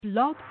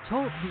Blog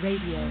Talk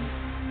Radio.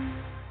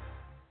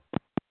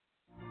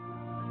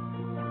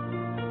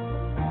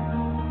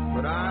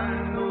 But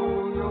I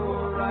know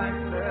you're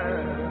right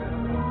there,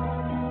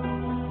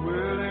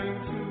 willing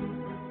to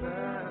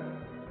prepare.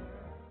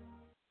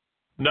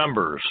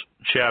 Numbers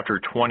chapter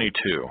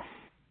 22.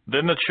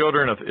 Then the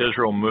children of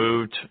Israel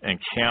moved and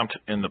camped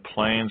in the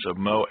plains of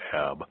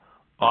Moab,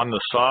 on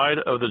the side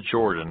of the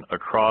Jordan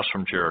across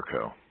from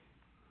Jericho.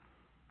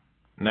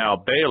 Now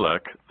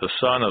Balak, the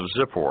son of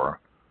Zippor,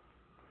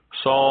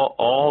 saw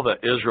all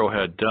that Israel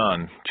had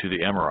done to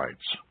the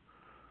Amorites.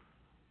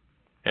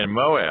 And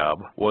Moab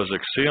was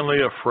exceedingly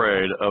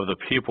afraid of the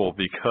people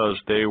because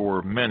they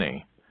were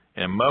many,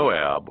 and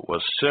Moab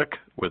was sick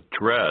with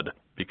dread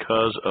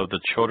because of the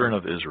children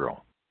of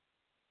Israel.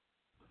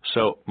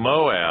 So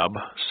Moab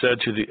said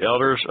to the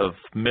elders of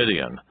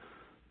Midian,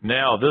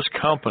 "Now this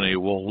company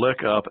will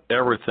lick up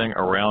everything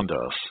around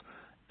us,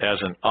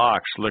 as an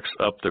ox licks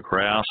up the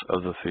grass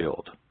of the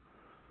field."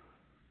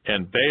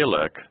 And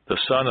Balak, the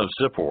son of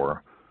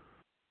Zippor,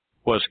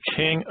 was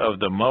king of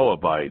the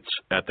Moabites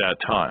at that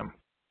time.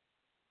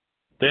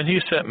 Then he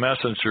sent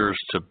messengers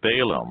to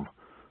Balaam,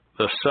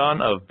 the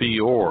son of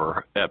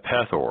Beor at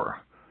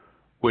Pethor,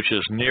 which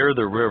is near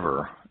the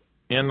river,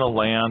 in the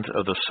land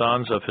of the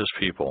sons of his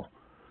people,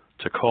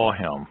 to call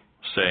him,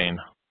 saying,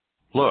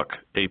 "Look,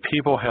 a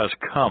people has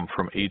come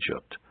from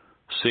Egypt.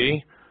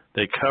 See,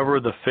 they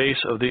cover the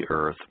face of the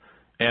earth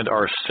and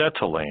are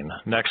settling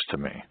next to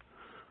me.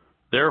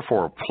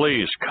 Therefore,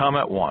 please come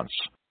at once.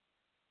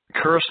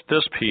 Curse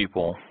this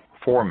people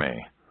for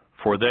me,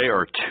 for they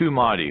are too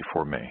mighty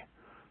for me.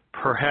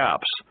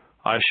 Perhaps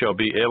I shall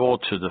be able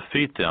to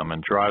defeat them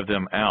and drive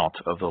them out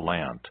of the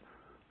land.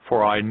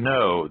 For I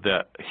know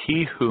that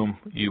he whom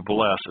you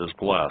bless is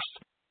blessed,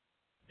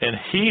 and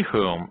he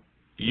whom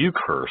you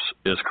curse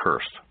is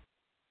cursed."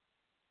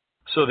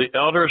 So the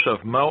elders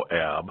of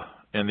Moab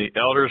and the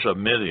elders of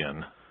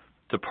Midian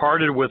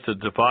departed with the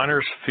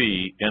diviner's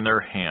fee in their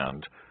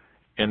hand,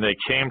 and they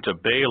came to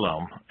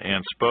Balaam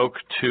and spoke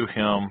to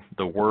him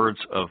the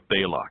words of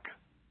Balak.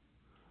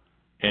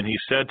 And he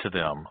said to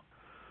them,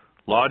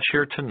 "Lodge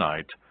here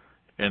tonight,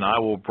 and I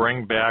will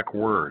bring back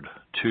word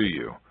to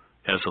you,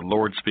 as the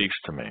Lord speaks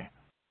to me."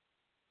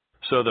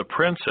 So the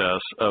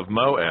princess of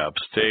Moab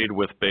stayed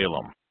with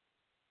Balaam.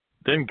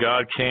 Then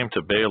God came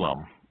to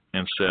Balaam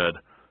and said,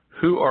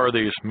 "Who are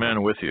these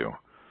men with you?"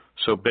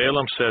 So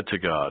Balaam said to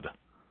God,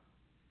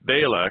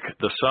 "Balak,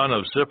 the son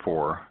of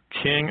Zippor,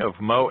 king of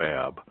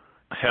Moab,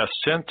 has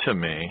sent to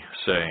me,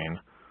 saying,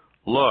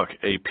 'Look,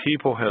 a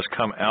people has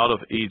come out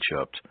of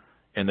Egypt,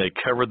 and they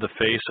covered the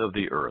face of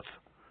the earth.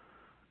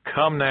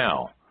 Come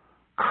now,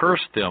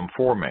 curse them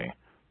for me.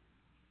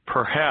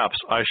 Perhaps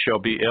I shall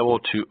be able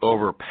to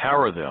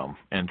overpower them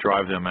and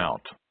drive them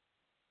out.'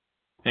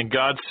 And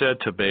God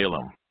said to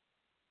Balaam,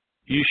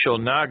 'You shall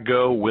not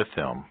go with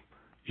them.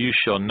 You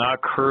shall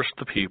not curse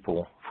the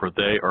people, for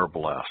they are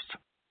blessed.'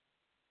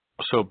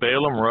 So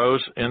Balaam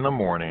rose in the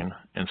morning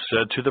and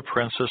said to the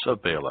princess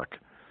of Balak,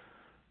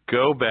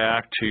 'Go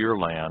back to your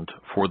land,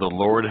 for the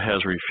Lord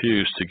has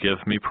refused to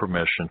give me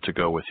permission to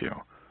go with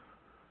you.'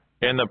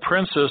 And the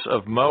princess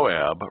of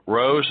Moab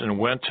rose and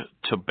went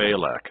to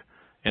Balak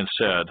and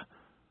said,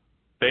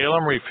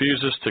 'Balaam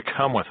refuses to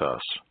come with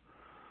us.'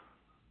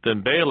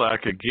 Then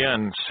Balak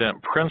again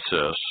sent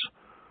princes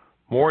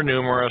more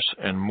numerous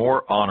and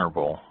more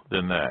honorable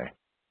than they.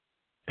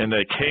 And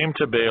they came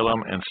to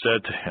Balaam and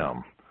said to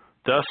him,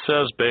 'Thus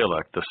says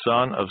Balak, the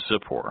son of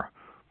Zippor,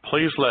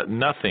 please let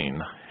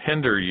nothing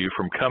hinder you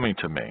from coming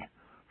to me,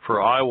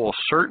 for I will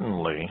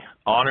certainly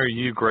honor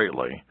you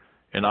greatly,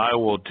 and I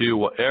will do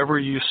whatever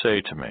you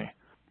say to me.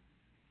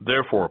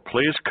 Therefore,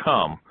 please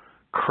come,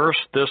 curse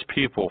this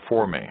people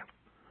for me.'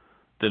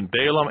 Then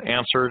Balaam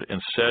answered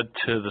and said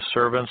to the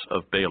servants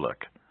of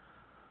Balak,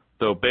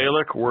 'Though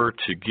Balak were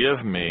to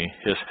give me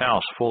his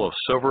house full of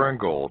silver and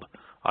gold,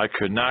 I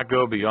could not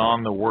go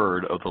beyond the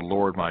word of the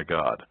Lord my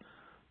God,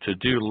 to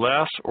do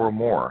less or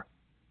more.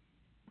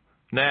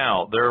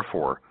 Now,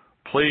 therefore,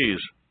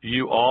 please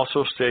you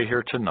also stay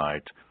here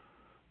tonight,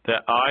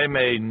 that I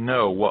may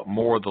know what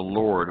more the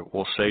Lord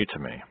will say to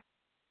me.'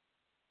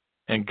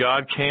 And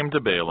God came to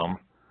Balaam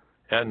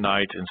at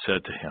night and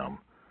said to him,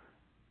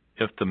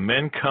 'If the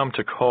men come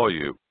to call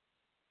you,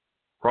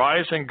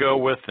 rise and go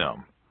with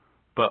them,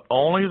 but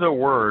only the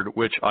word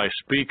which I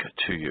speak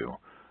to you,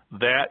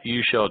 that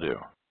you shall do.'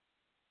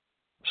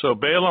 So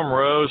Balaam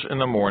rose in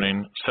the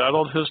morning,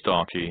 saddled his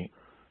donkey,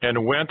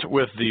 and went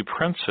with the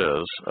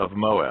princes of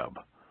Moab.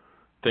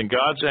 Then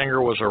God's anger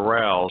was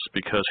aroused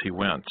because he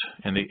went,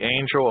 and the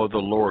angel of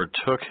the Lord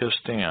took his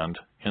stand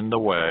in the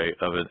way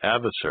of an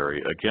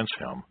adversary against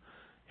him,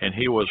 and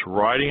he was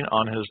riding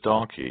on his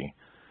donkey,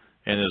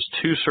 and his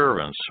 2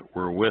 servants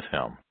were with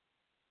him.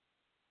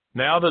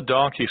 Now the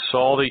donkey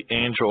saw the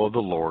angel of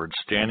the Lord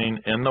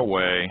standing in the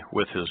way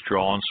with his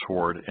drawn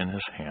sword in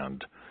his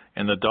hand,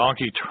 and the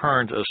donkey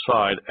turned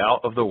aside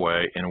out of the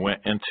way and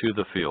went into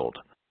the field.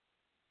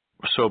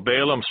 So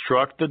Balaam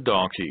struck the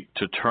donkey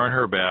to turn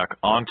her back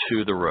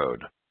onto the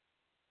road.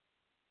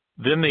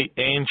 Then the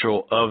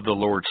angel of the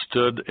Lord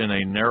stood in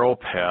a narrow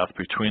path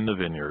between the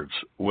vineyards,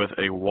 with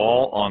a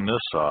wall on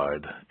this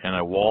side and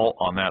a wall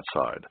on that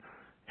side.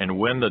 And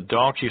when the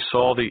donkey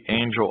saw the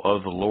angel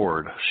of the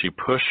Lord, she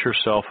pushed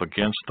herself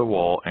against the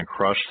wall and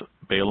crushed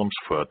Balaam's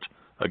foot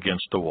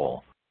against the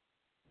wall.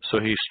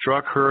 So he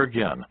struck her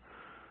again.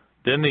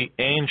 Then the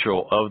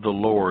angel of the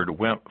Lord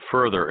went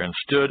further and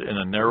stood in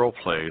a narrow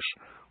place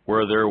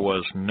where there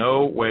was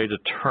no way to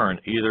turn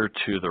either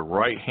to the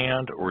right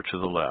hand or to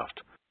the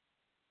left.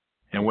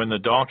 And when the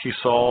donkey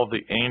saw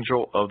the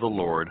angel of the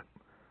Lord,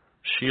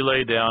 she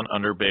lay down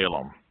under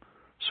Balaam.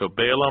 So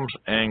Balaam's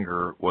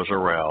anger was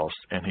aroused,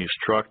 and he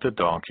struck the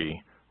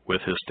donkey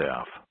with his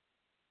staff.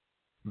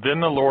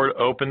 Then the Lord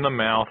opened the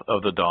mouth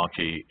of the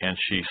donkey, and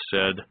she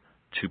said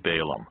to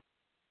Balaam,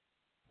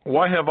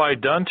 "Why have I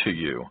done to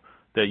you,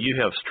 that you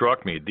have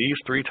struck me these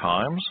 3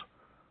 times?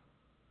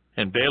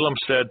 And Balaam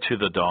said to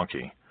the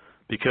donkey,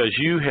 "Because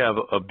you have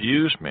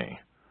abused me,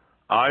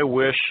 I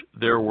wish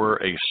there were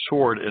a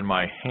sword in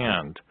my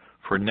hand,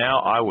 for now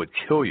I would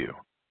kill you."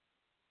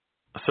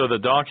 So the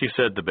donkey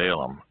said to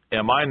Balaam,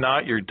 "Am I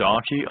not your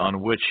donkey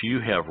on which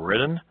you have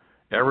ridden,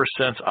 ever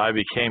since I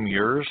became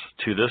yours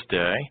to this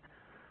day?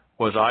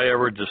 Was I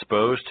ever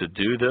disposed to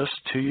do this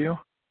to you?"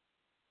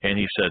 And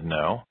he said,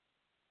 "No."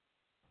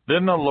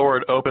 Then the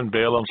Lord opened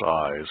Balaam's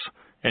eyes,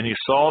 and he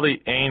saw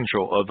the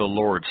angel of the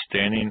Lord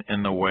standing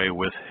in the way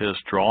with his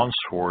drawn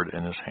sword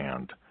in his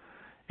hand.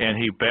 And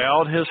he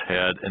bowed his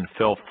head and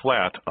fell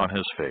flat on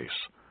his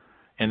face.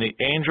 And the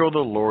angel of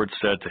the Lord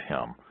said to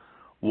him,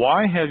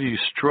 "Why have you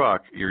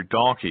struck your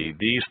donkey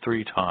these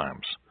 3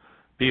 times?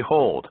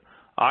 Behold,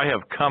 I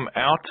have come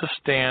out to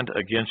stand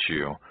against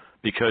you,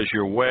 because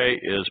your way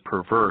is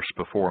perverse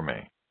before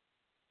me.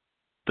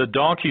 The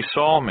donkey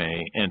saw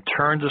me and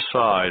turned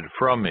aside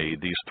from me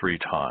these 3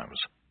 times.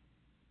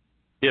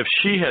 If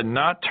she had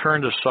not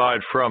turned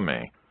aside from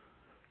me,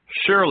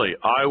 surely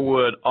I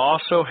would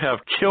also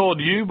have killed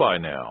you by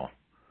now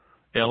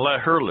and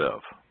let her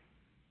live."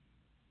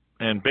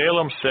 And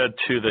Balaam said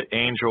to the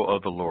angel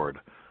of the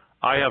Lord,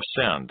 "I have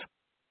sinned,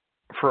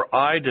 for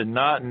I did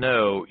not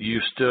know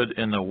you stood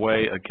in the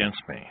way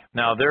against me.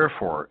 Now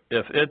therefore,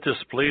 if it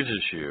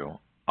displeases you,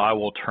 I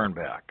will turn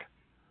back."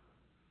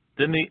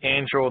 Then the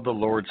angel of the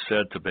Lord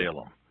said to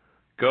Balaam,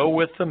 "Go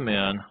with the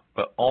men,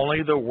 but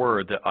only the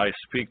word that I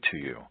speak to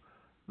you,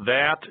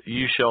 that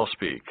you shall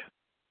speak."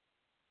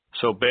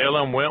 So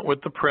Balaam went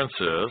with the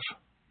princes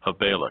of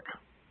Balak.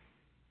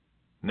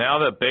 Now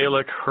that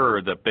Balak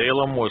heard that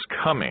Balaam was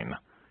coming,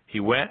 he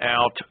went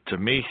out to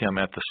meet him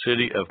at the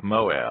city of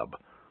Moab,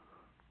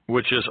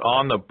 which is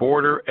on the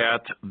border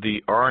at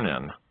the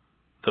Arnon,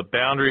 the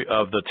boundary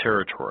of the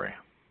territory.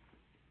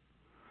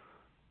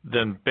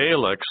 Then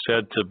Balak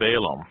said to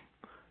Balaam,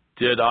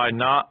 "Did I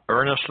not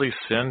earnestly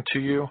send to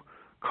you,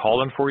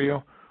 calling for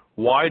you?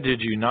 Why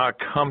did you not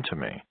come to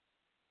me?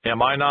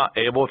 Am I not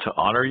able to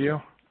honor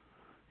you?"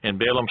 And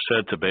Balaam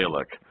said to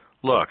Balak,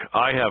 "Look,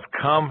 I have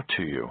come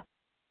to you.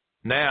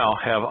 Now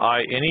have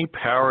I any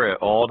power at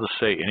all to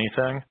say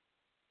anything?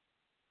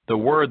 The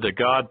word that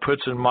God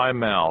puts in my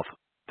mouth,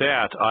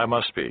 that I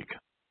must speak."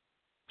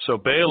 So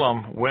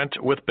Balaam went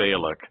with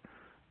Balak,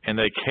 and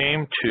they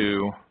came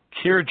to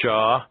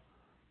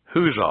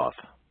Kirjah-Huzoth.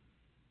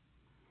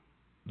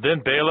 Then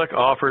Balak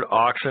offered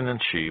oxen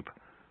and sheep,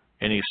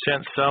 and he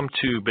sent some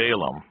to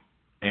Balaam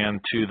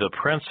and to the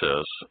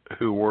princes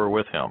who were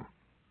with him.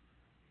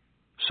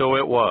 So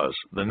it was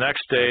the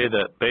next day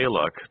that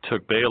Balak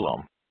took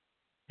Balaam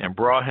and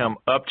brought him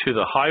up to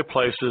the high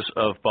places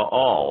of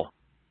Baal,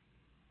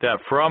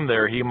 that from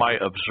there he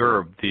might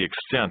observe the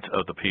extent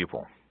of the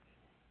people.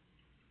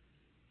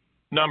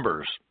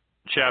 Numbers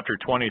chapter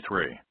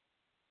 23.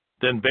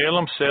 Then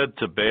Balaam said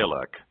to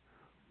Balak,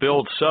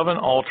 "Build 7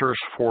 altars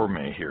for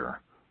me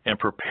here, and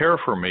prepare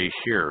for me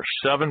here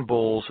 7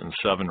 bulls and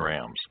 7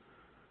 rams."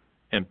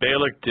 And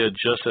Balak did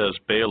just as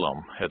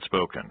Balaam had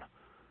spoken.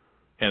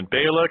 And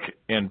Balak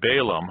and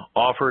Balaam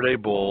offered a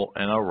bull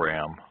and a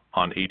ram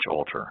on each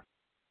altar.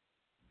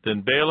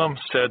 Then Balaam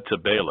said to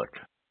Balak,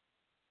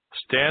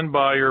 "Stand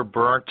by your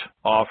burnt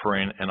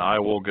offering, and I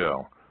will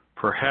go.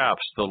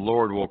 Perhaps the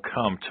Lord will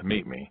come to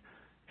meet me,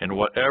 and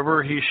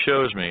whatever he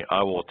shows me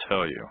I will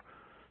tell you."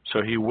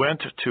 So he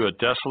went to a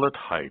desolate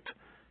height,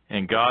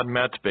 and God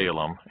met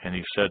Balaam, and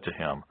he said to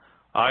him,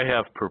 "I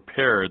have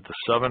prepared the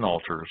 7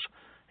 altars,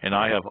 and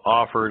I have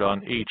offered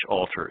on each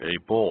altar a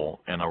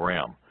bull and a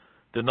ram."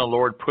 Then the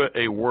Lord put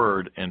a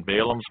word in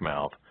Balaam's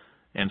mouth,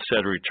 and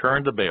said,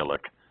 "Return to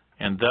Balak,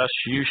 and thus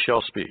you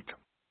shall speak."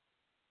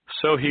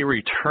 So he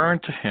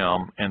returned to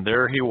him, and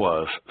there he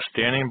was,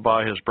 standing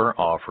by his burnt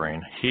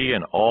offering, he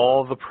and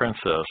all the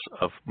princes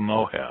of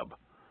Moab.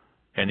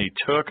 And he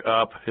took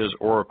up his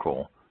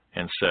oracle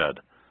and said,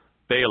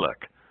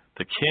 "Balak,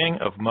 the king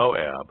of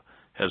Moab,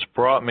 has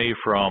brought me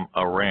from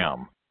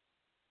Aram,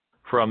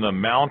 from the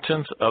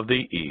mountains of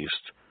the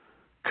east.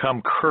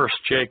 Come curse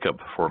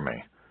Jacob for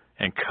me,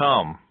 and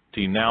come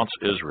denounce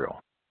Israel.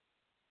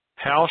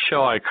 How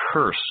shall I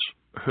curse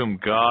whom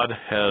God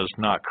has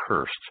not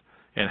cursed?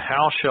 And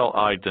how shall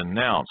I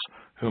denounce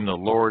whom the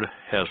Lord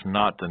has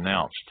not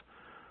denounced.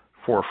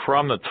 For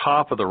from the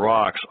top of the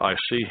rocks I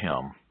see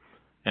him,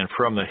 and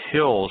from the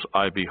hills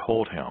I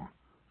behold him.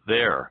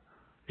 There,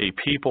 a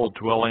people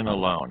dwelling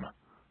alone,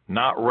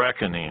 not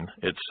reckoning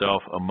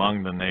itself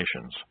among the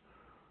nations.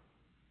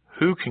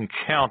 Who can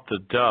count the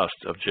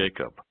dust of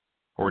Jacob,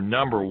 or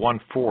number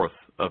 1/4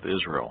 of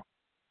Israel?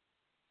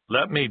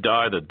 Let me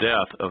die the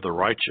death of the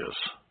righteous,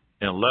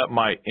 and let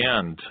my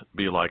end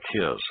be like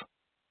his.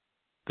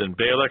 Then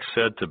Balak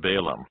said to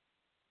Balaam,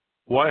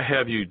 What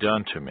have you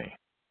done to me?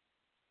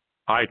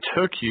 I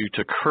took you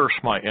to curse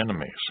my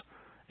enemies,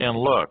 and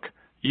look,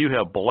 you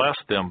have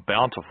blessed them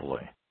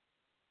bountifully.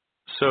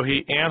 So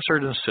he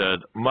answered and said,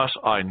 Must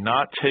I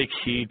not take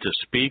heed to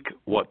speak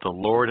what the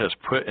Lord has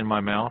put in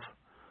my mouth?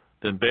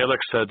 Then Balak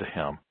said to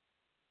him,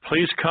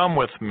 Please come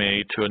with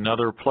me to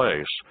another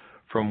place,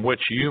 from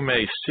which you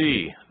may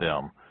see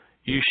them.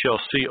 You shall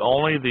see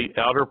only the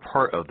outer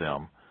part of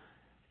them,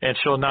 and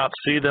shall not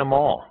see them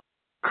all.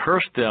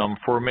 Curse them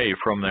for me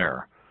from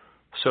there.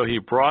 So he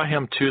brought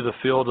him to the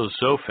field of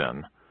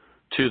Zophim,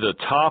 to the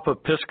top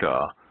of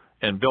Pisgah,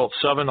 and built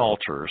 7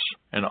 altars,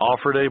 and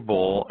offered a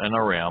bull and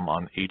a ram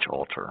on each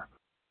altar.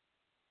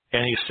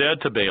 And he said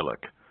to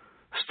Balak,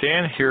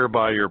 Stand here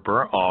by your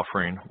burnt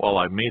offering while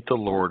I meet the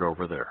Lord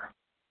over there.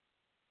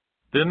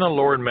 Then the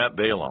Lord met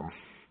Balaam,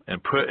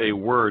 and put a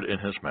word in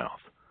his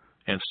mouth,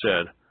 and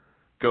said,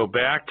 Go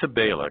back to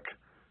Balak,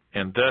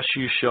 and thus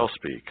you shall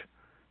speak.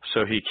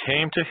 So he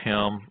came to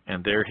him,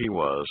 and there he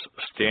was,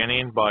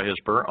 standing by his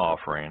burnt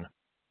offering.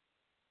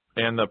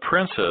 And the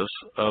princes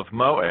of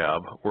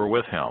Moab were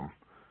with him.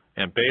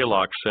 And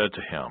Balak said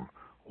to him,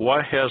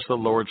 What has the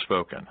Lord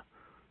spoken?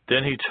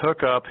 Then he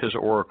took up his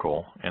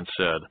oracle and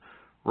said,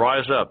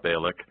 Rise up,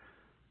 Balak,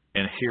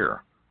 and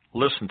hear.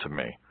 Listen to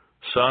me,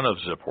 son of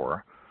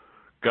Zippor.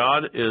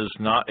 God is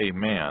not a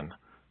man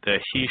that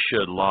he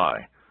should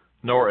lie,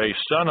 nor a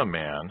son of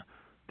man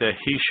that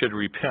he should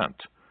repent.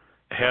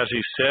 Has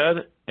he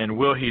said, and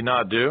will he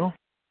not do?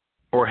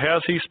 Or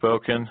has he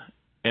spoken,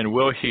 and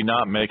will he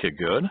not make it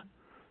good?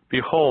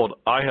 Behold,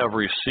 I have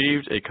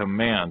received a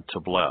command to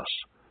bless.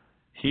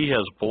 He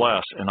has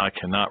blessed, and I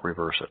cannot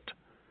reverse it.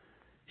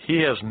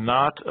 He has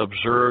not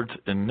observed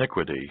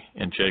iniquity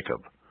in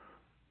Jacob,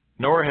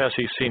 nor has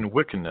he seen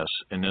wickedness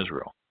in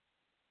Israel.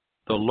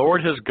 The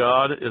Lord his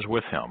God is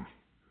with him,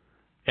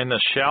 and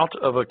the shout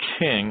of a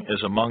king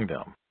is among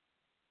them.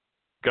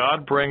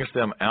 God brings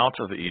them out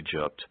of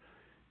Egypt.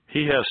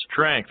 He has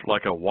strength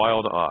like a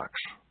wild ox.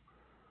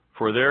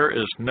 For there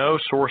is no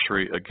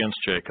sorcery against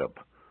Jacob,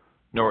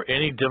 nor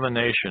any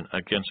divination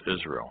against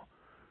Israel.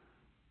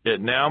 It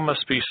now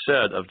must be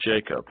said of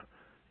Jacob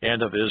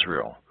and of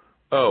Israel,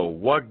 Oh,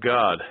 what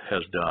God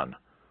has done!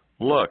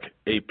 Look,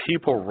 a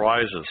people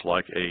rises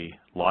like a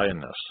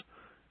lioness,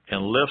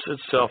 and lifts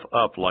itself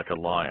up like a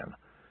lion.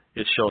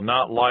 It shall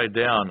not lie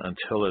down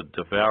until it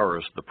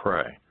devours the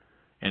prey,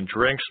 and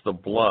drinks the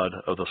blood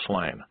of the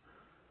slain.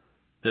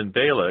 Then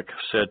Balak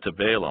said to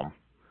Balaam,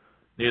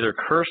 Neither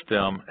curse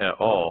them at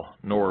all,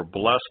 nor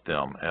bless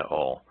them at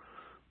all.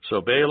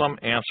 So Balaam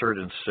answered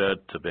and said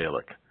to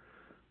Balak,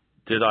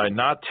 Did I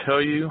not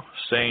tell you,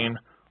 saying,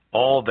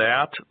 All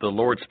that the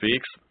Lord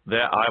speaks,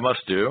 that I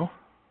must do?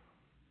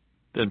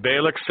 Then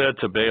Balak said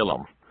to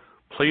Balaam,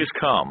 Please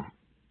come,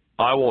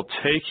 I will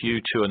take you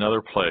to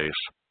another place.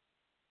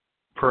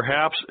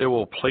 Perhaps it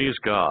will please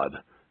God,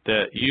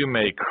 that you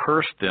may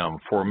curse them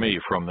for me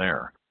from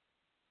there.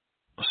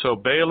 So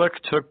Balak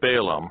took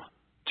Balaam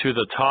to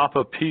the top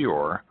of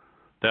Peor,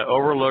 that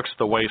overlooks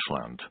the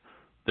wasteland.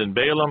 Then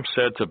Balaam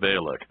said to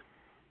Balak,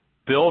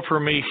 Build for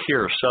me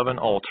here 7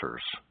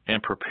 altars,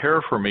 and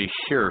prepare for me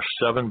here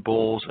 7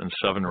 bulls and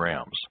 7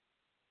 rams.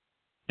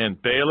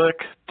 And Balak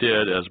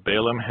did as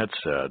Balaam had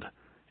said,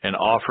 and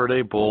offered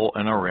a bull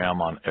and a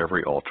ram on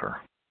every altar.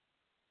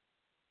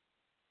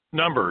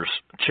 Numbers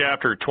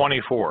chapter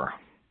 24.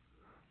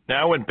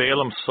 Now when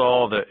Balaam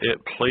saw that it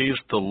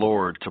pleased the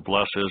Lord to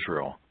bless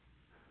Israel,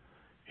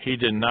 he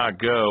did not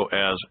go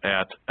as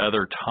at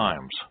other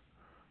times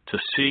to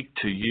seek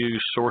to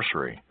use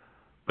sorcery,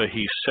 but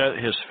he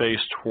set his face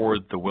toward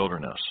the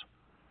wilderness.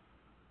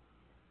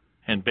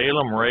 And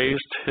Balaam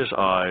raised his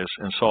eyes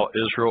and saw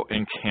Israel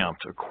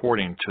encamped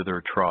according to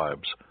their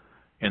tribes,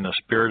 and the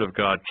Spirit of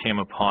God came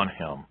upon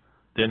him.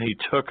 Then he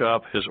took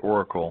up his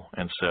oracle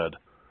and said,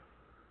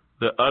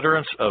 The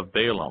utterance of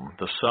Balaam,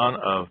 the son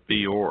of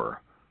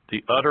Beor,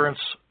 the utterance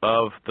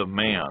of the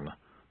man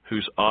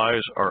whose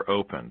eyes are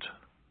opened,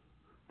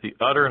 the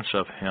utterance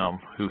of him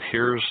who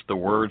hears the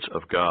words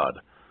of God,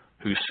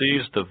 who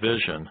sees the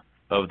vision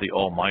of the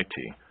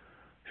Almighty,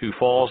 who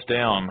falls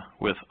down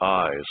with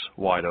eyes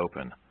wide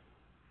open.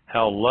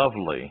 How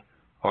lovely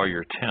are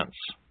your tents,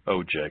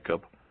 O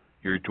Jacob,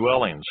 your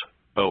dwellings,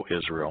 O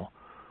Israel,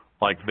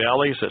 like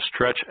valleys that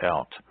stretch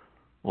out,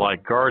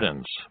 like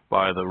gardens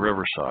by the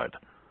riverside,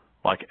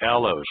 like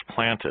aloes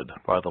planted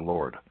by the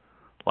Lord,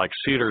 like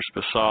cedars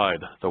beside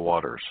the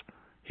waters.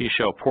 He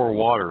shall pour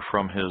water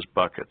from his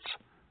buckets,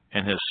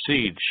 and his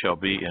seed shall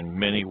be in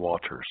many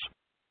waters.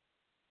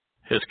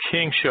 His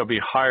king shall be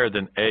higher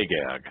than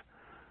Agag,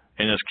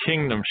 and his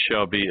kingdom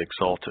shall be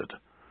exalted.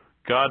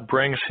 God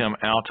brings him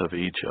out of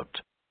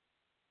Egypt.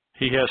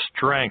 He has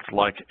strength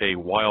like a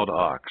wild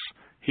ox.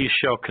 He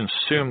shall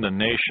consume the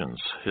nations,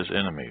 his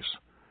enemies.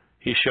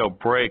 He shall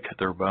break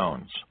their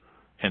bones,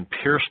 and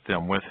pierce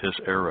them with his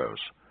arrows.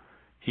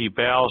 He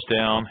bows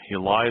down, he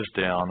lies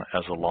down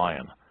as a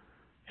lion,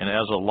 and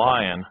as a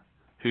lion,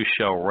 who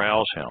shall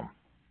rouse him?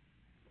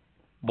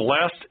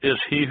 Blessed is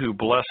he who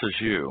blesses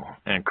you,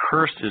 and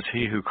cursed is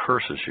he who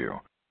curses you.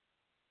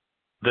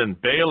 Then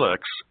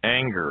Balak's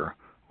anger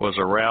was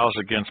aroused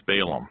against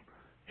Balaam,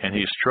 and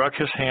he struck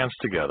his hands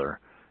together,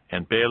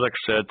 and Balak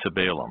said to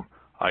Balaam,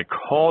 I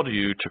called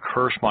you to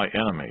curse my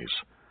enemies,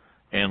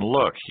 and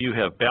look, you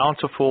have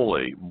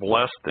bountifully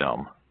blessed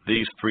them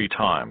these 3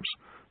 times.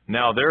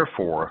 Now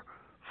therefore,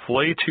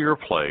 flee to your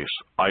place.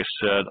 I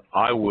said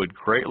I would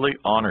greatly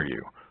honor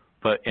you,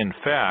 but in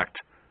fact,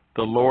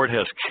 the Lord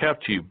has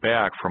kept you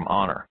back from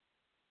honor.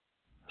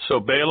 So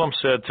Balaam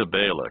said to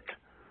Balak,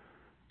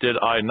 Did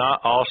I not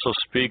also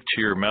speak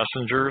to your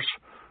messengers,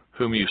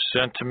 whom you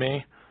sent to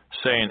me,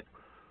 saying,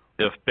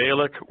 If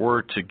Balak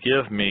were to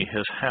give me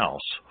his house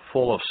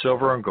full of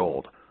silver and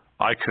gold,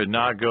 I could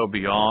not go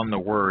beyond the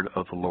word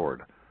of the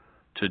Lord,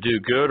 to do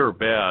good or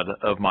bad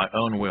of my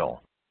own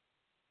will.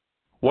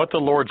 What the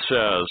Lord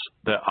says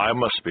that I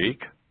must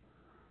speak?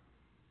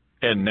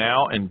 And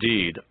now,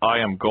 indeed, I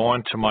am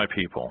going to my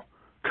people.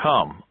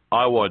 Come,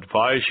 I will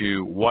advise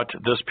you what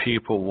this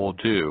people will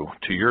do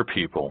to your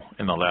people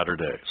in the latter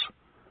days.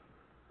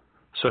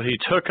 So he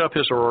took up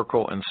his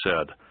oracle and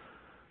said,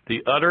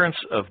 The utterance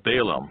of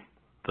Balaam,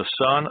 the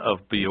son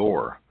of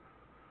Beor,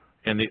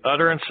 and the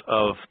utterance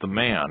of the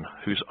man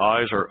whose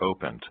eyes are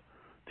opened,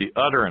 the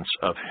utterance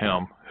of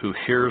him who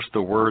hears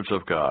the words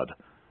of God,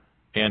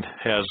 and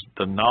has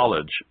the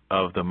knowledge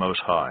of the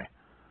Most High,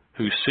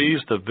 who sees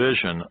the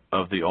vision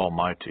of the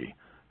Almighty,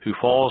 who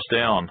falls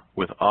down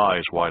with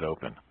eyes wide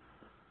open.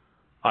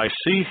 I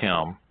see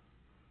him,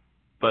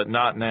 but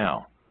not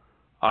now.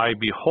 I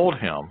behold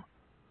him,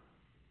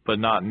 but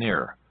not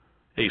near.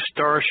 A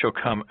star shall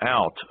come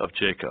out of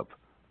Jacob.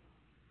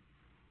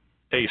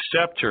 A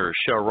scepter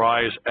shall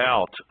rise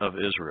out of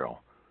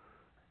Israel,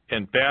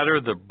 and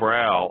batter the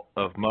brow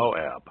of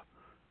Moab,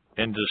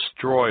 and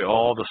destroy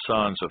all the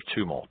sons of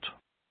tumult.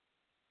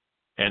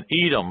 And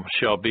Edom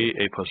shall be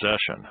a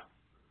possession.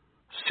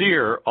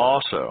 Seir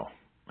also,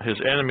 his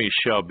enemies,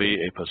 shall be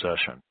a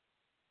possession.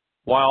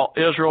 While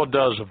Israel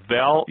does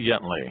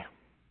valiantly,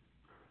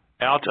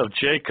 out of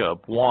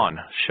Jacob one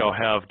shall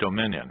have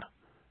dominion,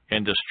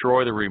 and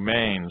destroy the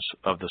remains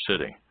of the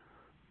city.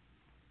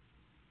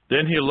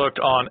 Then he looked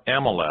on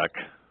Amalek,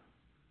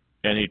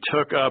 and he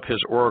took up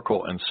his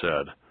oracle and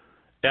said,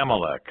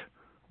 Amalek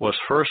was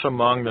first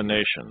among the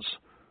nations,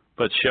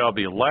 but shall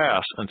be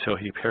last until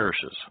he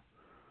perishes.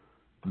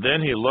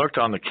 Then he looked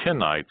on the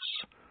Kenites,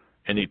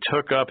 and he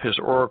took up his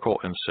oracle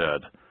and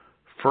said,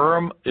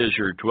 Firm is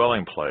your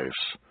dwelling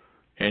place,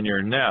 and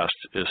your nest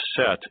is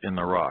set in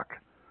the rock.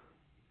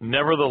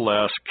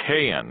 Nevertheless,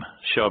 Cain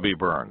shall be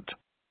burned.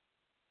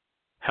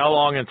 How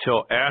long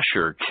until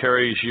Asher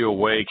carries you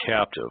away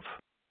captive?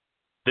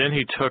 Then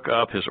he took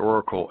up his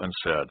oracle and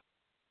said,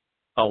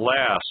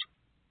 Alas,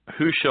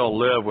 who shall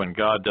live when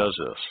God does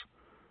this?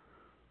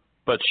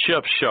 But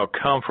ships shall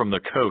come from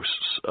the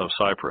coasts of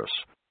Cyprus.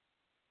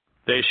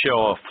 They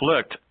shall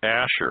afflict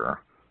Asher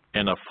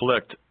and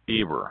afflict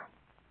Eber,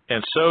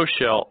 and so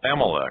shall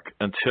Amalek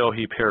until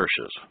he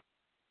perishes.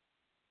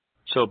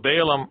 So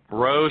Balaam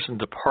rose and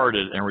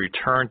departed and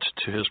returned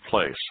to his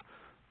place.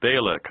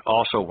 Balak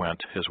also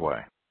went his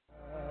way.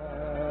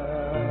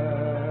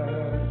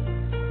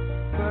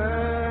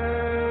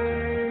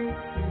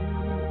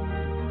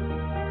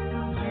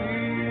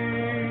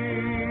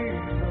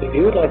 If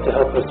you would like to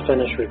help us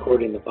finish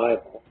recording the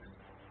Bible,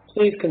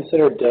 please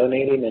consider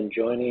donating and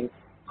joining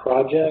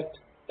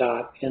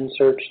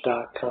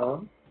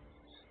project.nsearch.com.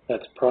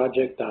 That's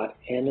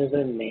project.n as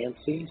in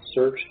Nancy,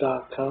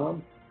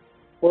 search.com,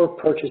 or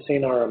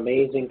purchasing our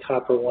amazing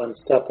Copper One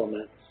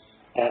supplement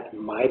at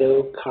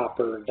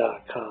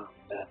mitocopper.com.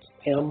 That's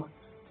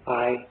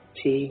M-I-T-O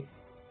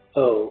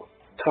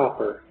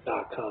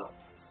copper.com.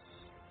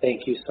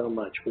 Thank you so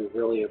much. We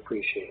really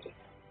appreciate it.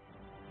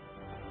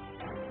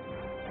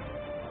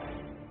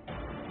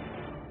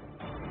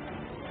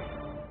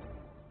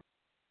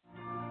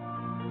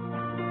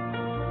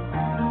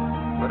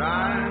 But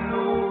I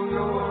know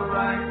you're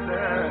right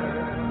there,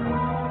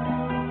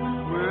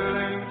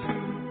 willing to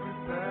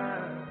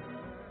prepare.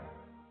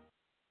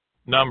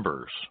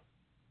 Numbers,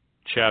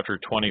 chapter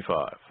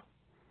 25.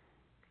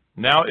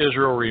 Now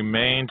Israel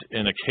remained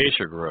in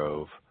Acacia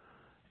Grove,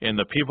 and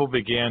the people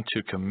began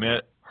to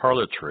commit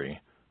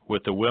harlotry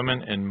with the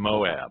women in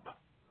Moab.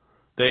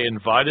 They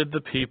invited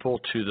the people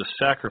to the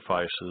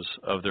sacrifices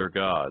of their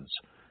gods,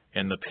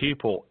 and the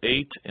people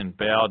ate and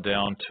bowed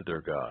down to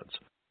their gods.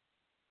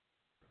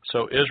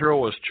 So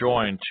Israel was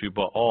joined to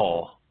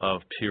Baal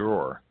of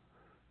Peor,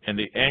 and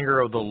the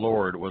anger of the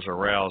Lord was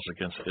aroused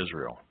against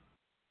Israel.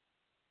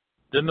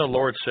 Then the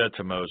Lord said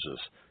to Moses,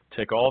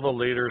 Take all the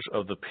leaders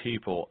of the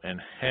people and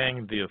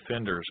hang the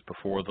offenders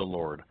before the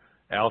Lord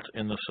out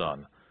in the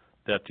sun,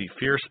 that the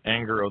fierce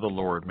anger of the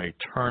Lord may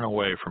turn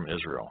away from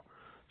Israel.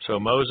 So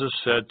Moses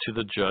said to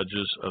the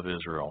judges of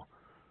Israel,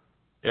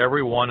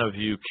 every one of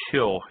you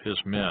kill his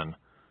men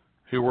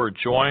who were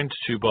joined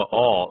to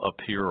Baal of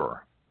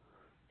Peor.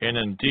 And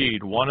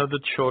indeed, one of the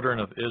children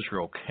of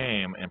Israel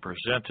came and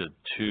presented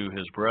to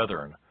his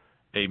brethren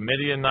a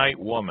Midianite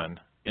woman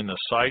in the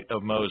sight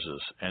of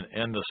Moses and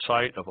in the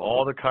sight of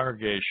all the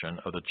congregation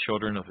of the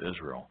children of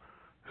Israel,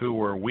 who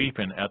were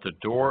weeping at the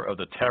door of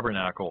the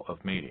tabernacle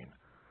of meeting.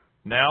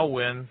 Now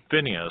when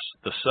Phinehas,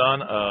 the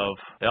son of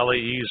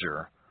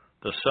Eleazar,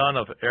 the son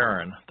of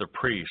Aaron the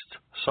priest,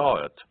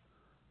 saw it,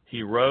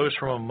 he rose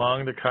from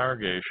among the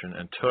congregation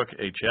and took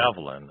a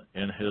javelin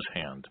in his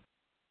hand.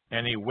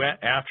 And he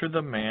went after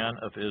the man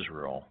of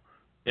Israel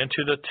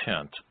into the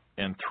tent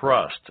and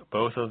thrust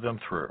both of them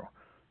through,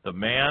 the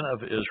man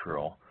of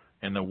Israel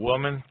and the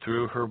woman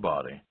through her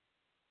body.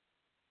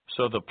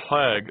 So the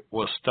plague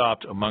was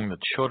stopped among the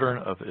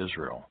children of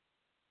Israel.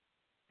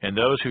 And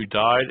those who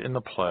died in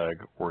the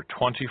plague were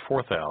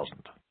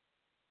 24,000.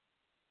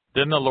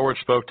 Then the Lord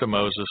spoke to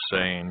Moses,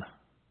 saying,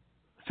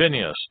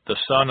 Phinehas, the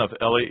son of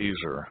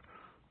Eleazar,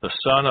 the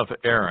son of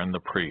Aaron the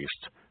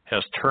priest,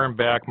 has turned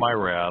back my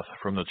wrath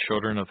from the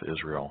children of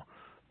Israel,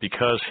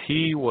 because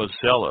he was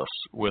zealous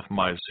with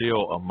my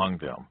zeal among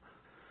them,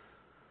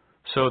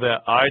 so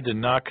that I did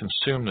not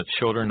consume the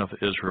children of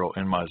Israel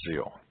in my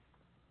zeal.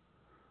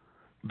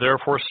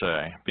 Therefore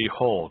say,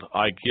 behold,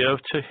 I give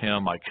to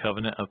him my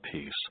covenant of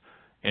peace,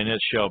 and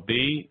it shall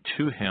be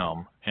to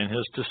him and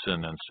his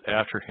descendants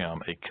after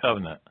him a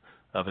covenant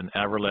of an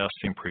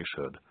everlasting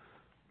priesthood,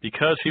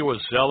 because he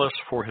was zealous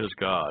for his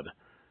God,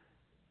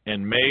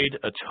 and made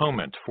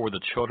atonement for the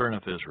children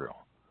of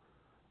Israel.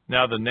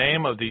 Now the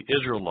name of the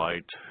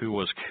Israelite who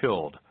was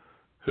killed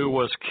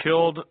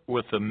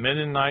with the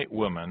Midianite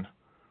woman,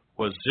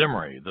 was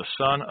Zimri, the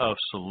son of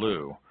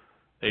Salu,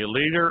 a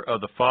leader of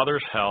the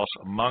father's house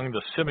among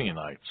the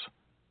Simeonites.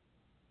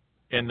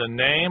 And the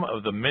name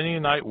of the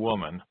Midianite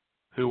woman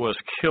who was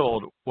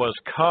killed was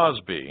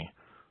Cosbi,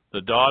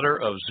 the daughter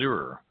of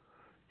Zur.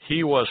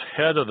 He was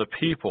head of the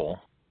people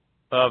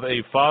of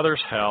a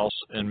father's house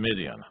in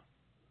Midian.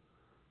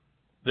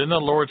 Then the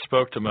Lord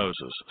spoke to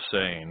Moses,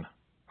 saying,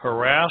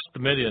 harass the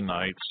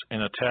Midianites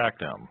and attack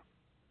them,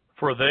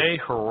 for they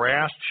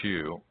harassed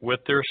you with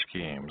their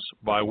schemes,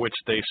 by which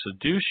they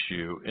seduced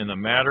you in the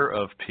matter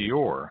of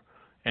Peor,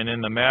 and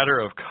in the matter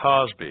of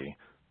Cosbi,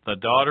 the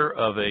daughter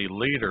of a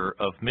leader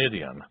of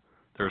Midian,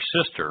 their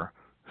sister,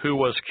 who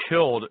was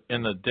killed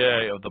in the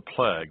day of the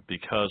plague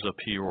because of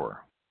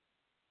Peor.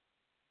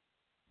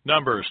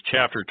 Numbers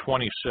chapter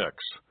 26.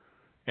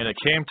 And it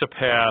came to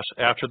pass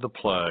after the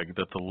plague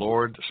that the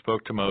Lord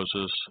spoke to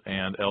Moses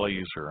and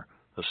Eleazar,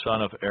 the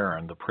son of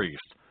Aaron the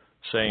priest,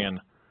 saying,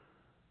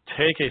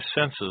 take a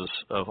census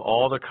of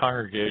all the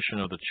congregation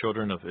of the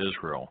children of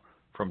Israel,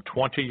 from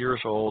 20 years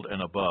old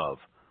and above,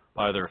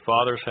 by their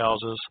fathers'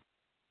 houses,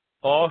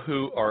 all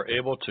who are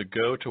able to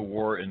go to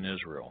war in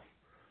Israel.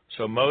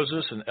 So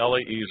Moses and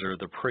Eleazar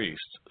the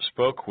priest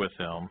spoke with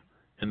them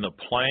in the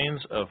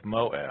plains of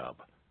Moab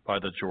by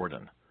the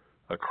Jordan,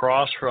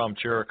 across from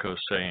Jericho,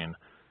 saying,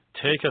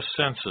 take a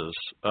census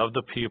of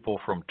the people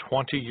from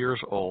 20 years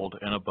old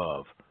and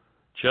above,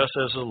 just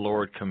as the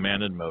Lord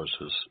commanded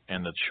Moses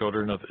and the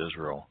children of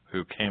Israel,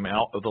 who came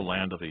out of the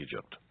land of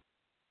Egypt.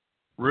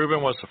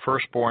 Reuben was the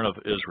firstborn of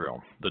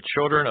Israel. The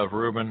children of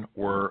Reuben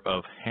were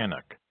of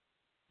Hanok,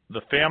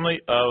 the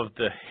family of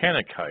the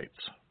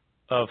Hanokites,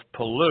 of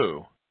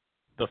Palu,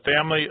 the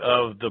family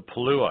of the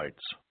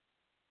Paluites,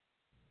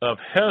 of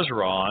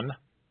Hezron,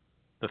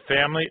 the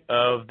family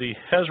of the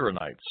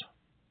Hezronites,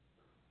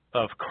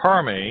 of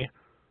Carmi,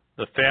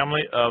 the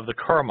family of the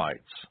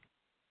Carmites.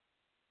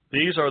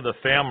 These are the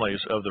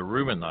families of the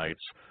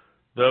Reubenites.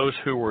 Those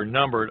who were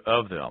numbered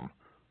of them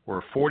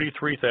were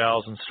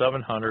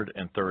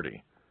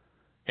 43,730.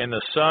 And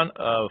the son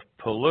of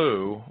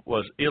Palu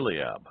was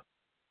Eliab.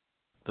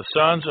 The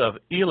sons of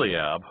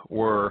Eliab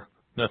were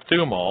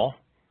Nethumal,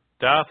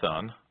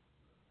 Dathan,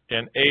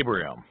 and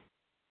Abiram.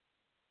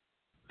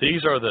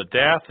 These are the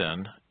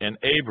Dathan and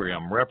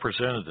Abiram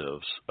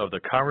representatives of the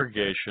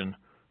congregation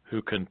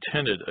who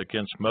contended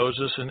against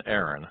Moses and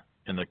Aaron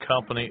in the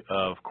company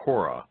of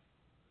Korah,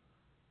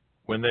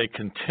 when they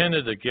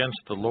contended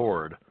against the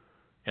Lord,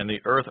 and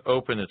the earth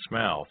opened its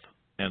mouth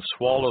and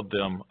swallowed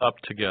them up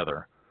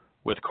together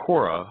with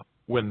Korah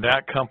when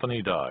that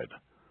company died,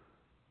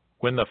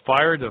 when the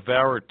fire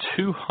devoured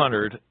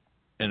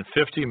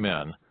 250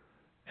 men,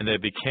 and they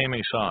became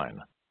a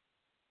sign.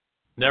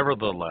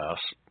 Nevertheless,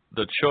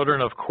 the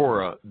children of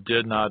Korah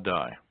did not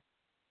die.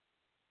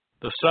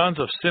 The sons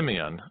of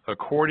Simeon,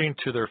 according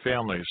to their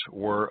families,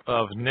 were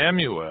of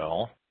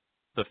Nemuel,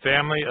 the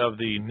family of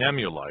the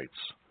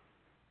Nemuelites,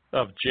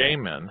 of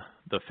Jamin,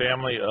 the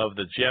family of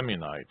the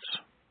Jamunites,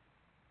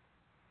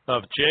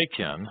 of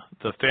Jachin,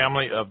 the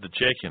family of the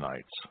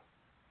Jachinites,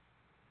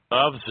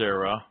 of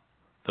Zerah,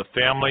 the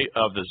family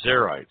of the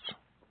Zerites,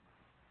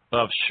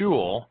 of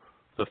Shual,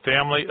 the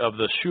family of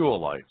the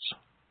Shualites.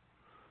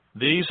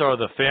 These are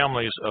the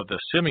families of the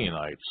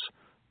Simeonites,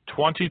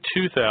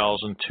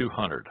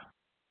 22,200.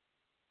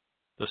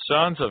 The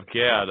sons of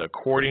Gad,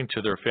 according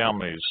to their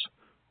families,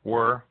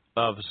 were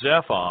of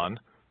Zephon,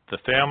 the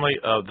family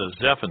of the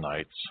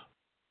Zephonites;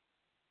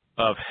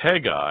 of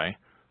Haggai,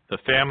 the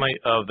family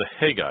of the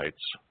Haggites;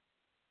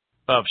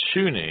 of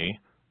Shuni,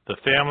 the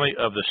family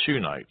of the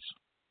Shunites;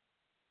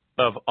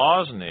 of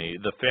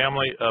Ozni, the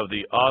family of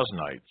the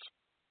Oznites;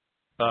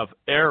 of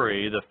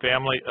Eri, the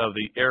family of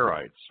the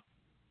Erites;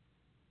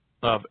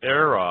 of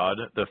Arod,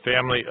 the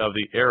family of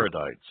the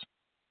Arodites;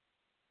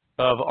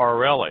 of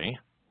Areli,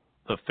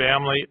 the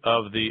family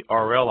of the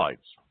Arelites.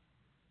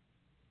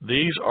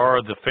 These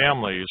are the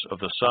families of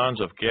the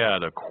sons of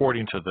Gad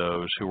according to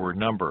those who were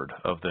numbered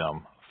of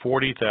them,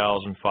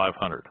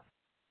 40,500.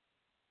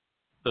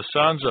 The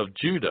sons of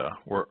Judah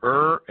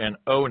were and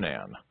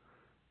Onan,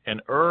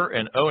 and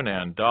and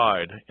Onan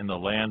died in the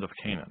land of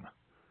Canaan.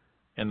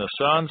 And the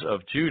sons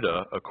of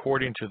Judah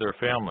according to their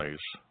families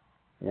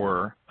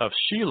were of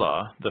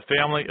Shelah, the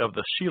family of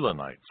the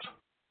Shelonites;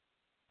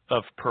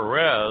 of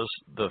Perez,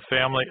 the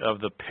family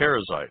of the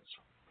Perizzites;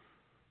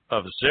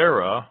 of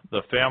Zerah,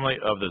 the family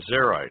of the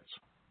Zerites.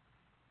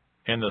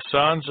 And the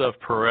sons of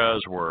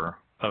Perez were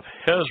of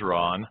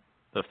Hezron,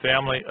 the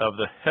family of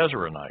the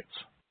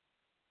Hezronites;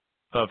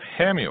 of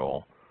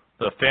Hamuel,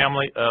 the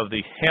family of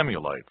the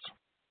Hamuelites.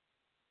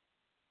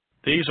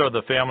 These are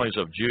the families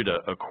of Judah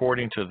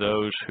according to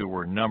those who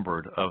were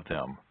numbered of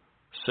them,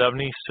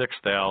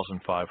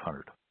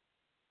 76,500.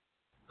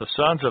 The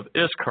sons of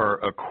Issachar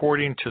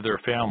according to their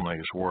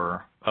families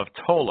were of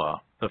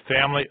Tola, the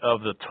family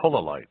of the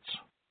Tolalites;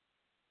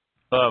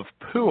 of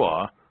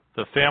Puah,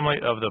 the family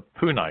of the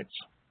Punites;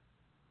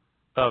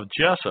 of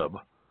Jesub,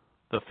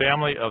 the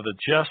family of the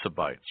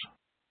Jesubites;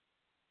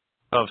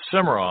 of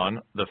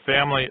Cimeron, the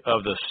family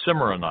of the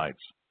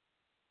Cimeronites.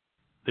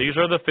 These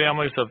are the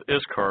families of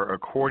Issachar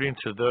according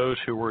to those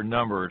who were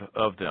numbered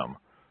of them,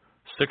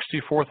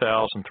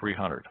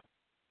 64,300.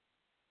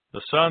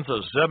 The sons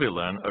of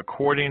Zebulun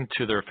according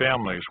to their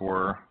families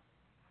were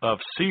of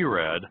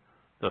Sered,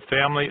 the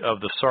family of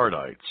the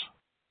Sardites;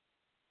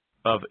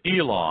 of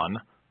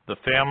Elon, the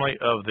family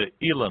of the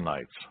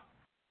Elonites;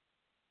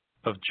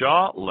 of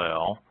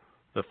Jalel,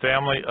 the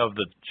family of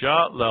the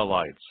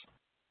Jalelites.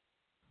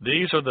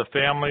 These are the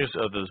families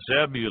of the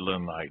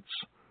Zebulunites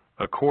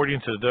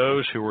according to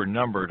those who were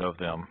numbered of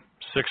them,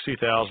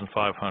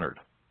 60,500.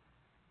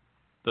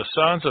 The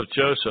sons of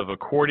Joseph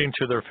according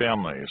to their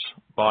families,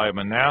 by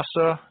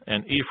Manasseh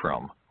and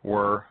Ephraim,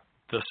 were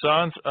the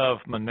sons of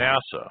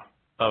Manasseh,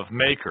 of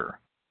Machir,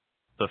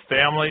 the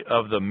family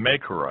of the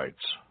Machirites;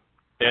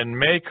 and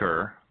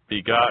Machir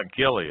begot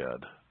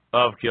Gilead,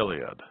 of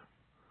Gilead,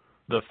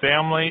 the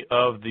family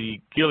of the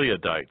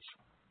Gileadites.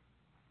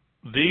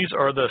 These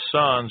are the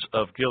sons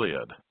of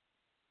Gilead.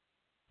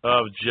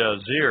 Of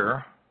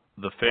Jazer,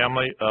 the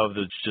family of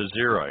the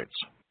Jazerites;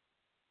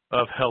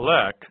 of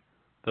Helek,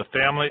 the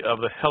family of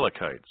the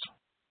Helekites;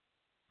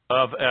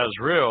 of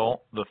Azriel,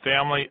 the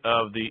family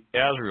of the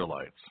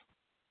Azrielites;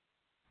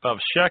 of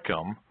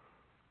Shechem,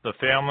 the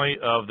family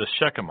of the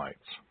Shechemites;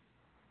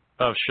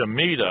 of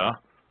Shemida;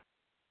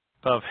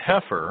 of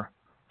Hepher,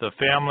 the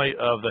family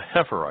of the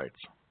Hepherites.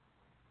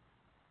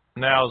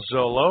 Now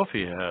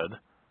Zelophehad,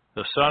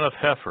 the son of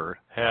Hepher,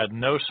 had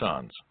no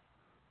sons,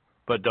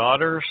 but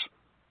daughters,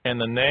 and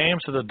the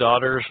names of the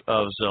daughters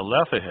of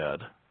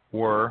Zelophehad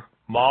were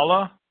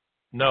Mahlah,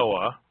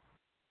 Noah,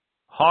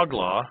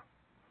 Hoglah,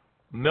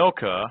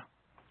 Milcah,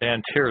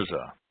 and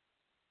Tirzah.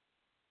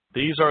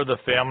 These are the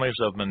families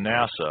of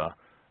Manasseh,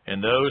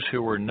 and those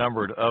who were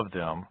numbered of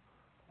them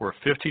were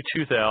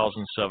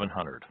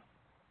 52,700.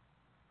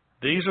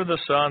 These are the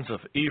sons of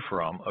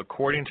Ephraim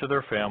according to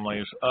their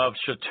families, of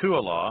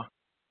Shetuelah,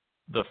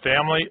 the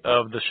family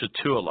of the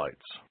Shetuelites;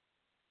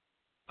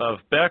 of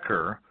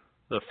Becher,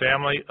 the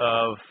family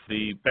of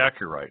the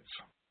Becherites;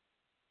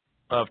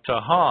 of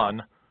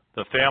Tahan,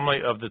 the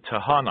family of the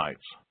Tahanites.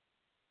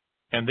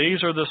 And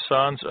these are the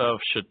sons of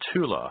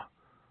Shetulah;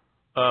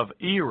 of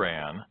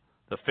Eran,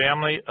 the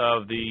family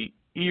of the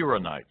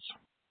Eranites.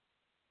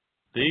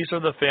 These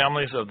are the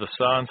families of the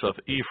sons of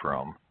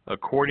Ephraim,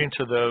 according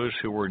to those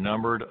who were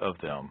numbered of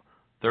them,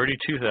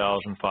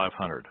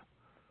 32,500.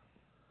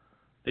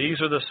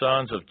 These are the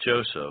sons of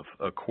Joseph,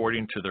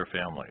 according to their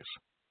families.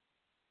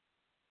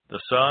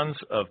 The sons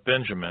of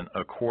Benjamin,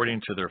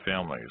 according to their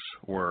families,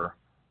 were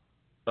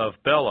of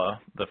Bela,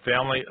 the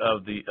family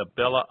of the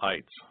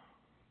Abelaites;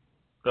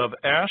 of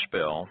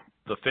Ashbel,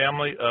 the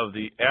family of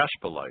the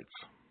Ashbelites;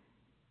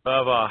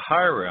 of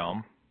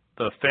Ahiram,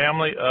 the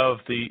family of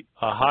the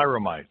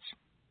Ahiramites;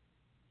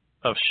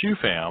 of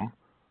Shupham,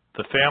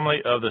 the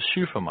family of the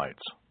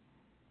Shuphamites;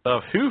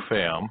 of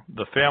Hupham,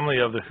 the family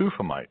of the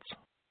Huphamites.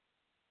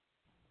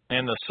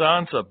 And the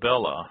sons of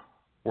Bela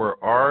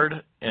were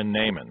Ard and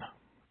Naaman;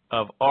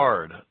 of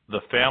Ard,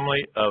 the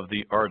family of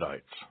the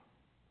Ardites;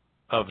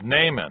 of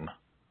Naaman,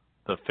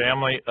 the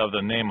family of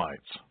the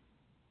Naamites.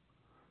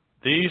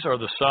 These are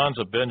the sons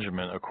of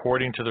Benjamin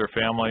according to their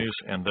families,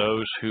 and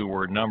those who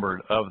were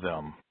numbered of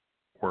them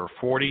were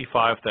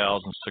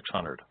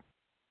 45,600.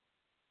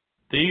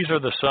 These are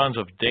the sons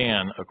of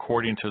Dan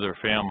according to their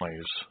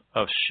families.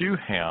 Of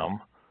Shuham,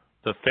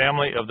 the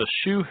family of the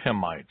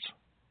Shuhamites.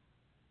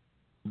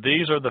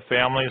 These are the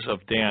families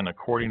of Dan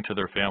according to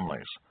their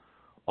families.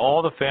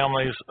 All the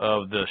families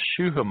of the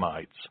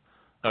Shuhamites,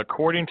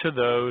 according to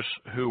those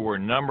who were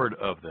numbered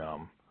of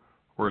them,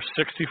 were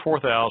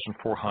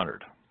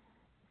 64,400.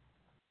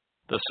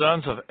 The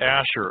sons of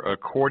Asher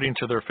according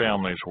to their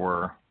families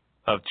were,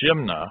 of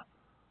Jimnah,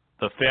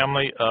 the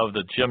family of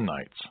the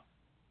Jimnites.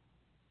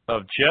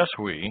 Of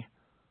Jesui,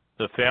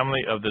 the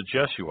family of the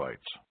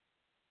Jesuites.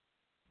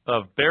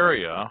 Of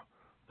Beriah,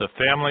 the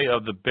family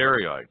of the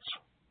Beriites.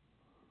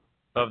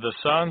 Of the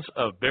sons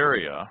of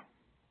Beriah,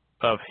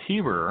 of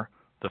Heber,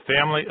 the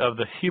family of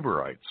the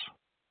Heberites.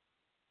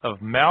 Of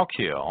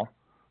Malchiel,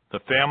 the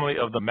family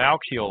of the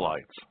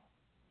Malchielites.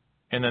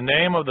 And the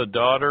name of the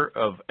daughter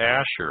of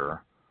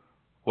Asher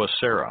was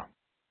Sarah.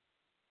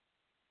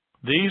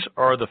 These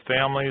are the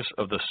families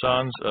of the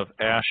sons of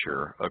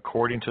Asher,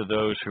 according to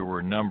those who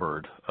were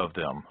numbered of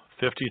them,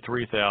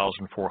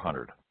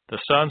 53,400. The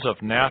sons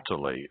of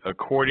Naphtali,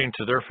 according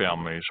to their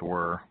families,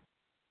 were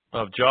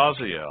of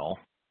Jaziel,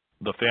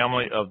 the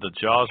family of the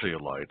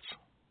Jazielites.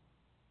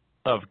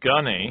 Of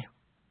Guni,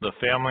 the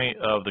family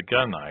of the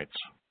Gunites.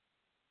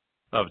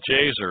 Of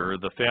Jazer,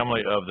 the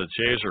family of the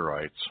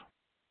Jazerites.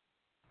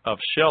 Of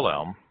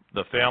Shelem,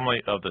 the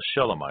family of the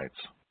Shelemites.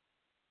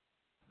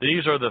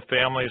 These are the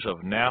families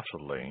of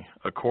Naphtali,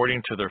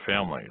 according to their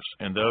families,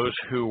 and those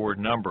who were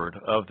numbered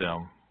of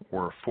them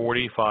were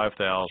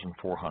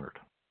 45,400.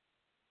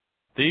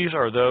 These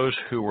are those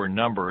who were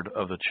numbered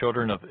of the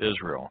children of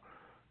Israel,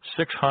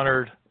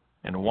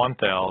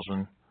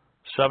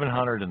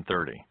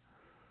 601,730.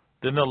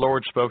 Then the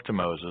Lord spoke to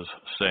Moses,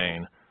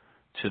 saying,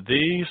 To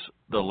these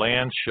the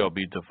land shall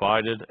be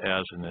divided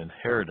as an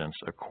inheritance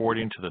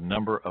according to the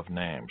number of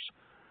names.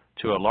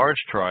 To a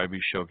large tribe you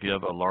shall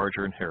give a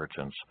larger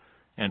inheritance,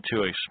 and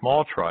to a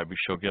small tribe you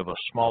shall give a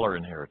smaller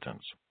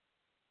inheritance.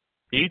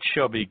 Each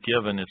shall be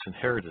given its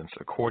inheritance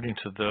according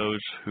to those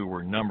who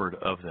were numbered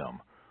of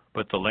them,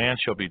 but the land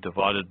shall be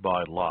divided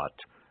by lot.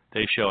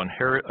 They shall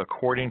inherit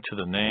according to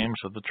the names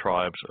of the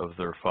tribes of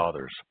their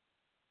fathers.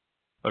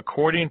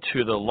 According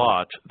to the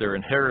lot, their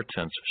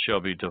inheritance shall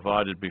be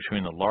divided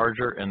between the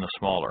larger and the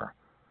smaller.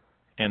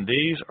 And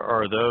these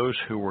are those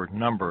who were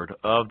numbered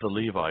of the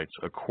Levites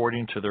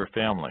according to their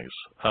families.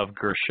 Of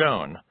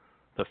Gershon,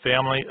 the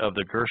family of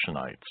the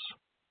Gershonites.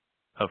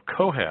 Of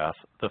Kohath,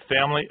 the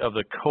family of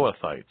the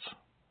Kohathites.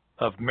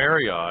 Of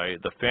Merari,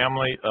 the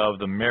family of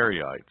the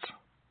Merarites.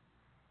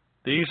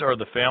 These are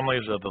the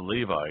families of the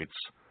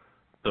Levites,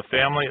 the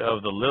family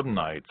of the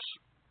Libnites,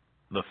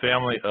 the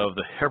family of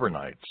the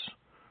Hebronites,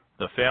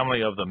 the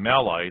family of the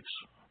Malites,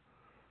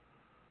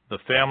 the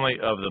family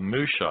of the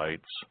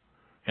Mushites,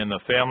 and the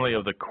family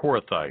of the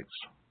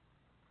Korathites.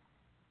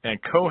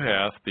 And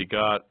Kohath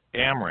begot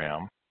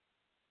Amram.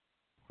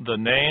 The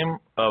name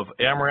of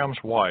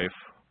Amram's wife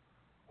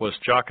was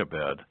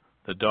Jochebed,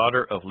 the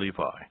daughter of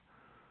Levi,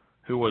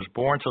 who was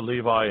born to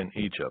Levi in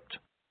Egypt.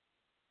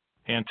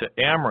 And to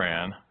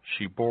Amram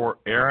she bore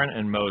Aaron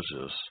and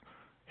Moses,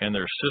 and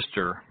their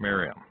sister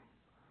Miriam.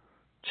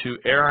 To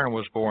Aaron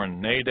was born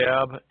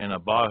Nadab and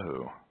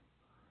Abihu,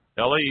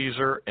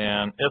 Eleazar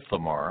and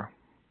Ithamar.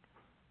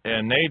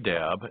 And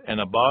Nadab and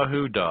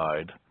Abihu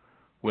died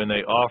when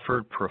they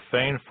offered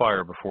profane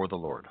fire before the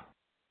Lord.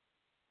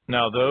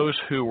 Now those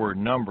who were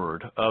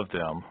numbered of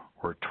them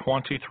were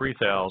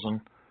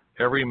 23,000,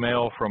 every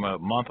male from a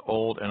month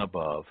old and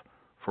above,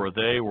 for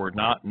they were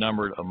not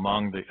numbered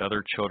among the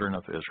other children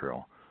of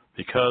Israel,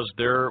 because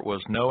there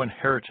was no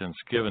inheritance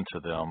given to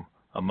them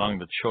among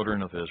the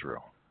children of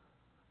Israel.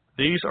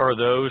 These are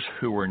those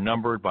who were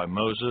numbered by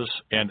Moses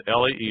and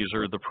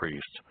Eleazar the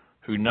priest,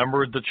 who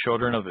numbered the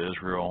children of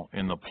Israel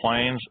in the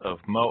plains of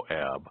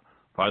Moab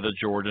by the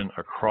Jordan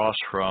across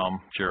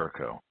from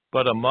Jericho.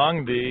 But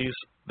among these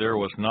there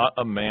was not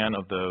a man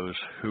of those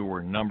who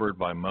were numbered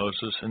by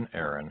Moses and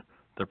Aaron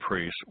the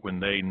priest when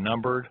they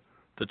numbered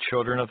the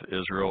children of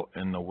Israel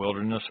in the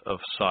wilderness of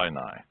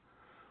Sinai.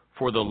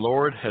 For the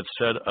Lord had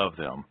said of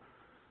them,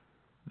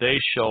 They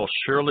shall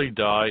surely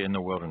die in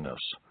the wilderness.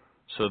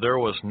 So there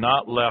was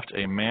not left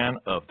a man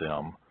of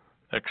them,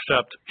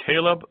 except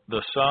Caleb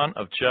the son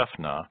of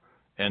Jephunneh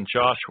and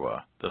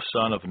Joshua the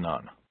son of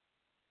Nun.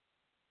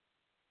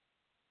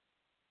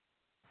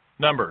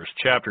 Numbers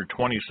chapter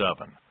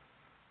 27.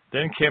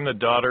 Then came the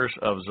daughters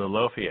of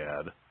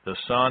Zelophehad, the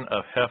son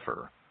of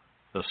Hepher,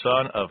 the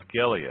son of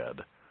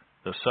Gilead,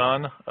 the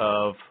son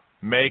of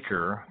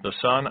Machir, the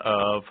son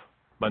of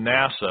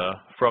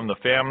Manasseh, from the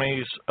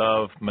families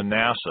of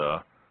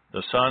Manasseh,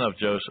 the son of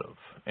Joseph.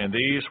 And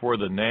these were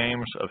the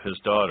names of his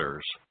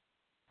daughters: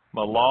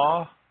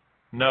 Mahlah,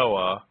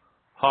 Noah,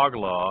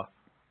 Hoglah,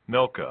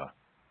 Milcah,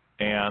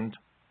 and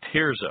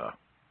Tirzah.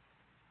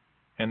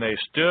 And they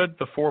stood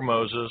before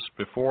Moses,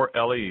 before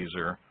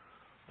Eleazar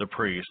the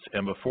priest,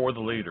 and before the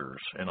leaders,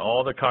 and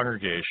all the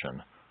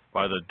congregation,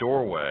 by the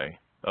doorway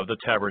of the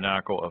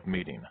tabernacle of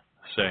meeting,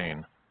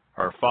 saying,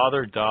 Our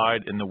father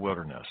died in the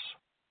wilderness.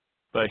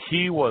 But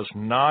he was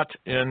not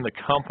in the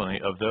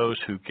company of those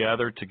who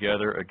gathered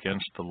together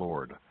against the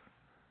Lord,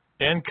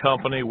 in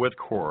company with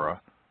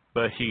Korah,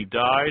 but he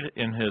died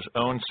in his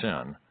own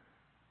sin,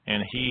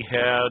 and he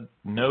had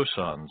no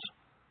sons.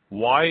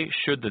 Why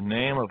should the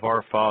name of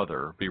our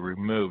father be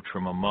removed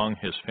from among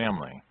his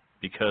family,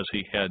 because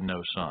he had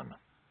no son?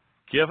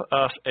 Give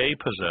us a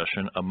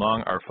possession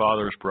among our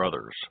father's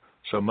brothers.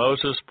 So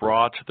Moses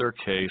brought their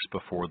case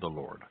before the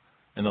Lord.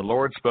 And the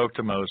Lord spoke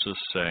to Moses,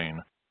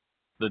 saying,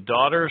 The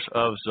daughters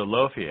of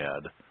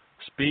Zelophehad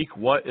speak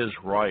what is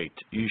right.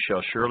 You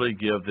shall surely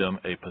give them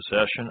a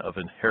possession of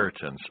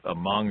inheritance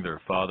among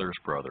their father's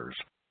brothers,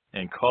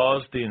 and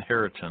cause the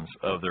inheritance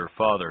of their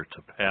father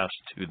to pass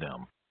to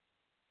them.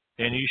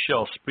 And ye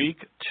shall speak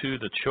to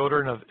the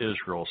children of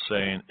Israel,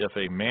 saying, If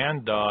a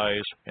man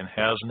dies and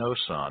has no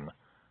son,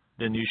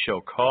 then ye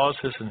shall cause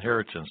his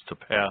inheritance to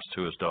pass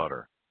to his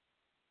daughter.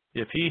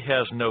 If he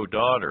has no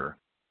daughter,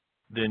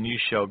 then ye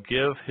shall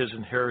give his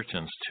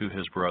inheritance to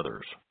his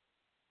brothers.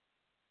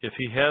 If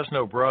he has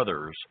no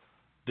brothers,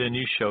 then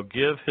ye shall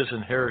give his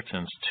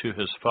inheritance to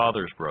his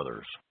father's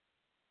brothers.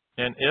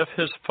 And if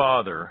his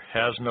father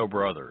has no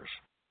brothers,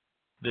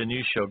 then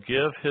ye shall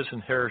give his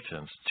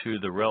inheritance to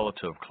the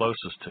relative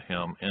closest to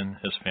him in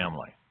his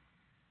family,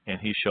 and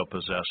he shall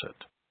possess it.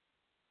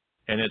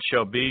 And it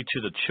shall be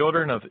to the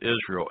children of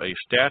Israel a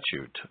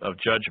statute of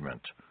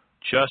judgment,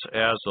 just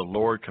as the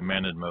Lord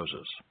commanded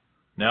Moses.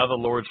 Now the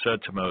Lord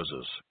said to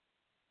Moses,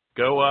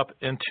 Go up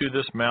into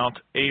this Mount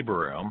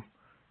Abarim,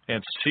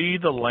 and see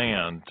the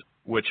land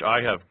which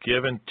I have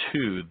given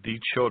to the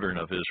children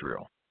of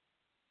Israel.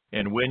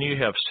 And when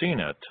you have seen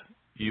it,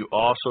 you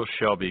also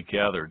shall be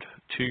gathered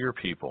to your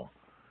people,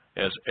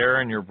 as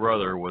Aaron your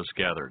brother was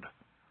gathered.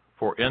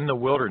 For in the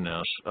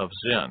wilderness of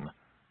Zin,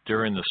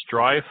 during the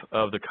strife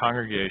of the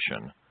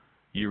congregation,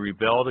 you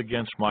rebelled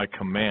against my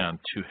command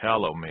to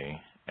hallow me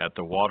at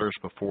the waters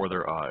before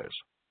their eyes.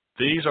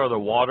 These are the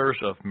waters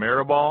of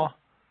Meribah,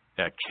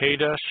 at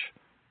Kadesh,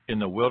 in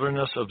the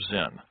wilderness of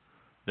Zin.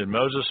 Then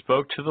Moses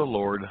spoke to the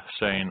Lord,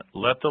 saying,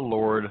 Let the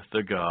Lord,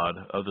 the God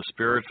of the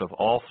spirits of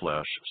all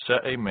flesh,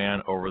 set a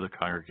man over the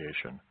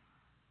congregation,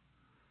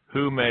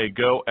 who may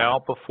go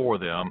out before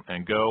them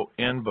and go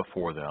in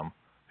before them,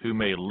 who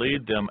may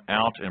lead them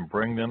out and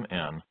bring them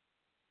in,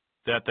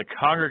 that the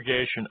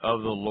congregation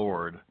of the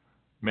Lord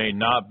may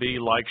not be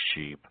like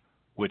sheep,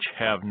 which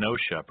have no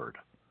shepherd.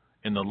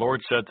 And the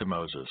Lord said to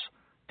Moses,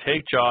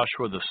 Take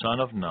Joshua the son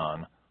of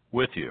Nun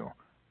with you,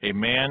 a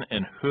man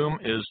in whom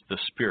is the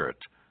Spirit,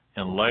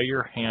 and lay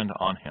your hand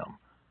on him.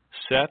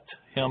 Set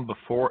him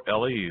before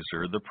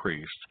Eleazar the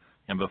priest,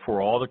 and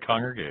before all the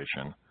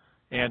congregation,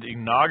 and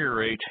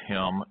inaugurate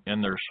him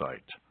in their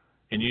sight.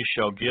 And ye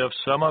shall give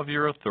some of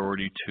your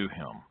authority to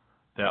him,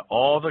 that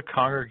all the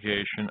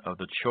congregation of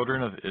the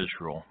children of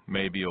Israel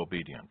may be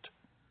obedient.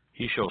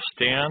 He shall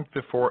stand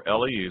before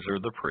Eleazar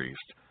the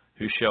priest,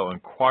 who shall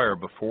inquire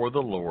before the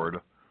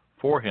Lord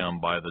for him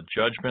by the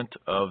judgment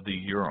of the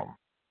Urim.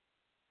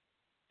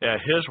 At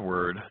his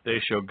word they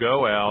shall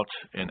go out,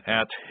 and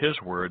at his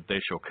word they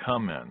shall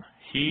come in,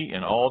 he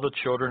and all the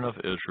children of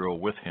Israel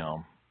with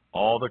him,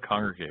 all the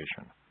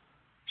congregation.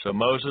 So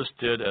Moses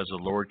did as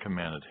the Lord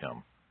commanded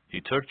him. He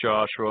took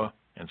Joshua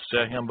and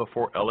set him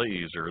before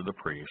Eleazar the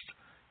priest,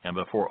 and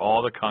before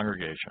all the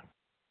congregation.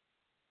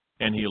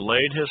 And he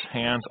laid his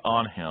hands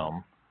on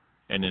him,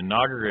 and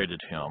inaugurated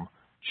him,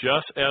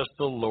 just as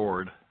the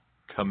Lord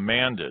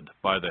commanded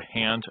by the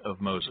hand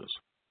of Moses.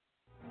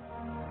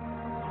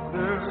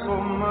 There's so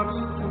much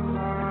to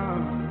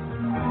learn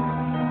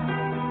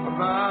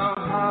about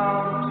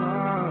how to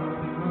turn.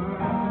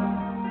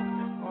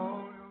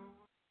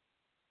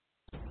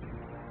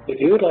 If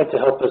you would like to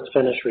help us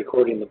finish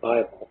recording the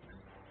Bible,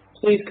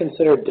 please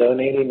consider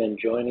donating and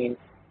joining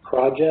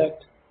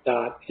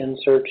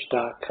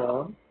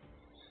project.nsearch.com.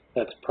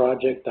 That's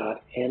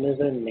project.n as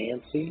in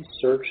Nancy,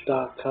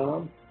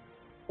 search.com,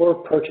 or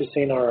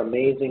purchasing our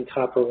amazing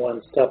Copper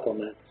One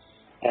supplement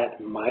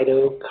at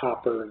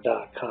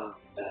mitocopper.com.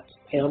 That's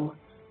M-I-T-O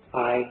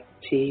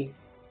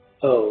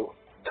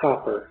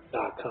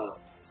copper.com.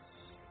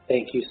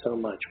 Thank you so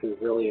much. We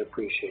really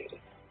appreciate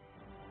it.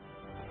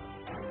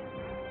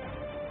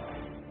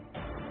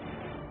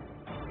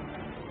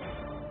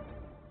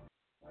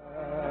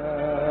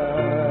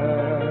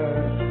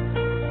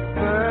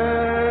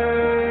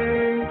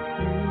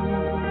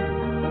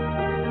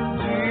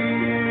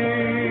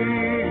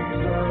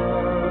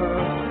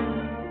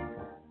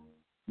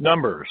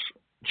 Numbers,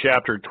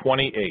 chapter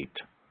 28.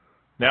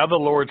 Now the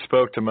Lord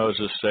spoke to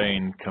Moses,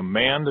 saying,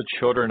 Command the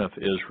children of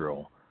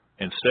Israel,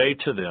 and say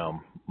to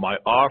them, My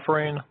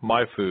offering,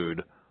 my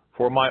food,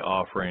 for my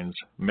offerings,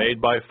 made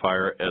by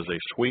fire as a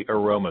sweet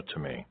aroma to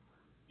me,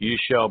 ye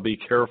shall be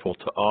careful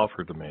to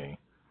offer to me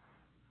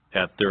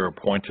at their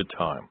appointed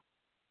time.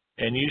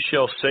 And ye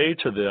shall say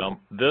to them,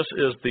 This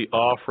is the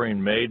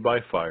offering made by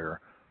fire,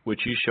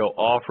 which ye shall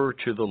offer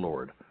to the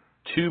Lord,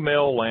 2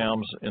 male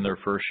lambs in their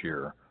first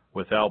year,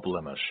 without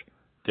blemish,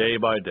 day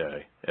by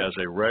day, as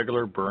a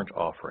regular burnt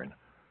offering.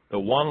 The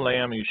one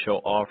lamb you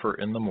shall offer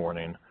in the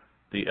morning,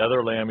 the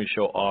other lamb you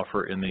shall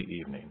offer in the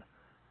evening.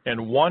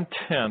 and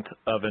 1/10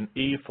 of an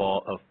ephah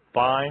of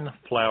fine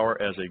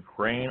flour as a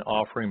grain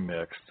offering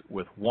mixed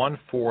with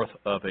 1/4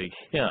 of a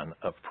hin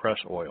of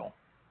pressed oil.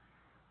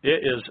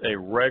 It is a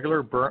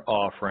regular burnt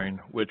offering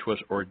which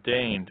was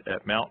ordained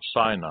at Mount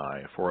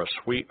Sinai for a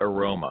sweet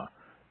aroma,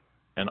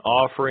 an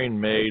offering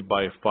made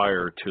by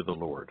fire to the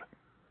Lord.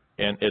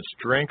 And its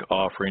drink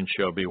offering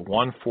shall be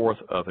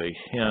 1/4 of a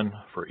hin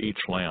for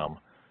each lamb.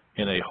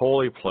 In a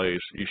holy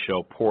place you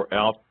shall pour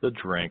out the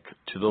drink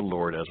to the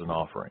Lord as an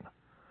offering.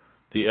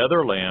 The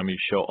other lamb you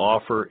shall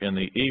offer in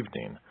the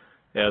evening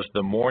as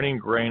the morning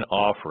grain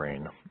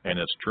offering and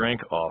its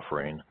drink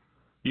offering.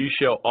 You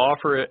shall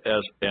offer it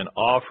as an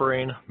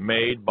offering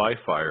made by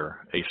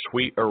fire, a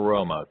sweet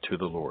aroma to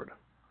the Lord.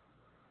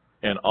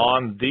 And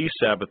on the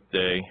Sabbath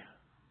day,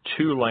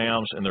 2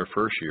 lambs in their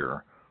first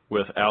year,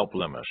 without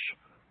blemish,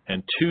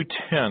 and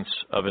 2/10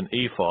 of an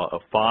ephah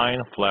of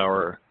fine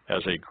flour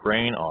as a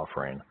grain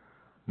offering,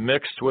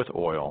 mixed with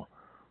oil,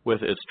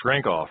 with its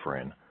drink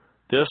offering.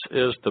 This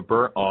is the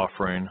burnt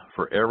offering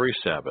for every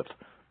Sabbath,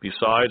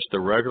 besides the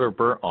regular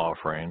burnt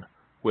offering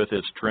with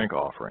its drink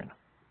offering.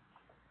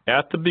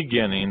 At the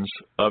beginnings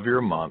of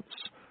your months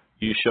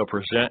you shall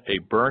present a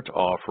burnt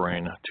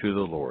offering to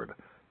the Lord,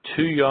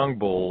 2 young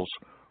bulls,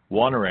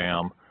 1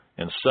 ram,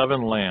 and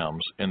 7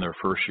 lambs in their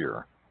first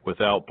year,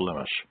 without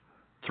blemish,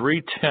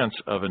 3/10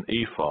 of an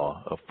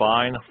ephah of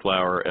fine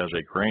flour as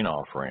a grain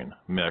offering,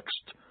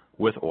 mixed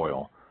with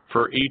oil,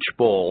 for each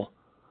bull,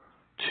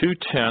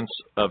 2/10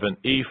 of an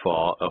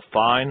ephah of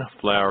fine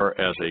flour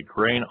as a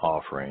grain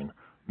offering,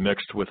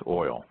 mixed with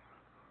oil,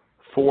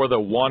 for the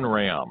 1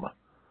 ram,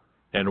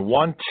 and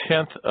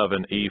 1/10 of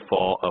an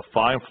ephah of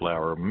fine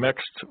flour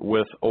mixed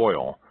with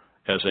oil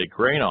as a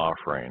grain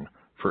offering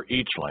for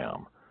each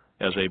lamb,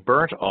 as a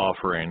burnt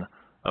offering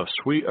of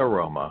sweet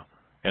aroma,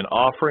 an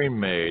offering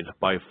made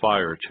by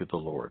fire to the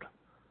Lord.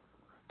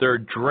 Their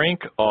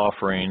drink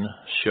offering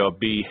shall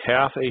be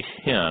half a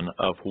hin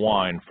of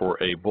wine for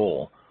a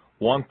bull,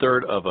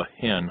 1/3 of a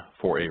hin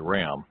for a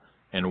ram,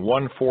 and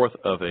 1/4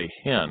 of a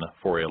hin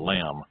for a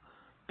lamb.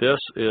 This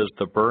is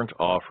the burnt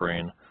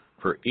offering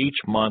for each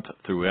month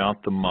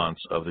throughout the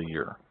months of the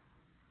year.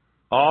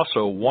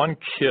 Also 1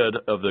 kid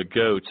of the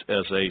goats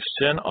as a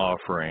sin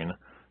offering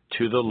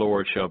to the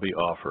Lord shall be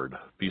offered,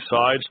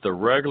 besides the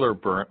regular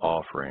burnt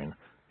offering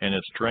and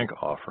its drink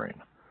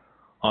offering.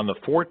 On the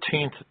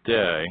 14th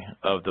day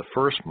of the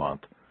first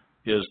month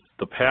is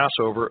the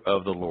Passover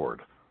of the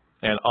Lord,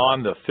 and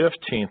on the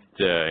 15th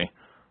day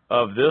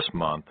of this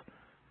month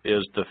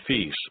is the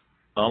feast.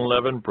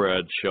 Unleavened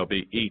bread shall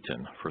be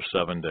eaten for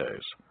 7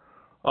 days.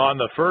 On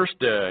the first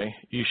day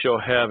you shall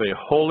have a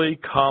holy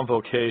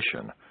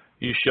convocation.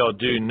 You shall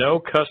do no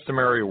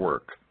customary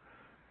work,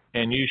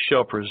 and you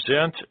shall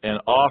present an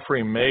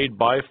offering made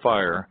by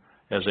fire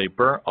as a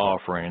burnt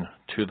offering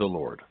to the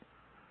Lord.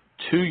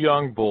 2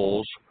 young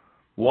bulls,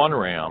 1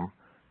 ram,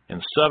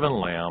 and 7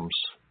 lambs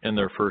in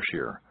their first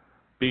year.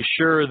 Be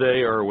sure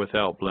they are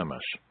without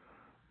blemish.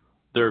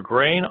 Their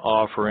grain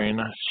offering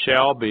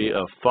shall be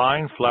of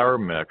fine flour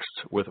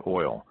mixed with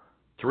oil.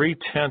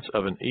 3/10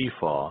 of an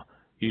ephah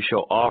you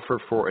shall offer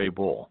for a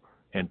bull,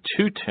 and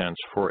 2/10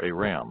 for a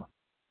ram.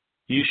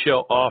 You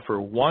shall offer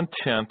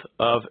 1/10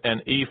 of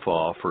an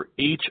ephah for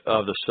each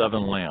of the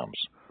 7 lambs.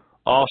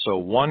 Also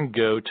 1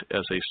 goat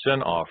as a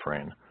sin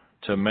offering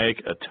to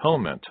make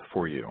atonement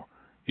for you.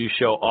 You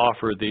shall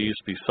offer these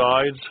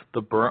besides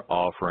the burnt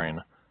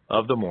offering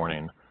of the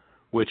morning,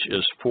 which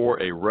is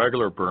for a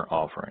regular burnt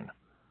offering.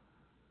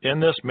 In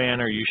this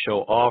manner you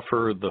shall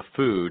offer the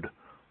food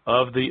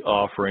of the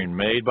offering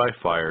made by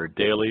fire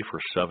daily for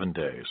 7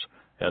 days,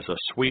 as a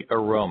sweet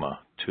aroma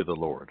to the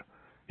Lord.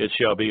 It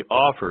shall be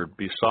offered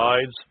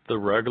besides the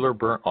regular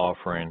burnt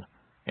offering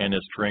and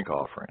its drink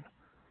offering.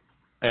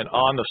 And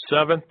on the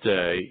 7th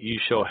day you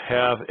shall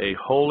have a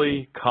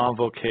holy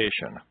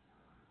convocation.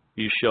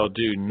 You shall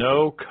do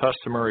no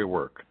customary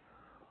work.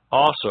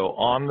 Also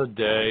on the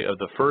day of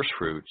the first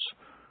fruits,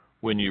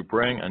 when you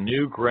bring a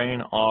new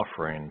grain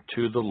offering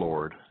to the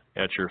Lord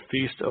at your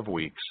Feast of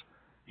Weeks,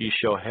 you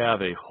shall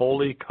have a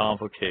holy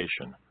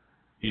convocation.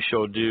 You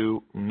shall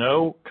do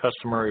no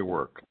customary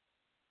work.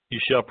 You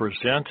shall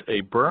present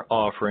a burnt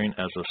offering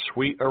as a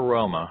sweet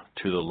aroma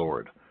to the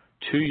Lord,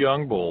 2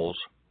 young bulls,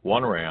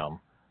 1 ram,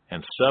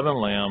 and 7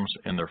 lambs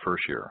in their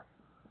first year,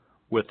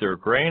 with their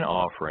grain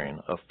offering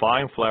of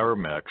fine flour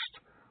mixed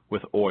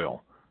with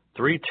oil,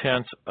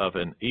 3/10 of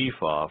an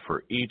ephah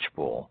for each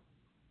bull,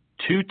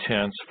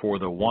 2/10 for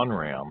the 1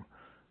 ram,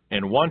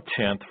 and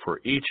 1/10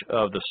 for each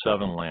of the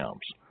 7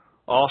 lambs.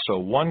 Also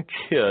 1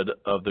 kid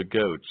of the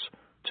goats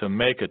to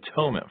make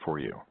atonement for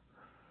you.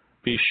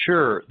 Be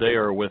sure they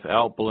are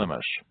without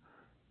blemish.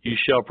 You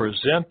shall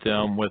present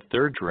them with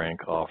their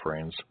drink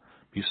offerings,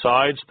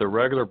 besides the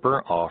regular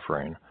burnt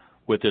offering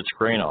with its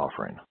grain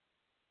offering.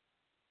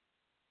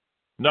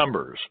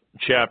 Numbers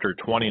chapter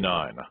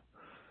 29.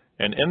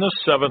 And in the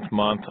 7th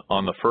month,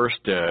 on the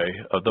first day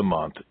of the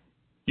month,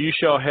 you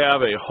shall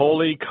have a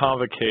holy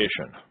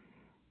convocation.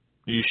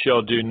 You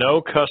shall do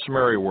no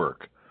customary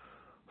work.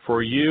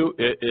 For you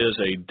it is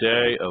a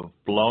day of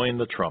blowing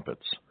the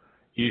trumpets.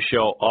 You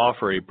shall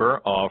offer a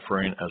burnt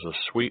offering as a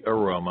sweet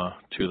aroma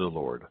to the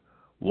Lord,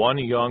 1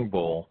 young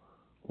bull,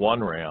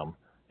 1 ram,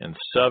 and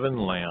 7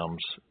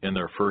 lambs in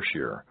their first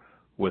year,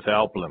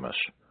 without blemish.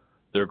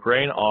 Their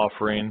grain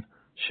offering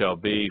shall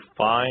be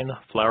fine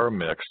flour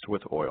mixed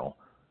with oil,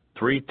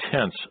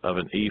 3/10 of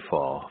an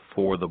ephah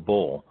for the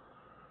bull,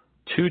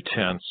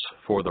 2/10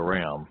 for the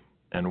ram,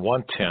 and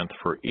 1/10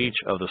 for each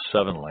of the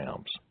 7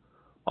 lambs.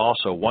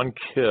 Also 1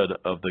 kid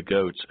of the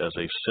goats as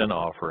a sin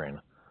offering,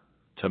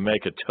 to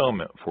make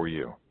atonement for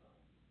you.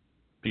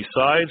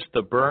 Besides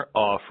the burnt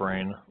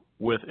offering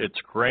with its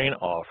grain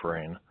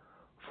offering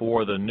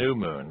for the new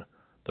moon,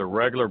 the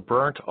regular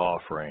burnt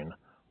offering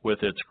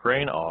with its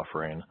grain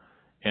offering,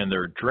 and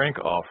their drink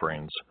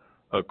offerings,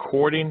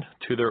 according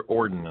to their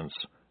ordinance,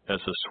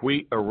 as a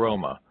sweet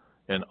aroma,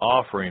 an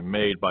offering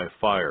made by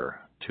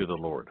fire to the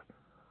Lord.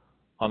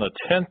 On the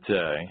 10th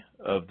day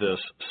of this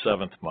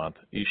 7th month,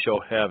 ye shall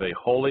have a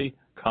holy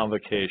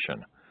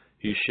convocation.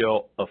 Ye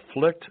shall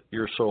afflict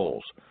your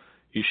souls.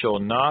 Ye shall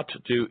not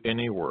do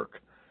any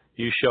work.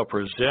 Ye shall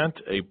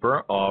present a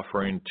burnt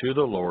offering to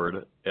the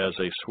Lord as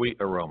a sweet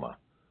aroma.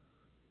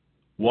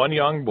 1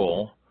 young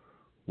bull,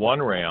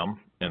 1 ram,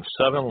 and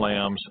 7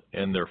 lambs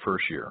in their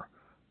first year.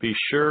 Be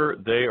sure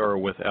they are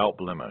without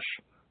blemish.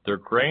 Their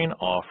grain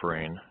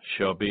offering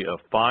shall be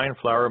of fine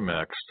flour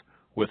mixed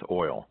with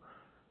oil,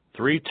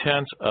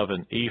 3/10 of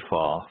an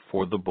ephah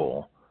for the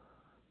bull,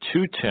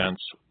 2/10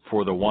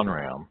 for the 1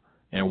 ram,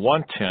 and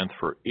 1/10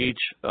 for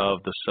each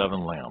of the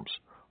 7 lambs.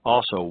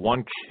 Also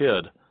 1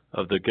 kid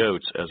of the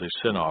goats as a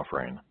sin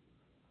offering.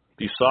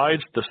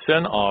 Besides the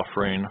sin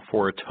offering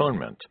for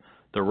atonement,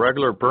 the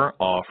regular burnt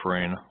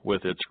offering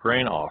with its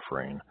grain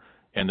offering,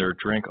 and their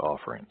drink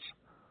offerings.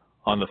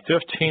 On the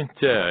 15th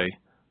day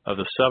of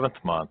the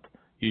 7th month,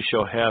 ye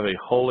shall have a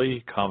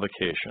holy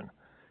convocation.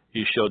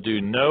 Ye shall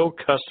do no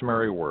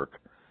customary work,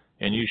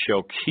 and ye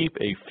shall keep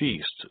a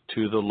feast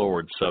to the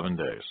Lord 7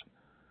 days.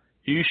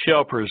 Ye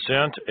shall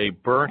present a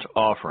burnt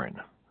offering,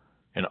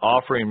 an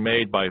offering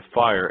made by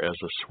fire as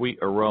a sweet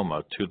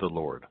aroma to the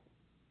Lord.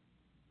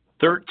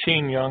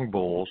 13 young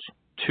bulls,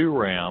 2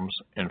 rams,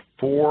 and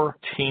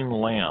 14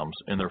 lambs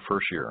in their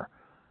first year.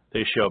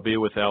 They shall be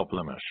without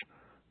blemish.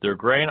 Their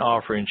grain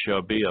offering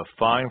shall be of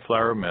fine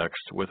flour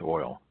mixed with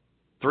oil,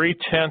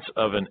 3/10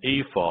 of an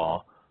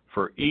ephah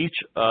for each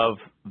of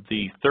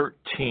the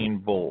 13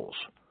 bulls,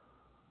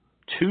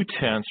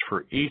 2/10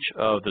 for each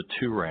of the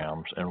 2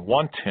 rams, and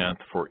 1/10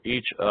 for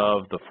each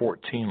of the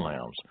 14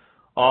 lambs.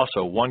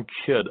 Also 1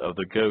 kid of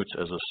the goats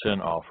as a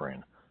sin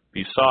offering,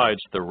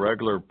 besides the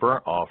regular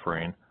burnt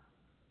offering,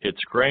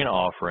 its grain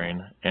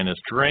offering, and its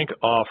drink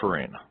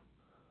offering.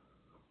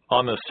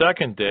 On the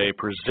 2nd day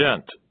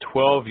present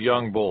 12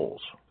 young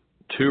bulls,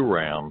 2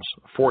 rams,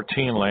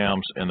 14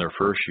 lambs in their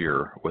first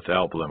year,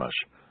 without blemish,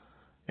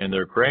 and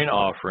their grain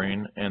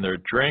offering and their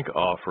drink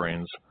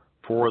offerings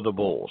for the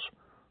bulls,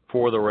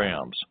 for the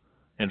rams,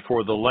 and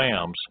for the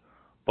lambs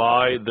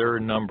by their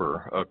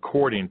number,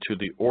 according to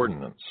the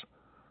ordinance.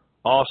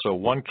 Also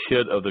 1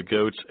 kid of the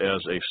goats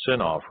as a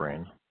sin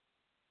offering,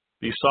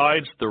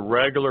 besides the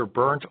regular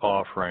burnt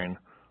offering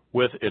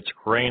with its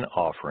grain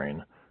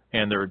offering,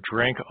 and their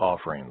drink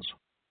offerings.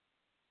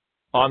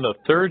 On the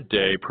 3rd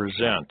day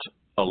present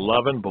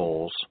 11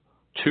 bulls,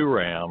 2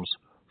 rams,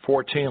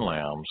 14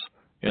 lambs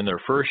in their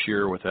first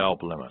year without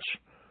blemish,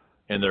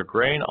 and their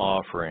grain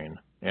offering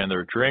and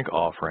their drink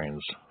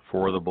offerings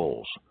for the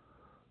bulls,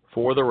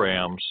 for the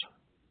rams,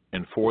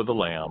 and for the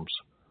lambs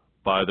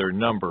by their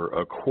number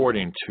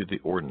according to the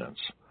ordinance.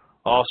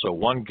 Also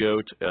 1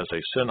 goat as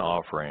a sin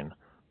offering,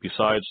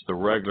 besides the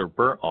regular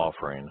burnt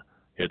offering,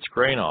 its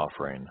grain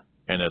offering,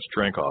 and its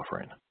drink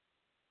offering.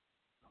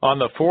 On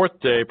the 4th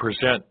day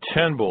present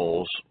 10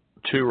 bulls,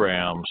 2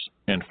 rams,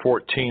 and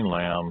 14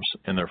 lambs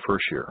in their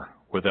first year,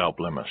 without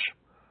blemish,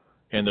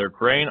 and their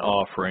grain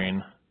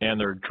offering and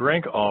their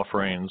drink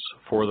offerings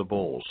for the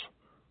bulls,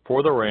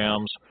 for the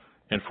rams,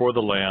 and for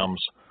the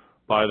lambs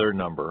by their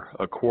number,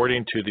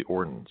 according to the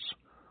ordinance.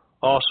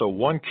 Also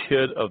 1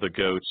 kid of the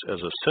goats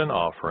as a sin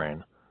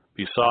offering,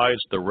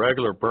 besides the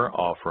regular burnt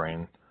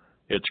offering,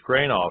 its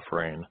grain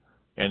offering,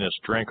 and its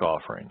drink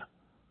offering.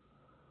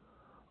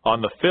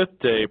 On the 5th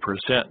day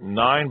present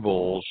 9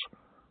 bulls,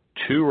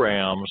 2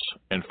 rams,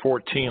 and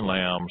 14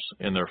 lambs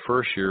in their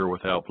first year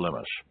without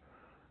blemish,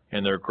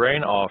 and their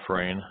grain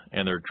offering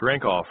and their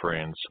drink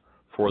offerings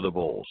for the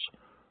bulls,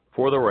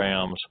 for the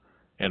rams,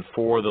 and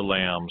for the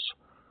lambs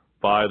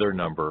by their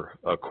number,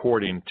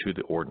 according to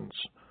the ordinance.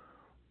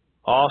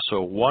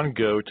 Also 1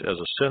 goat as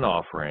a sin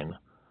offering,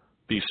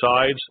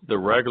 besides the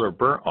regular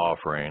burnt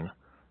offering,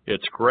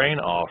 its grain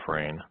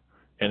offering,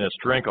 and its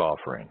drink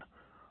offering.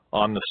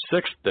 On the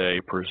 6th day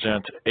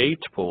present 8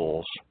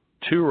 bulls,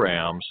 2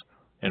 rams,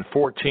 and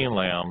 14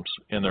 lambs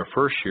in their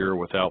first year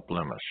without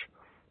blemish,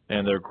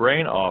 and their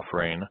grain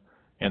offering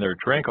and their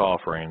drink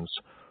offerings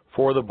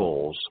for the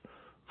bulls,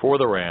 for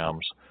the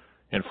rams,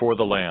 and for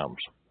the lambs,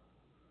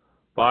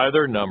 by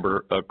their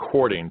number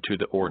according to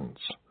the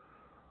ordinance.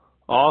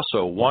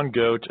 Also 1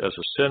 goat as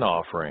a sin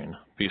offering,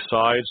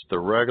 besides the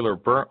regular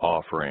burnt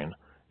offering,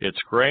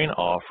 its grain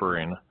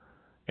offering,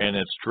 and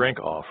its drink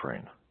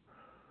offering.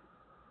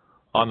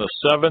 On the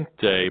seventh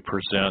day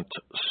present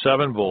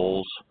 7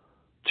 bulls,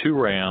 2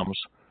 rams,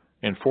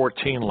 and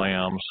 14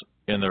 lambs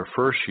in their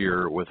first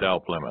year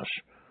without blemish,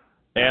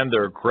 and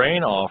their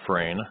grain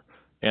offering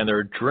and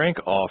their drink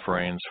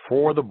offerings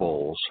for the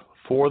bulls,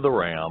 for the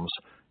rams,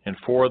 and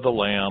for the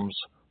lambs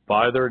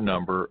by their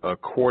number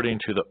according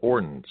to the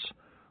ordinance.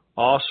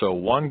 Also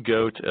 1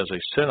 goat as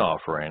a sin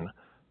offering,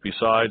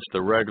 besides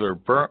the regular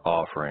burnt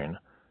offering,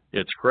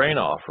 its grain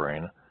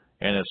offering,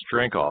 and its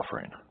drink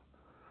offering.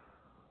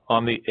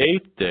 On the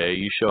 8th day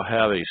you shall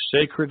have a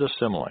sacred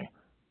assembly.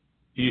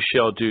 You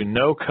shall do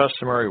no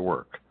customary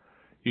work.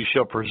 You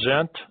shall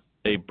present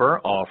a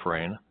burnt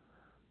offering,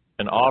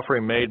 an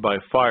offering made by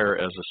fire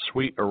as a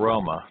sweet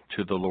aroma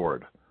to the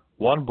Lord.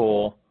 1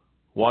 bull,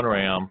 1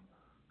 ram,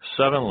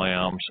 7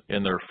 lambs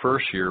in their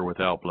first year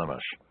without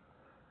blemish.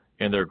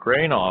 And their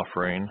grain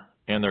offering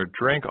and their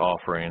drink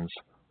offerings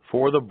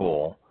for the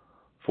bull,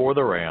 for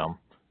the ram,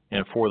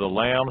 and for the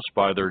lambs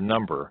by their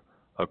number,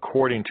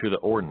 according to the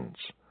ordinance.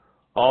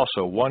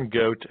 Also 1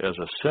 goat as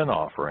a sin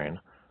offering,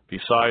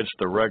 besides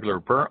the regular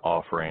burnt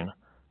offering,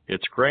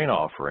 its grain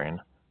offering,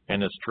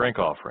 and its drink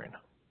offering.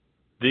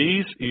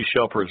 These you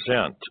shall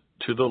present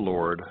to the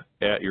Lord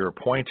at your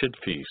appointed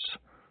feasts,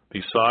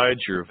 besides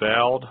your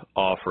vowed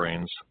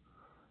offerings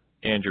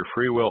and your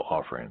freewill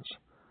offerings,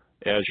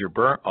 as your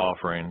burnt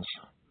offerings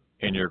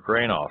and your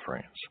grain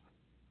offerings,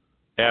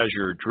 as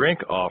your drink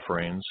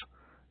offerings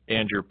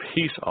and your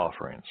peace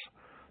offerings.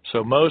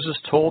 So Moses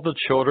told the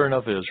children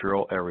of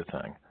Israel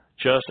everything,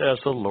 just as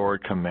the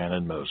Lord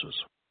commanded Moses.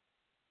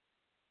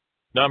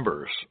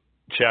 Numbers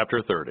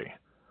chapter 30.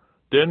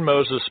 Then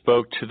Moses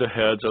spoke to the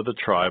heads of the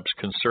tribes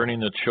concerning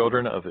the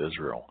children of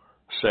Israel,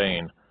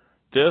 saying,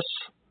 This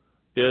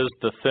is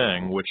the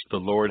thing which the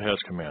Lord has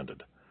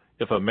commanded.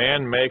 If a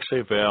man makes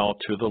a vow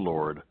to the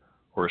Lord,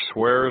 or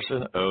swears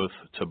an oath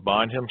to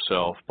bind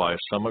himself by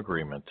some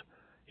agreement,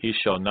 he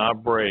shall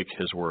not break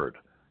his word.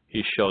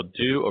 He shall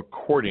do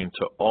according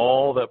to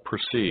all that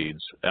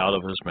proceeds out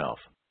of his mouth.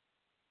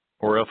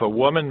 Or if a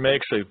woman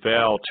makes a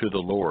vow to the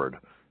Lord,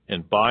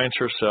 and binds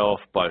herself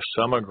by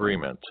some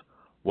agreement,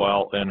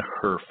 while in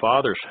her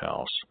father's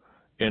house,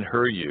 in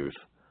her youth,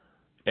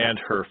 and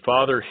her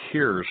father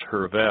hears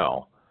her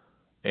vow,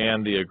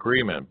 and the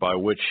agreement by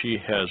which she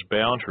has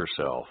bound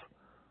herself,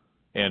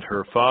 and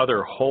her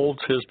father holds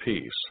his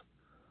peace,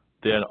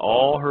 then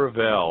all her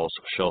vows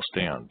shall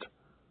stand,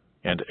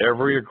 and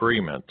every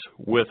agreement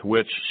with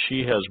which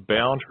she has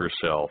bound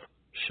herself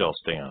shall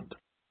stand.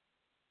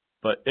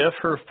 But if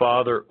her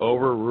father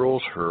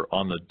overrules her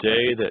on the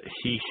day that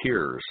he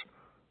hears,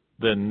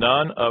 then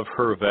none of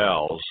her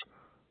vows,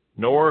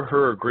 nor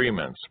her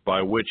agreements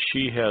by which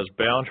she has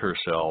bound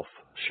herself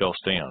shall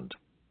stand.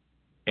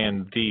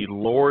 And the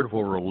Lord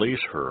will release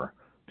her,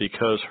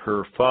 because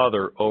her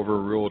father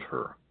overruled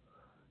her.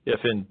 If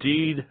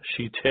indeed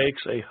she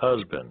takes a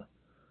husband,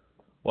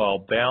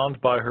 while bound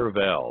by her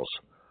vows,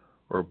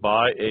 or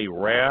by a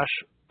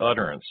rash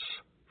utterance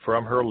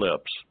from her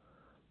lips,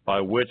 by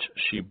which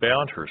she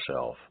bound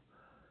herself,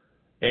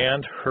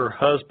 and her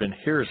husband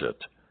hears it,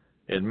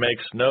 and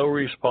makes no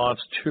response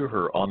to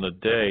her on the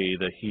day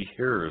that he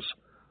hears,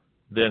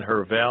 then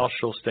her vow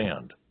shall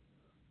stand,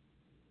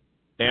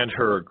 and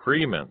her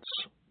agreements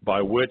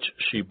by which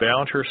she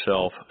bound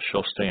herself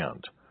shall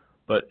stand.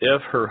 But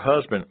if her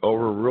husband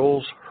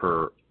overrules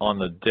her on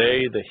the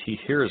day that he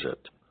hears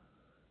it,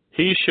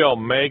 he shall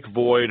make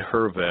void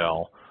her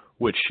vow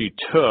which she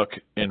took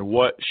and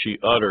what she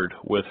uttered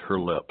with her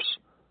lips,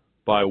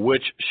 by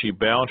which she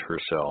bound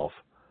herself,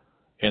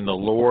 and the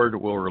Lord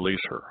will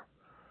release her.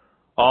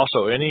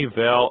 Also any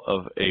vow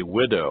of a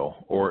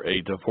widow or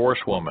a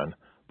divorced woman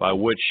by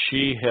which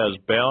she has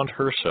bound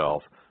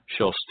herself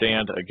shall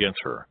stand against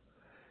her.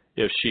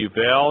 If she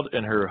vowed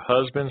in her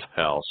husband's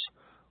house,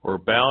 or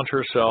bound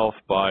herself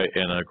by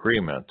an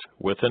agreement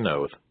with an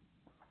oath,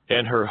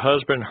 and her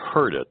husband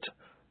heard it,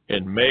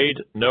 and made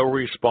no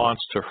response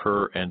to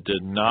her and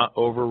did not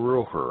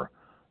overrule her,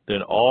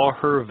 then all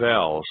her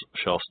vows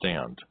shall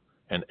stand,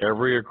 and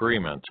every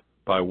agreement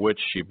by which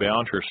she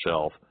bound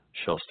herself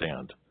shall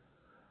stand.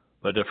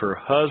 But if her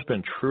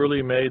husband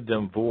truly made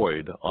them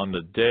void on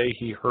the day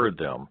he heard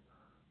them,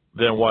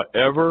 then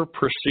whatever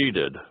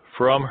proceeded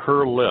from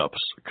her lips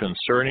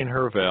concerning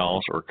her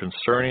vows or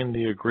concerning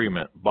the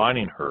agreement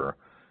binding her,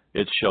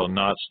 it shall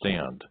not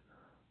stand.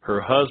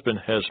 Her husband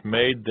has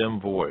made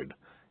them void,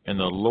 and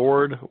the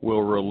Lord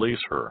will release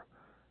her,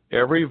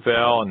 every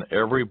vow and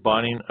every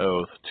binding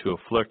oath to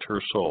afflict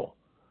her soul.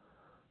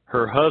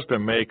 Her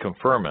husband may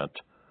confirm it,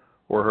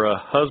 or her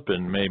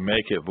husband may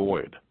make it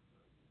void.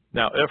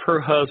 Now if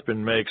her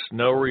husband makes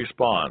no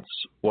response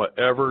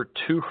whatever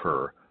to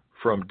her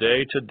from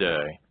day to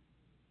day,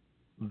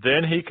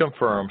 then he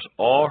confirms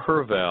all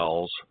her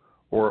vows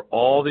or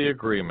all the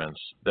agreements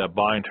that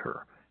bind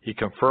her. He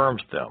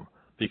confirms them,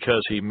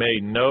 because he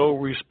made no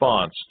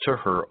response to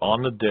her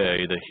on the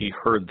day that he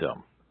heard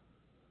them.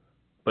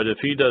 But if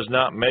he does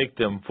not make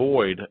them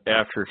void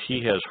after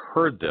he has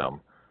heard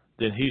them,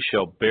 then he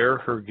shall bear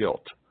her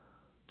guilt.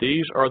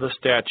 These are the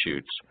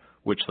statutes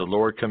which the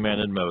Lord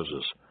commanded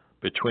Moses,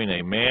 between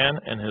a man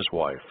and his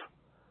wife,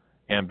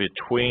 and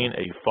between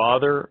a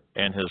father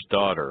and his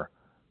daughter,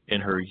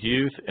 in her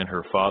youth in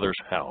her father's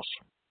house.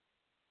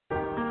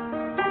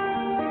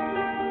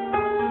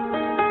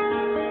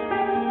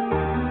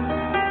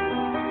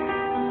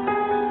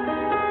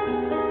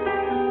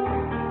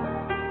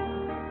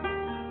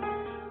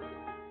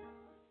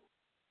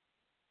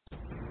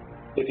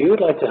 If you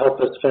would like to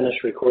help us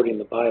finish recording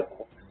the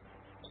Bible,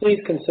 please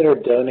consider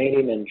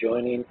donating and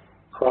joining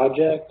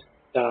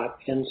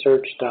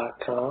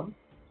project.nsearch.com.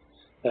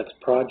 That's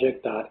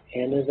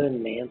project.n as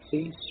in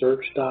Nancy,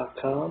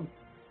 search.com,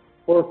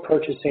 or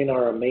purchasing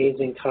our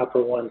amazing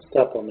Copper One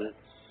supplement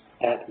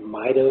at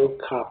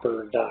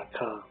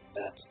mitocopper.com.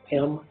 That's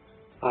M-I-T-O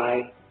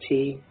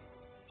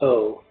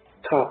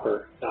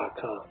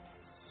copper.com.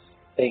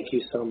 Thank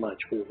you so much.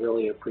 We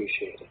really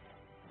appreciate it.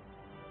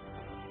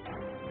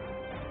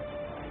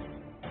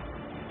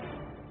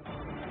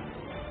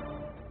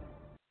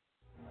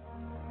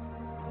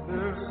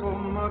 There's so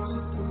much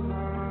to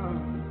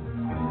learn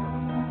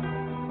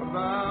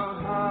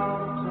about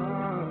how to.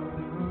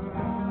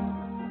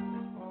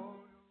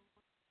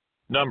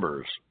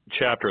 Numbers,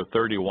 chapter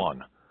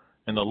 31.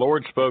 And the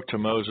Lord spoke to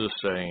Moses,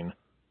 saying,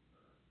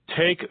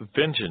 Take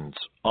vengeance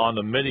on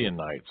the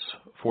Midianites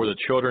for the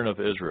children of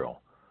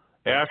Israel.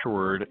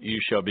 Afterward you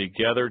shall be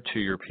gathered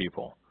to your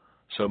people.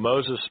 So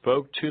Moses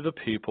spoke to the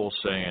people,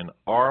 saying,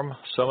 Arm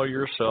some of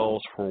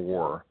yourselves for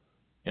war,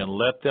 and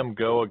let them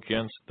go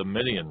against the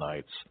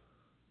Midianites,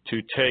 to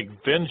take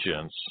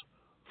vengeance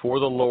for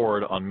the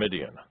Lord on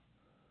Midian.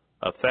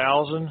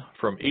 1,000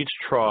 from each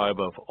tribe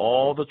of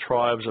all the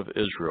tribes of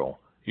Israel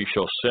you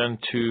shall send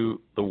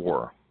to the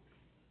war.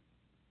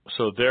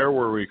 So there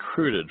were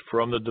recruited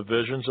from the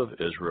divisions of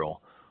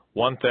Israel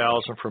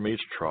 1,000 from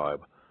each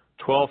tribe,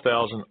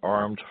 12,000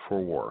 armed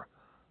for war.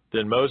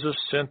 Then Moses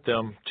sent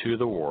them to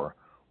the war,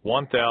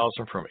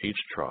 1,000 from each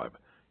tribe.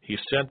 He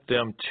sent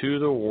them to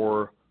the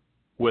war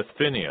with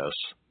Phinehas,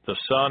 the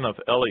son of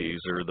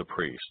Eleazar the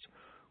priest,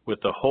 with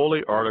the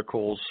holy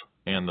articles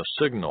and the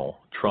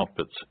signal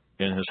trumpets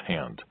in his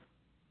hand.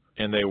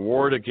 And they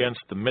warred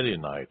against the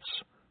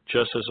Midianites,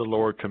 just as the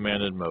Lord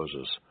commanded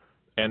Moses.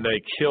 And they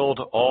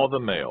killed all the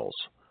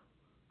males.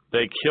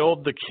 They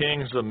killed the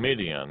kings of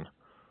Midian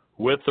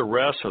with the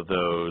rest of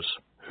those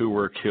who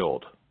were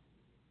killed.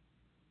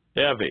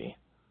 Evi,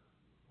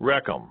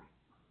 Rechem,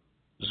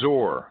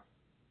 Zor,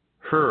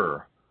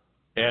 Hur,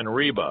 and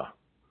Reba,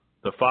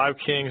 the 5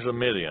 kings of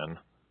Midian.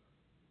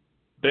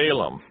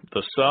 Balaam,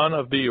 the son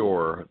of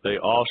Beor, they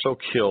also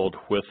killed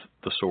with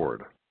the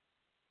sword.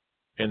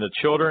 And the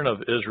children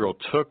of Israel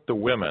took the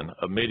women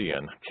of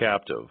Midian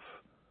captive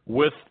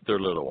with their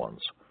little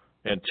ones,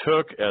 and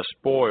took as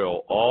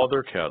spoil all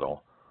their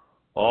cattle,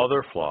 all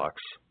their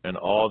flocks, and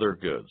all their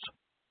goods.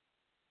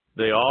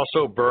 They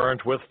also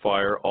burned with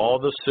fire all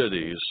the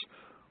cities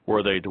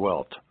where they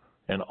dwelt,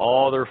 and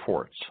all their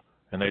forts,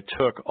 and they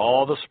took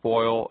all the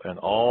spoil and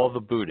all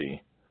the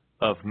booty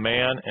of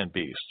man and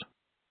beast.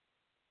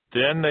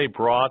 Then they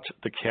brought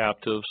the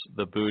captives,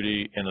 the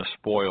booty, and the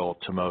spoil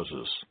to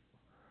Moses,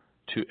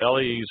 to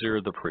Eleazar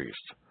the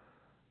priest,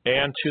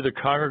 and to the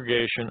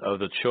congregation of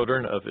the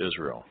children of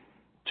Israel,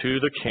 to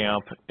the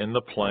camp in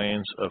the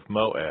plains of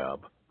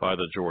Moab by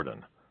the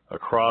Jordan,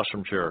 across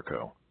from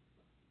Jericho.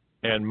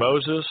 And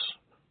Moses,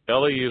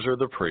 Eleazar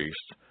the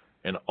priest,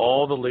 and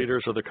all the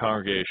leaders of the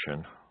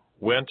congregation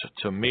went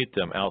to meet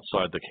them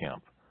outside the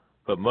camp.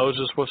 But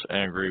Moses was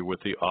angry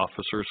with the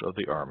officers of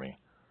the army,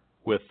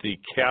 with the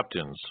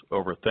captains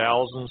over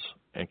thousands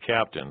and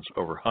captains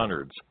over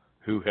hundreds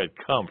who had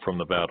come from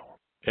the battle.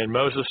 And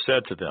Moses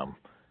said to them,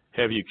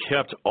 Have you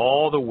kept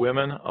all the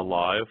women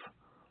alive?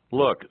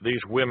 Look,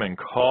 these women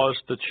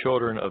caused the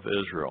children of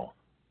Israel,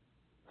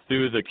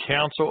 through the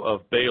counsel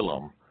of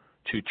Balaam,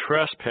 to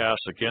trespass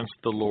against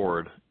the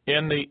Lord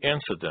in the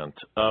incident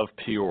of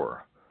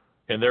Peor.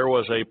 And there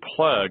was a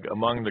plague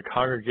among the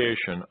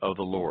congregation of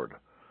the Lord.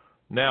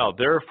 Now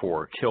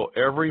therefore kill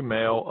every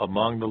male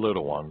among the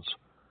little ones,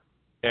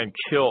 and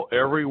kill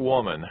every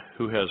woman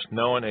who has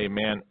known a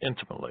man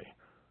intimately.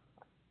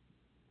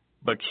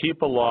 But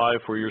keep alive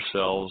for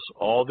yourselves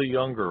all the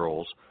young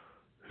girls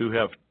who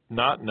have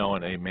not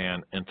known a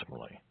man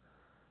intimately.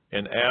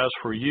 And as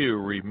for you,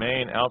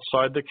 remain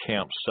outside the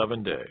camp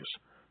 7 days.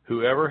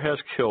 Whoever has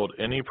killed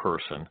any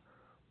person,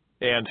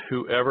 and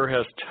whoever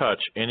has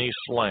touched any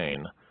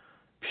slain,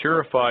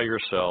 purify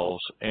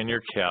yourselves and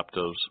your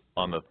captives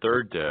on the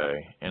 3rd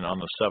day and on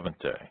the 7th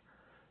day.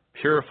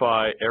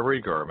 Purify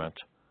every garment,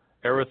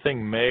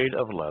 everything made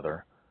of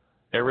leather,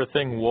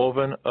 everything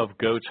woven of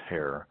goat's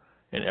hair,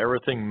 and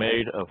everything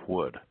made of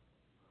wood.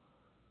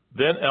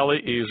 Then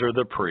Eleazar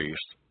the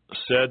priest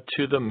said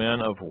to the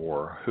men of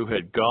war who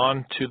had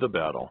gone to the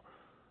battle,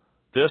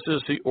 This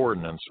is the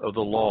ordinance of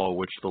the law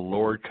which the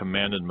Lord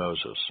commanded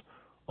Moses.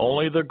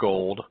 Only the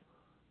gold,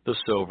 the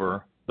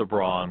silver, the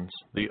bronze,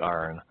 the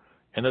iron,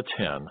 and the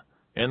tin,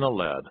 and the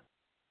lead,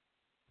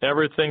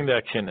 everything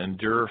that can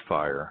endure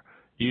fire,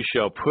 you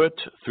shall put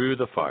through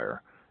the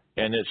fire,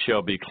 and it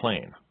shall be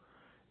clean.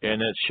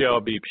 and it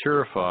shall be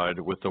purified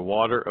with the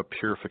water of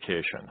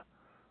purification.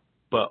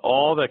 But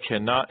all that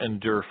cannot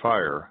endure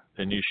fire,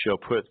 then you shall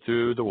put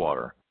through the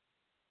water.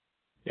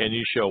 And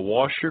you shall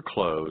wash your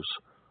clothes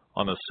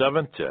on the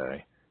seventh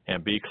day,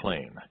 and be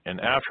clean,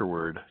 and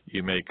afterward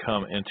you may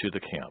come into the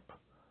camp.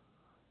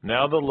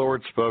 Now the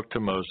Lord spoke to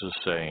Moses,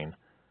 saying,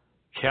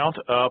 Count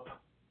up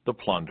the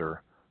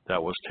plunder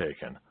that was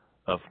taken,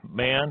 of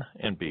man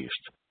and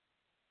beast.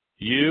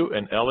 You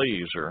and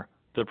Eleazar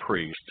the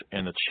priest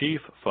and the chief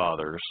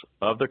fathers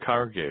of the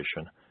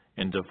congregation,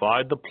 and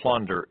divide the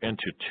plunder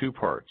into 2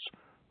 parts,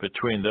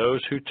 between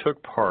those who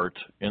took part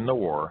in the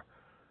war,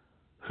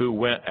 who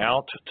went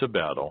out to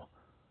battle,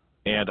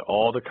 and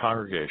all the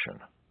congregation.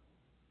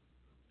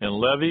 And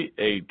levy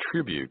a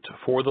tribute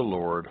for the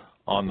Lord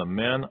on the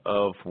men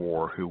of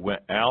war who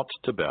went out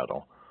to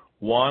battle,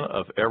 1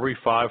 of every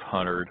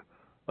 500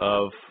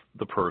 of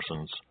the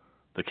persons,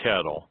 the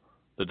cattle,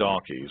 the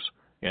donkeys,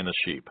 and the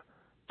sheep.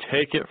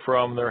 Take it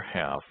from their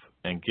half,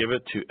 and give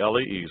it to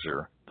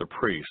Eleazar the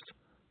priest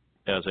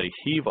as a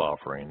heave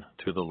offering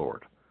to the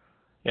Lord.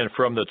 And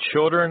from the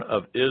children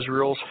of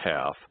Israel's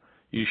half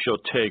you shall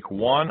take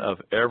 1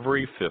 of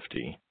every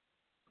 50,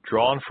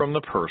 drawn from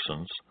the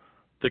persons,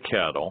 the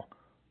cattle,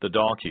 the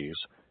donkeys,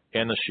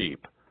 and the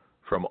sheep,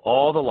 from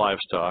all the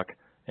livestock,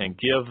 and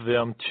give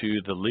them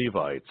to the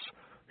Levites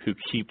who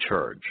keep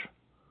charge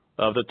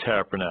of the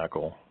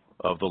tabernacle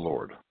of the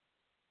Lord.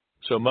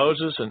 So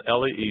Moses and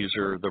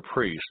Eleazar the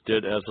priest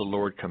did as the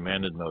Lord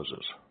commanded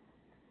Moses.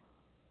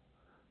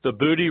 The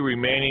booty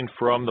remaining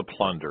from the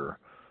plunder,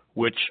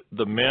 which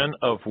the men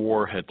of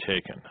war had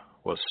taken,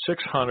 was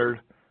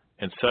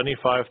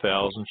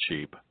 675,000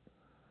 sheep,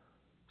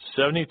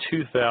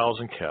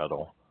 72,000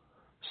 cattle,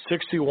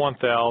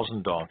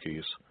 61,000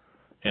 donkeys,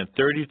 and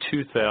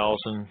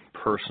 32,000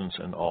 persons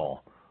in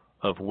all,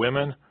 of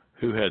women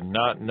who had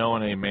not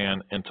known a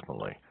man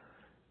intimately.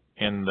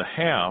 And the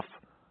half,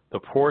 the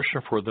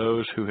portion for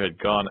those who had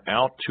gone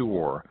out to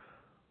war,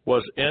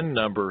 was in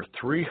number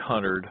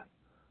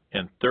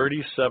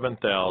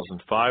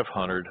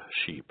 337,500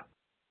 sheep.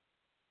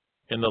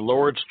 And the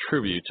Lord's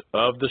tribute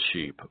of the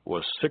sheep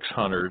was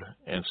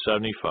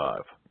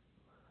 675.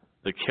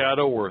 The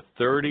cattle were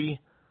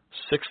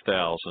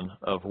 36,000,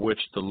 of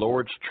which the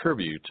Lord's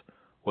tribute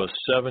was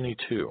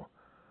 72.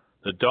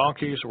 The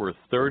donkeys were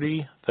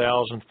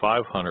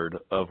 30,500,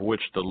 of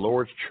which the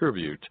Lord's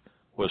tribute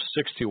was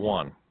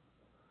 61.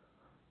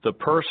 The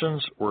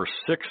persons were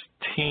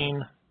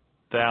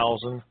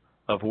 16,000,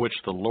 of which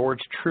the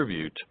Lord's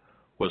tribute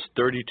was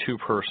 32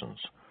 persons.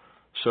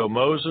 So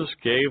Moses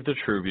gave the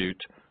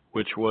tribute,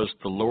 which was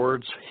the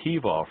Lord's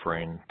heave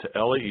offering, to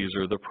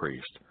Eleazar the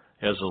priest,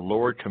 as the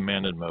Lord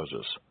commanded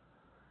Moses.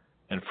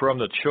 And from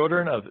the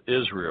children of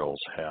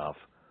Israel's half,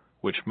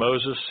 which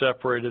Moses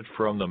separated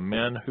from the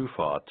men who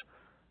fought,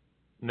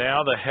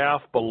 now the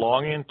half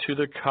belonging to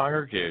the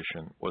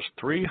congregation was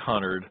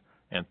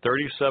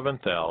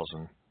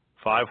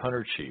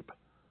 337,500 sheep,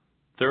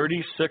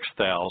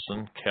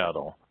 36,000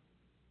 cattle,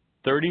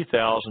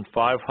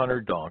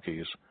 30,500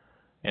 donkeys,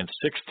 and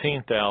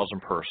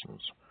 16,000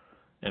 persons.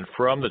 And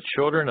from the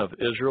children of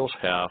Israel's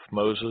half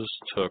Moses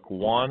took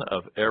 1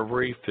 of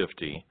every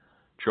 50,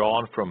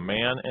 drawn from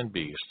man and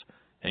beast,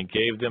 and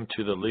gave them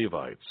to the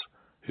Levites,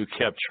 who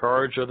kept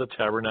charge of the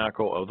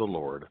tabernacle of the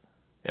Lord,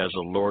 as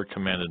the Lord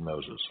commanded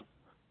Moses.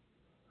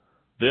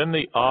 Then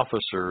the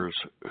officers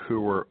who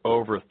were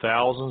over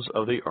thousands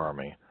of the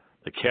army,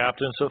 the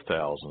captains of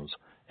thousands,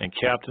 and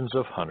captains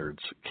of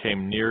hundreds,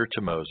 came near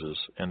to Moses,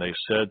 and they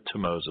said to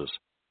Moses,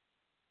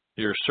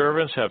 Your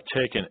servants have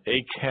taken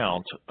a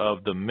count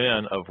of the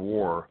men of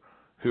war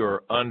who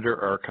are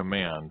under our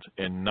command,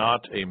 and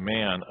not a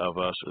man of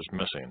us is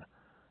missing.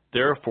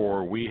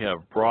 Therefore we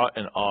have brought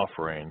an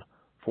offering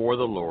for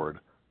the Lord,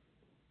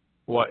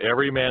 what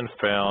every man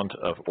found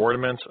of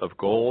ornaments of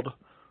gold,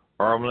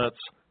 armlets,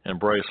 and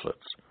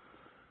bracelets,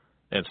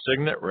 and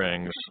signet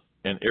rings,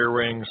 and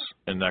earrings,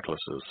 and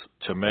necklaces,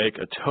 to make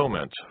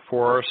atonement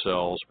for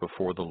ourselves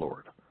before the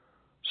Lord.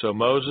 So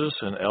Moses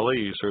and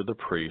Eleazar the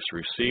priest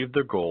received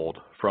the gold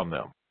from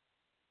them.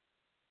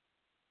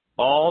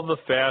 All the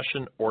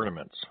fashioned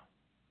ornaments,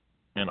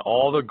 and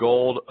all the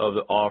gold of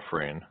the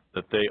offering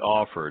that they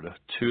offered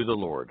to the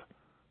Lord,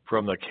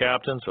 from the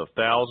captains of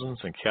thousands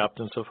and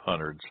captains of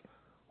hundreds,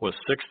 was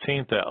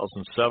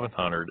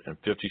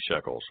 16,750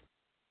 shekels.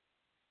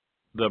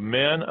 The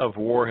men of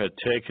war had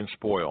taken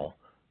spoil,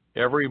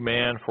 every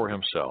man for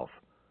himself.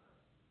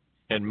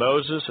 And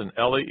Moses and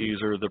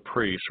Eleazar the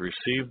priest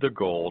received the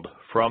gold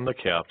from the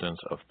captains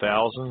of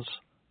thousands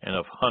and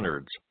of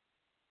hundreds,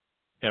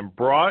 and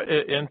brought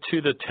it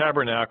into the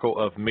tabernacle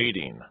of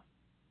meeting,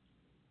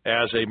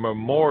 as a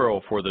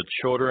memorial for the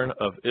children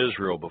of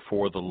Israel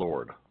before the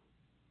Lord.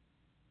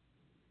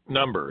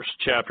 Numbers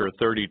chapter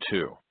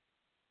 32.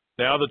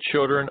 Now the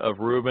children of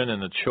Reuben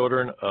and the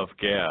children of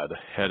Gad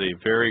had a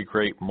very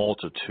great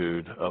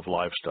multitude of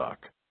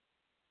livestock.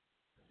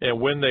 And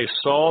when they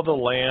saw the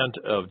land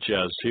of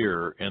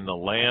Jazer and the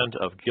land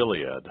of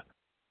Gilead,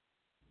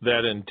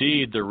 that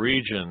indeed the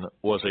region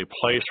was a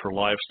place for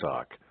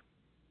livestock,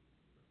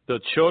 The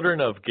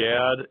children of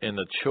Gad and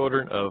the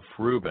children of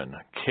Reuben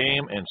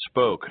came and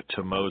spoke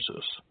to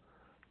Moses,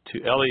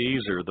 to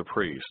Eleazar the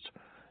priest,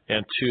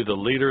 and to the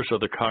leaders of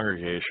the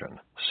congregation,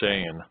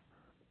 saying,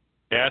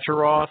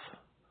 Ataroth,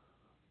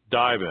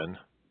 Dibon,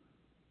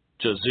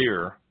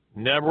 Jazer,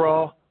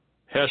 Nebrah,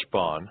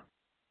 Heshbon,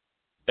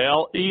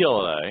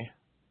 El-Eleh,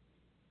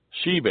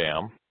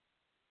 Shebam,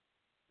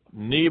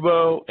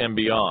 Nebo, and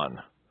beyond,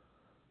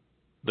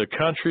 the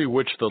country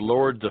which the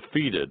Lord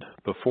defeated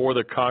before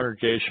the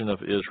congregation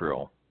of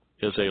Israel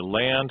is a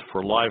land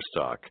for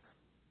livestock,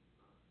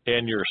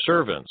 and your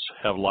servants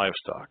have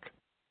livestock.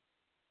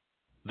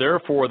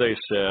 Therefore they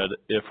said,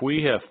 If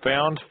we have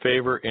found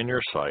favor in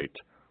your sight,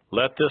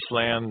 let this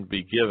land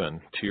be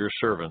given to your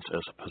servants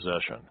as a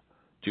possession.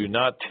 Do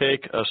not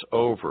take us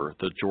over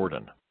the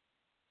Jordan.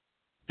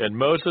 And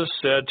Moses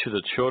said to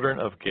the children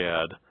of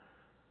Gad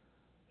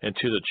and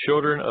to the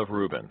children of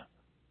Reuben,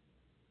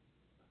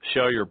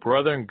 Shall your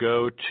brethren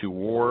go to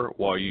war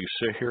while you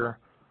sit here?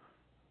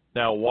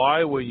 Now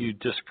why will you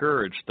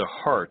discourage the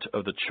heart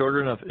of the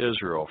children of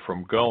Israel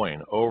from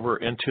going over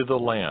into the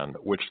land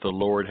which the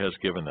Lord has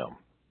given them?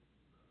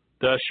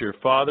 Thus your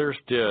fathers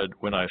did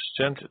when I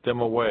sent them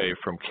away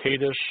from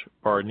Kadesh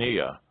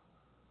Barnea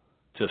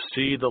to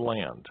see the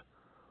land.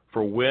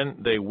 For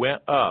when they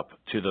went up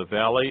to the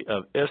valley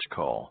of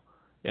Eshcol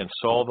and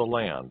saw the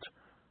land,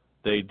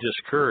 they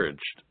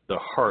discouraged the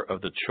heart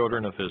of the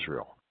children of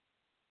Israel,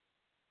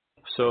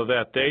 so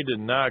that they did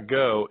not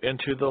go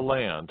into the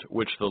land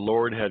which the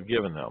Lord had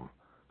given them.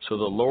 So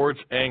the Lord's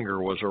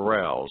anger was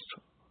aroused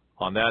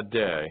on that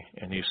day,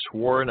 and he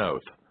swore an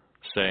oath,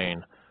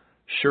 saying,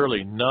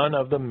 Surely none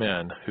of the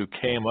men who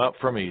came up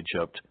from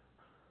Egypt,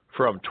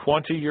 from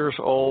 20 years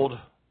old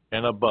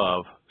and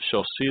above,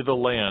 shall see the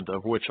land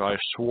of which I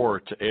swore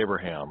to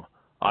Abraham,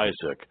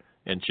 Isaac,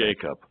 and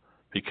Jacob,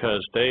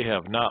 because they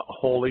have not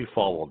wholly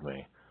followed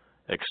me,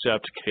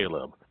 except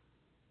Caleb,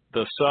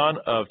 the son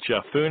of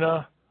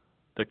Jephunneh,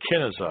 the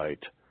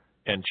Kenizzite,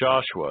 and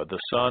Joshua, the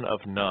son of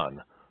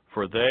Nun,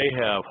 for they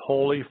have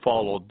wholly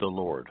followed the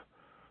Lord.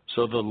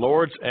 So the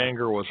Lord's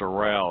anger was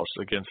aroused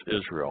against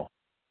Israel,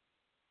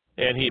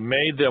 and he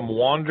made them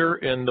wander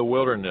in the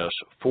wilderness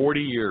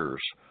 40 years,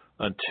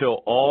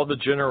 until all the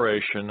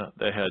generation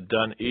that had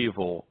done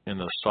evil in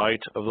the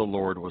sight of the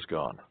Lord was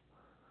gone.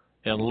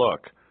 And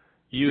look,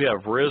 you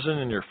have risen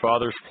in your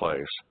father's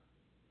place,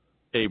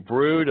 a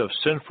brood of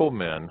sinful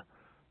men,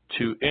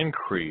 to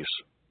increase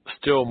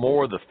still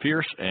more the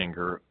fierce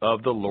anger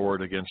of the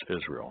Lord against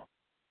Israel.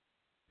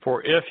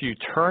 For if you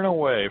turn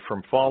away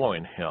from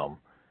following him,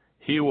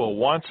 he will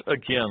once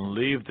again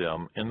leave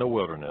them in the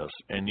wilderness,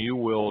 and you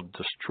will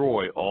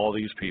destroy all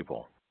these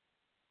people.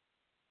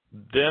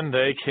 Then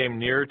they came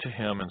near to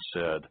him and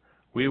said,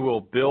 We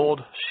will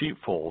build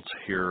sheepfolds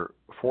here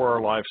for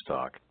our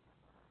livestock,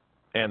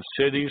 and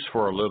cities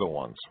for our little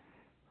ones.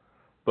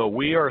 But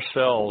we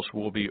ourselves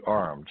will be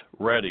armed,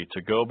 ready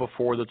to go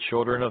before the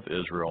children of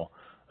Israel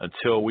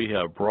until we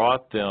have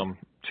brought them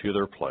to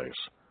their place,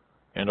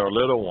 and our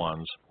little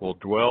ones will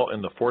dwell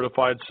in the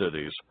fortified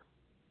cities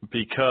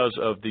because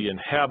of the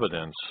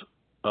inhabitants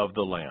of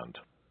the land.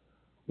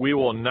 We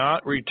will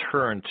not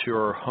return to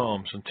our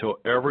homes until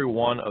every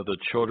one of the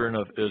children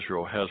of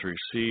Israel has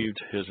received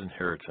his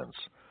inheritance,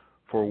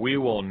 for we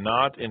will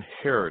not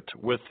inherit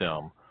with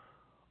them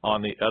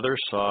on the other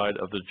side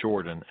of the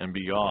Jordan and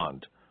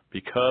beyond,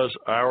 because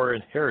our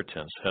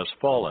inheritance has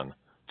fallen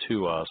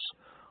to us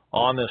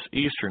on this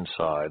eastern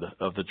side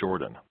of the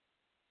Jordan.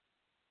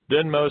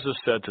 Then Moses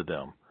said to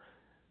them,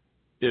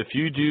 If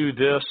you do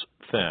this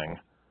thing,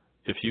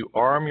 if you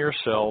arm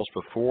yourselves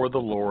before the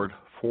Lord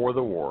for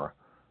the war,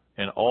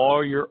 and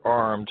all your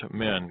armed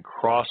men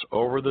cross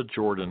over the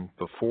Jordan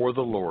before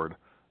the Lord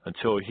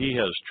until he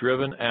has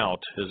driven out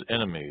his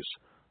enemies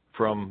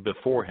from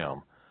before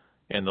him,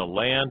 and the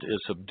land is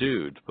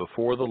subdued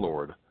before the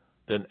Lord,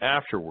 then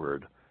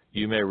afterward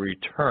you may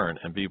return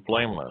and be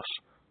blameless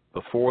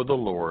before the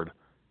Lord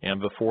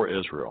and before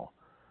Israel,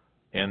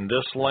 and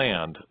this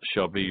land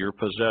shall be your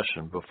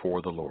possession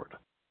before the Lord.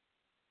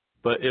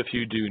 But if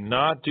you do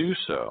not do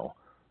so,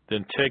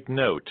 then take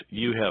note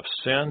you have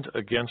sinned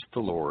against the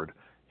Lord,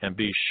 and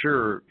be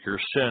sure your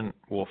sin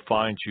will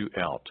find you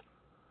out.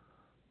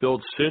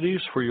 Build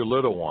cities for your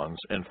little ones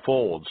and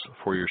folds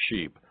for your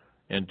sheep,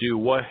 and do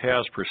what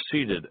has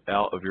proceeded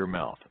out of your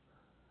mouth.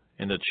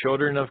 And the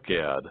children of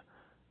Gad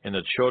and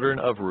the children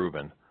of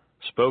Reuben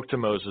spoke to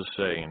Moses,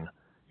 saying,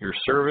 Your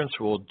servants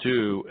will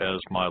do as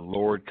my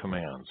Lord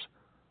commands.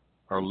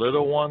 Our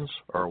little ones,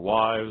 our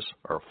wives,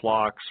 our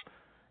flocks,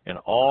 and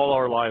all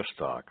our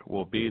livestock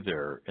will be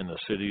there in the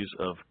cities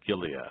of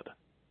Gilead.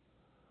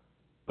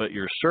 But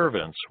your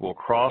servants will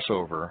cross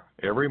over,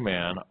 every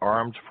man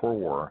armed for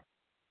war,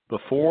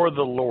 before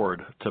the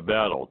Lord to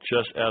battle,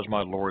 just as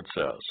my Lord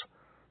says.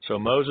 So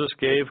Moses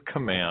gave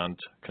command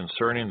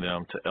concerning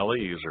them to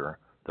Eleazar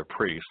the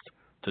priest,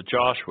 to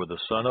Joshua the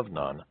son of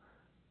Nun,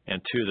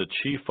 and to the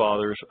chief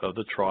fathers of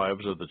the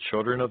tribes of the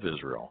children of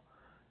Israel.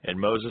 And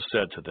Moses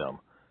said to them,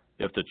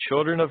 If the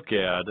children of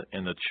Gad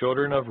and the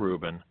children of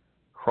Reuben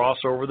cross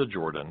over the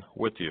Jordan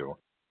with you,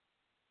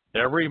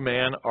 every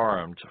man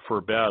armed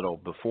for battle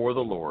before the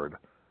Lord,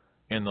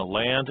 and the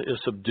land is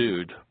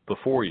subdued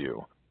before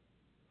you,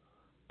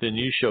 then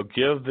you shall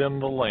give them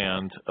the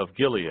land of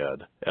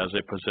Gilead as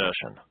a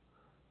possession.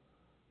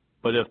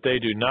 But if they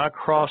do not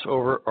cross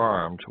over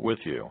armed with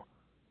you,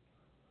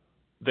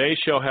 they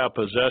shall have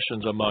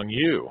possessions among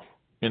you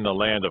in the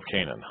land of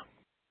Canaan.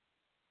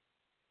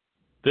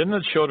 Then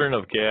the children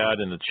of Gad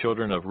and the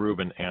children of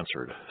Reuben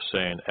answered,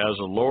 saying, As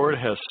the Lord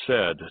has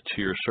said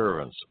to your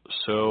servants,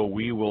 so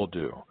we will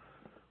do.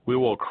 We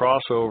will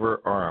cross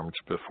over armed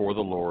before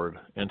the Lord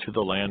into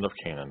the land of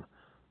Canaan,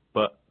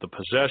 but the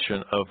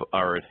possession of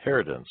our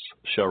inheritance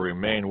shall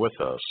remain with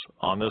us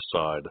on this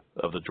side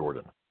of the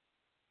Jordan.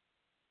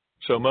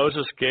 So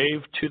Moses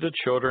gave to the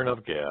children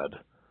of Gad,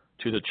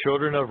 to the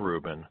children of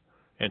Reuben,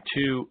 and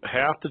to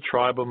half the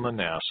tribe of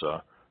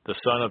Manasseh, the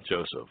son of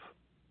Joseph,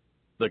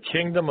 the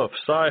kingdom of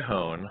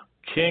Sihon,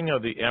 king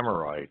of the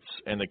Amorites,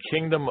 and the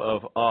kingdom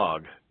of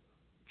Og,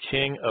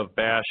 king of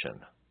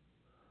Bashan,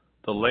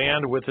 the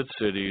land with its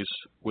cities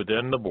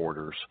within the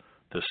borders,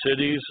 the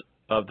cities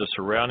of the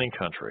surrounding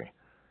country.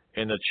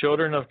 And the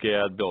children of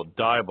Gad built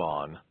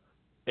Dibon,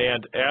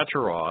 and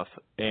Ataroth,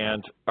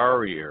 and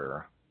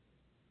Aroer,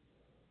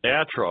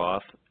 Atroth,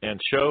 and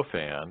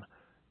Shophan,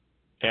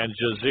 and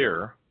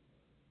Jazer,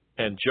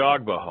 and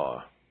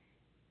Jogbehah,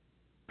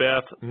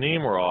 Beth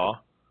Nimrah,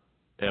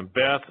 and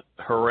Beth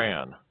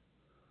Haran,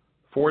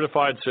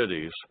 fortified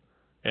cities,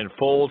 and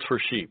folds for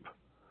sheep.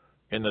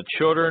 And the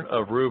children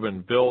of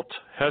Reuben built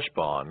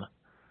Heshbon,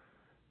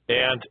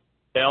 and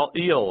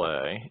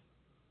Elealeh,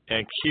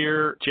 and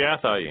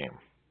Kirjathaim,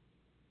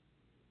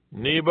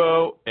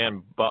 Nebo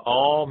and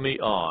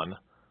Baal-Meon,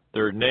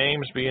 their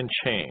names being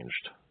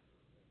changed,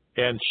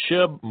 and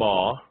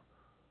Shibmah,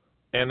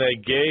 and they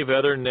gave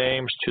other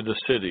names to the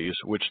cities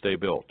which they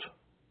built.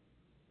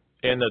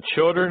 And the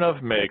children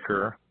of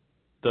Machir,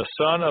 the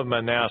son of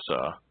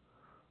Manasseh,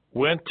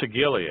 went to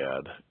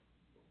Gilead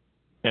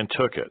and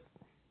took it,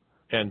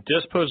 and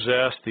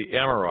dispossessed the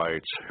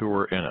Amorites who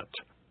were in it.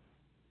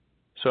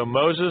 So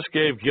Moses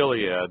gave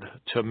Gilead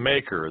to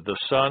Machir, the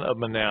son of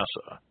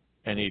Manasseh,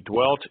 and he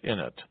dwelt in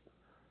it.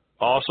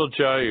 Also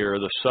Jair,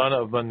 the son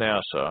of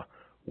Manasseh,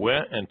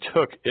 went and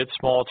took its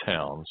small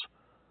towns,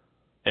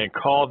 and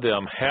called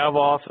them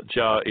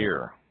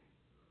Havoth-Jair.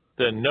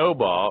 Then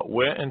Nobah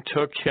went and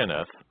took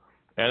Kenneth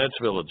and its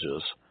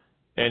villages,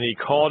 and he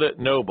called it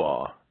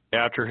Nobah,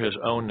 after his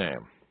own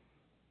name.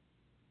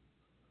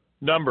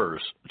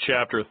 Numbers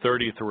chapter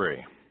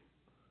 33.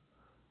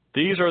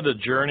 These are the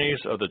journeys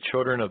of the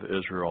children of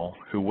Israel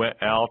who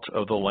went out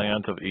of the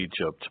land of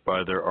Egypt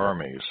by their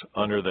armies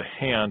under the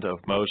hand of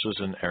Moses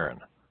and Aaron.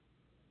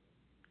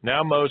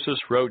 Now Moses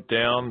wrote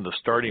down the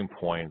starting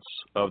points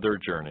of their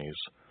journeys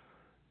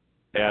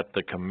at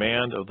the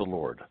command of the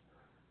Lord,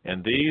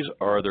 and these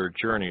are their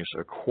journeys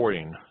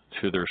according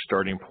to their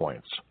starting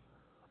points.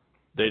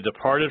 They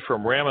departed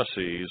from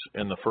Ramesses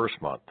in the first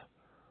month.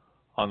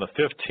 On the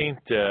 15th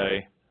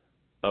day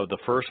of the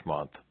first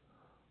month,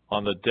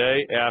 on the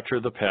day after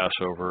the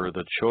Passover,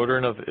 the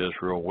children of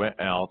Israel went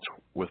out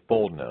with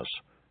boldness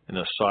in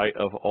the sight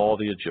of all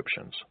the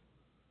Egyptians.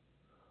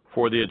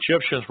 For the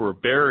Egyptians were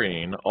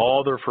burying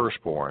all their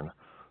firstborn,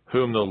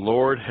 whom the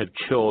Lord had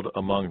killed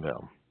among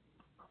them.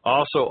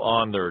 Also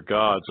on their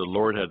gods the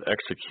Lord had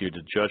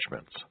executed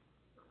judgments.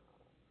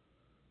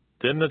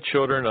 Then the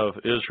children of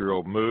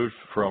Israel moved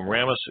from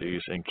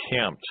Ramesses and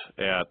camped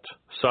at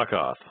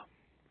Succoth.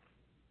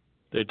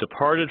 They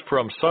departed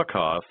from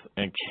Succoth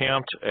and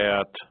camped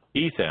at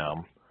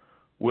Etham,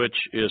 which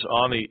is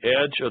on the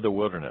edge of the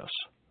wilderness.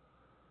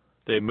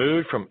 They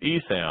moved from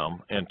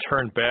Etham and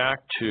turned back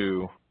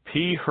to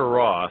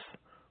Pi-Haroth,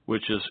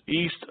 which is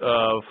east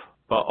of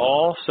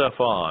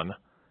Baal-Zephon,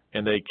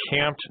 and they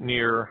camped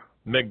near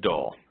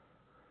Migdol.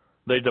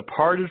 They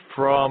departed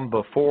from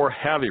before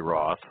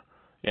Haviroth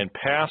and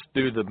passed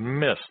through the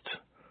midst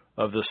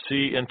of the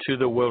sea into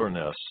the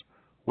wilderness,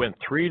 went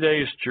 3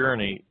 days'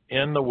 journey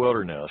in the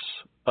wilderness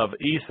of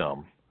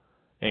Etham,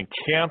 and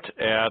camped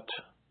at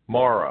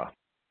Marah.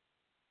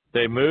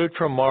 They moved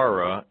from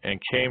Marah and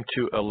came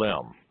to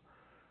Elim.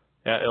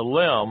 At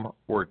Elim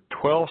were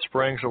 12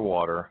 springs of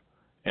water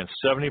and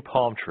 70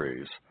 palm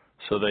trees,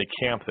 so they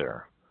camped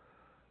there.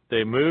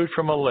 They moved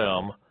from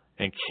Elim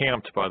and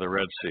camped by the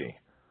Red Sea.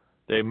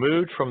 They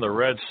moved from the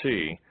Red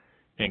Sea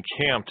and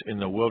camped in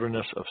the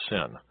wilderness of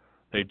Sin.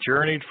 They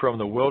journeyed from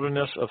the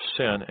wilderness of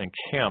Sin and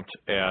camped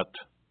at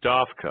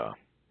Dophkah.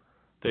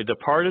 They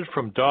departed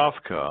from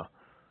Dophkah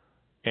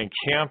and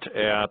camped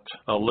at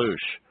Alush.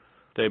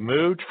 They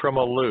moved from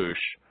Alush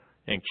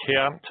and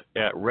camped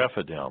at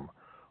Rephidim,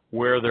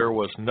 where there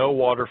was no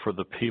water for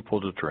the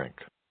people to drink.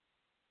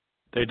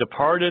 They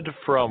departed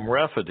from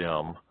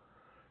Rephidim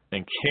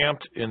and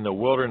camped in the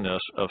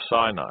wilderness of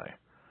Sinai.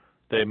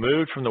 They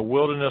moved from the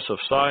wilderness of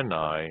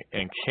Sinai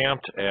and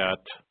camped at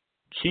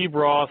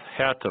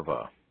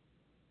Kibroth-Hattaavah.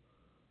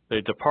 They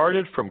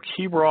departed from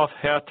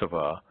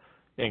Kibroth-Hattaavah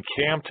and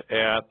camped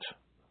at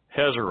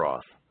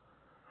Hazeroth.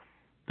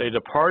 They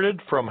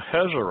departed from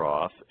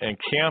Hazeroth and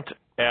camped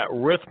at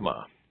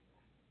Rithmah.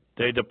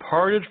 They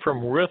departed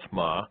from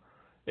Rithmah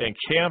and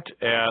camped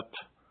at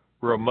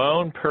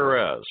Ramon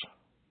Perez.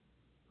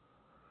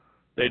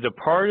 They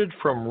departed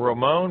from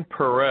Ramon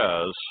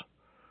Perez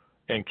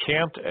and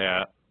camped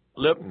at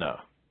Libnah.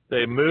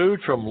 They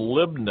moved from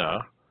Libnah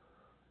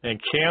and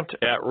camped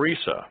at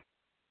Risa.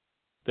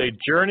 They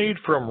journeyed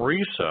from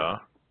Risa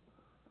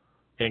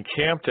and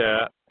camped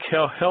at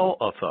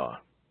Kelhelatha.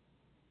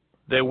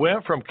 They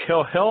went from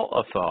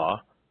Kelhelatha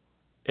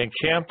and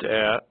camped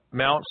at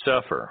Mount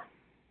Sephir.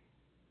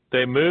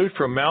 They moved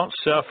from Mount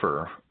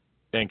Sephir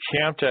and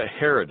camped at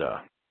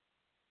Heridah.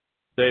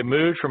 They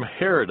moved from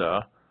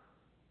Heridah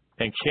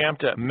and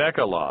camped at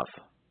Mechaloth.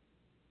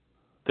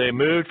 They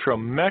moved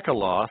from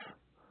Mechaloth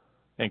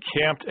and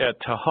camped at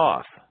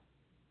Tahath.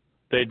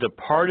 They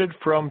departed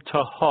from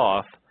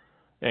Tahath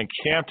and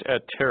camped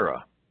at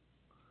Terah.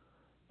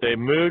 They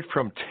moved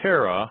from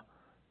Terah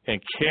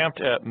and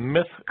camped at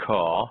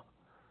Mithkal.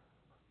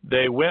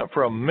 They went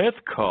from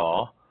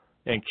Mithkal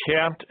and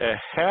camped at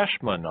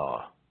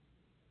Hashmanah.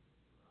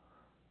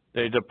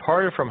 They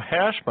departed from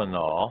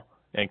Hashmanah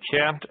and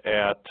camped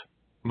at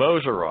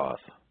Moseroth.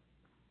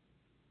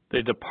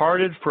 They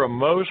departed from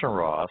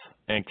Moseroth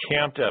and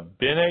camped at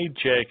Bene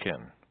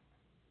Jakin.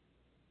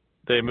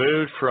 They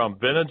moved from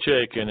Bene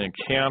Jakin and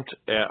camped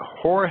at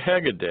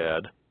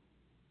Hor-Haggadad.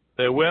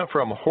 They went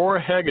from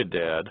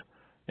Hor-Haggadad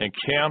and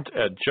camped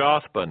at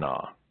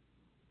Jothbanah.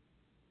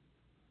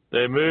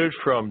 They moved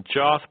from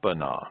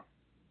Jothbanah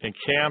and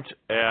camped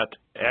at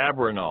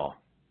Abranal.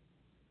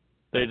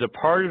 They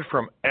departed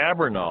from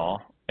Abranal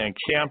and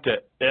camped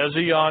at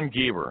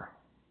Ezion-Geber.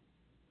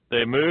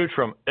 They moved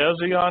from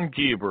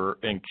Ezion-Geber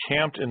and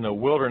camped in the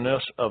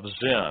wilderness of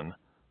Zin,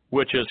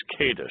 which is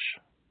Kadesh.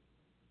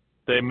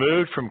 They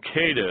moved from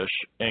Kadesh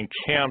and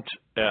camped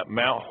at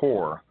Mount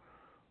Hor,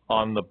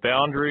 on the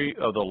boundary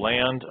of the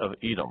land of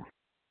Edom.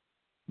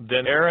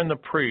 Then Aaron the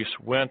priest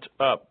went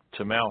up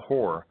to Mount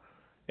Hor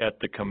at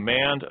the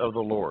command of the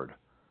Lord,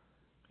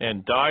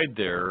 and died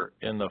there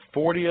in the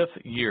 40th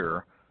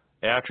year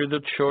after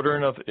the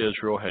children of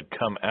Israel had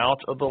come out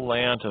of the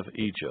land of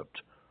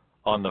Egypt.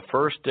 On the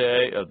first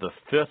day of the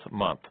 5th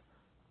month,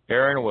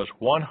 Aaron was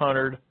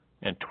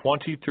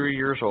 123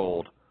 years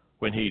old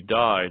when he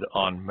died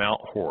on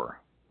Mount Hor.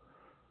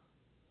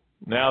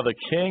 Now the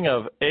king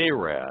of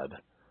Arad,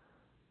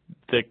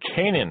 the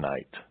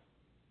Canaanite,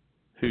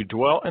 who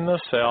dwelt in the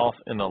south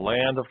in the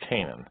land of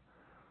Canaan,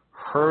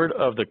 heard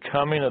of the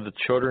coming of the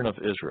children of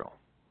Israel.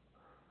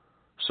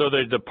 So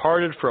they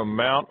departed from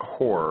Mount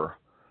Hor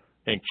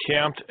and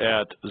camped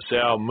at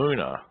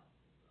Zalmunna.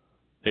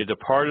 They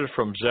departed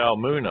from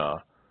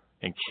Zalmunna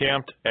and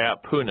camped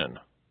at Punan.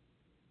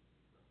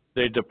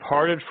 They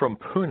departed from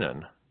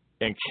Punan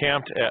and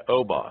camped at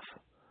Oboth.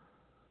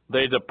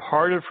 They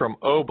departed from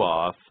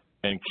Oboth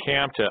and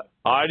camped at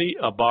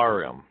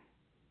Idi-Abarim,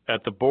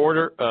 at the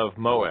border of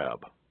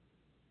Moab.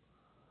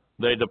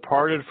 They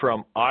departed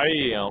from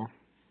Iam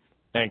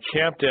and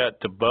camped at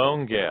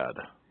Dibon-Gad.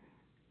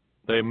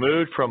 They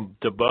moved from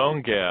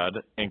Dibon-Gad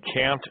and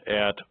camped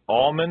at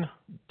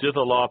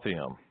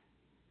Almon-Dithalopium.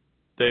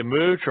 They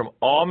moved from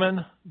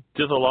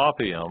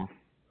Almon-Dithalopium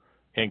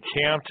and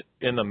camped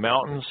in the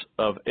mountains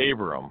of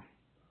Abiram,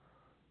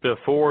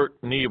 before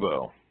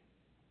Nebo.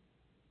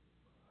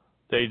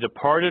 They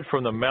departed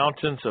from the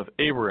mountains of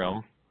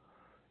Abiram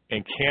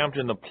and camped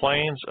in the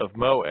plains of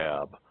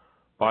Moab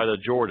by the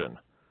Jordan,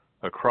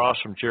 across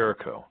from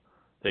Jericho.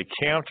 They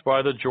camped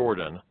by the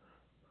Jordan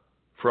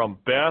from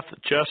Beth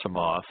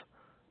Jesimoth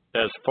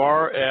as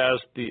far as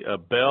the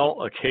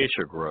Abel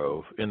Acacia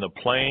Grove in the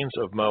plains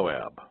of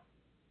Moab.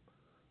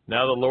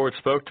 Now the Lord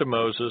spoke to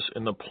Moses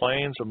in the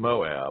plains of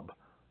Moab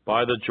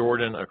by the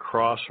Jordan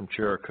across from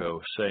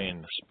Jericho,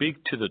 saying, Speak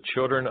to the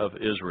children of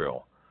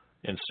Israel,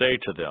 and say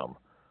to them,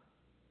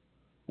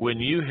 When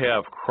you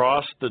have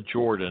crossed the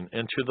Jordan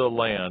into the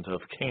land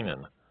of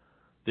Canaan,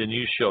 then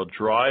you shall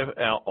drive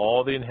out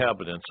all the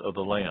inhabitants of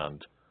the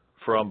land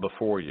from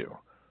before you.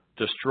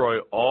 Destroy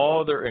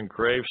all their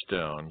engraved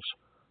stones,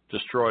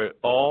 destroy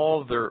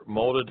all their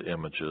molded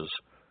images,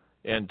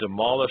 and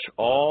demolish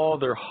all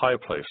their high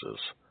places.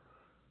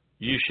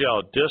 You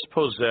shall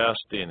dispossess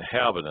the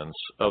inhabitants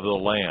of the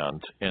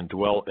land and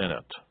dwell in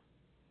it.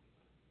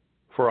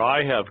 For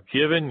I have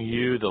given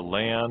you the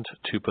land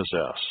to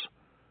possess,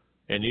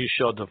 and you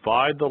shall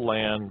divide the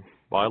land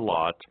by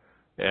lot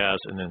as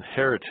an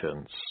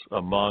inheritance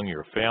among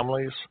your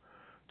families.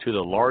 To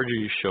the larger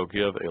you shall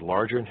give a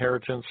larger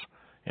inheritance,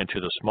 and to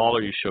the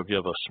smaller you shall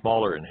give a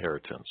smaller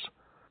inheritance.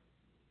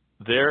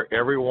 There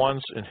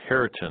everyone's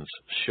inheritance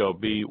shall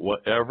be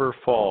whatever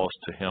falls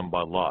to him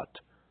by lot.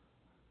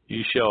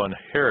 You shall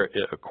inherit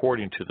it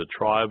according to the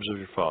tribes of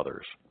your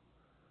fathers.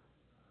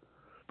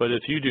 But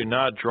if you do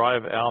not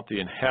drive out the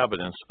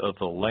inhabitants of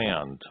the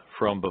land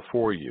from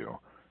before you,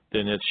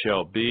 then it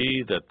shall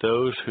be that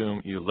those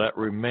whom you let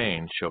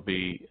remain shall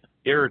be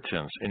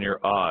irritants in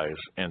your eyes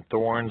and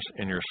thorns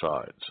in your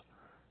sides.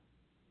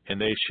 And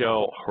they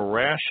shall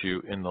harass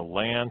you in the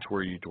land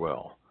where you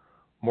dwell.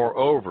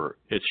 Moreover,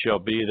 it shall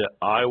be that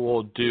I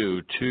will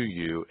do to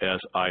you as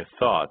I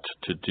thought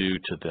to do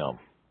to them.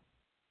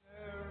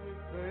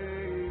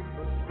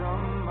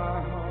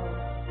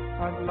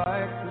 I'd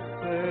like to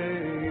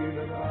say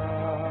that I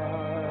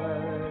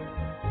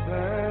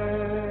thank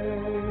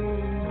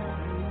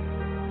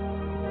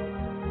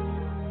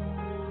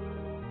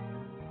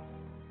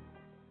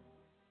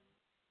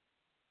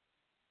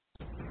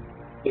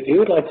If you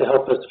would like to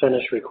help us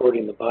finish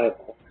recording the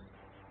Bible,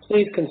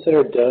 please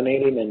consider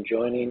donating and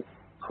joining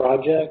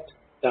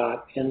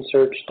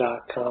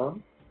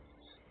project.nsearch.com.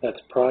 That's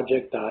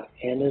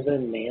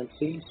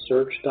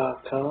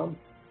project.n-as-in-Nancy-search.com,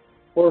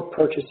 or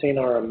purchasing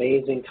our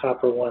amazing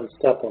Copper One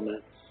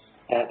supplement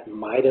at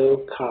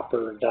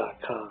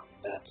mitocopper.com.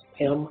 That's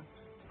M-I-T-O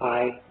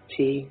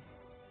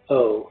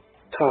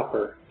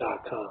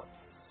copper.com.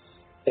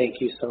 Thank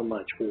you so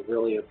much. We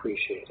really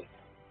appreciate it.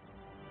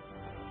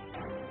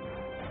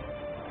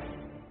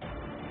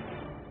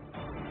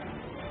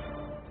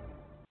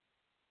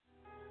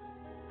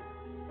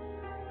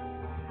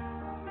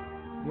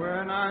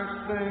 when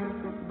I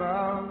think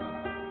about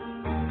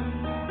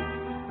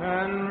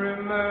and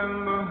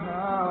remember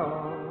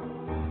how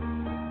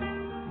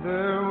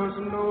there was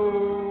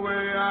no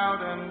way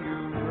out and you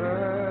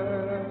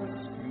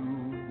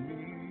rescued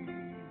me.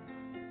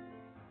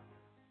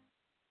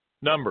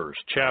 Numbers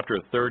chapter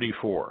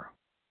 34.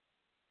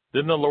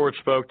 Then the Lord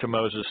spoke to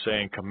Moses,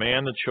 saying,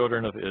 Command the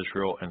children of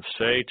Israel, and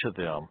say to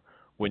them,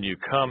 When you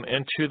come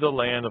into the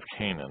land of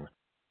Canaan,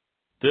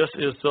 this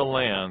is the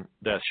land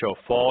that shall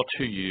fall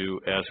to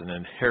you as an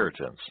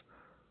inheritance,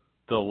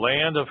 the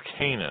land of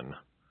Canaan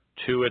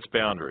to its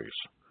boundaries.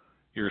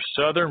 Your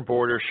southern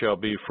border shall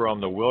be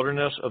from the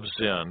wilderness of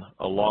Zin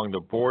along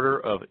the border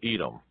of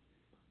Edom.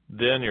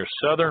 Then your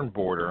southern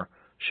border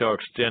shall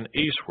extend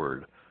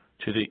eastward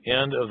to the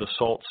end of the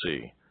Salt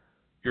Sea.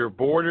 Your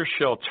border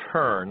shall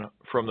turn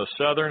from the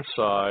southern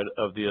side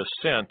of the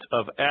ascent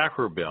of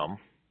Akrabim,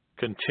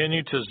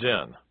 continue to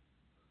Zin,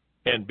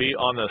 and be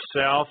on the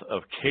south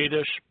of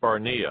Kadesh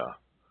Barnea.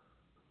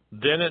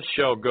 Then it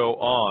shall go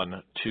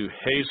on to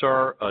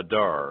Hazar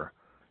Adar,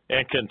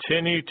 and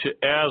continue to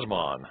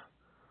Asmon.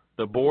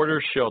 The border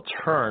shall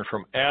turn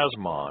from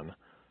Asmon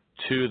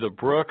to the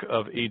brook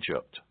of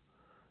Egypt,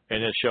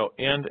 and it shall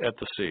end at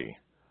the sea.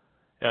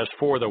 As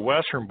for the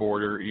western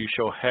border, you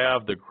shall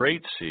have the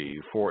great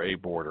sea for a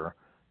border.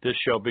 This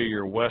shall be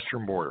your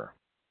western border,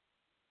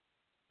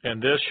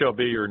 and this shall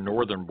be your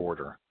northern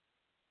border.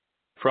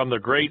 From the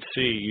great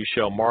sea you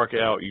shall mark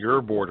out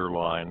your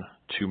borderline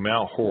to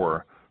Mount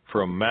Hor.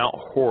 From Mount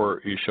Hor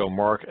you shall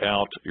mark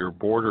out your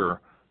border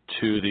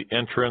to the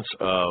entrance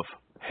of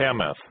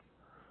Hamath.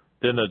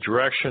 Then the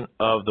direction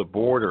of the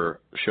border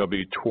shall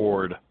be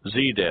toward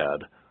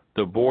Zedad.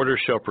 The border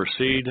shall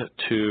proceed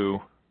to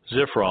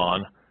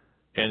Ziphron,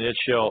 and it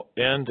shall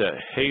end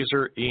at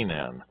Hazar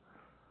Enan.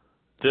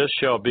 This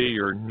shall be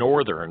your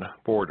northern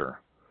border.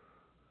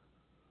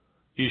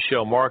 You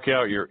shall mark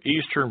out your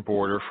eastern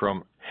border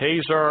from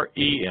Hazar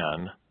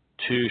En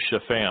to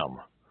Shepham.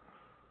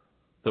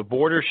 The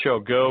border shall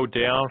go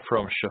down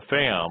from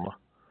Shepham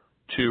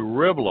to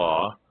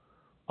Riblah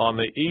on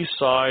the east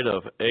side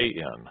of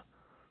An.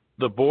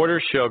 The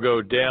border shall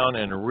go down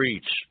and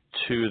reach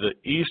to the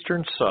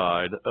eastern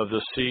side of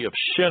the Sea of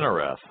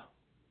Shinnereth.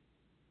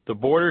 The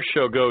border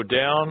shall go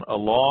down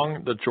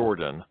along the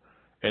Jordan,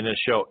 and it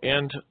shall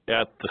end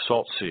at the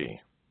Salt Sea.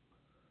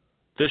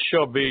 This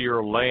shall be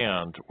your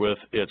land with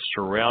its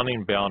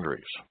surrounding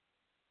boundaries.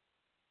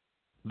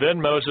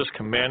 Then Moses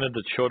commanded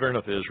the children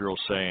of Israel,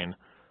 saying,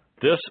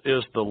 This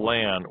is the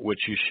land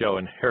which you shall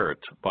inherit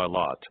by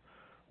lot,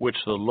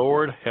 which the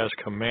Lord has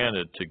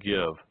commanded to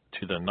give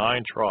to the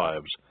 9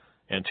 tribes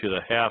and to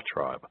the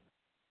half-tribe.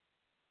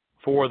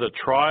 For the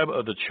tribe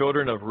of the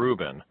children of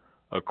Reuben,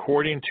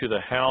 according to the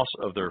house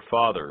of their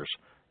fathers,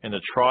 and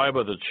the tribe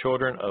of the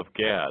children of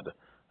Gad,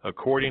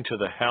 according to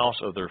the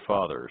house of their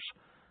fathers,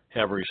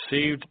 have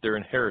received their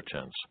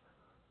inheritance.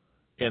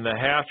 And the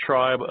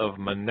half-tribe of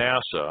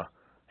Manasseh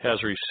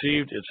has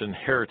received its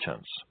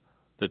inheritance.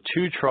 The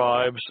 2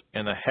 tribes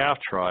and the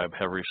half-tribe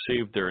have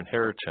received their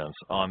inheritance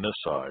on this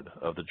side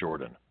of the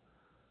Jordan,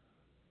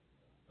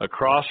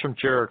 across from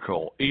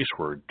Jericho,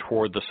 eastward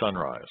toward the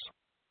sunrise.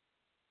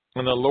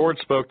 And the Lord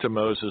spoke to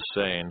Moses,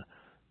 saying,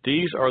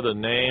 These are the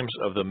names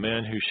of the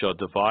men who shall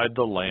divide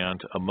the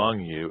land among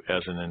you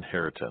as an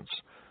inheritance: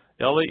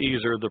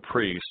 Eleazar the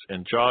priest,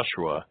 and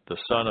Joshua the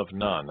son of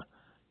Nun.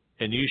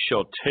 And you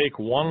shall take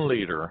 1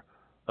 leader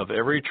of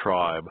every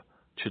tribe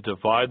to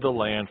divide the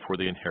land for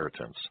the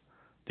inheritance.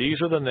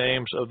 These are the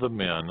names of the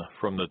men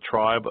from the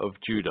tribe of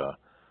Judah: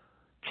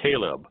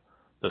 Caleb,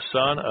 the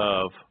son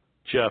of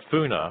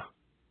Jephunneh,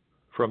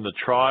 from the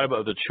tribe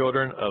of the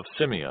children of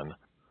Simeon;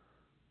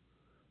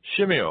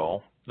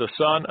 Shemuel, the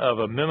son of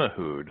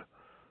Ammihud,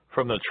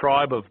 from the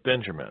tribe of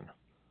Benjamin;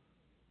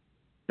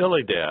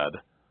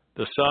 Elidad,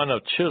 the son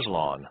of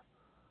Chislon,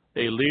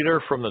 a leader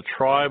from the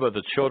tribe of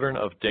the children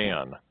of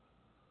Dan;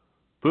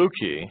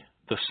 Buki,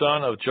 the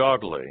son of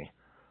Jogli,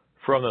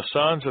 from the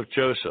sons of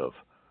Joseph,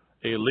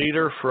 a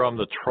leader from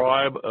the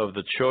tribe of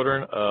the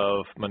children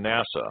of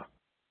Manasseh;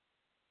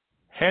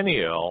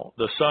 Haniel,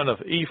 the son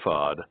of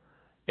Ephod,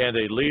 and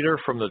a leader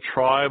from the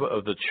tribe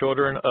of the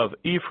children of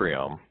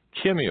Ephraim;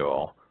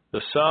 Kemuel,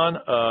 the son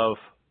of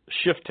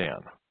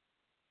Shiftan.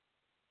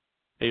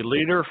 A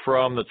leader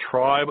from the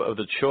tribe of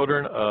the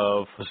children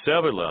of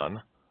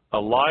Zebulun,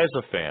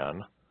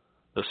 Elizaphan,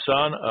 the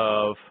son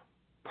of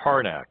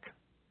Parnak.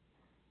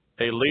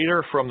 A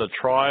leader from the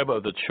tribe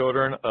of the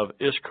children of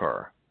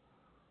Issachar,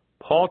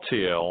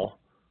 Paltiel,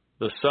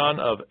 the son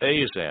of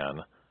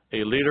Azan,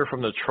 a leader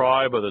from the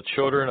tribe of the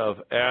children of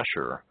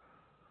Asher,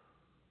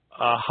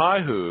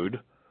 Ahihud,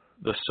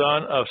 the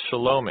son of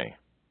Shalomi,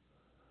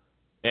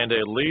 and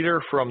a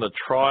leader from the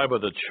tribe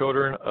of the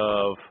children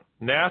of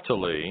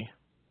Naphtali,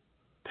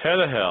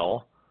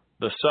 Pedahel,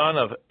 the son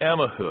of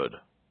Ammihud.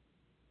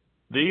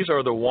 These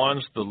are the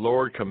ones the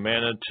Lord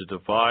commanded to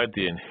divide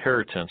the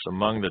inheritance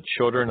among the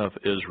children of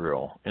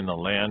Israel in the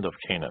land of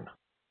Canaan.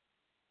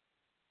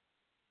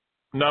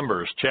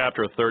 Numbers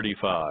chapter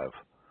 35.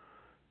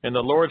 And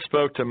the Lord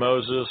spoke to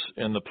Moses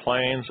in the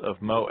plains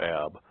of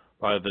Moab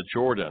by the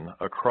Jordan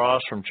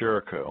across from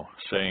Jericho,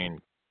 saying,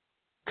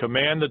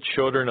 Command the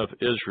children of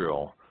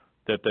Israel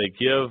that they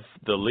give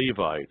the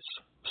Levites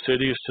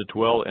cities to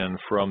dwell in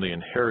from the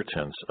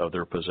inheritance of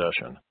their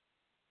possession.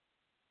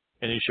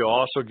 And he shall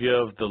also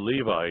give the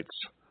Levites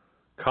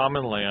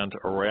common land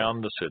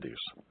around the cities.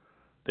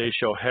 They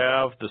shall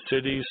have the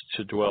cities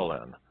to dwell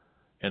in,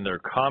 and their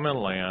common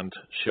land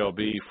shall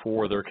be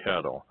for their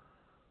cattle,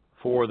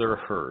 for their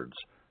herds,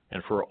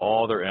 and for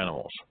all their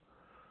animals.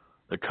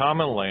 The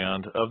common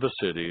land of the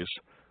cities,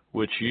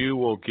 which you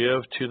will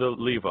give to the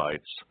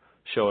Levites,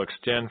 shall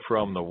extend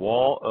from the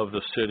wall of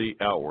the city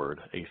outward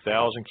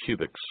 1,000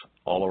 cubits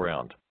all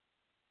around.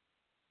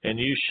 And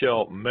you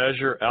shall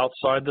measure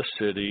outside the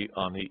city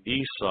on the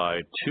east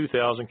side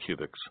 2,000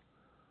 cubits,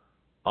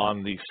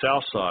 on the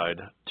south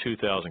side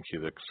 2,000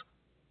 cubits,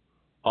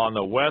 on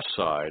the west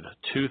side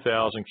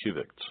 2,000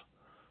 cubits,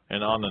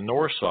 and on the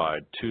north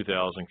side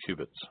 2,000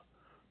 cubits.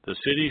 The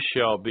city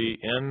shall be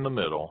in the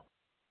middle.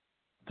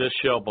 This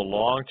shall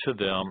belong to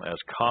them as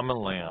common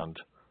land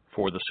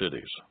for the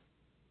cities.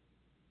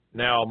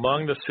 Now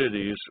among the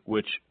cities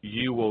which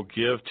you will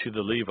give to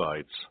the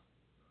Levites,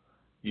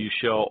 you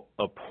shall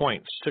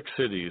appoint 6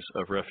 cities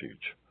of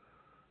refuge,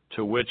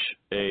 to which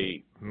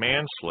a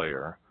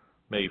manslayer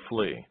may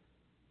flee.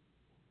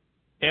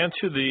 And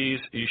to these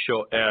you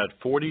shall add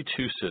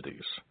 42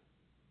 cities.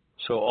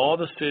 So all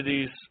the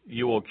cities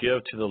you will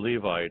give to the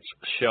Levites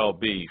shall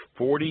be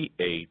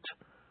 48.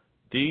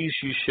 These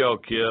you shall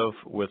give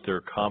with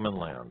their common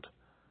land.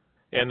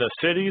 And the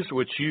cities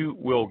which you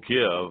will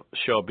give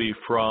shall be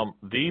from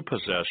the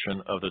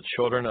possession of the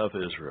children of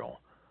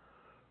Israel.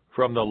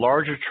 From the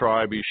larger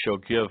tribe you shall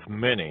give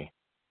many.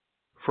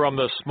 From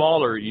the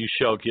smaller you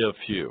shall give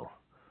few.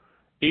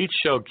 Each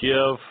shall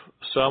give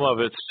some of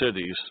its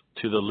cities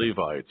to the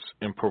Levites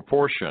in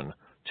proportion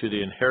to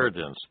the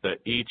inheritance that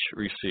each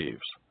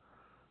receives.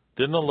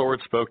 Then the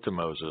Lord spoke to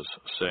Moses,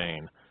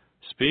 saying,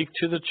 Speak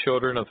to the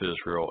children of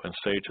Israel and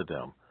say to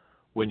them,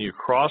 When you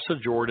cross the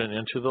Jordan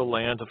into the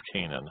land of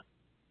Canaan,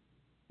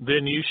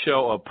 then you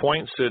shall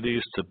appoint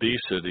cities to be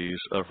cities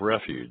of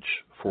refuge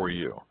for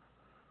you,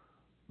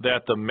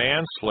 that the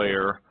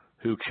manslayer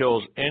who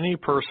kills any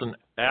person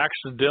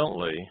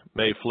accidentally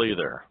may flee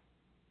there.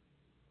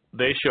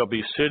 They shall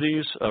be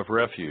cities of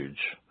refuge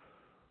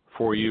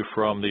for you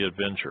from the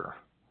avenger,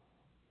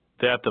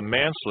 that the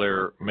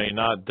manslayer may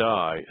not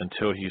die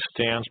until he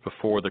stands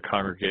before the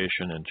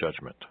congregation in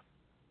judgment.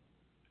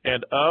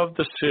 And of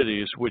the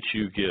cities which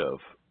you give,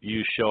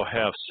 you shall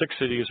have 6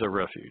 cities of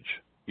refuge.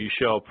 You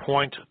shall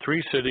appoint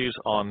 3 cities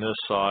on this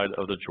side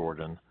of the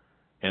Jordan,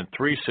 and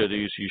 3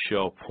 cities you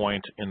shall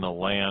appoint in the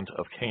land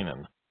of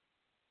Canaan,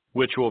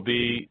 which will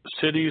be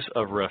cities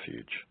of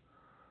refuge.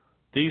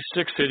 These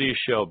 6 cities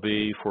shall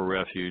be for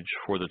refuge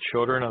for the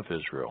children of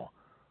Israel,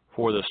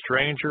 for the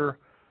stranger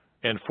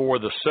and for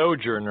the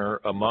sojourner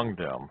among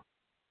them,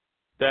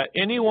 that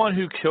anyone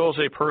who kills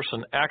a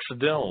person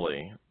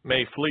accidentally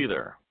may flee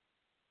there.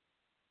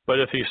 But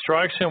if he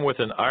strikes him with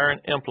an iron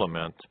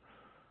implement,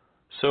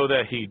 so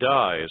that he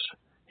dies,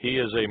 he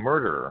is a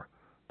murderer.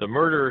 The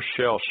murderer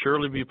shall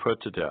surely be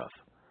put to death.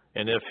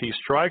 And if he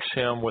strikes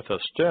him with a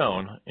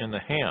stone in the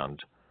hand,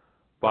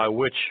 by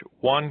which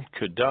one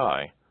could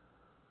die,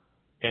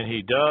 and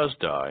he does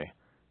die,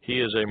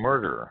 he is a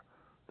murderer.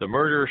 The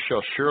murderer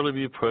shall surely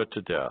be put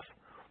to death.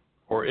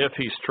 Or if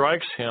he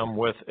strikes him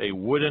with a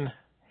wooden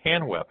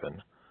hand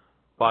weapon,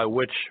 by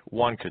which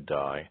one could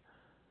die,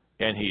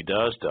 and he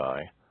does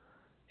die,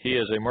 he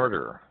is a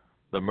murderer.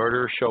 The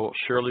murderer shall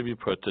surely be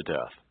put to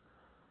death.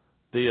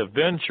 The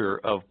avenger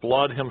of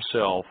blood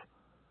himself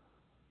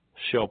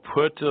shall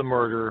put the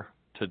murderer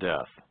to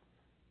death.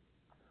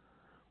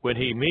 When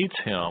he meets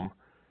him,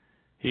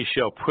 he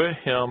shall put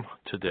him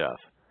to death.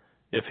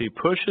 If he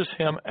pushes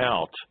him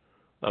out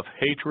of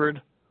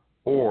hatred,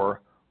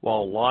 or,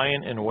 while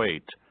lying in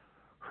wait,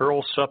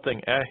 hurls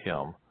something at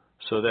him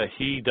so that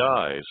he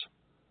dies,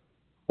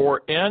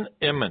 or in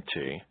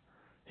enmity,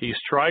 he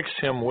strikes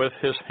him with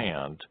his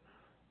hand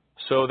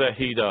so that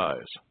he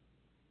dies.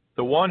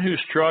 The one who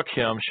struck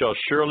him shall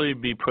surely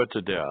be put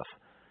to death.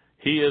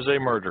 He is a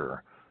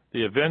murderer.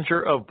 The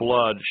avenger of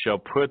blood shall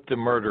put the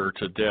murderer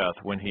to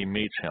death when he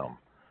meets him.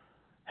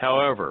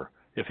 However,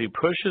 if he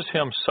pushes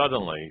him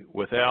suddenly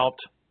without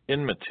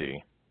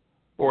enmity,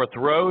 or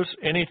throws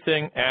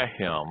anything at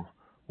him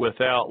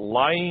without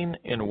lying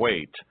in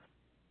wait,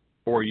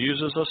 or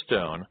uses a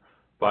stone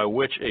by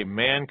which a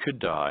man could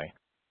die,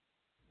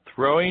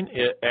 throwing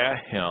it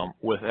at him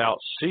without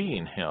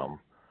seeing him,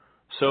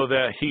 so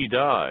that he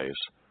dies,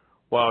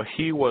 while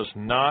he was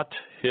not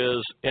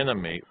his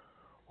enemy,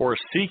 or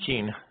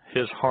seeking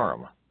his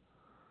harm,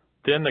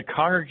 then the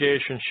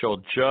congregation shall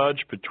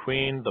judge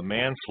between the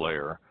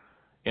manslayer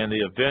and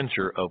the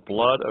avenger of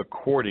blood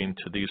according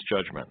to these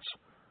judgments.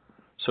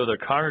 So the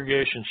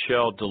congregation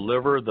shall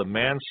deliver the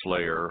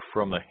manslayer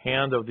from the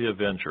hand of the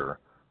avenger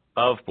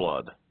of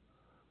blood,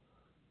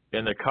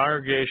 and the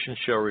congregation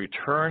shall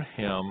return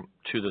him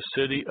to the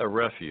city of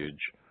refuge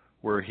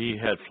where he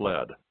had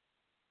fled.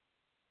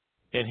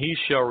 And he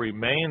shall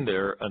remain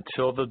there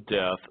until the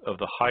death of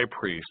the high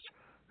priest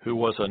who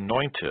was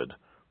anointed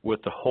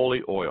with the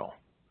holy oil.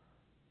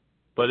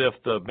 But if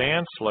the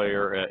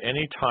manslayer at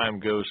any time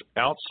goes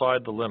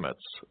outside the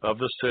limits of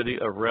the city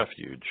of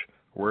refuge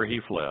where he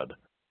fled,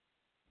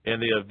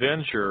 and the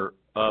avenger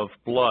of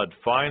blood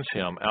finds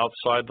him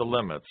outside the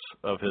limits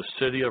of his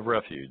city of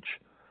refuge,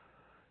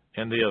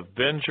 and the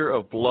avenger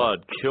of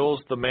blood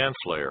kills the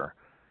manslayer,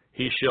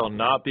 he shall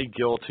not be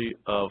guilty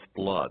of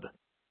blood,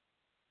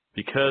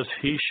 because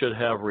he should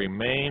have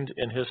remained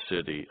in his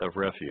city of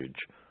refuge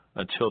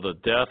until the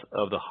death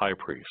of the high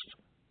priest.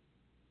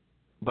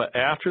 But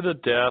after the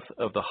death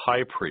of the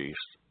high priest,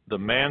 the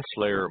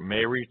manslayer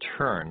may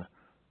return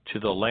to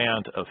the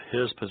land of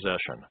his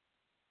possession.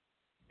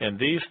 And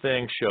these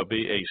things shall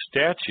be a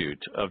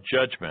statute of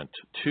judgment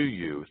to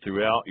you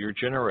throughout your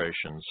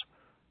generations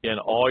in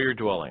all your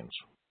dwellings.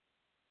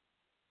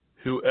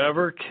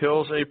 Whoever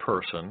kills a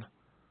person,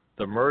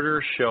 the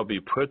murderer shall be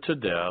put to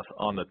death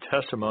on the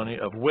testimony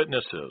of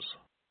witnesses.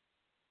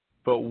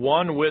 But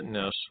one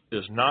witness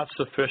is not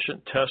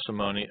sufficient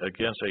testimony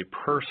against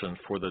a person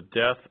for the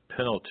death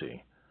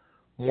penalty.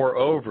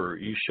 Moreover,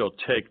 you shall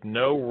take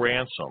no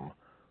ransom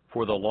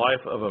for the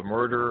life of a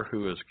murderer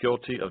who is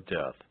guilty of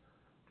death,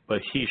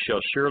 but he shall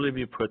surely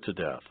be put to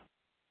death.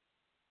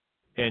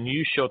 And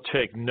you shall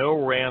take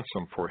no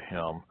ransom for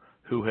him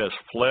who has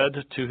fled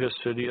to his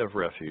city of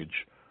refuge,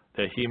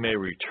 that he may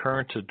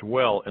return to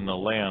dwell in the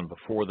land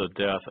before the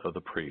death of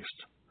the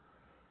priest.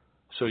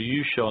 So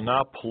you shall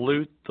not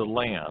pollute the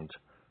land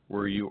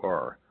where you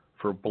are,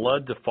 for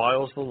blood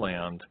defiles the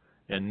land,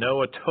 and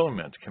no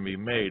atonement can be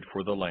made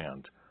for the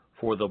land,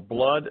 for the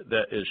blood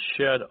that is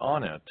shed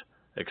on it,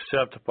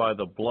 except by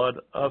the blood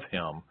of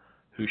him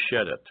who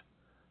shed it.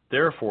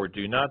 Therefore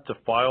do not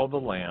defile the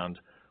land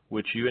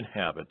which you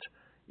inhabit,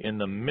 in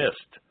the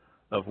midst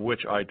of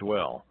which I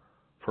dwell.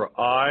 For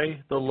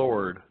I, the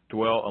Lord,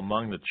 dwell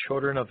among the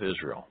children of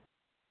Israel.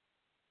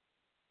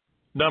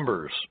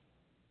 Numbers,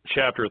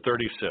 chapter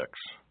 36.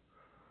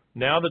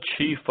 Now the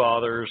chief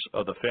fathers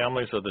of the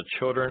families of the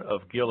children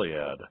of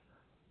Gilead,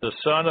 the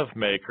son of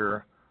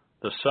Machir,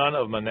 the son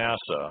of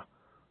Manasseh,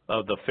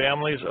 of the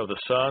families of the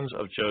sons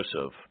of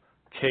Joseph,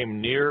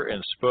 came near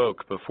and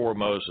spoke before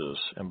Moses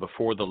and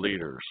before the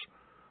leaders,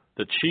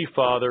 the chief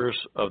fathers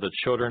of the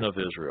children of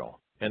Israel.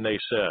 And they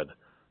said,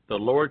 The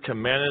Lord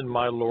commanded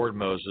my lord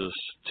Moses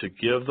to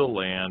give the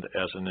land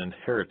as an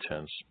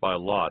inheritance by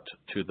lot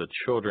to the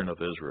children of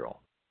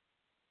Israel.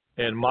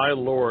 And my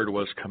lord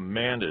was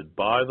commanded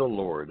by the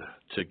Lord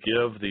to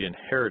give the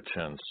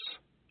inheritance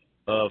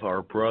of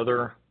our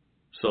brother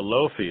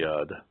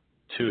Zelophehad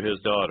to his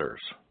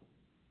daughters.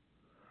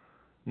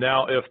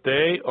 Now if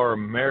they are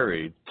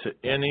married to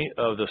any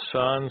of the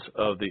sons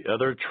of the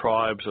other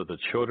tribes of the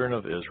children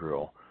of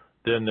Israel,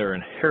 then their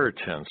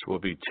inheritance will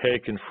be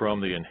taken from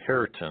the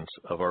inheritance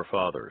of our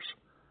fathers,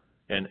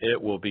 and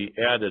it will be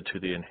added to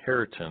the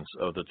inheritance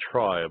of the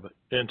tribe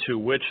into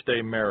which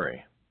they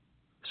marry.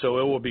 So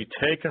it will be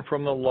taken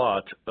from the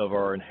lot of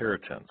our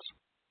inheritance.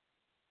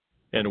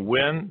 And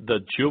when the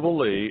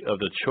Jubilee of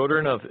the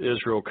children of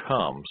Israel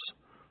comes,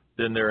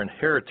 then their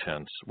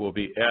inheritance will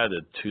be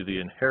added to the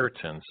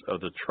inheritance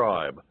of the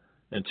tribe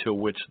into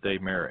which they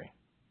marry.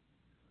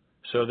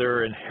 So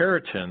their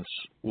inheritance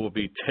will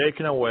be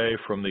taken away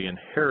from the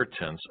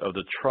inheritance of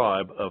the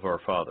tribe of our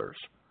fathers.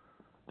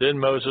 Then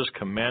Moses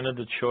commanded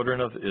the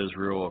children of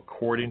Israel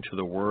according to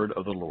the word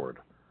of the Lord,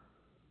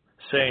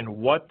 saying,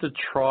 What the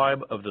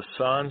tribe of the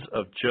sons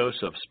of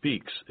Joseph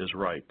speaks is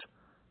right.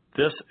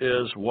 This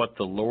is what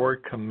the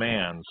Lord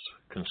commands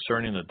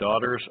concerning the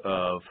daughters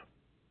of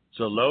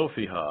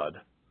Zelophehad,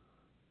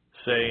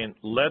 saying,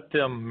 Let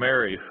them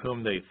marry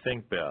whom they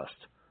think best,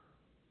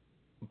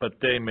 but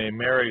they may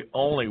marry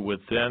only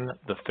within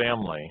the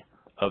family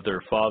of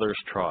their father's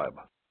tribe.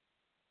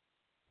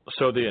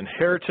 So the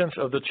inheritance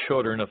of the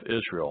children of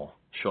Israel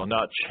shall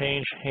not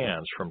change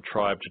hands from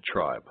tribe to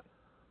tribe.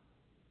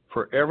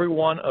 For every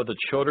one of the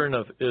children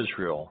of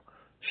Israel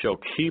shall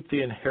keep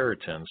the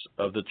inheritance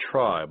of the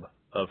tribe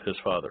of his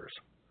fathers.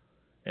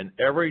 And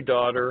every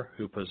daughter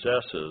who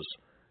possesses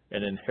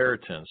an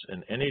inheritance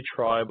in any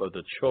tribe of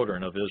the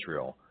children of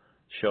Israel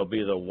shall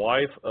be the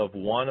wife of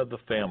one of the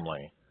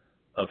family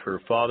of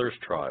her father's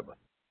tribe.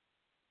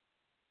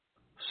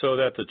 so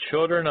that the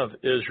children of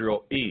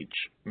Israel each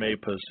may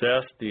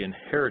possess the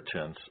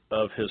inheritance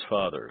of his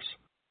fathers.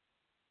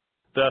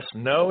 Thus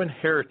no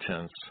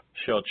inheritance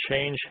shall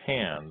change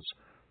hands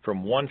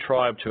from one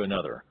tribe to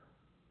another,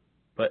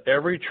 but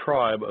every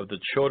tribe of the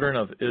children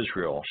of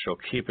Israel shall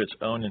keep its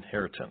own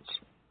inheritance.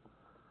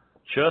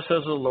 Just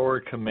as the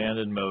Lord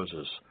commanded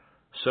Moses,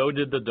 so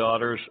did the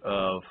daughters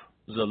of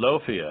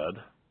Zelophehad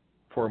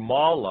for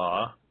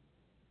Mahlah,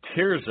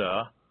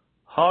 Tirzah,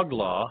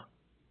 Hoglah,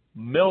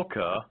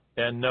 Milcah,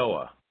 and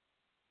Noah.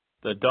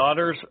 The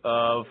daughters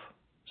of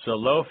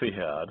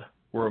Zelophehad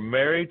were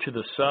married to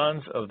the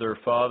sons of their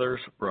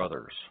father's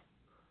brothers.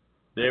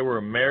 They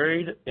were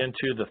married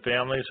into the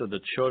families of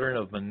the children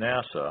of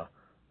Manasseh,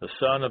 the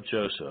son of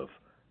Joseph,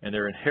 and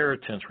their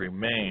inheritance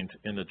remained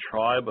in the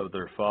tribe of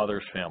their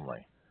father's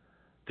family.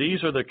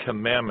 These are the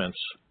commandments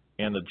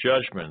and the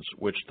judgments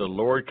which the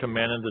Lord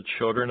commanded the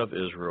children of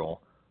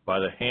Israel by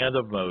the hand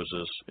of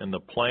Moses in the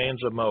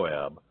plains of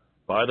Moab,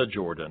 by the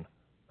Jordan,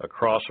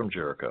 across from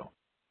Jericho.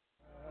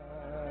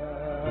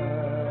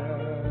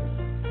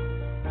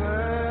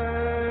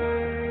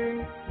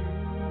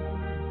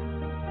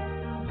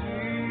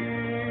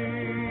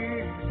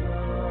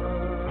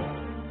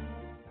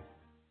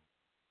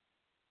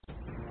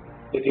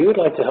 If you would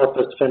like to help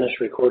us finish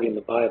recording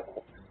the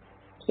Bible,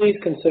 please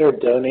consider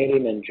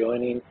donating and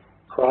joining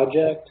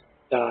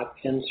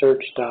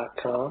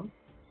project.nsearch.com.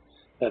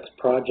 That's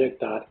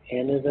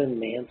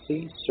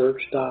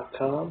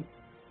project.nancysearch.com,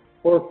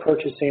 or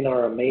purchasing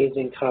our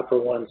amazing Copper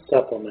One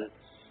supplement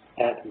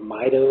at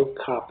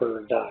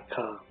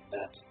mitocopper.com.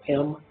 That's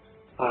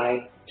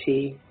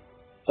MITO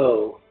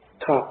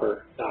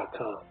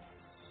copper.com.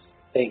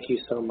 Thank you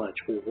so much.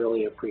 We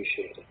really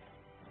appreciate it.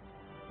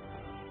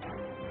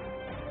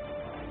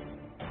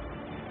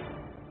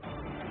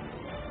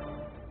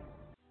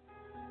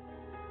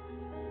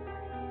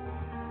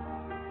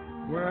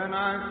 When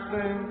I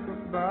think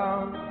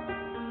about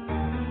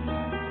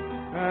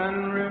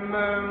and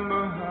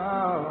remember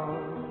how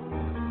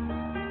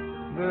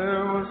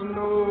there was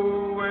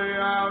no way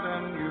out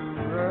and you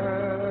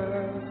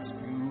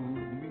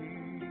rescued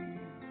me.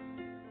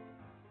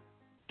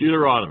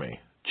 Deuteronomy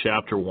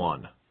chapter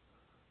 1.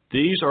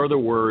 These are the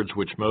words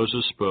which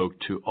Moses spoke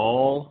to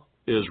all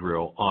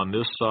Israel on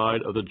this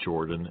side of the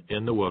Jordan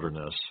in the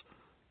wilderness,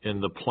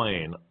 in the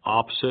plain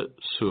opposite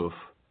Suph,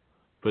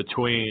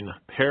 between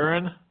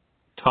Paran,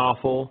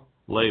 Tophel,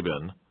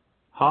 Laban,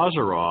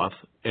 Hazeroth,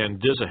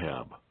 and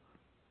Dizahab.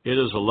 It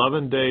is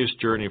 11 days'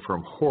 journey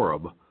from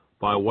Horeb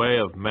by way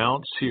of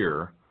Mount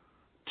Seir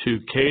to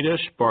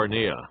Kadesh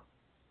Barnea.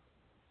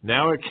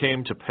 Now it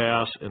came to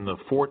pass in the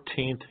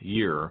 14th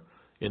year,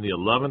 in the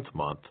 11th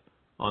month,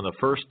 on the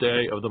first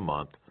day of the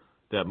month,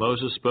 that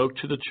Moses spoke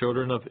to the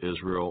children of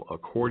Israel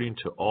according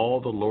to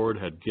all the Lord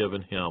had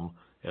given him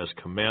as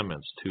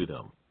commandments to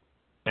them.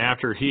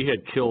 After he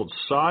had killed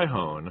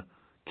Sihon,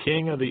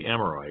 king of the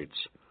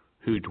Amorites,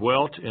 who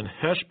dwelt in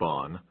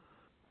Heshbon,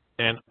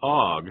 and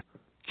Og,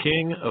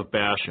 king of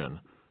Bashan,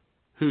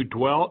 who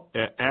dwelt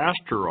at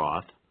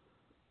Ashtaroth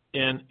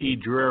and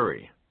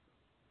Edrei.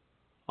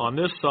 On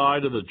this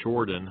side of the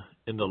Jordan,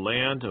 in the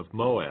land of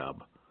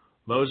Moab,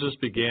 Moses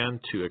began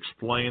to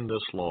explain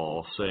this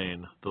law,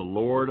 saying, The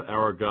Lord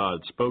our God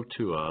spoke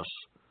to us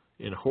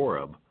in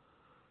Horeb,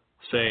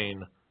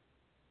 saying,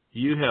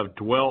 You have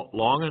dwelt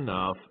long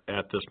enough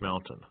at this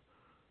mountain.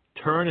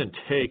 Turn and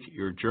take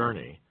your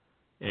journey,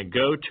 and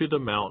go to the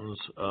mountains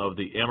of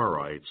the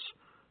Amorites,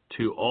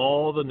 to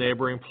all the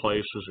neighboring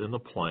places in the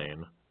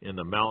plain, in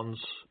the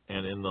mountains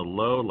and in the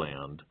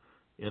lowland,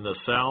 in the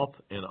south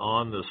and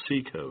on the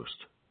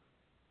seacoast,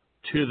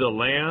 to the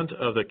land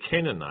of the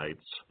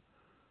Canaanites,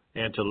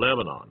 and to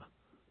Lebanon,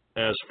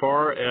 as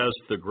far as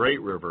the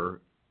great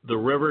river, the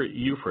river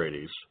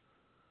Euphrates.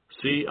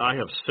 See, I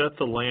have set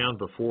the land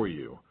before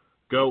you.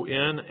 Go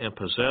in and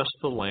possess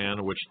the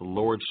land which the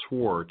Lord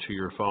swore to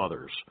your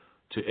fathers,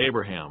 to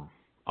Abraham,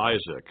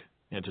 Isaac,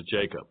 and to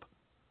Jacob,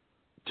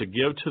 to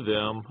give to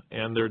them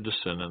and their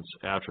descendants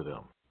after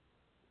them.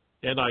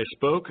 And I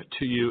spoke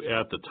to you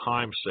at the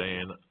time,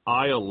 saying,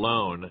 I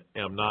alone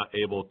am not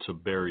able to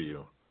bear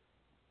you.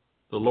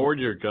 The Lord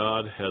your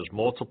God has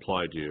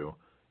multiplied you,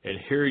 and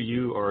here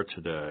you are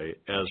today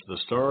as the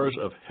stars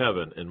of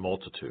heaven in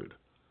multitude.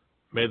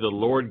 May the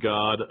Lord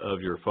God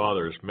of your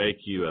fathers make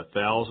you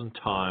 1,000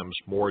 times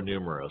more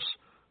numerous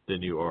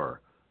than you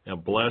are,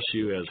 and bless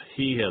you as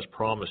he has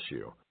promised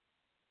you.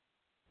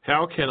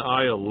 How can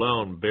I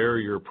alone bear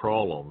your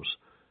problems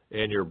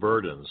and your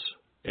burdens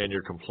and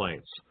your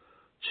complaints?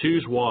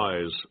 Choose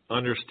wise,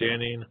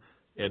 understanding,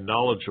 and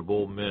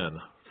knowledgeable men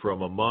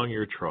from among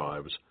your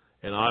tribes,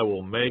 and I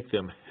will make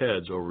them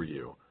heads over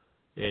you.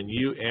 And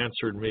you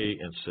answered me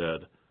and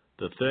said,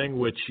 The thing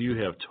which you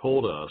have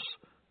told us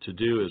to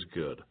do is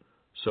good.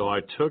 So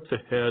I took the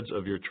heads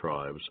of your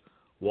tribes,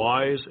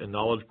 wise and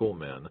knowledgeable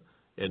men,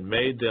 and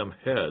made them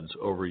heads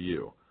over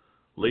you,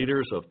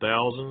 leaders of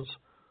thousands,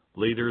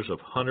 leaders of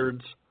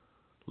hundreds,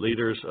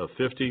 leaders of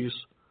 50s,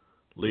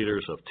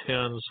 leaders of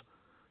 10s,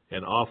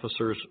 and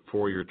officers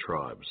for your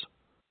tribes.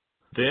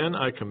 Then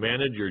I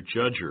commanded your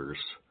judges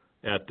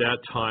at that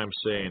time,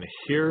 saying,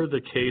 Hear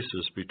the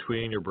cases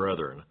between your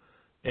brethren,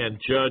 and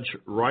judge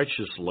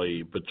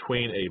righteously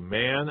between a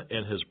man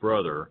and his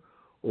brother,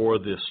 or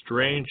the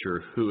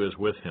stranger who is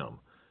with him.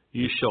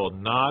 You shall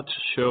not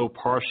show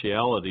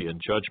partiality in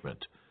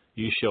judgment.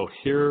 You shall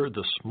hear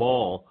the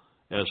small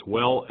as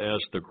well as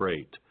the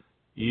great.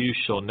 You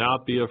shall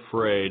not be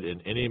afraid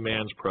in any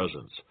man's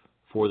presence,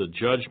 for the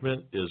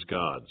judgment is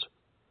God's.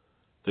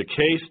 The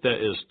case that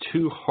is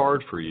too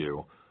hard for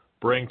you,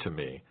 bring to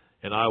me,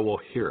 and I will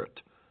hear it.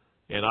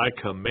 And I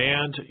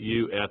command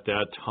you at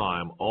that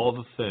time all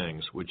the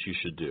things which you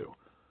should do.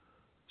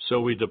 So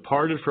we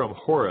departed from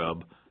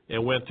Horeb,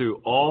 and went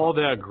through all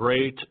that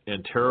great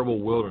and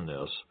terrible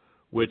wilderness,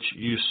 which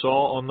you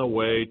saw on the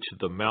way to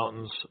the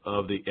mountains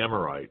of the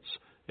Amorites,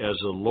 as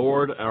the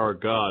Lord our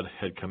God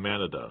had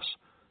commanded us.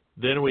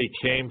 Then we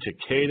came to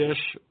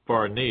Kadesh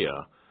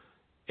Barnea,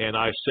 and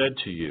I said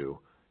to you,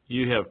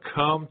 You have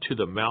come to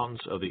the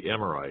mountains of the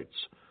Amorites,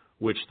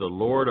 which the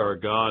Lord our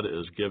God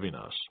is giving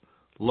us.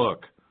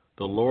 Look,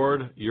 the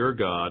Lord your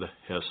God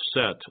has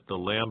set the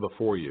land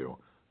before you.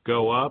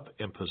 Go up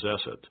and possess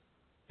it.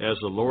 As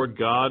the Lord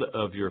God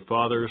of your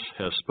fathers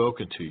has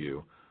spoken to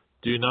you,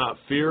 do not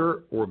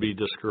fear or be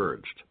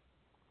discouraged.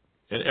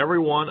 And every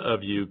one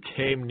of you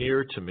came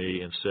near to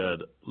me and said,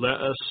 Let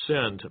us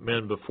send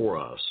men before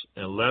us,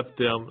 and let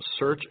them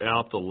search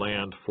out the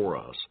land for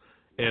us,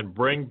 and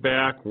bring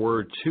back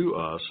word to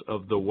us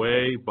of the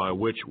way by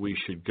which we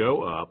should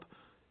go up,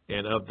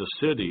 and of the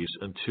cities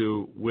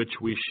into which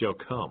we shall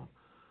come.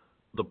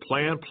 The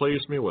plan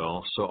pleased me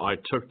well, so I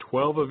took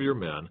 12 of your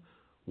men,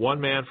 1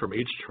 man from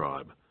each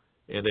tribe,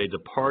 and they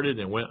departed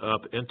and went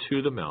up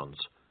into the mountains,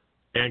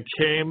 and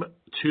came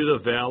to the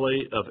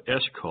valley of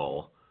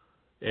Eshcol,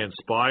 and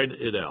spied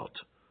it out.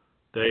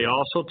 They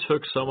also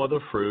took some of the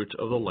fruit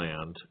of the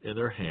land in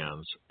their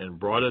hands, and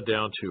brought it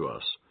down to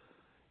us.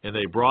 And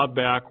they brought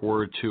back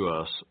word to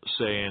us,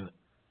 saying,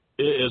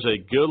 It is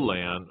a good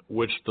land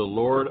which the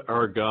Lord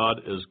our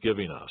God is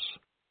giving us.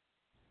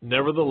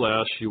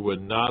 Nevertheless, you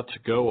would not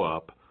go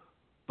up,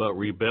 but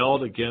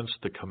rebelled against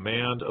the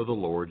command of the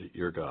Lord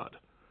your God.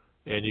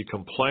 And you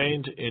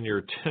complained in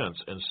your tents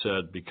and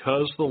said,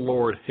 Because the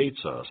Lord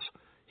hates us,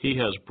 he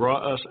has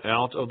brought us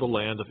out of the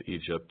land of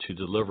Egypt to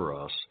deliver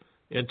us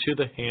into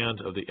the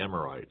hand of the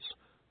Amorites,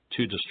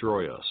 to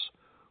destroy us.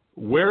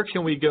 Where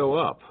can we go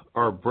up?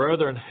 Our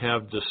brethren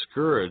have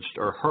discouraged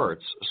our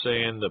hearts,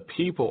 saying, The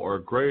people are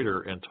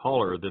greater and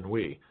taller than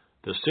we.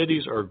 The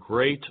cities are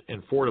great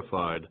and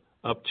fortified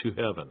up to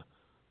heaven.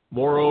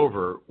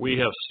 Moreover, we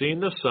have seen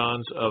the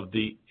sons of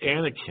the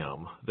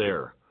Anakim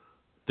there.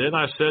 Then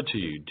I said to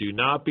you, Do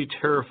not be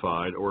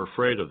terrified or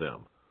afraid of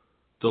them.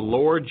 The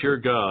Lord your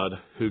God,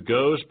 who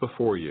goes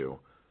before you,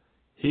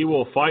 he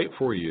will fight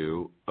for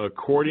you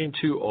according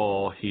to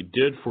all he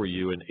did for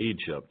you in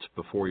Egypt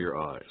before your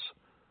eyes.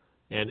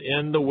 And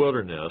in the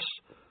wilderness,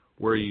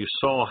 where you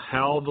saw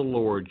how the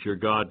Lord your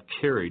God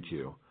carried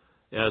you,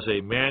 as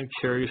a man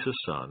carries his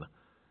son,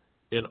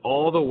 in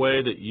all the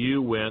way that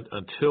you went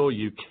until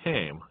you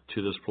came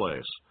to this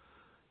place.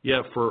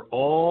 Yet for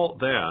all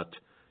that,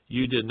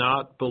 you did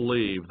not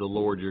believe the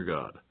Lord your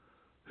God,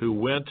 who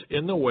went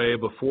in the way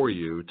before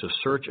you to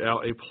search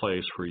out a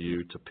place for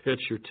you to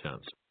pitch your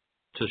tents,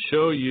 to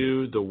show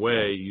you the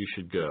way you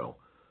should go,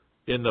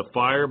 in the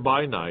fire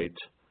by night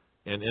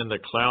and in the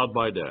cloud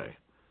by day.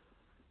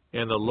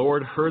 And the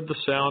Lord heard the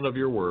sound of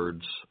your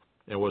words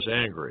and was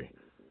angry,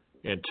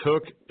 and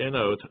took an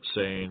oath,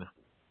 saying,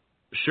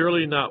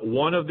 Surely not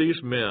one of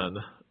these men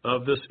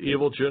of this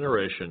evil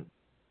generation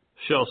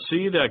shall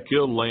see that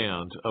good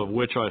land of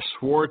which I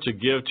swore to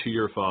give to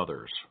your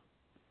fathers.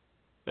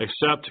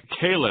 Except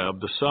Caleb,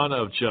 the son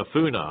of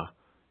Jephunneh,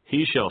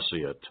 he shall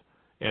see it,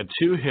 and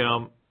to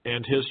him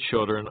and his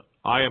children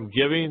I am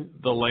giving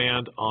the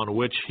land on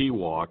which he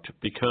walked,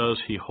 because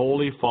he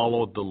wholly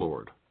followed the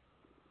Lord.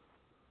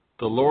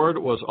 The Lord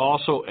was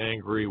also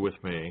angry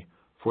with me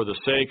for the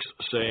sakes,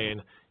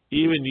 saying,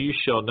 Even you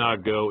shall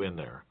not go in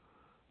there.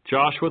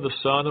 Joshua the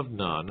son of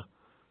Nun,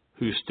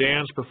 who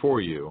stands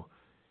before you,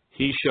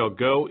 he shall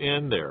go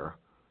in there.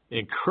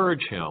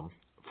 Encourage him,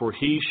 for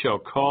he shall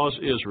cause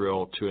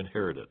Israel to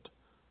inherit it.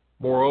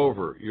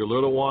 Moreover, your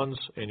little ones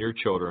and your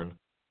children,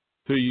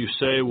 who you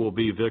say will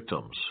be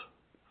victims,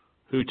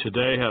 who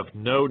today have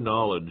no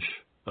knowledge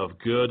of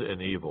good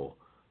and evil,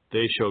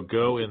 they shall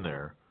go in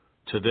there.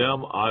 To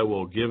them I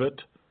will give it,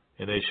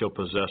 and they shall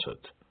possess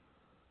it.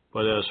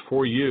 But as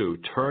for you,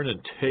 turn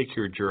and take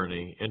your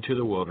journey into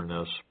the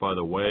wilderness by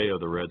the way of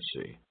the Red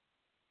Sea.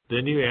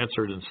 Then you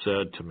answered and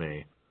said to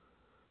me,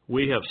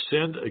 We have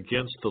sinned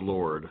against the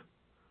Lord.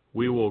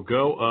 We will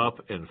go up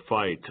and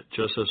fight,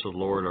 just as the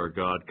Lord our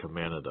God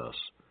commanded us.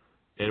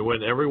 And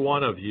when every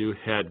one of you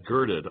had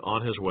girded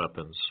on his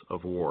weapons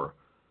of war,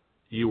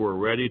 you were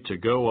ready to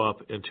go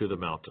up into the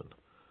mountain.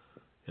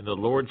 And the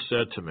Lord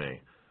said to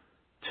me,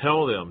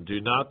 Tell them,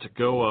 do not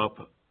go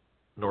up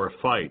nor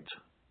fight,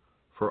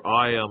 for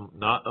I am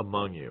not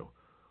among you,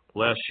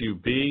 lest you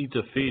be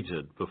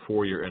defeated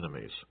before your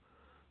enemies.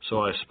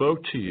 So I spoke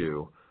to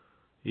you,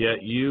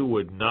 yet you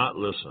would not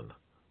listen.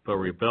 but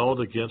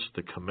rebelled against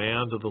the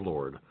command of the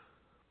Lord,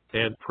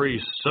 and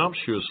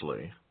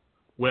presumptuously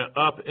went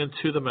up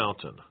into the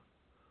mountain.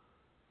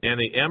 And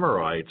the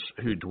Amorites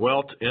who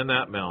dwelt in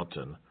that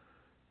mountain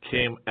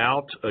came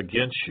out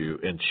against you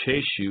and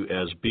chased you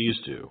as bees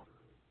do,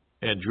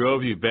 and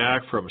drove you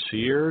back from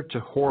Seir to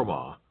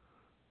Hormah.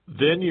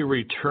 Then you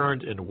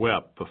returned and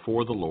wept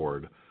before the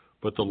Lord,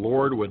 but the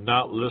Lord would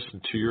not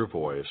listen to your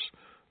voice,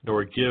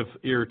 nor give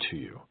ear to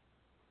you.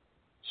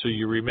 So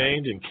you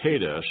remained in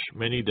Kadesh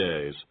many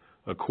days,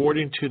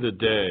 according to the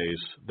days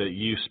that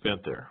you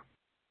spent there.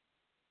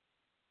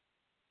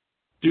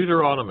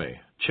 Deuteronomy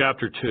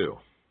chapter 2.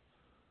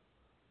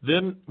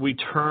 Then we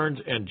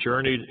turned and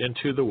journeyed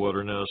into the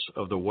wilderness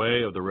of the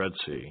way of the Red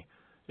Sea,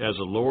 as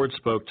the Lord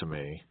spoke to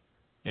me,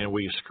 and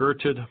we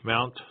skirted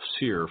Mount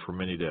Seir for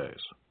many days.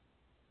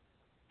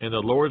 And the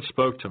Lord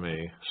spoke to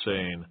me,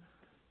 saying,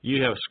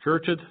 You have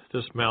skirted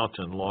this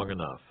mountain long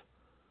enough.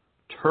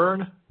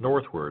 Turn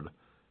northward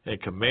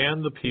and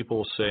command the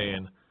people,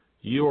 saying,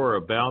 You are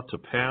about to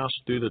pass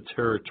through the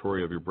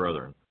territory of your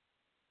brethren,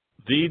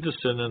 the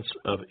descendants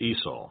of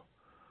Esau,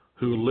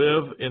 who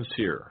live in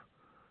Seir,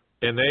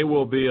 and they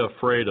will be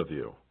afraid of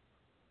you.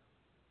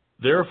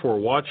 Therefore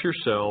watch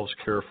yourselves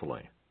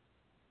carefully.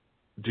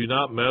 Do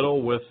not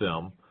meddle with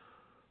them,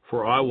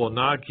 for I will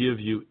not give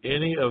you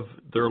any of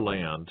their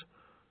land,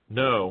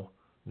 no,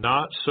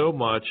 not so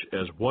much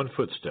as one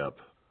footstep,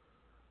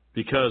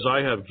 because I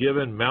have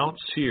given Mount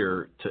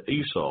Seir to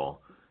Esau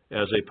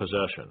as a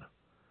possession.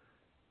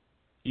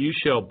 You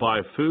shall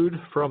buy food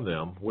from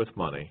them with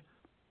money,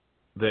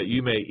 that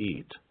you may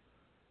eat,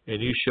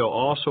 and you shall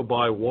also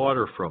buy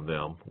water from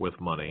them with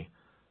money,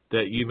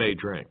 that you may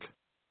drink.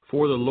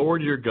 For the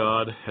Lord your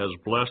God has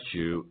blessed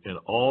you in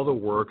all the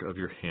work of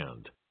your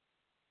hand.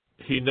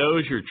 He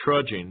knows you're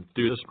trudging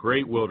through this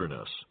great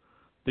wilderness.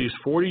 These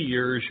 40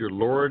 years your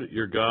Lord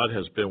your God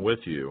has been with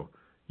you,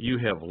 you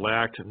have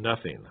lacked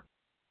nothing.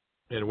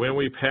 And when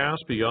we pass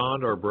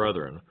beyond our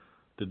brethren,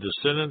 the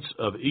descendants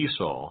of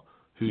Esau,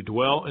 who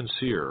dwell in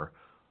Seir,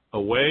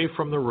 away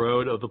from the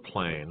road of the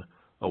plain,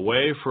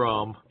 away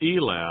from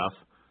Elath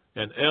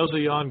and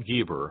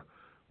Ezion-Geber,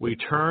 we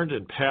turned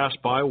and passed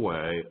by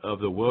way of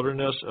the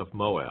wilderness of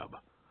Moab.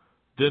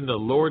 Then the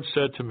Lord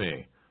said to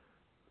me,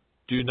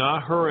 Do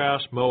not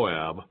harass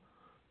Moab,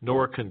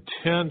 nor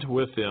contend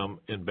with them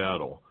in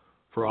battle,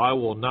 for I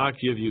will not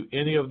give you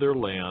any of their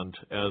land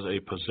as a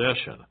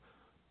possession,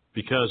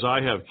 because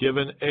I have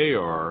given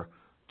Ar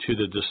to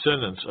the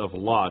descendants of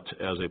Lot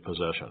as a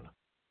possession.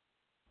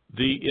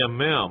 The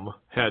Emim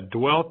had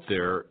dwelt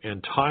there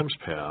in times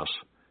past,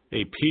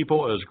 a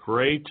people as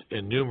great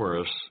and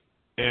numerous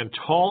and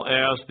tall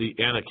as the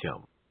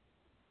Anakim.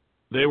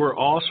 They were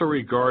also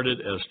regarded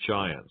as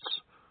giants,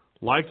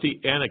 like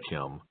the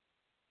Anakim,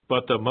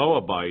 but the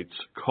Moabites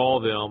call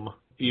them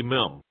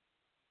Emim.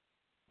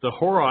 The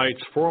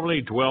Horites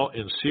formerly dwelt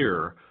in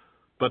Seir,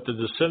 but the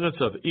descendants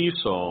of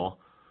Esau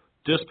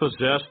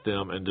dispossessed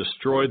them and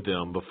destroyed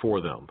them before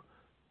them,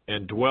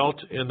 and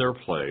dwelt in their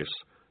place,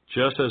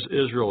 just as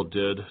Israel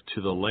did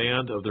to the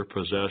land of their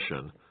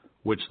possession,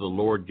 which the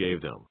Lord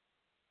gave them.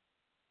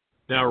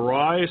 Now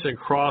rise and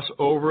cross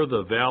over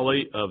the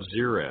valley of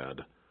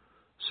Zerad.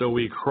 So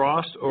we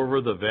crossed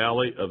over the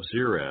valley of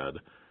Zerad,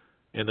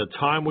 and the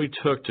time we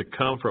took to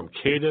come from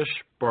Kadesh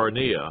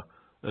Barnea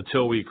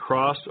until we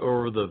crossed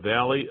over the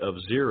valley of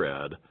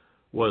Zerad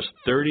was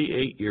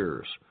 38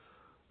 years,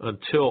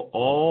 until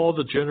all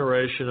the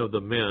generation of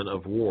the men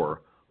of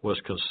war was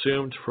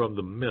consumed from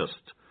the midst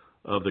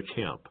of the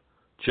camp,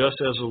 just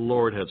as the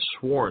Lord had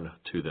sworn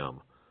to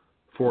them.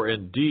 For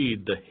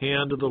indeed the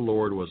hand of the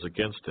Lord was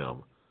against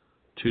them,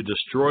 to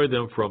destroy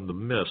them from the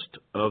midst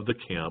of the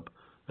camp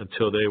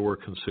until they were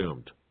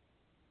consumed.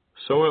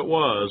 So it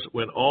was,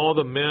 when all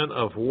the men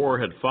of war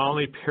had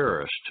finally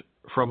perished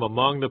from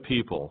among the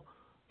people,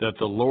 that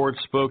the Lord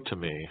spoke to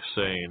me,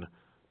 saying,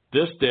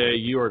 This day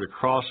you are to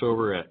cross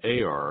over at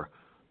Ar,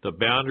 the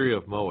boundary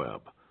of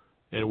Moab,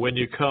 and when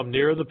you come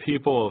near the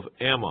people of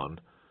Ammon,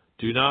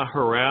 do not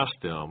harass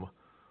them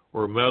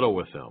or meddle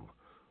with them,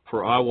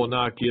 for I will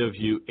not give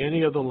you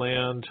any of the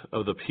land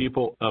of the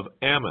people of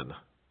Ammon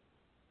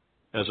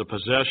as a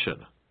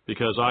possession,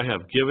 because I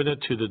have given it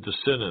to the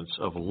descendants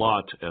of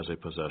Lot as a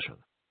possession.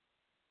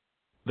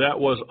 That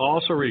was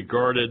also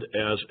regarded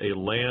as a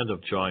land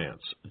of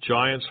giants.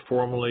 Giants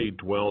formerly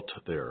dwelt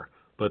there,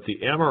 but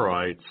the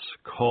Amorites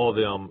call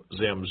them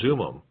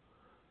Zamzummim,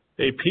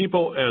 a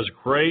people as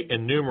great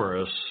and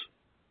numerous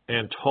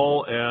and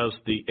tall as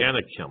the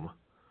Anakim,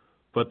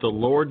 but the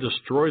Lord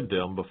destroyed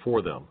them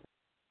before them.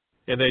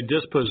 And they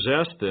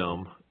dispossessed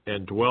them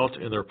and dwelt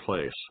in their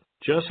place,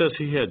 just as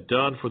he had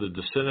done for the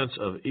descendants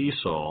of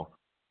Esau,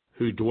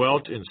 who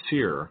dwelt in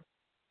Seir,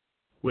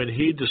 when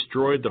he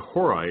destroyed the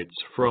Horites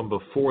from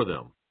before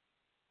them.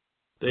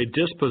 They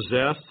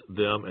dispossessed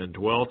them and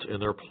dwelt in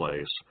their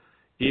place,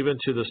 even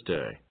to this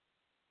day.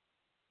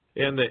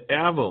 And the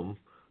Avim,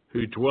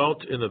 who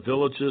dwelt in the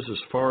villages as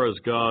far as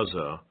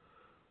Gaza,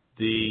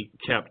 the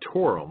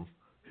Captorim,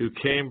 who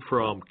came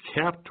from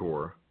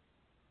Captor,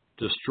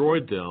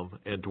 destroyed them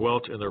and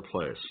dwelt in their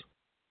place.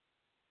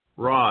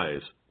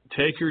 Rise,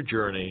 take your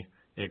journey,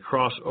 and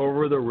cross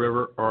over the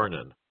river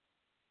Arnon.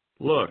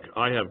 Look,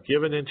 I have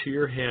given into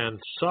your hand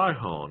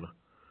Sihon,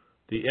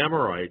 the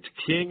Amorite,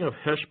 king of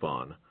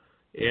Heshbon,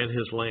 and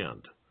his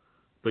land.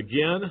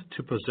 Begin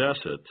to possess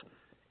it,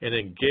 and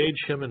engage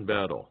him in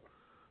battle.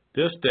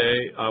 This day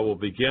I will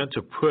begin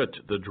to put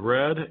the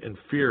dread and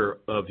fear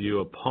of you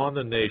upon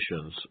the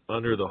nations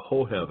under the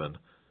whole heaven,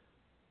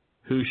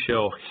 who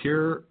shall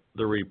hear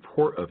the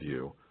report of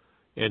you,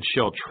 and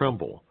shall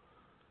tremble,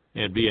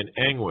 and be in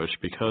anguish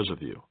because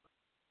of you.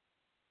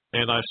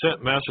 And I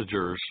sent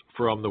messengers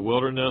from the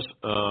wilderness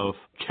of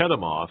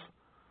Kedemoth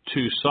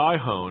to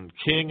Sihon,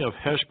 king of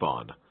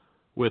Heshbon,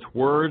 with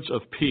words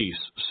of peace,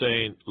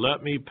 saying,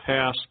 Let me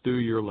pass through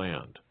your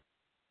land.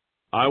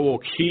 I will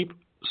keep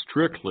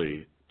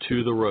strictly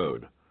to the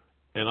road,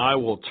 and I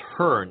will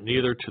turn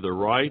neither to the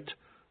right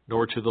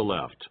nor to the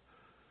left.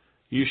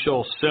 You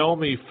shall sell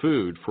me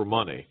food for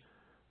money,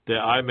 that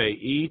I may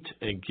eat,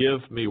 and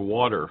give me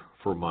water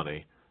for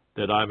money,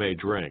 that I may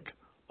drink.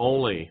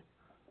 Only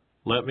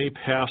let me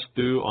pass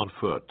through on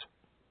foot.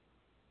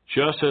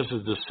 Just as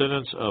the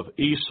descendants of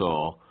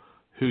Esau,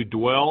 who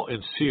dwell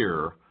in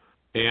Seir,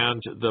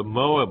 and the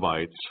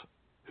Moabites,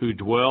 who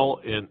dwell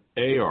in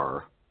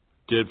Ar,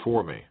 did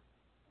for me,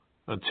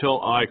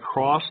 until I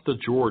cross the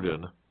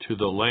Jordan to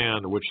the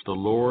land which the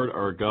Lord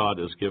our God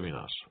is giving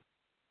us.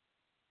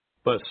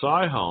 But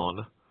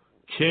Sihon,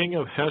 king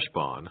of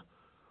Heshbon,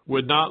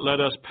 would not let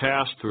us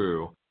pass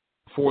through,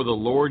 for the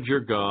Lord your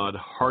God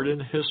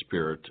hardened his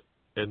spirit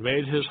and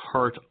made his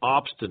heart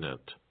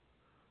obstinate,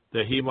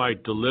 that he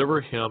might deliver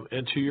him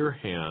into your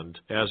hand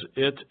as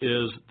it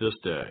is this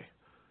day.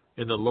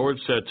 And the Lord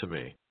said to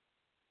me,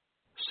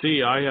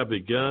 See, I have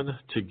begun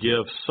to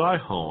give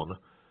Sihon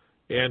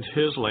and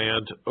his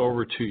land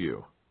over to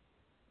you.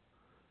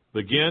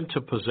 Begin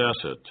to possess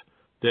it,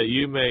 that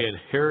you may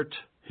inherit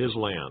his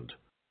land.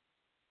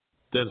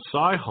 Then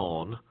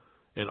Sihon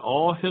and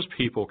all his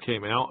people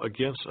came out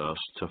against us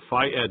to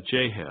fight at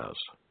Jahaz.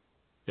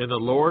 And the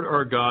Lord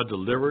our God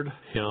delivered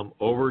him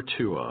over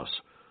to us,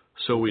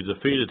 so we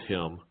defeated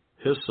him,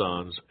 his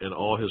sons, and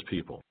all his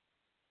people.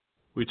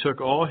 We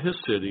took all his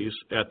cities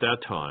at that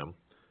time,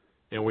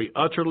 and we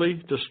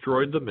utterly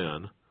destroyed the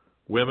men,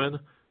 women,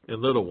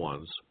 and little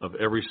ones of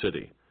every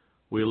city.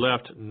 We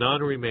left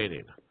none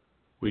remaining.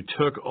 We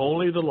took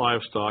only the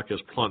livestock as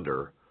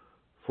plunder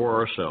for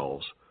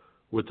ourselves,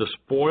 with the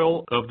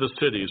spoil of the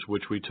cities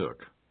which we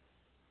took.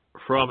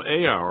 From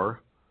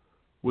Ar,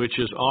 which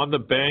is on the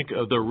bank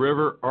of the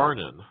river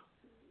Arnon,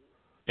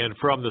 and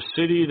from the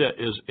city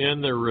that is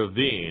in the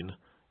ravine,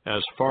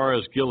 as far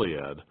as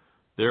Gilead,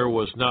 there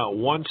was not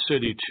one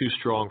city too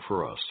strong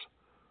for us.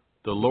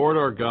 The Lord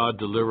our God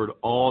delivered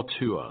all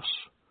to us.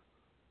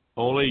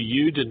 Only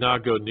you did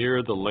not go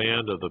near the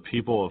land of the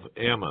people of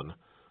Ammon,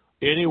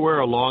 anywhere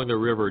along the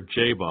river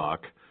Jabbok,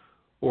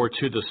 or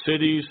to the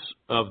cities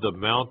of the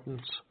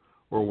mountains,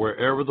 or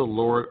wherever the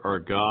Lord our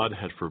God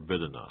had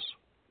forbidden us.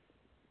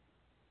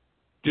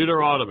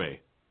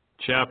 Deuteronomy,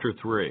 chapter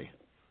 3.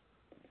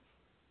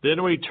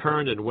 Then we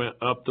turned and went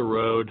up the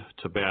road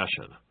to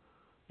Bashan,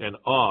 and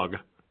Og,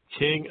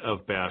 king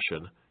of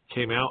Bashan,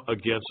 came out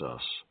against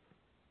us,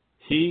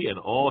 he and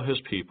all his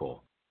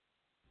people,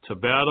 to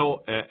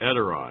battle at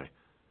Edrei.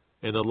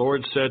 And the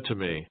Lord said to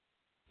me,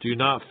 Do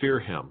not fear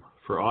him,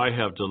 for I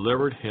have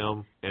delivered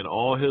him and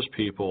all his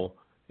people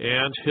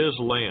and his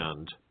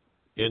land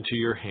into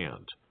your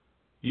hand.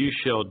 You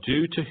shall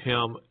do to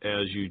him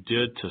as you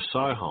did to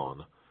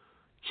Sihon,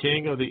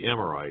 king of the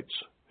Amorites,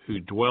 who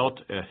dwelt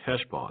at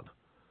Heshbon.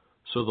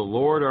 So the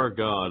Lord our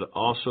God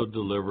also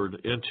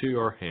delivered into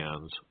our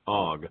hands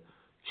Og,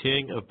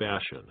 king of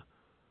Bashan,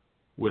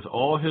 with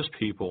all his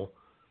people,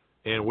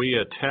 and we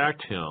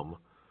attacked him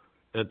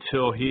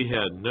until he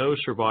had no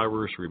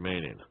survivors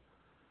remaining.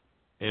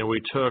 And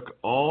we took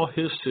all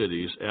his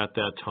cities at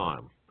that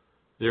time.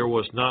 There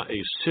was not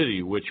a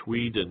city which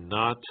we did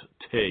not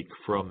take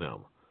from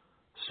them.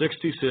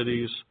 60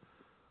 cities,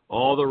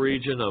 all the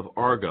region of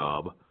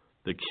Argob,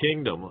 the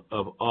kingdom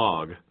of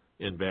Og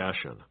in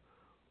Bashan.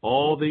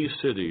 All these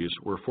cities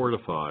were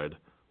fortified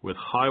with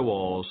high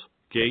walls,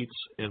 gates,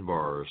 and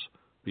bars,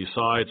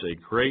 besides a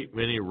great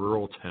many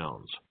rural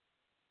towns.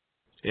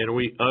 And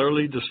we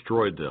utterly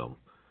destroyed them,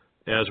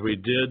 as we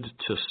did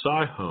to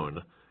Sihon,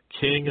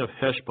 king of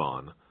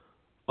Heshbon,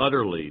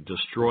 utterly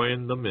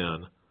destroying the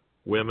men,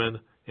 women,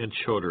 and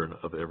children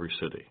of every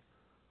city.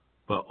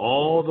 But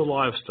all the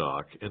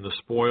livestock and the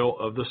spoil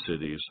of the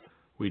cities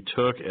we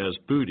took as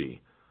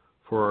booty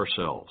for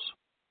ourselves.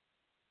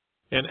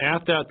 And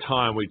at that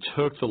time we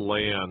took the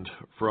land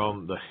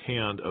from the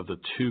hand of the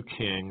 2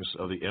 kings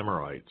of the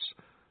Amorites,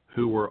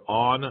 who were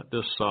on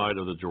this side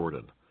of the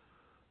Jordan,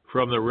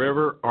 from the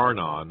river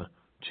Arnon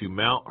to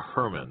Mount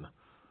Hermon.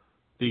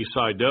 The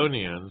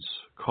Sidonians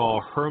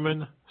call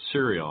Hermon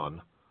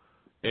Sirion,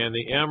 and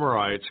the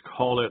Amorites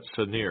call it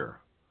Senir.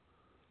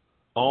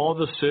 All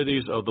the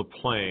cities of the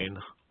plain,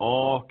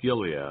 all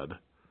Gilead,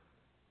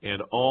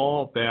 and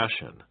all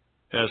Bashan,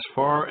 as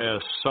far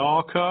as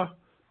Salcah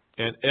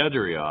and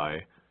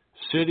Edrei,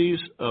 cities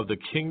of the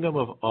kingdom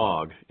of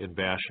Og in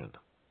Bashan.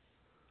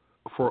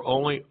 For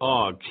only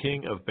Og,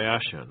 king of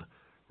Bashan,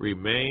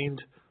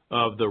 remained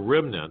of the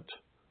remnant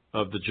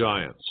of the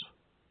giants.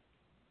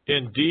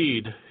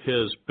 Indeed,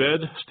 his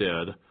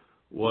bedstead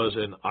was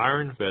an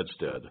iron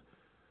bedstead.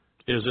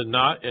 Is it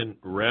not in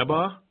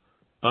Rabbah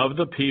of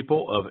the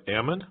people of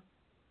Ammon?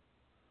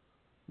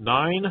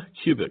 9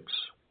 cubits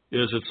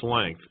is its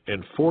length,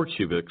 and 4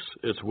 cubits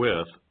its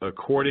width,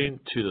 according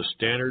to the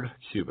standard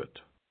cubit.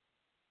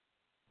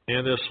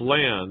 And this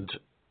land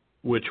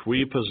which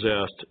we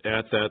possessed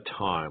at that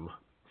time,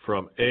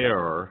 from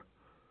Ar,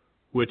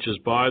 which is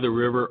by the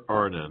river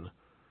Arnon,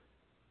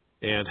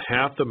 and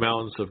half the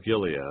mountains of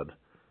Gilead,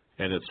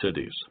 and its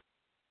cities,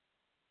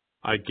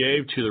 I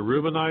gave to the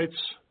Reubenites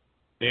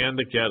and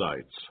the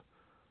Gadites,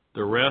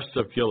 the rest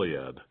of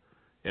Gilead,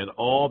 and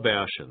all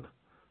Bashan,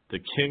 the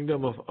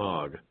kingdom of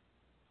Og,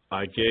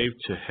 I gave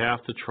to half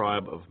the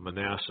tribe of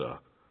Manasseh.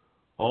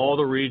 All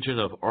the region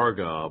of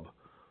Argob,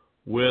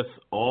 with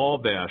all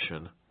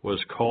Bashan,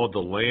 was called the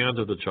land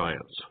of the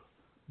giants.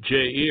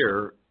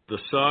 Jair, the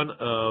son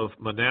of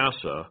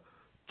Manasseh,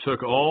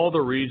 took all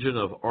the region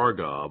of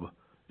Argob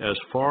as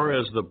far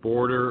as the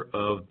border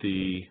of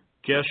the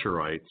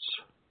Geshurites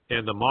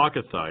and the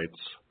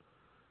Maacathites,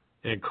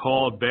 and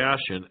called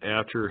Bashan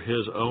after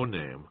his own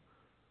name,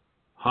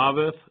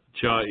 Haveth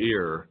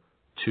Jair,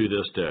 to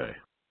this day.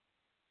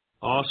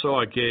 Also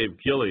I gave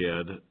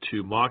Gilead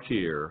to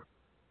Machir,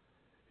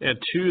 and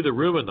to the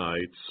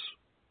Reubenites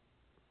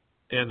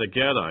and the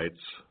Gadites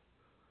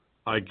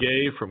I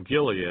gave from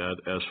Gilead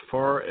as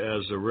far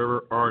as the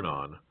river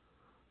Arnon,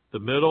 the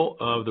middle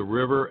of the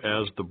river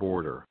as the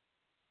border,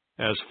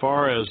 as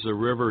far as the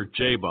river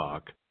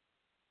Jabbok,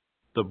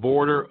 the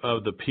border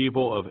of the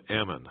people of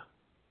Ammon,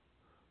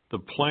 the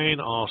plain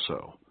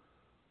also,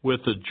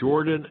 with the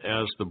Jordan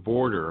as the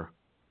border,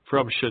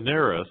 from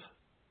Shinnereth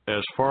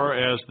as far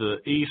as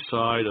the east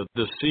side of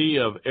the sea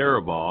of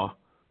Arabah,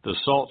 the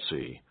salt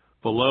sea,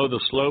 below the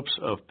slopes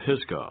of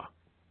Pisgah.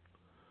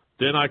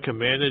 Then I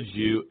commanded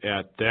you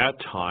at that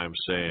time,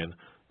 saying,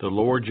 The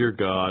Lord your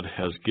God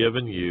has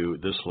given you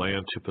this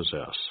land to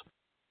possess.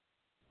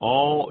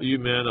 All you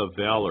men of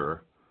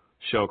valor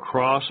shall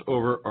cross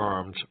over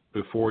armed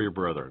before your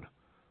brethren,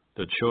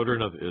 the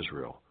children of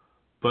Israel.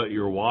 But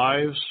your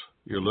wives,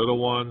 your little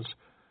ones,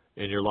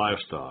 and your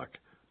livestock,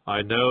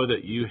 I know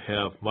that you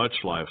have much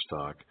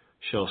livestock,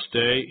 shall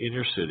stay in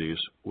your cities,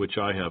 which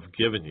I have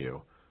given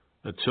you,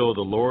 until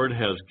the Lord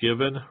has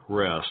given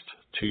rest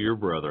to your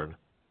brethren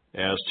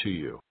as to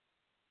you.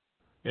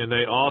 And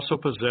they also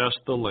possess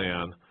the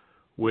land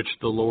which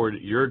the Lord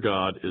your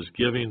God is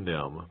giving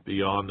them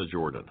beyond the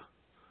Jordan.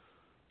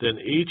 Then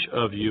each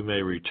of you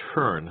may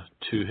return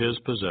to his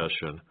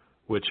possession,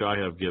 which I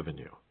have given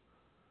you.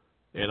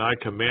 And I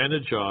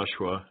commanded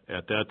Joshua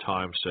at that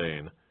time,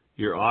 saying,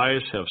 Your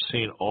eyes have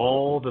seen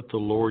all that the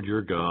Lord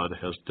your God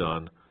has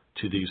done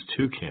to these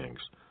 2 kings.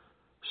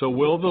 So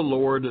will the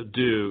Lord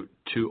do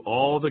to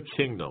all the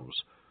kingdoms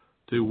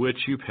through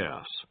which you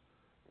pass.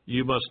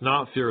 You must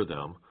not fear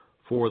them,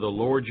 for the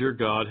Lord your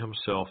God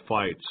himself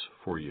fights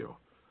for you.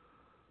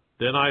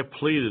 Then I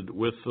pleaded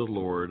with the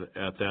Lord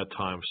at that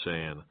time,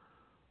 saying,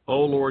 O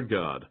Lord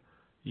God,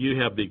 you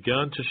have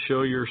begun to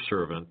show your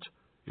servant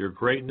your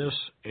greatness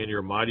and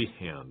your mighty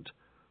hand.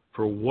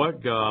 For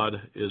what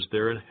God is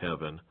there in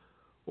heaven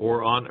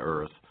or on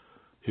earth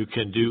who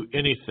can do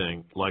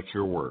anything like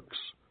your works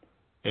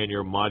and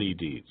your mighty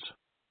deeds?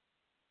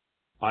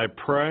 I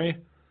pray,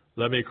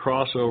 let me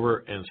cross over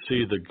and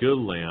see the good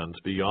lands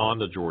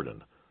beyond the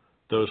Jordan,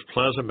 those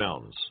pleasant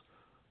mountains,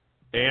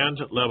 and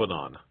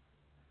Lebanon.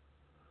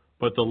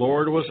 But the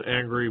Lord was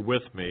angry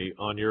with me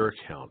on your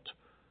account,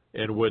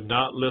 and would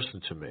not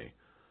listen to me.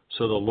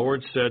 So the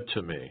Lord said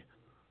to me,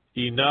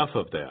 Enough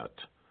of that.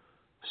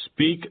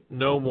 Speak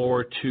no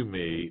more to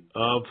me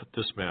of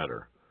this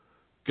matter.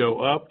 Go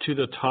up to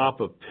the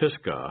top of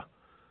Pisgah,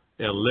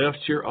 and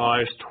lift your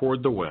eyes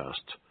toward the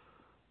west,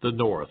 the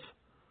north,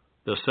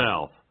 the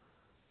south,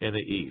 and the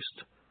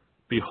east.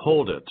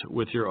 Behold it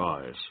with your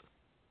eyes,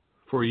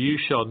 for you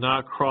shall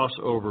not cross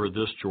over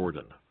this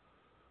Jordan.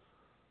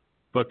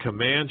 But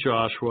command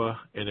Joshua,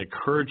 and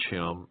encourage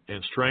him,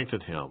 and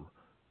strengthen him,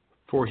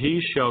 for he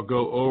shall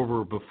go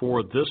over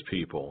before this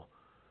people,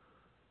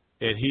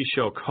 and he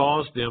shall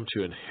cause them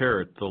to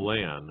inherit the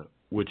land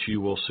which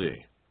you will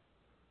see.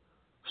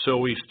 So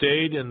we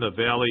stayed in the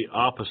valley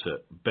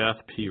opposite Beth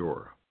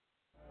Peor.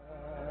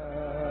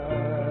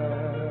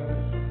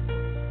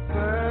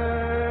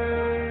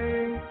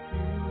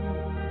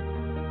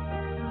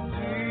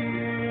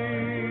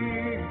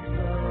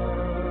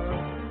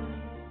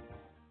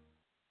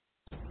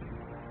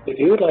 If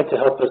you would like to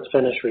help us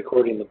finish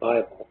recording the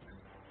Bible,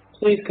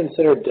 please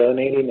consider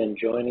donating and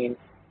joining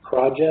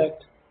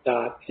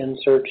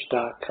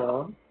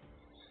project.nsearch.com.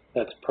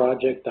 That's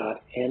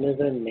project.n as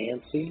in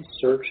Nancy,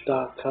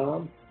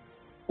 search.com,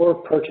 or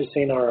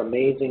purchasing our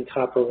amazing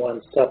Copper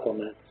One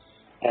supplement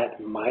at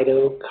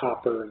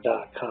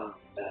mitocopper.com.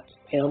 That's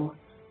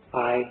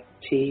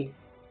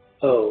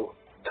MITO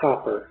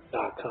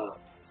copper.com.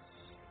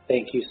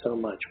 Thank you so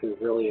much. We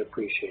really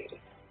appreciate it.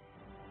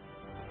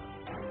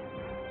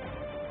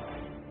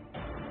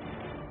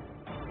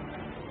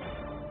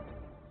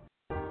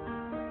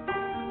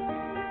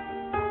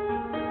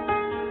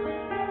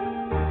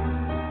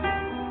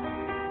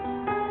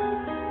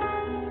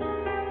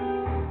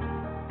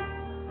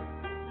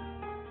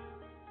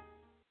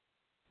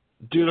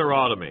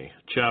 Deuteronomy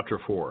chapter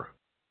 4.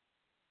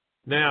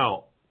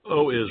 Now,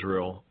 O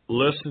Israel,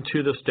 listen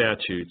to the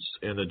statutes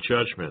and the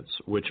judgments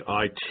which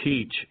I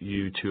teach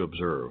you to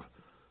observe,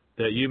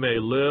 that you may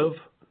live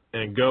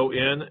and go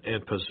in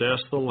and possess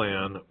the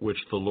land which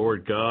the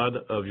Lord God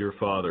of your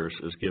fathers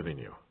is giving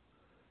you.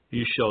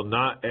 You shall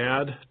not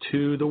add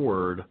to the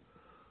word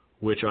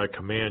which I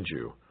command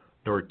you,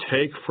 nor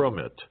take from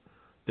it,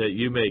 that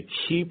you may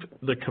keep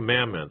the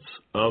commandments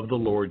of the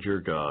Lord your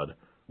God,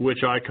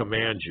 which I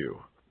command you.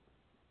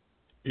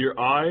 Your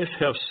eyes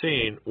have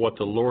seen what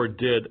the Lord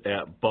did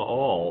at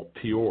Baal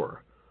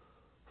Peor.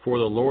 For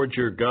the Lord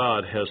your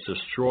God has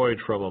destroyed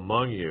from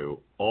among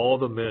you all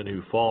the men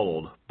who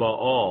followed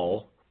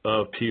Baal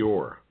of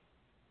Peor.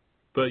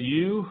 But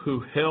you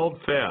who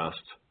held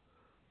fast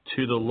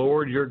to the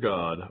Lord your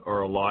God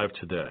are alive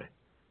today,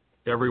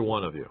 every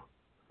one of you.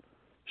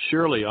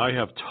 Surely I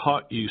have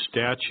taught you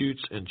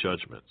statutes and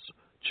judgments,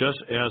 just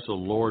as the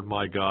Lord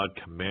my God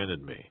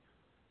commanded me,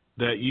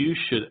 that you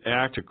should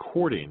act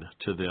according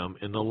to them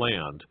in the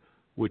land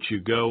which you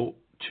go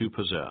to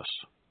possess.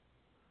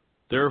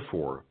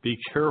 Therefore, be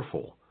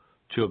careful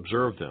to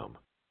observe them,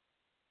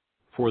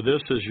 for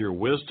this is your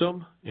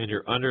wisdom and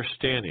your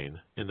understanding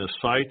in the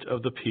sight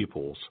of the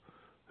peoples,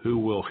 who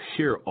will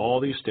hear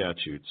all these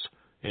statutes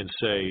and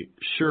say,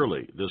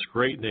 surely this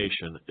great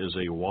nation is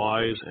a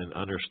wise and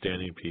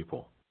understanding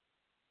people.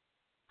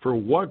 For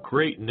what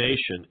great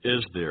nation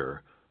is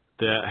there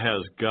that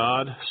has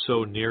God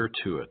so near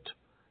to it,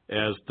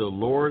 as the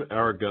Lord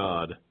our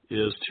God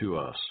is to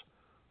us,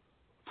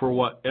 for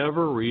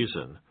whatever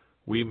reason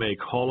we may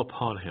call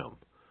upon him?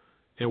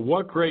 And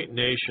what great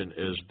nation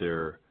is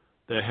there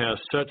that has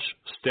such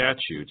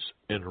statutes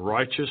and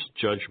righteous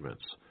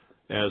judgments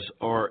as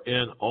are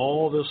in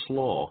all this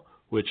law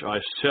which I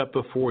set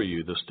before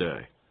you this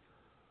day?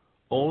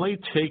 Only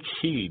take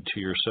heed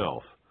to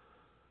yourself,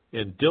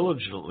 and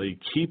diligently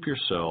keep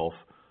yourself,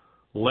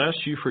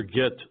 lest you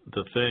forget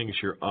the things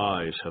your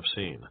eyes have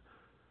seen,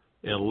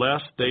 and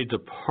lest they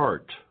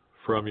depart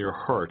from your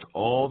heart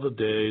all the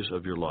days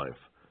of your life,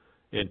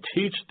 and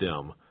teach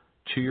them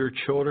to your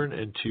children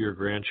and to your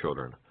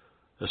grandchildren,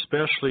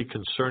 especially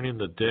concerning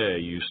the day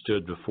you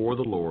stood before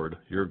the Lord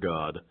your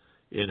God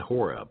in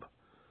Horeb,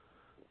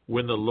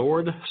 when the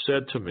Lord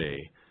said to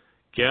me,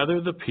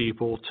 gather the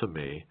people to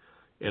me,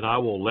 and I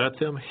will let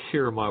them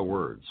hear my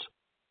words,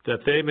 that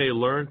they may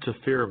learn to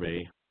fear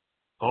me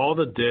all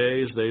the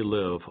days they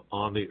live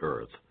on the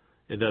earth,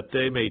 and that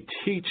they may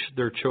teach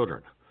their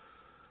children.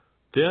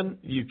 Then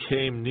you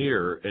came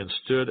near and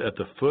stood at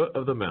the foot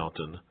of the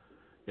mountain,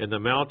 and the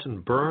mountain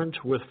burned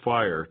with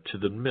fire to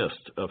the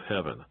midst of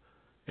heaven,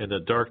 and the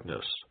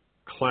darkness,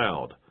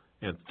 cloud,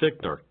 and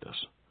thick darkness.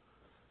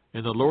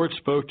 And the Lord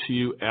spoke to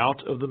you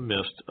out of the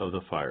midst of the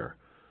fire.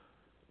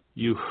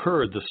 You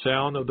heard the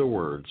sound of the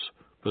words,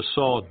 but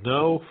saw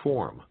no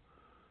form.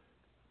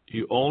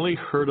 You only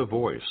heard a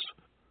voice.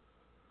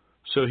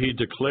 So he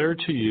declared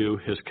to you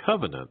his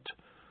covenant,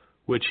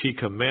 which he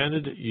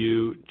commanded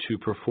you to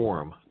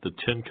perform, the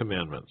 10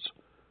 Commandments,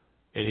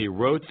 and he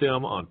wrote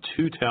them on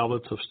 2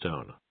 tablets of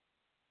stone.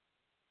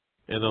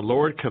 And the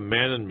Lord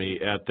commanded me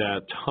at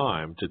that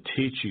time to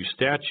teach you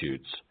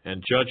statutes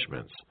and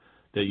judgments,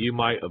 that you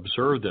might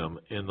observe them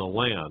in the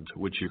land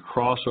which you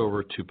cross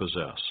over to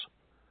possess.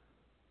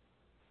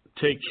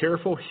 Take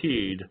careful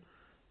heed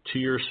to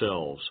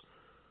yourselves,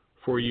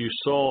 for you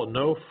saw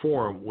no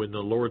form when the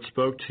Lord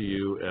spoke to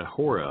you at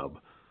Horeb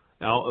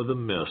out of the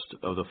midst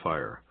of the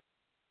fire,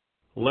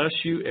 lest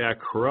you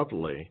act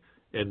corruptly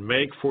and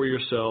make for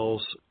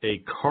yourselves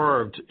a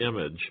carved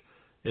image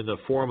in the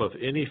form of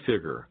any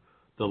figure,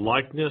 the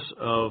likeness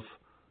of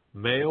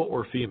male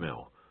or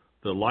female,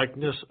 the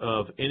likeness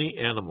of any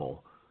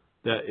animal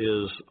that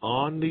is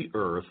on the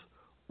earth,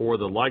 or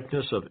the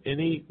likeness of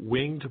any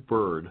winged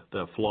bird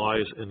that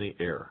flies in the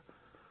air,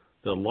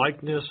 the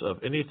likeness of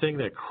anything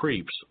that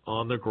creeps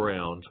on the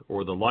ground,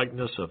 or the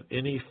likeness of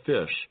any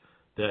fish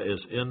that is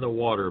in the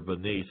water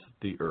beneath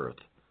the earth.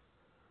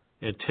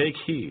 And take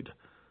heed,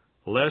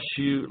 lest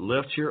you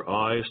lift your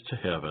eyes to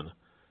heaven,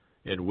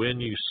 and when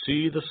you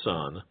see the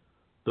sun,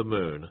 the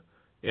moon,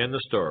 and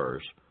the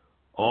stars,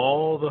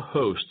 all the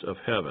host of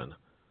heaven,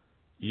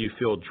 you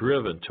feel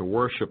driven to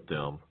worship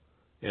them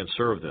and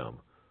serve them,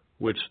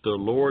 which the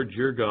Lord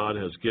your God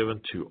has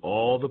given to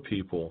all the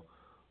people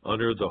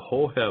under the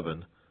whole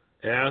heaven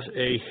as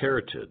a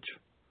heritage.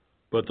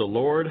 But the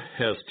Lord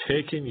has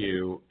taken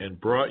you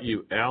and brought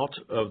you out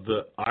of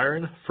the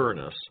iron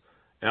furnace,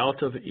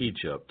 out of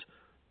Egypt,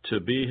 to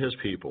be his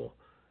people,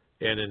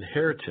 an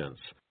inheritance,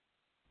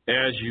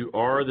 as you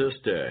are this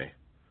day.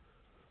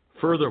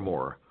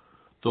 Furthermore,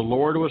 the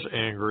Lord was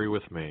angry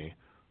with me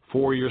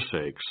for your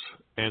sakes,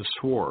 and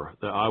swore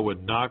that I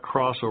would not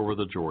cross over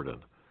the Jordan,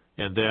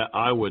 and that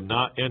I would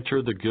not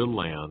enter the good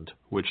land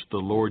which the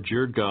Lord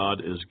your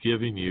God is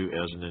giving you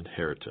as an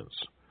inheritance.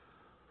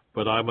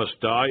 But I must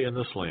die in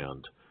this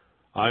land.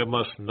 I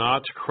must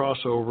not cross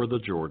over the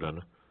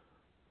Jordan,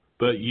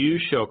 but you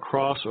shall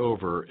cross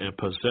over and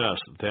possess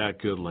that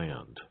good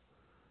land.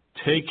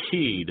 Take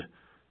heed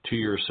to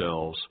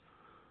yourselves,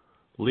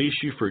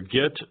 lest you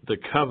forget the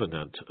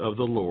covenant of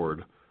the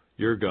Lord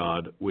your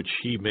God, which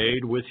he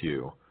made with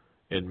you,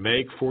 and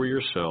make for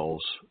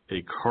yourselves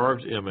a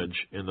carved image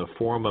in the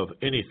form of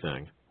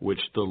anything which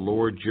the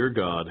Lord your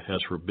God has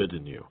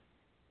forbidden you.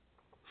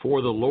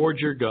 For the Lord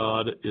your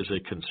God is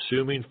a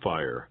consuming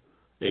fire,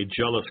 a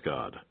jealous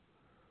God.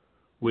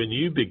 When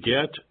you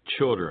beget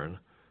children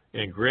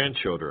and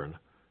grandchildren,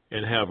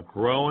 and have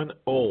grown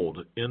old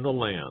in the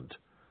land,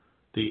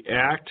 the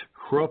act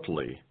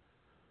corruptly,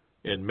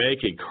 and make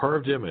a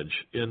carved image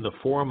in the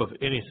form of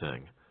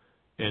anything,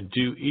 and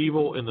do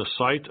evil in the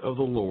sight of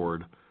the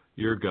Lord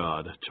your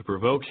God, to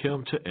provoke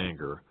him to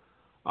anger,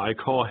 I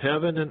call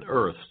heaven and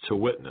earth to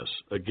witness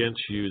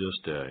against you this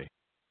day,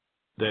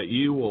 that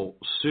you will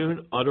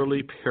soon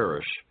utterly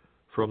perish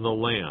from the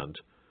land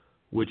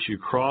which you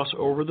cross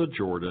over the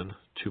Jordan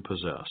to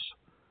possess.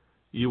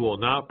 You will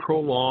not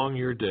prolong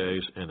your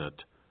days in it,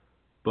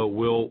 but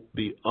will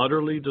be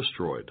utterly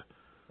destroyed.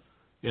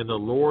 And the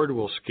Lord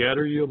will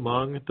scatter you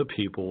among the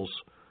peoples,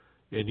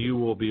 and you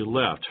will be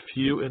left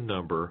few in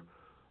number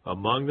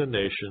among the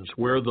nations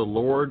where the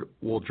Lord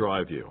will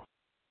drive you.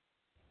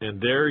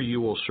 And there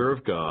you will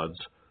serve gods,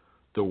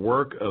 the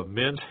work of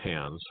men's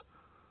hands,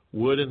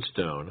 wood and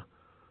stone,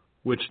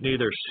 which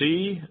neither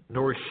see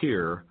nor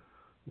hear,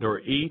 nor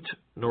eat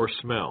nor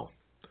smell.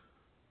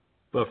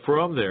 But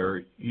from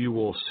there you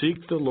will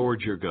seek the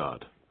Lord your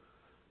God,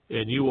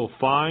 and you will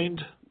find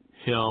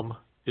him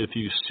if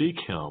you seek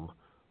him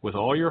with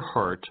all your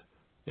heart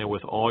and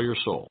with all your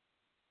soul.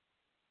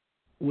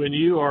 When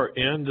you are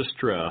in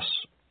distress,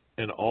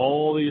 and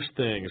all these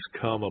things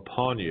come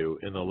upon you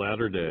in the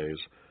latter days,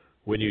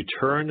 when you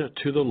turn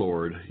to the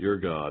Lord your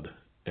God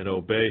and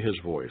obey his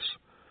voice.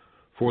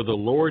 For the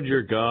Lord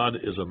your God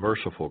is a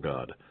merciful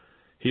God.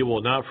 He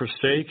will not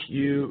forsake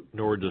you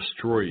nor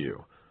destroy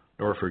you,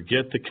 nor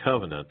forget the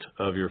covenant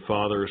of your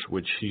fathers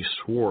which he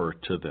swore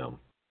to them.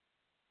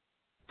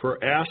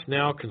 For ask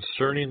now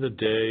concerning the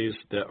days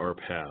that are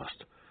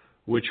past,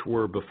 which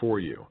were before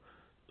you,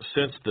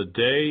 since the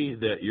day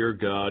that your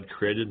God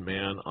created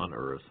man on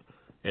earth,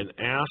 and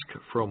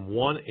ask from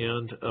one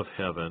end of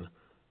heaven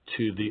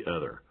to the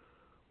other,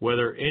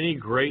 whether any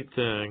great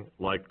thing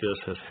like this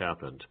has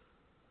happened,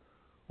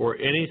 or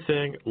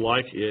anything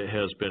like it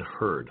has been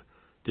heard.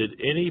 Did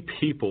any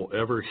people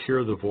ever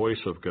hear the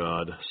voice of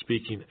God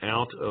speaking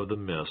out of the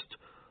midst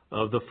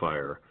of the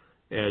fire,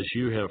 as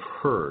you have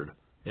heard,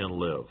 and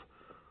live?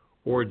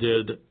 Or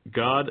did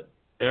God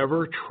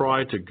ever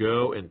try to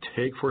go and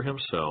take for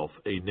himself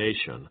a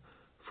nation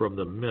from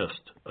the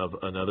midst of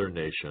another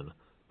nation,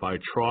 by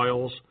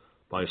trials,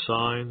 by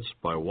signs,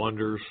 by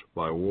wonders,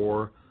 by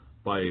war,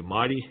 by a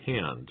mighty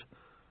hand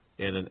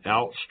and an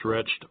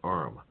outstretched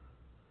arm,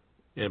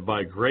 and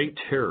by great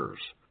terrors,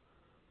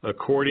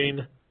 according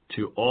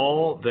to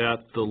all that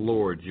the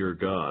Lord your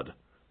God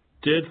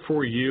did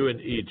for you in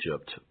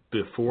Egypt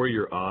before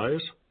your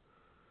eyes?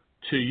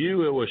 To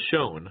you it was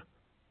shown,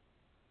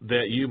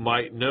 that you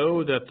might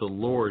know that the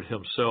Lord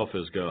himself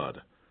is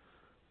God.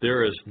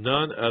 There is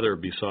none other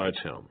besides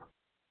him.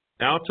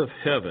 Out of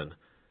heaven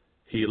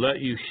he let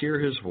you hear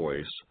his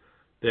voice,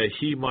 that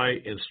he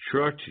might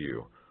instruct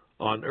you.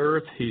 On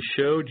earth he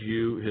showed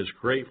you his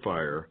great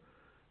fire,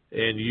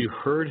 and you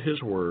heard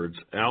his words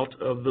out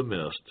of the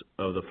midst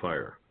of the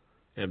fire.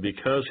 And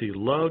because he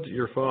loved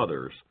your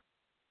fathers,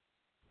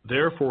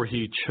 therefore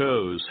he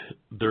chose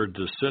their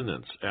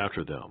descendants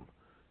after them.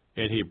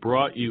 And he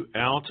brought you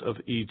out of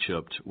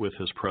Egypt with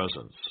his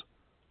presence,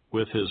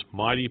 with his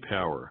mighty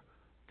power,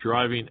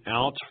 driving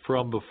out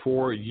from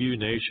before you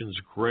nations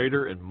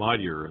greater and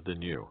mightier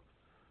than you,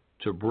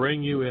 to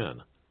bring you in,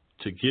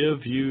 to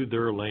give you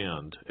their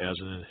land as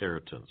an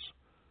inheritance,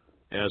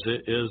 as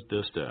it is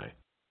this day.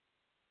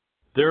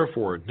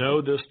 Therefore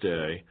know this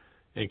day,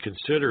 and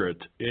consider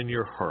it in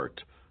your heart,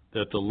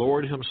 that the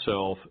Lord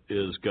himself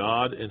is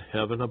God in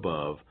heaven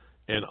above,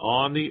 and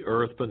on the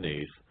earth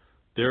beneath.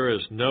 There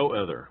is no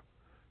other.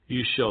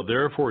 You shall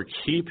therefore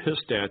keep his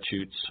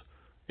statutes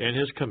and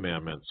his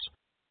commandments,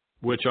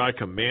 which I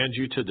command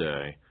you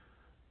today,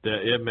 that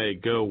it may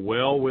go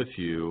well with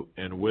you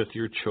and with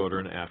your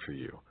children after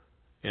you,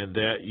 and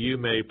that you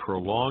may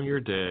prolong your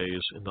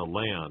days in the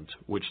land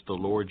which the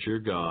Lord your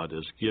God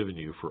has given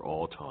you for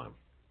all time.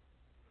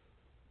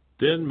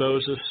 Then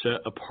Moses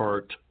set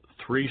apart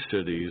 3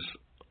 cities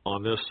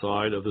on this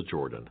side of the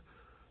Jordan,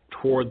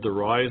 toward the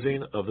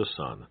rising of the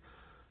sun,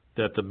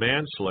 that the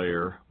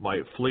manslayer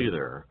might flee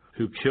there,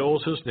 who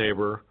kills his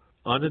neighbor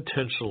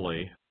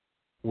unintentionally,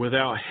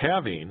 without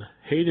having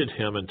hated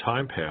him in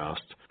time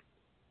past,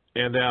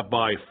 and that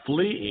by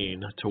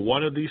fleeing to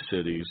one of these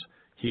cities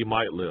he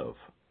might live.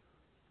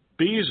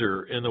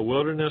 Bezer in the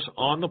wilderness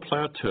on the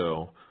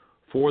plateau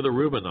for the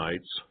Reubenites,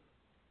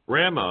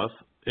 Ramoth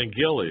in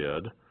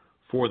Gilead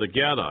for the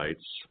Gadites,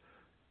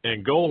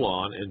 and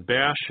Golan and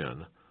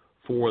Bashan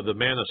for the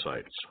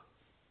Manassites.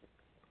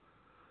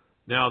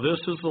 Now this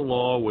is the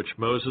law which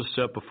Moses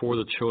set before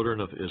the children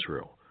of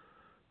Israel.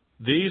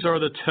 These are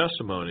the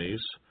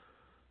testimonies,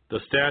 the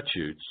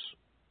statutes,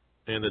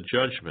 and the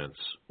judgments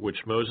which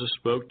Moses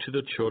spoke to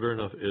the children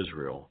of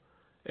Israel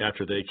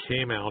after they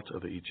came out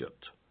of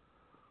Egypt.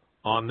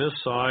 On this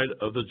side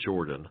of the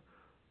Jordan,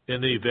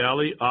 in the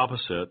valley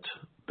opposite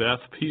Beth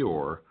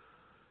Peor,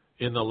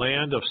 in the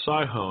land of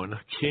Sihon,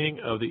 king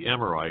of the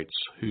Amorites,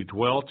 who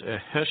dwelt at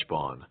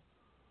Heshbon,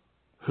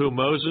 whom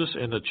Moses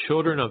and the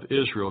children of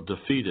Israel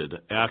defeated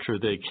after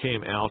they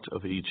came out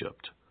of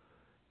Egypt.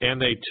 And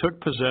they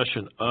took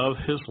possession of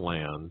his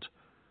land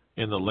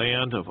in the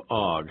land of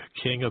Og,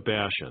 king of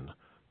Bashan,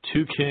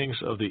 2 kings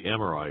of the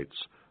Amorites,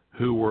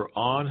 who were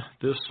on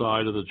this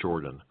side of the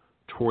Jordan,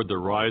 toward the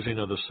rising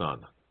of the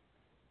sun.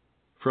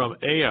 From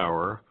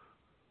Aor,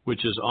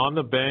 which is on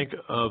the bank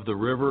of the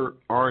river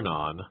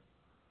Arnon,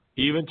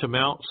 even to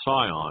Mount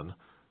Sion,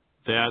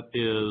 that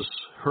is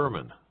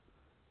Hermon,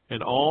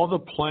 and all the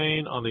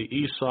plain on the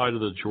east side of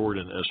the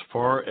Jordan as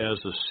far as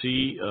the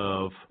sea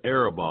of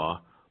Arabah,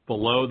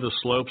 below the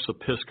slopes of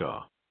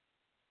Pisgah.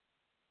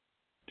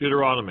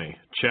 Deuteronomy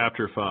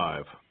chapter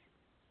 5.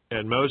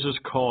 And Moses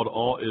called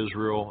all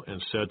Israel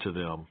and said to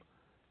them,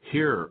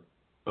 Hear,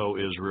 O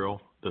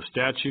Israel, the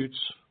statutes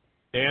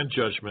and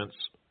judgments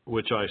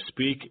which I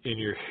speak in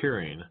your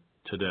hearing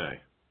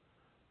today,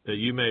 that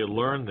you may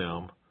learn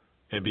them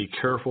and be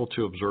careful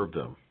to observe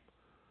them.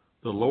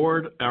 The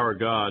Lord our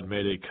God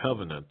made a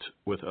covenant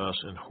with us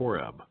in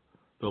Horeb.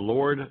 The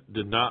Lord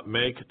did not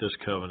make this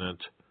covenant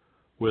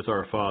with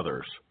our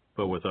fathers,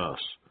 but with us,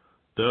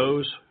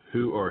 those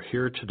who are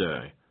here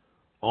today,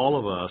 all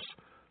of us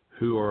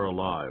who are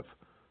alive.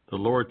 The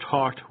Lord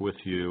talked with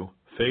you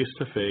face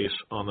to face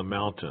on the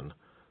mountain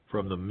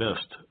from the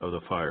midst of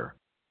the fire.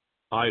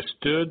 I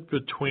stood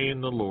between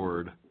the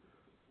Lord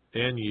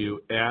and you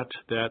at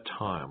that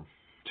time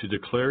to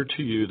declare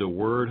to you the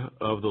word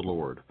of the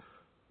Lord.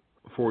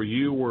 For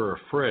you were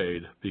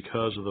afraid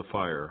because of the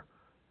fire,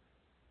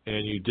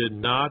 and you did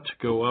not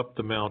go up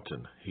the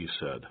mountain, he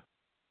said.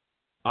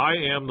 I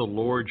am the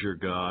Lord your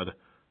God,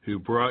 who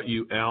brought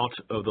you out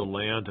of the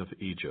land of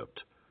Egypt,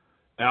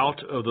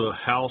 out of the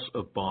house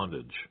of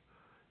bondage.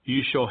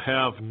 You shall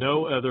have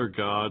no other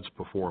gods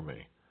before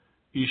me.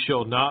 You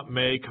shall not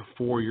make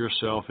for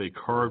yourself a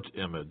carved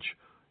image,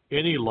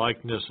 any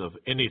likeness of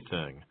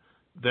anything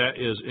that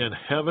is in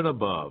heaven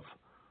above,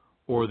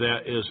 or that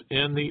is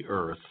in the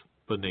earth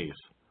beneath,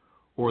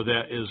 or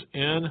that is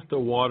in the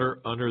water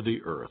under the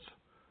earth.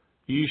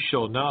 You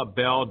shall not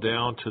bow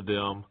down to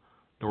them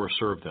nor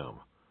serve them.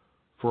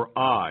 For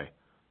I,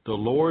 the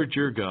Lord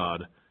your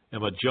God,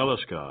 am a jealous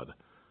God,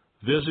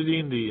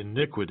 visiting the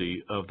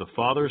iniquity of the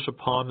fathers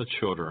upon the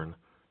children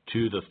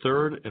to the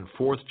 3rd and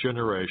 4th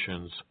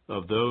generations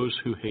of those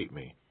who hate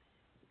me,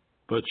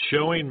 but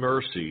showing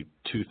mercy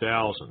to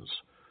thousands,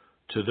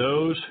 to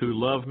those who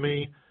love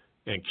me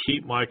and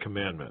keep my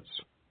commandments.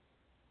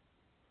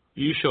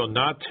 You shall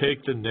not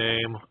take the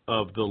name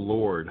of the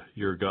Lord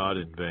your God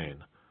in vain,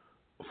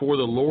 for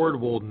the Lord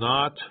will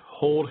not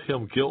hold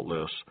him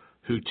guiltless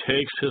who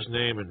takes his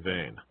name in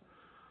vain.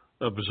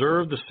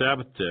 Observe the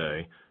Sabbath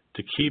day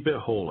to keep it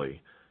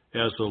holy,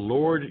 as the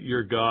Lord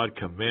your God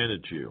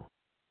commanded you.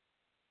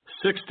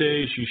 6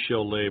 days you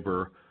shall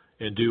labor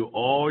and do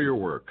all your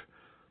work,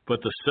 but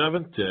the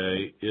 7th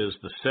day is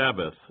the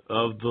Sabbath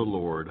of the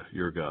Lord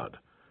your God.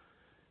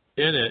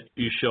 In it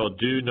you shall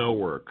do no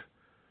work,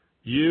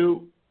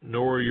 you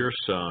nor your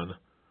son,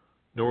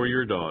 nor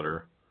your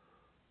daughter,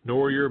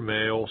 nor your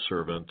male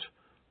servant,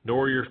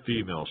 nor your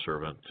female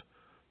servant,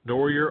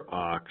 nor your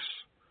ox,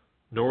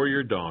 nor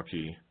your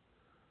donkey,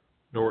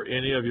 nor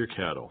any of your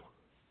cattle,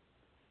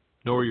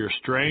 nor your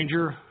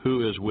stranger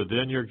who is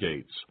within your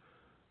gates,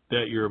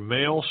 that your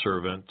male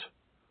servant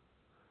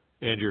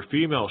and your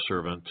female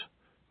servant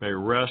may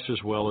rest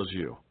as well as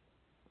you.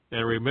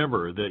 And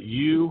remember that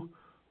you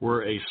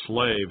were a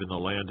slave in the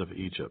land of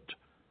Egypt.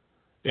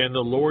 And the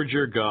Lord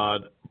your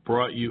God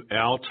brought you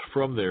out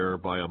from there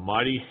by a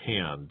mighty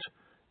hand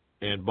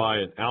and by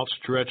an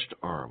outstretched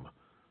arm.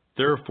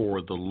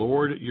 Therefore the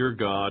Lord your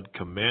God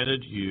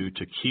commanded you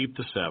to keep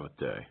the Sabbath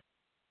day.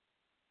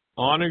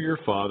 Honor your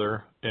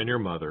father and your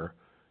mother,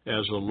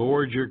 as the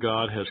Lord your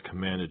God has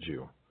commanded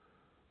you,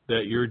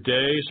 that your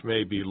days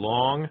may be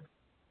long,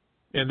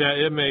 and that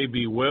it may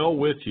be well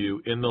with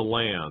you in the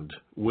land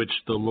which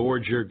the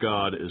Lord your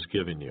God is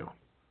giving you.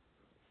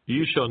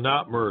 You shall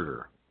not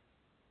murder.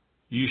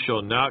 You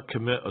shall not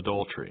commit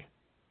adultery.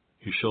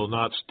 You shall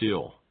not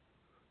steal.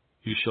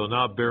 You shall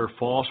not bear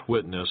false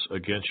witness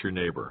against your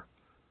neighbor.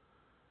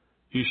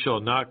 You shall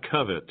not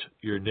covet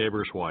your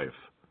neighbor's wife,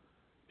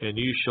 and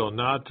you shall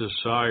not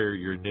desire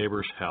your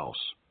neighbor's house,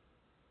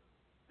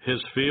 his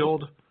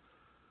field,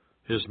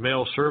 his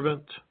male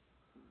servant,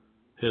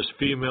 his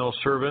female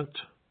servant,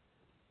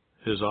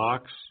 his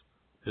ox,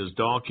 his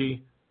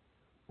donkey,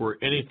 or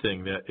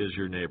anything that is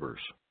your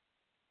neighbor's.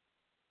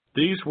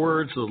 These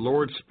words the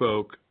Lord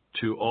spoke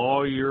to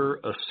all your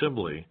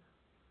assembly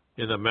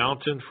in the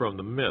mountain from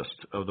the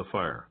mist of the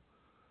fire,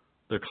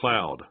 the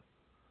cloud,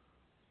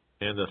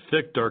 and the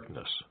thick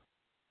darkness,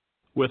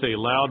 with a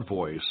loud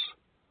voice,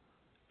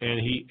 and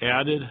he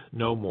added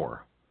no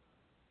more.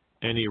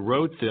 And he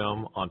wrote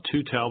them on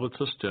 2 tablets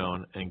of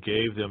stone and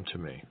gave them to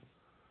me.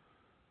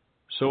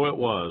 So it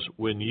was,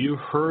 when you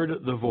heard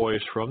the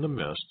voice from the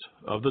mist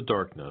of the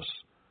darkness,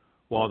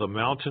 while the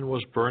mountain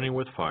was burning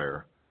with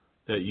fire,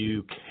 that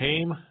you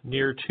came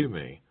near to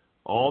me,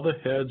 all the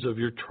heads of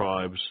your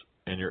tribes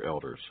and your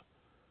elders.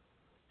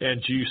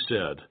 And you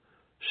said,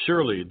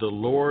 Surely the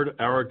Lord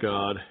our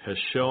God has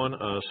shown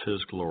us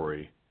his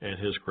glory and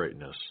his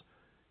greatness,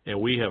 and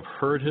we have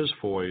heard his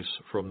voice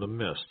from the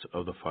midst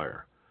of the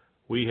fire.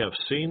 We have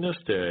seen this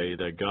day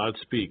that God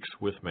speaks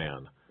with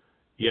man,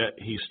 yet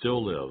he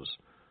still lives.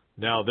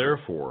 Now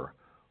therefore,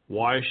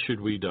 why should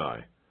we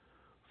die?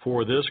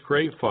 For this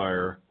great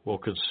fire will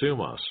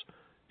consume us.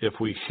 If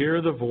we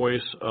hear the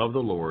voice of the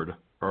Lord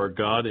our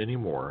God any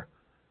more,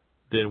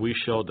 then we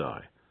shall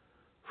die.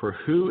 For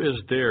who is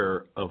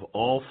there of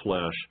all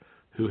flesh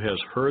who has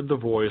heard the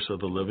voice of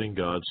the living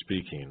God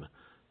speaking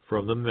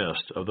from the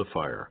midst of the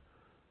fire,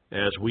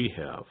 as we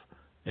have,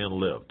 and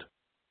lived?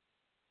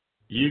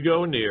 You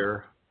go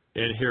near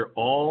and hear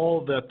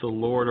all that the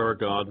Lord our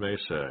God may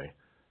say,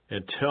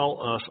 and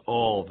tell us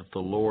all that the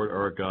Lord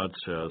our God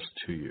says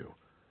to you,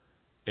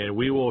 and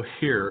we will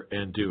hear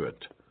and do it.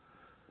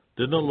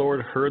 Then the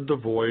Lord heard the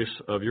voice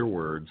of your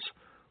words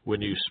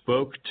when you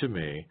spoke to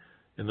me,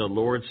 and the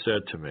Lord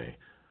said to me,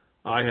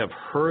 I have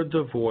heard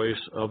the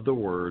voice of the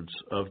words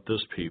of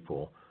this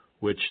people,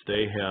 which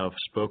they have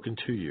spoken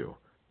to you.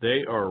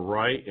 They are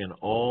right in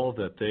all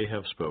that they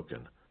have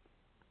spoken.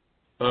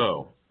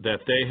 Oh,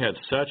 that they had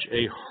such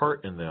a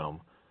heart in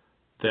them,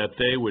 that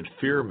they would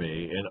fear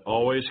me and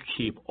always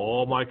keep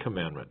all my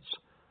commandments,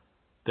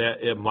 that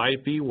it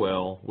might be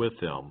well with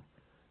them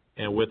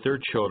and with their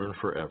children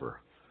forever.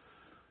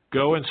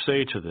 Go and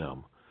say to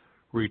them,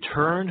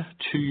 Return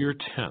to your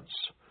tents.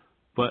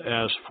 But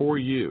as for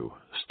you,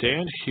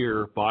 stand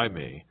here by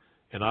me,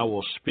 and I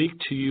will speak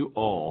to you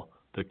all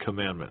the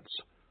commandments,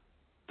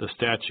 the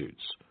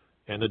statutes,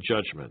 and the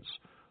judgments,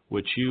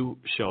 which you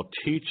shall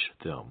teach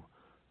them,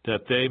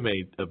 that they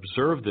may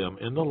observe them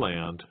in the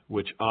land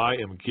which I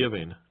am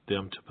giving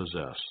them to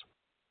possess.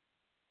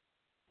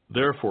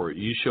 Therefore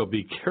you shall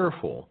be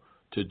careful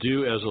to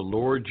do as the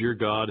Lord your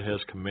God has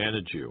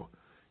commanded you.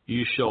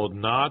 You shall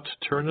not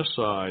turn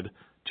aside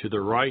to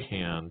the right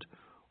hand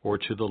or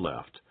to the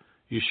left.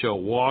 You shall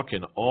walk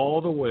in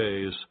all the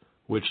ways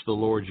which the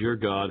Lord your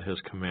God has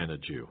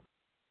commanded you,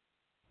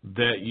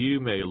 that you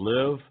may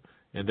live,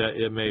 and that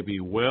it may be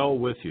well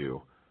with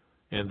you,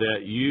 and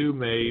that you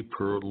may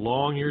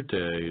prolong your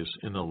days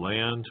in the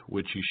land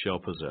which you shall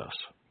possess.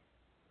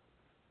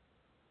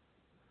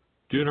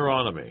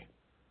 Deuteronomy,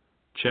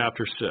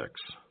 chapter 6.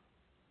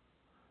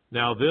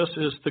 Now this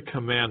is the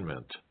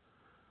commandment,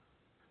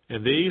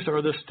 and these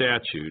are the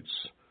statutes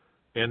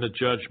and the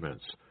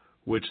judgments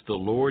which the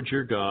Lord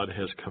your God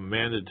has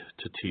commanded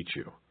to teach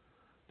you,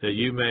 that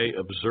you may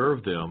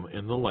observe them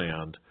in the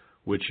land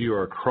which you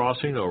are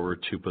crossing over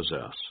to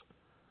possess,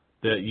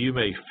 that you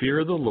may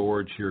fear the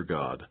Lord your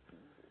God,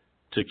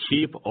 to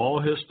keep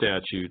all his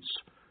statutes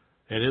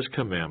and his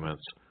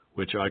commandments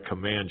which I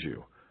command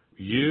you,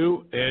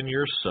 you and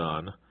your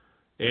son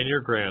and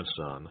your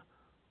grandson,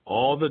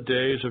 all the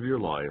days of your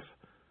life,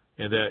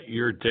 and that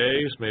your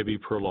days may be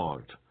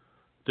prolonged.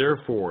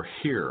 Therefore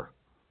hear,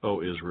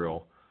 O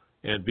Israel,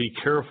 and be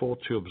careful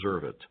to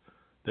observe it,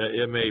 that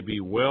it may be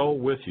well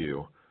with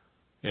you,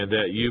 and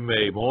that you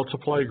may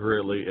multiply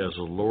greatly as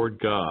the Lord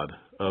God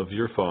of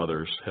your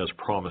fathers has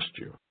promised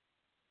you,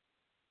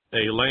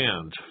 a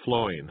land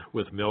flowing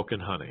with milk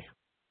and honey.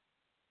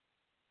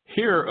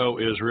 Hear, O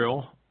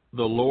Israel,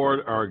 the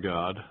Lord our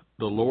God,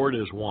 the Lord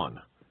is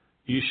one.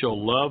 You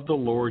shall love the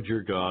Lord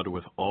your God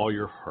with all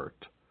your heart,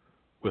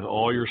 with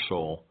all your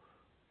soul,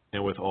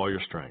 and with all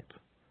your strength.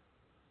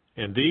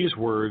 And these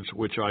words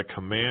which I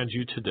command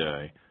you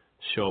today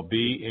shall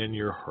be in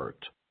your heart.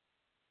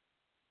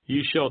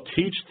 You shall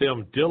teach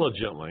them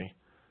diligently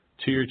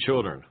to your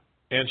children,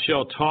 and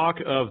shall talk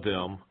of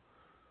them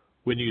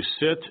when you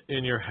sit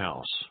in your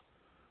house,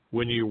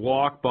 when you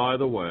walk by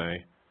the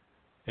way,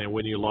 and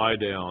when you lie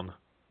down,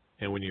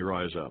 and when you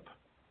rise up.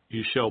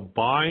 You shall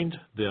bind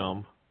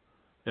them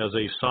as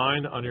a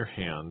sign on your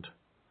hand,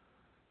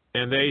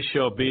 and they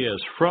shall be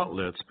as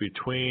frontlets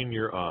between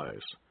your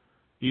eyes.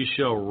 You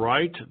shall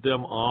write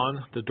them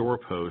on the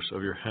doorposts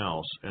of your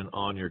house and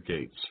on your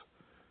gates.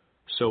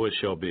 So it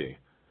shall be,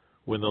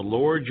 when the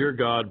Lord your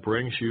God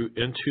brings you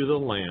into the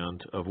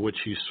land of which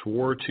he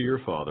swore to your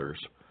fathers,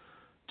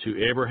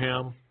 to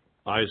Abraham,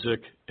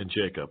 Isaac, and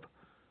Jacob,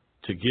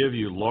 to give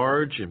you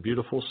large and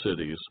beautiful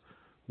cities,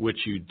 which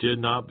you did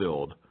not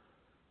build,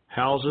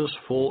 houses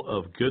full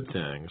of good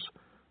things,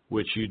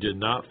 which you did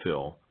not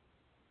fill,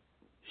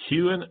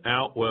 hewn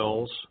out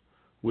wells,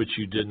 which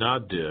you did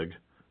not dig,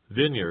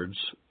 vineyards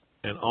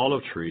and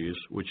olive trees,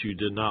 which you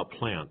did not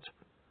plant.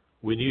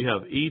 When you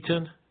have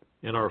eaten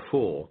and are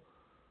full,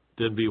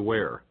 then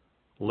beware,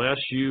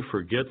 lest you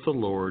forget the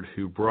Lord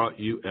who brought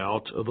you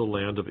out of the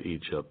land of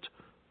Egypt,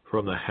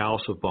 from the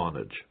house of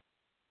bondage.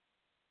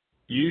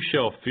 You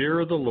shall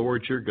fear the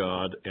Lord your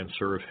God and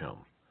serve him,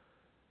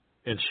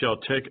 and shall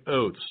take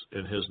oaths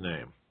in his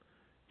name.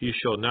 You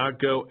shall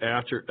not go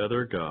after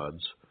other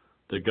gods,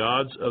 the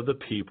gods of the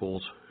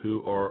peoples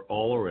who are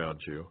all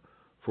around you,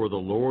 for the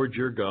Lord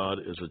your God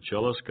is a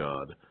jealous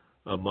God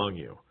among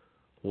you,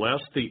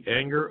 lest the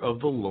anger of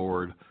the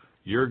Lord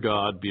your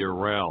God be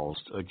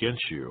aroused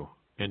against you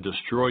and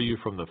destroy you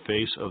from the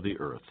face of the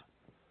earth.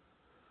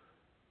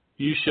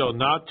 You shall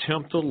not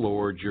tempt the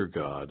Lord your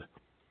God,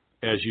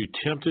 as you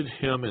tempted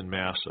him in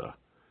Massah.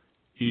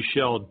 You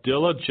shall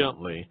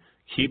diligently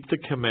keep the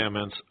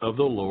commandments of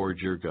the Lord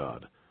your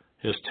God,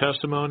 his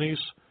testimonies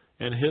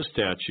and his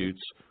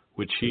statutes,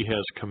 which he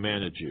has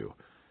commanded you.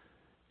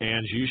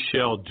 And you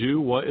shall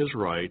do what is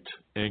right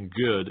and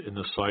good in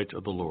the sight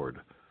of the Lord,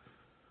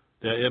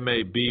 that it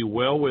may be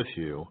well with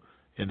you,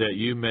 and that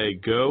you may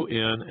go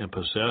in and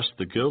possess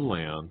the good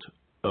land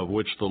of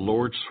which the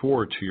Lord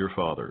swore to your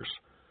fathers,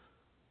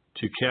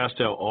 to cast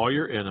out all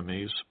your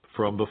enemies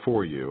from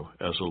before you,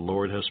 as the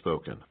Lord has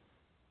spoken.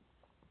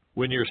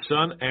 When your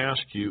son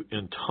asks you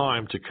in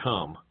time to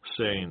come,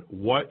 saying,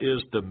 What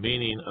is the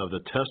meaning of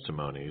the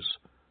testimonies,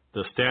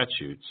 the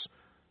statutes,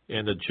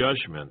 and the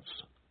judgments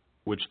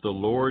which the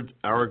Lord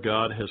our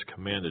God has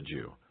commanded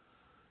you?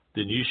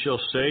 Then you shall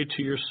say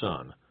to your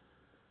son,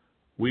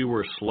 We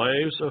were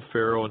slaves of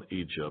Pharaoh in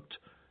Egypt,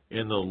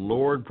 and the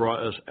Lord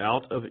brought us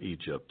out of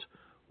Egypt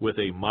with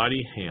a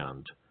mighty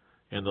hand,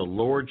 and the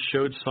Lord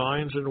showed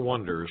signs and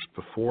wonders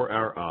before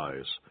our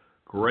eyes,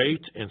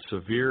 great and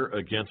severe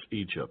against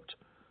Egypt,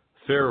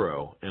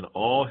 Pharaoh and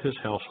all his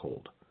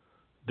household.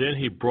 Then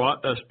he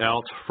brought us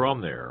out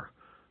from there,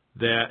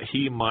 that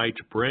he might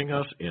bring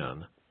us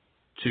in,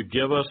 to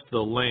give us the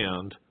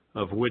land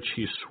of which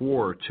he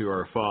swore to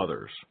our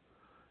fathers.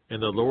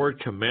 And the Lord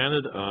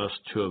commanded us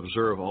to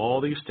observe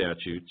all these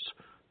statutes,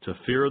 to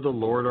fear the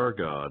Lord our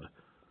God,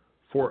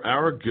 for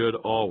our good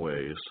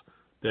always,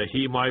 that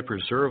he might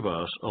preserve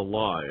us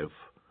alive,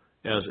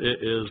 as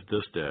it is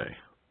this day.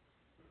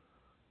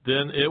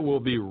 Then it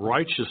will be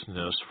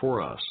righteousness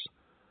for us,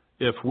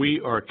 if we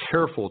are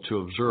careful to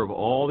observe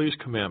all these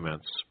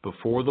commandments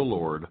before the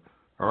Lord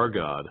our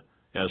God,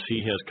 as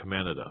he has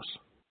commanded us.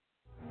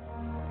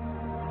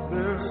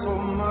 There's so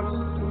much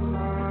to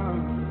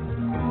learn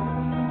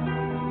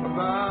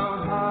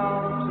about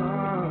how to turn.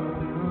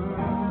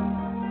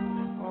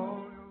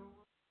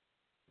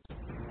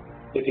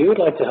 If you would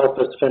like to help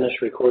us finish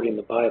recording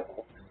the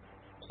Bible,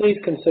 please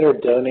consider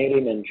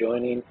donating and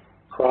joining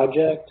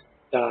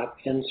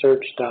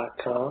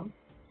project.nsearch.com.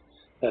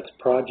 That's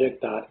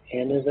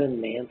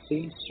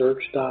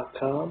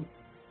project.n-as-in-Nancy-search.com,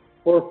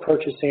 or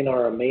purchasing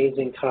our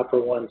amazing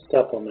Copper One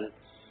supplement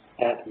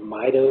at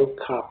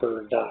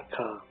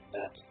mitocopper.com.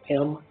 That's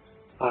M-I-T-O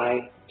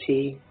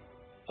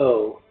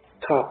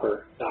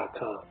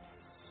copper.com.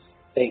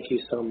 Thank you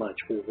so much.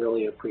 We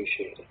really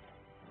appreciate it.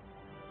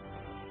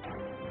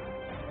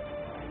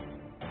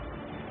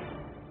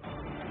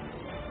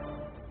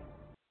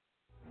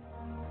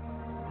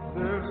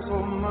 There's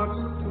so much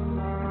to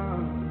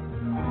learn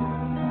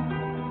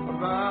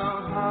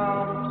about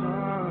how to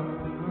turn.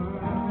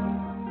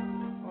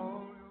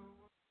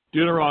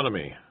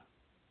 Deuteronomy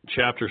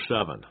chapter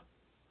 7.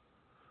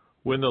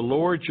 When the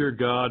Lord your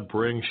God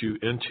brings you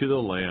into the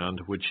land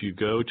which you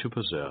go to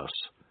possess,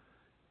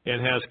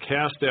 and has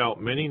cast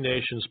out many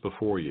nations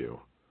before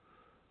you,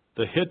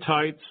 the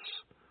Hittites,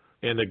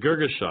 and the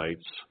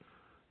Girgashites,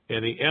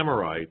 and the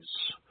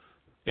Amorites,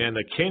 and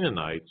the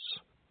Canaanites,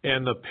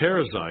 and the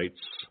Perizzites,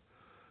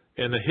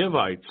 and the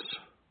Hivites,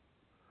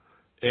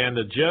 and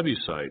the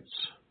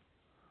Jebusites,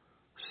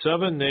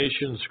 7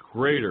 nations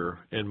greater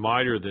and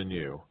mightier than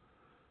you.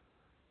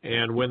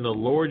 And when the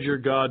Lord your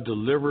God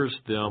delivers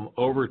them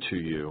over to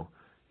you,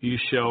 you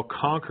shall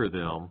conquer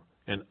them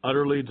and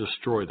utterly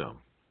destroy them.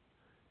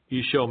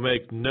 You shall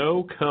make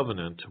no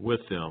covenant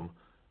with them,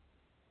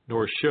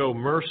 nor show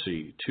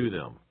mercy to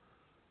them,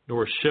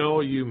 nor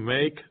shall you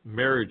make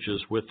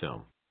marriages with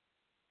them.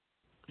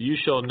 You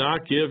shall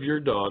not give your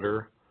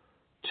daughter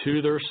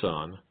to their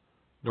son,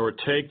 nor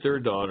take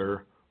their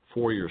daughter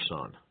for your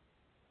son.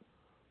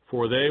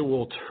 For they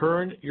will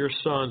turn your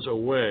sons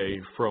away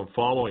from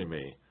following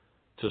me,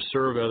 to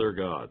serve other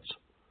gods.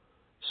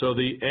 So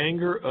the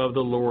anger of the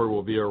Lord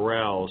will be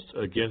aroused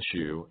against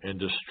you and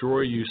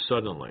destroy you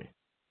suddenly.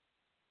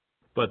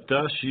 But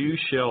thus you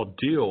shall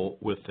deal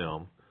with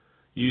them.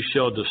 You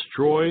shall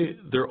destroy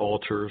their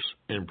altars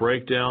and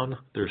break down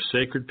their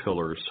sacred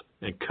pillars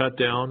and cut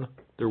down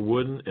their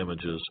wooden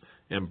images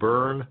and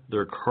burn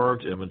their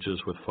carved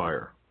images with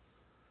fire.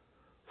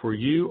 For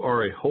you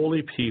are a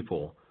holy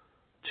people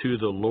to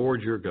the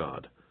Lord your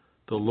God.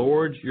 The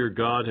Lord your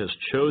God has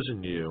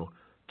chosen you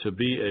to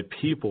be a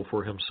people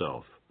for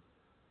himself,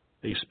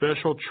 a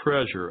special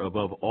treasure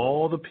above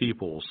all the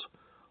peoples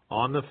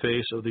on the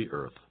face of the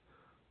earth.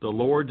 The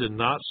Lord did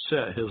not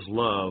set his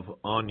love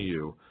on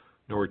you,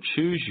 nor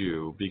choose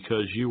you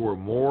because you were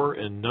more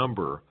in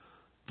number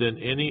than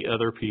any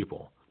other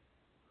people,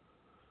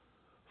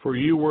 For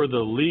you were the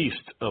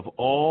least of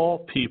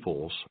all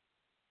peoples,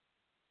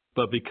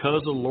 but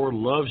because the Lord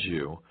loves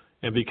you,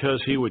 and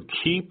because he would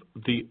keep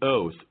the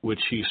oath which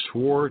he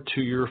swore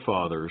to your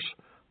fathers,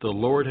 the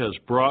Lord has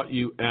brought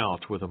you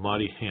out with a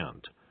mighty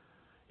hand,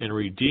 and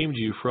redeemed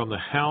you from the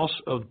house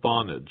of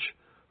bondage,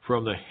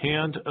 from the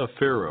hand of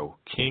Pharaoh,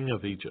 king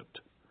of Egypt.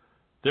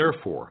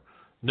 Therefore,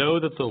 know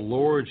that the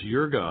Lord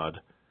your God,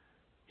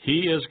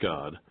 he is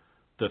God,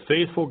 the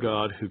faithful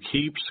God who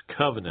keeps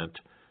covenant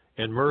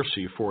and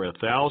mercy for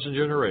 1,000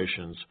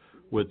 generations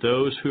with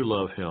those who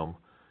love him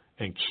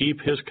and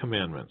keep his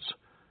commandments.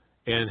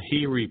 And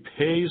he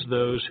repays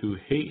those who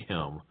hate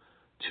him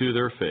to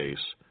their face,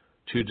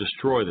 to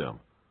destroy them.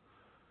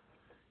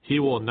 He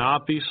will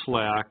not be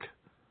slack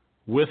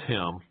with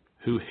him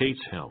who hates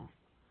him.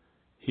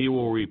 He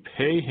will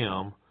repay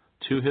him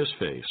to his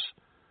face.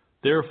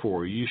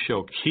 Therefore you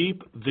shall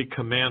keep the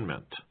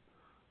commandment,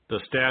 the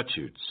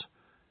statutes,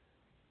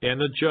 and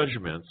the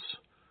judgments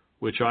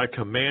which I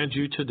command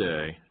you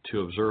today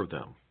to observe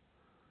them.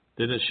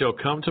 Then it shall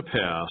come to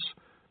pass,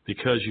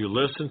 because you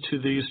listen to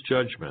these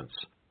judgments,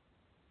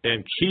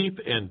 and keep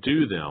and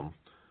do them,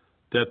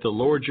 that the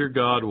Lord your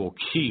God will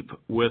keep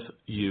with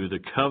you the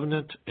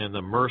covenant and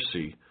the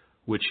mercy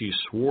which he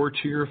swore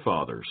to your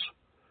fathers.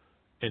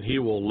 And he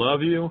will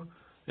love you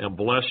and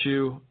bless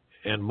you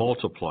and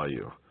multiply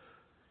you.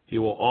 He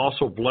will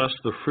also bless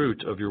the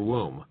fruit of your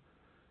womb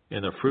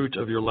and the fruit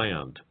of your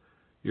land,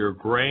 your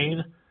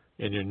grain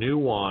and your new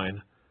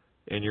wine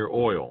and your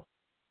oil,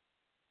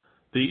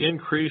 the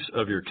increase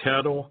of your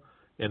cattle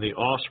and the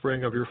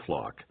offspring of your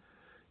flock,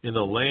 in the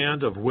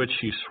land of which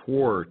he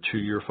swore to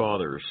your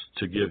fathers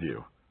to give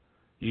you.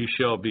 You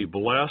shall be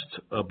blessed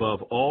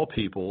above all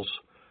peoples.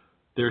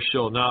 There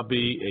shall not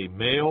be a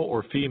male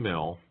or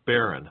female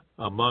barren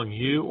among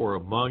you or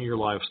among your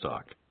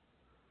livestock.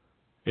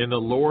 And the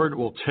Lord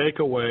will take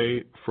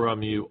away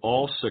from you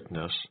all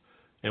sickness,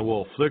 and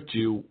will afflict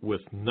you with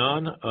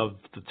none of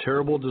the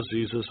terrible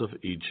diseases of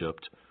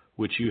Egypt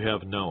which you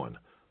have known,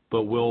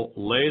 but will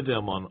lay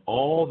them on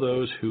all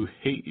those who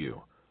hate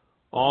you.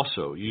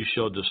 Also, you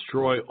shall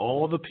destroy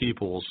all the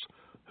peoples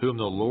whom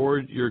the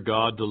Lord your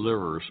God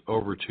delivers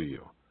over to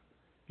you.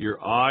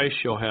 Your eye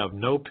shall have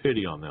no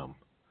pity on them,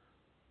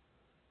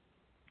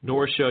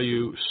 nor shall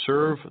you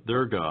serve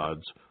their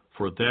gods,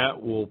 for that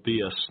will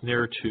be a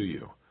snare to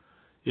you.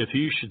 If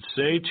you should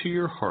say to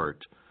your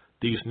heart,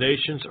 these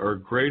nations are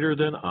greater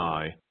than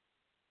I,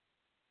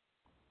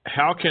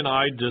 how can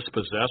I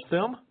dispossess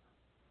them?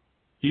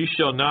 You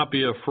shall not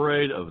be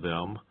afraid of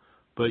them,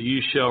 but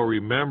you shall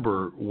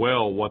remember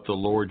well what the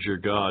Lord your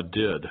God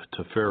did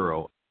to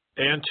Pharaoh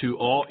and to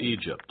all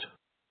Egypt.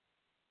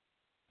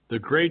 The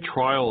great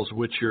trials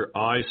which your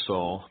eyes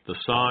saw, the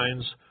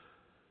signs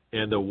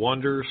and the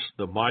wonders,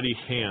 the mighty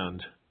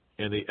hand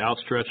and the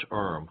outstretched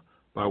arm,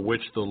 by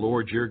which the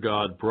Lord your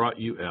God brought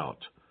you out,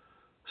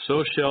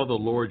 so shall the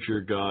Lord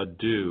your God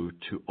do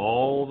to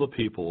all the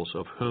peoples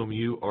of whom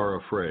you are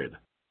afraid.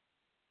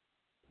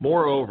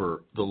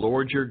 Moreover, the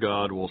Lord your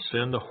God will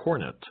send the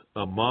hornet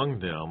among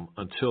them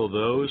until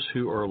those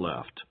who are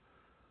left,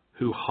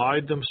 who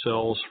hide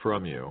themselves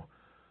from you,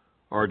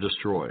 are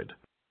destroyed.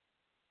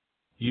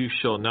 You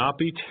shall not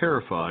be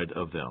terrified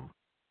of them,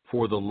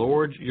 for the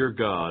Lord your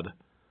God,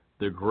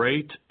 the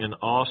great and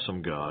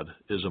awesome God,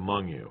 is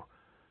among you.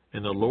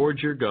 And the Lord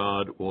your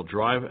God will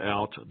drive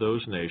out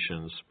those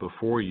nations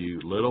before you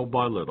little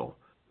by little.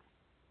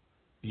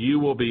 You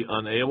will be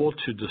unable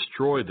to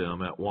destroy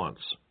them at once,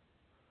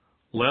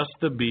 lest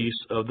the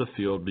beasts of the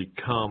field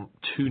become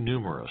too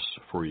numerous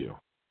for you.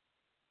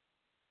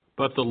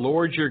 But the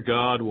Lord your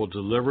God will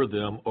deliver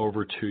them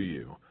over to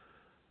you,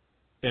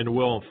 and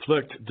will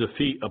inflict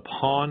defeat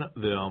upon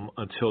them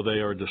until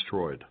they are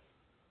destroyed.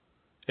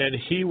 And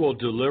he will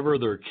deliver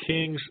their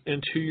kings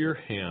into your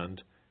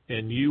hand,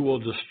 and you will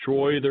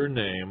destroy their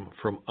name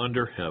from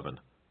under heaven.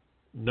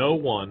 No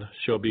one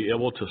shall be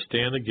able to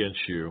stand against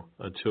you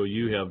until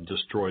you have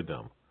destroyed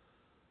them.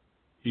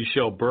 You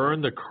shall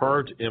burn the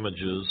carved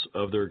images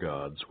of their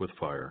gods with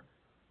fire.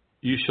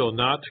 You shall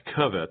not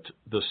covet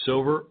the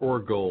silver or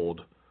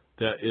gold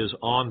that is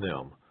on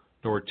them,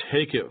 nor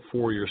take it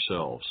for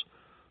yourselves,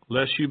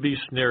 lest you be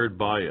snared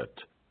by it.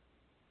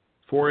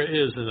 For it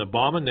is an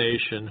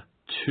abomination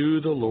to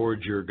the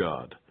Lord your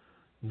God.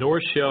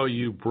 Nor shall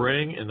you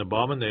bring an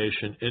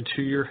abomination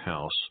into your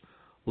house,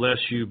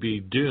 lest you be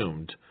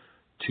doomed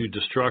to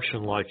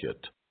destruction like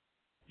it.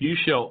 You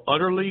shall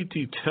utterly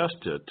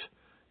detest it,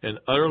 and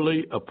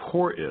utterly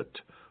abhor it,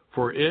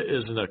 for it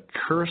is an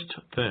accursed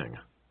thing.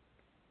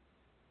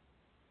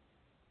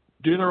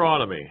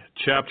 Deuteronomy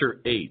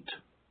chapter 8.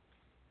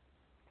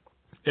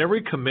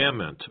 Every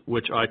commandment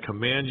which I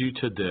command you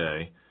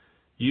today,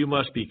 you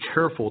must be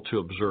careful to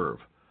observe,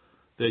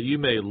 that you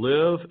may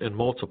live and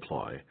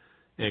multiply,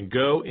 and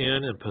go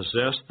in and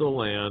possess the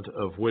land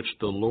of which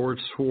the Lord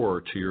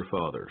swore to your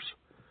fathers.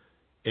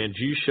 And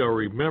you shall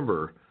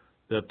remember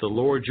that the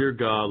Lord your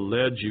God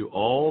led you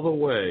all the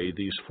way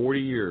these 40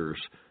 years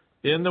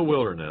in the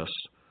wilderness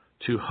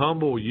to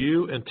humble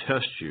you and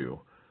test you,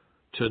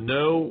 to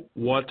know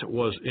what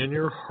was in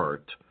your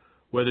heart,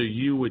 whether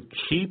you would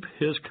keep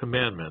his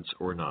commandments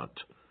or not.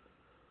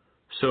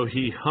 So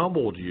he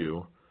humbled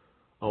you,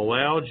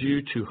 allowed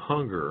you to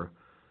hunger,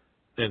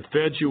 and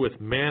fed you with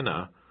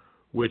manna,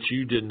 which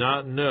you did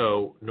not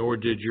know, nor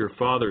did your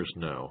fathers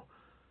know,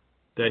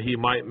 that he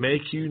might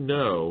make you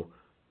know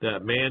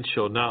that man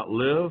shall not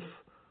live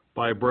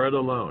by bread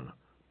alone,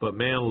 but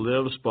man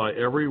lives by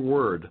every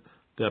word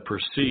that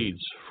proceeds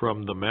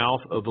from the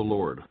mouth of the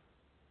Lord.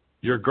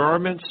 Your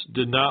garments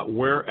did not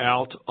wear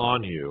out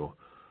on you,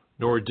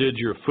 nor did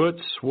your foot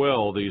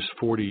swell these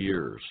 40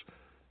 years.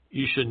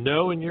 You should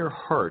know in your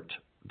heart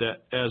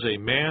that as a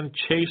man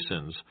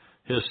chastens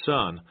his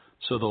son,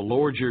 so the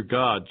Lord your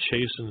God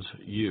chastens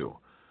you.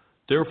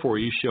 Therefore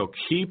you shall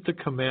keep the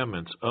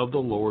commandments of the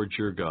Lord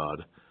your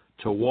God,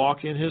 to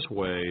walk in his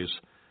ways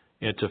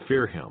and to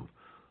fear him.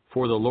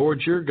 For the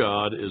Lord your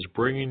God is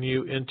bringing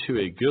you into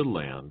a good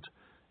land,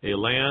 a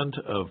land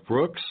of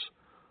brooks,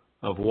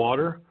 of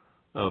water,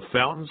 of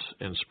fountains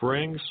and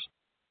springs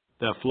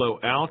that flow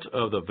out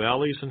of the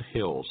valleys and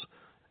hills,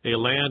 a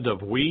land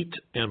of wheat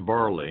and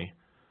barley,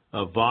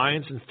 of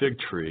vines and fig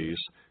trees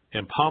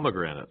and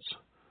pomegranates,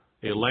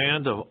 a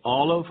land of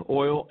olive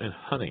oil and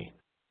honey,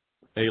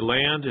 a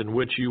land in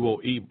which you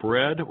will eat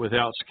bread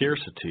without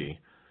scarcity,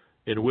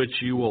 in which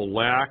you will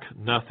lack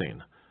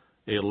nothing,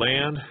 a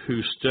land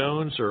whose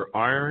stones are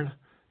iron,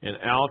 and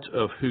out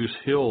of whose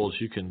hills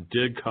you can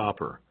dig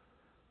copper.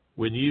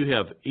 When you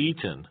have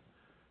eaten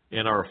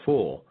and are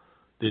full,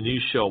 then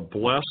you shall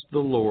bless the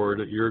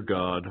Lord your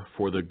God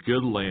for the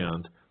good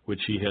land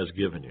which he has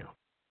given you.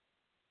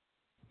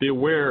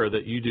 Beware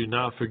that you do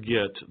not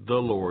forget the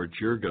Lord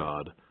your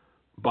God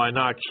by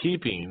not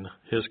keeping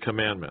his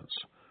commandments,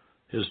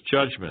 his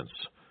judgments,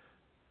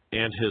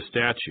 and his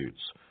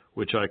statutes,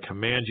 which I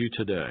command you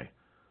today,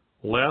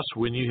 lest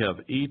when you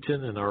have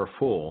eaten and are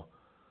full,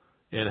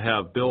 and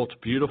have built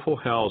beautiful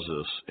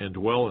houses and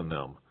dwell in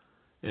them,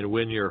 and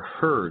when your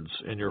herds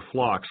and your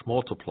flocks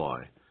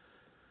multiply,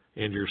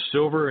 and your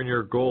silver and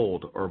your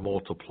gold are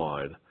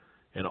multiplied,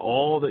 and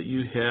all that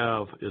you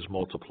have is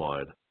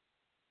multiplied,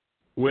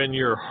 when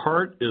your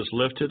heart is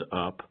lifted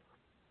up,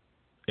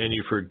 and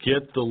you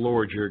forget the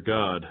Lord your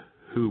God,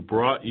 who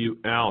brought you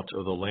out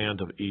of the land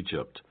of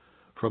Egypt,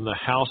 from the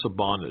house of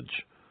bondage,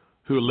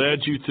 who led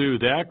you through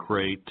that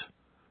great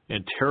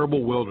and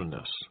terrible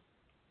wilderness,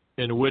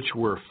 in which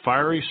were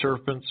fiery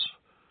serpents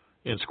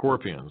and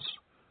scorpions,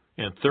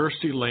 and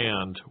thirsty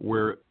land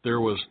where there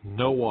was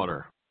no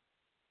water,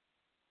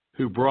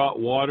 who brought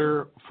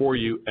water for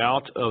you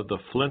out of the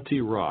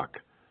flinty rock,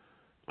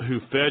 who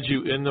fed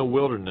you in the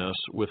wilderness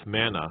with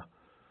manna,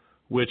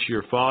 which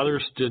your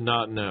fathers did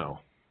not know,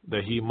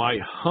 that he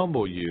might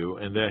humble you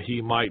and that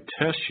he might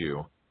test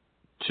you,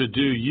 to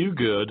do you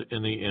good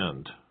in the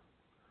end.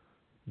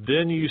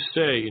 Then you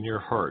say in your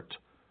heart,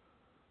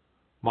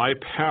 my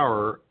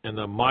power and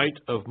the might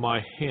of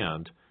my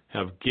hand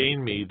have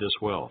gained me this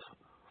wealth.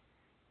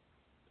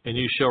 And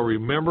you shall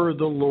remember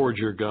the Lord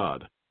your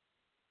God,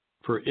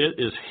 for it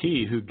is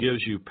he who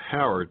gives you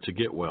power to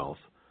get wealth,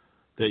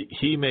 that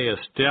he may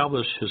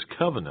establish his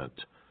covenant,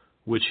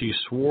 which he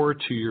swore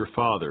to your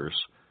fathers,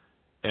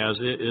 as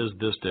it is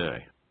this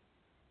day.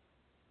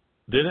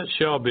 Then it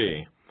shall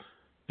be,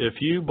 if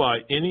you by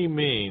any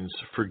means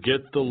forget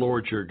the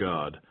Lord your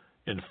God,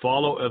 and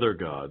follow other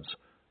gods,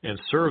 and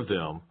serve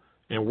them,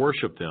 and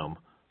worship them,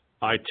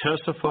 I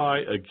testify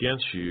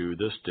against you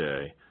this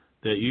day,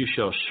 that you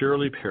shall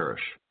surely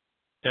perish.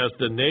 As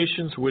the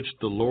nations which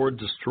the Lord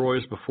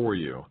destroys before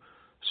you,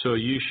 so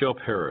you shall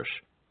perish,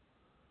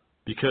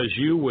 because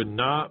you would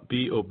not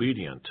be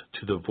obedient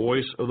to the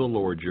voice of the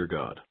Lord your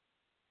God.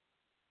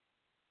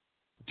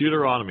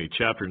 Deuteronomy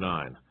chapter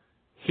 9.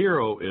 Hear,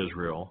 O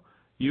Israel,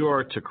 you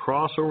are to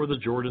cross over the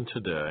Jordan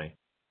today,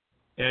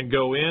 and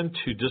go in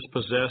to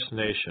dispossess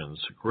nations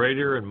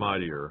greater and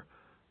mightier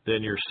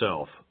than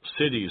yourself,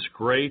 cities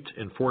great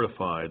and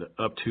fortified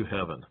up to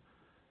heaven,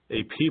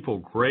 a people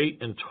great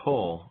and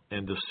tall,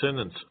 and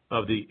descendants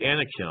of the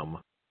Anakim,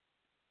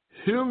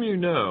 whom you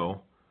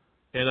know,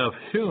 and of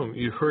whom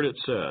you heard it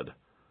said,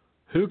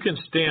 who can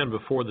stand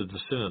before the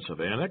descendants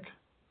of Anak?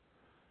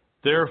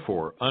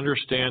 Therefore,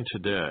 understand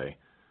today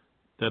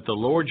that the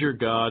Lord your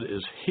God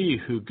is he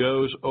who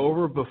goes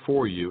over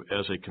before you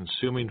as a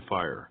consuming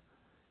fire.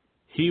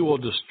 He will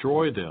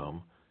destroy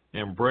them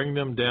and bring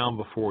them down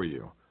before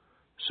you.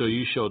 So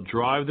you shall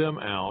drive them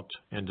out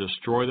and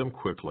destroy them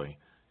quickly,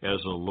 as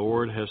the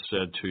Lord has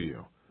said to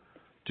you.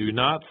 Do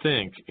not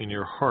think in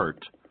your heart,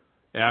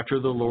 after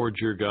the Lord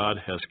your God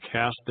has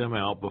cast them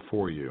out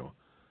before you,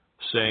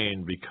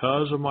 saying,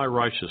 because of my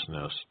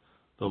righteousness,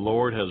 the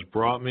Lord has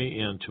brought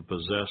me in to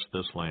possess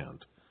this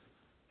land.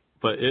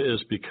 But it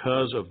is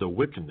because of the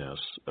wickedness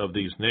of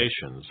these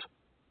nations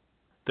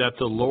that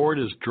the Lord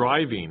is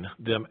driving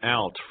them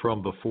out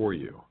from before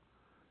you.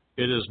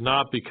 It is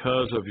not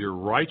because of your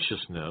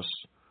righteousness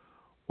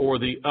or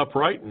the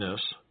uprightness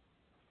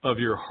of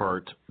your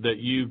heart that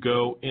you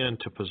go in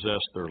to possess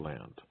their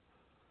land,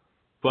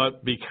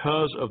 but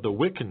because of the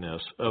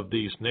wickedness of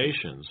these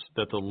nations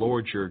that the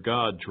Lord your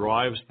God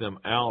drives them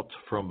out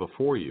from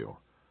before you.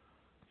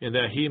 and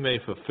that he may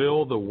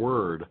fulfill the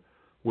word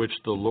which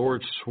the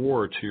Lord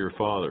swore to your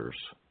fathers,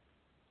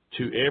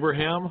 to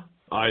Abraham,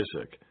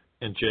 Isaac,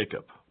 and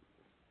Jacob.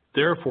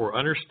 Therefore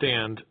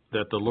understand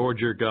that the Lord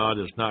your God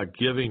is not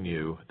giving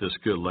you this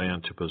good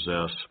land to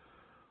possess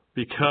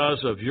because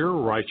of your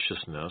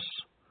righteousness,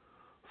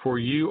 for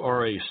you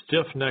are a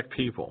stiff-necked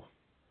people.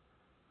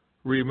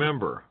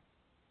 Remember,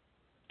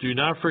 do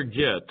not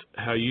forget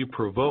how you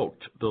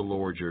provoked the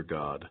Lord your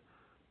God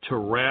to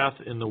wrath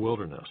in the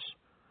wilderness,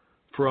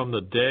 from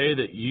the day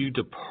that you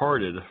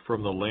departed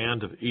from the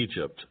land of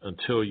Egypt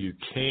until you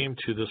came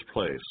to this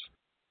place.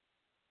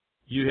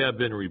 You have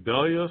been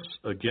rebellious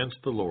against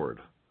the Lord.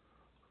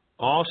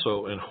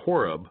 Also in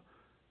Horeb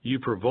you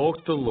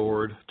provoked the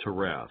Lord to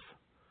wrath,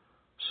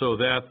 so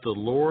that the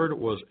Lord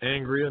was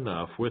angry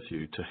enough with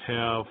you to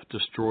have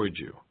destroyed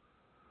you.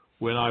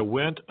 When I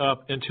went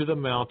up into the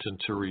mountain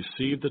to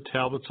receive the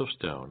tablets of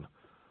stone,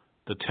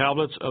 the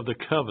tablets of the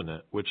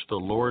covenant which the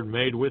Lord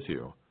made with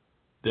you,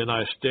 then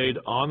I stayed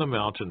on the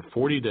mountain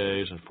 40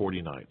 days and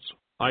 40 nights.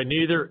 I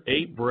neither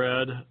ate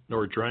bread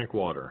nor drank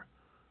water.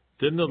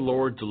 Then the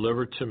Lord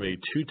delivered to me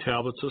 2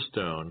 tablets of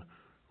stone,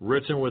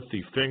 written with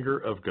the finger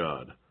of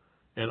God,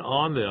 and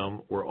on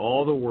them were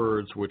all the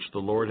words which the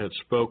Lord had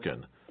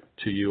spoken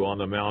to you on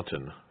the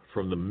mountain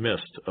from the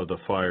midst of the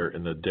fire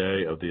in the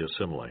day of the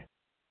assembly.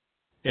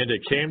 And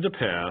it came to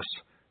pass,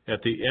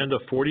 at the end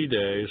of 40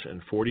 days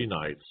and 40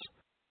 nights,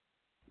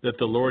 that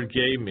the Lord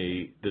gave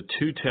me the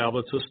 2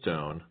 tablets of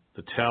stone,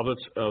 the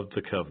tablets of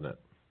the covenant.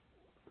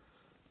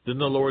 Then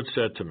the Lord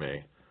said to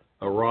me,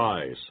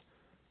 Arise,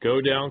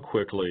 go down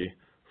quickly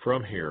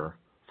from here,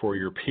 for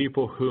your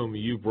people whom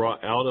you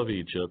brought out of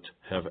Egypt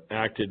have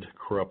acted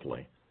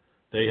corruptly.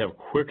 They have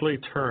quickly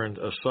turned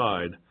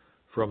aside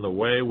from the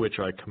way which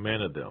I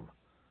commanded them.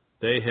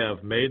 They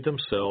have made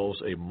themselves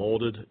a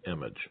molded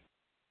image.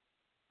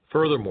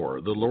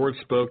 Furthermore, the Lord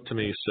spoke to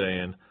me,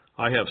 saying,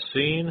 I have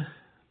seen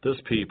this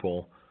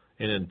people,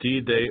 and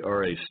indeed they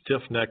are a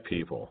stiff-necked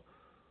people.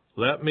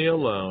 Let me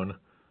alone,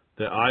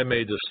 that I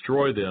may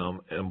destroy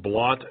them and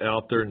blot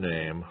out their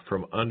name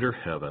from under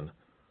heaven,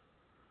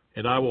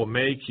 and I will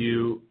make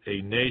you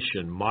a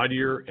nation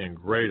mightier and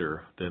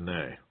greater than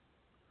they.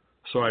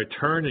 So I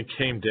turned and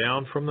came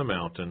down from the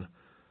mountain,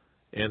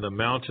 and the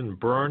mountain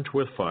burned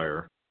with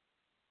fire,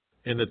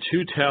 and the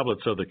 2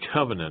 tablets of the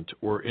covenant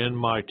were in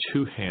my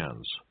 2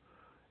 hands.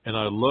 And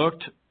I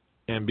looked,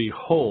 and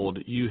behold,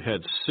 you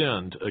had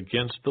sinned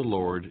against the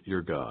Lord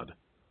your God,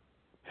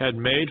 had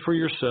made for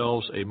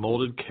yourselves a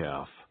molded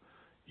calf.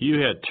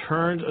 You had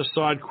turned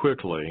aside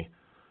quickly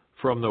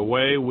from the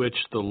way which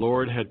the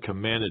Lord had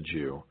commanded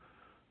you.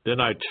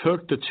 Then I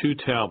took the 2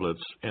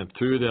 tablets and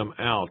threw them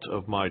out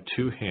of my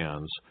 2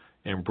 hands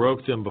and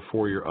broke them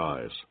before your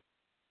eyes.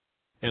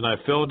 And I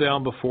fell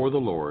down before the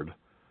Lord,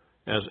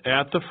 as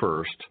at the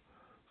first,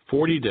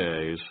 40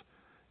 days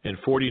and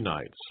 40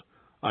 nights.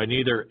 I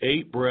neither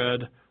ate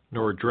bread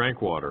nor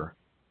drank water,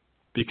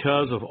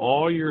 because of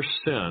all your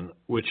sin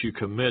which you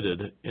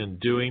committed in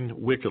doing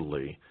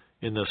wickedly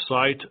in the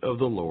sight of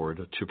the Lord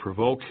to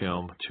provoke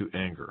him to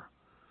anger.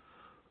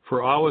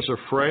 For I was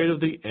afraid of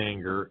the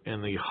anger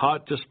and the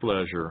hot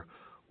displeasure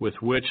with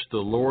which the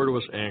Lord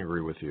was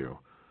angry with you,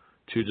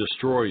 to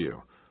destroy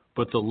you.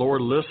 But the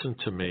Lord listened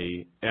to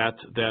me at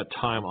that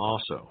time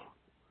also.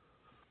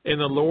 And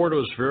the Lord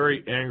was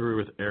very angry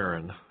with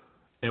Aaron,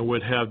 and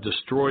would have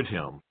destroyed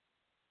him.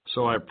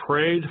 So I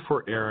prayed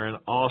for Aaron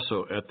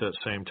also at that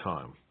same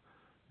time.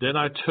 Then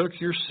I took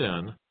your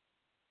sin,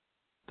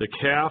 the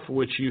calf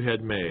which you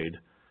had made,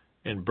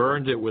 and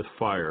burned it with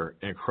fire,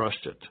 and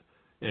crushed it,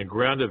 and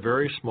ground it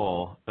very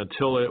small,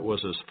 until it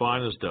was as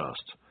fine as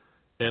dust.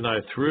 And I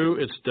threw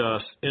its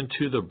dust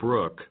into the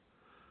brook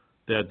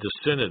that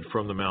descended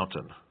from the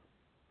mountain.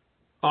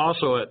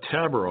 Also at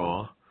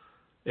Taberah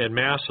and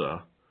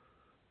Massa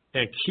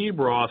and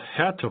Kibroth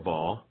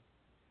Hattaavah,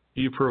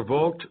 you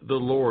provoked the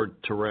Lord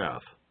to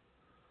wrath.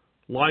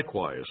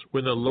 Likewise,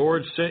 when the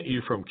Lord sent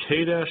you from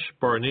Kadesh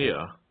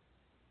Barnea,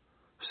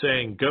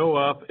 saying, Go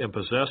up and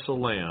possess the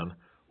land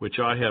which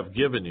I have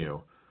given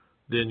you,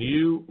 then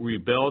you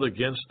rebelled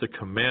against the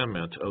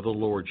commandment of the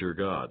Lord your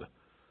God,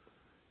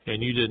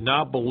 and you did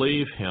not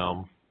believe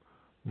him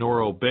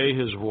nor obey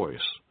his voice.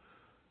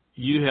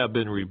 You have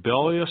been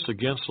rebellious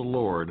against the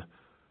Lord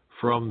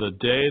from the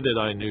day that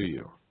I knew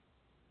you.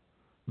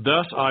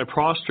 Thus I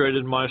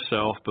prostrated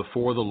myself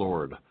before the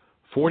Lord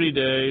 40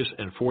 days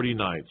and 40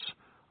 nights.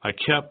 I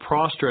kept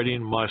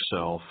prostrating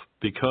myself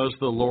because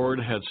the Lord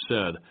had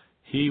said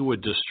he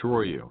would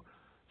destroy you.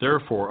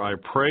 Therefore I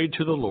prayed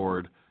to the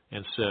Lord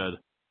and said,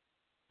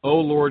 O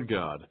Lord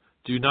God,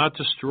 do not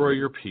destroy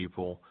your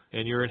people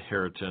and your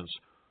inheritance,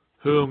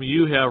 whom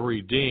you have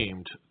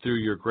redeemed through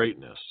your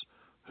greatness,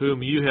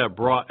 whom you have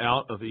brought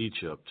out of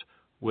Egypt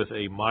with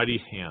a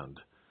mighty hand.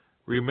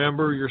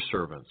 Remember your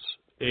servants,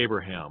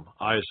 Abraham,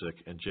 Isaac,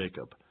 and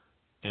Jacob,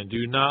 and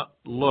do not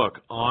look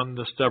on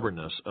the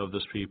stubbornness of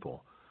this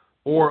people,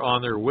 or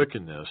on their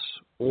wickedness,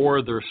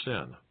 or their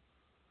sin,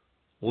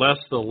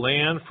 lest the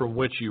land from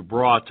which you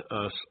brought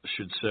us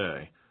should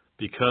say,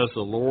 because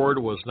the Lord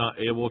was not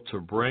able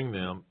to bring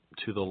them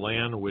to the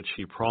land which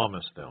he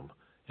promised them,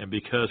 and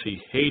because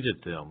he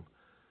hated them,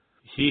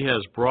 he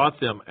has brought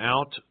them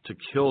out to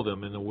kill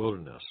them in the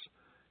wilderness.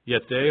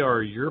 Yet they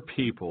are your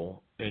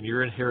people and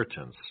your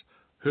inheritance,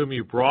 whom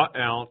you brought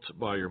out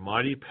by your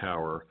mighty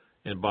power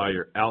and by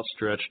your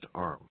outstretched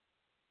arm.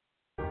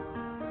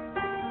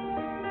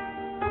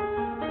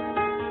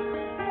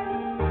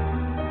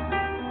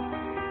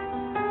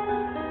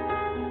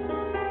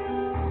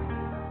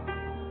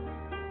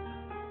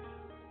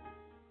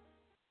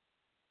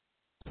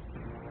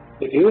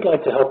 If you would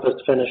like to help us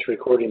finish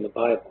recording the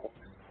Bible,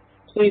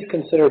 please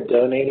consider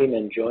donating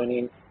and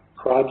joining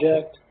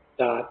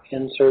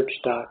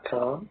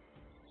project.nsearch.com.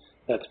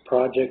 That's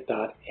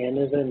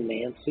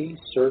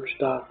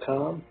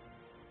project.n-as-in-Nancy-search.com,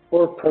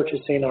 or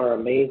purchasing our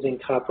amazing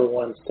Copper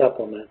One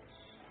supplement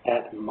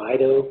at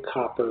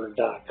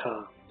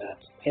mitocopper.com.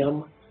 That's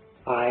M-I-T-O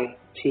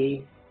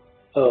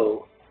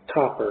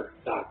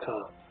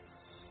copper.com.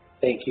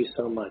 Thank you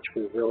so much.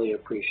 We really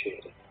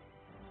appreciate it.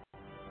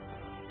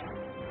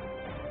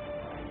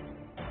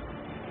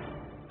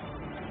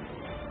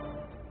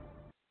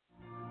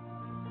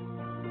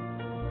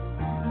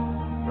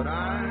 But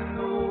I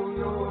know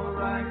you're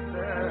right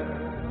there,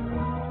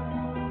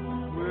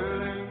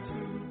 willing to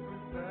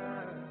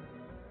prepare.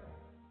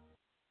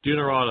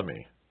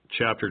 Deuteronomy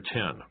chapter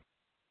 10.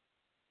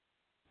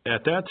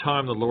 At that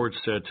time the Lord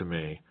said to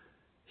me,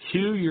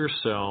 Hew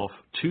yourself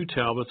 2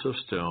 tablets of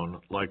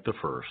stone like the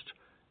first,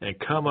 and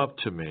come up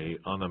to me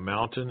on the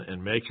mountain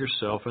and make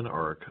yourself an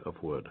ark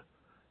of wood.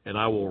 And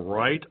I will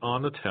write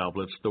on the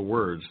tablets the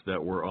words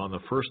that were on the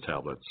first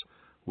tablets,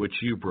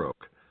 which you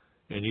broke,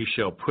 and you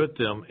shall put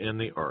them in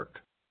the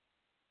ark.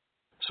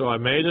 So I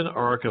made an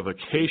ark of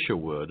acacia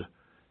wood,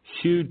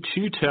 hewed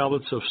 2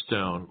 tablets of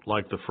stone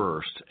like the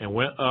first, and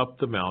went up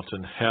the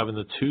mountain having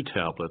the 2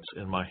 tablets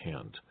in my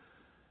hand.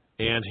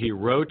 And he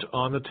wrote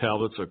on the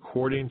tablets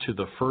according to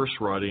the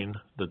first writing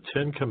the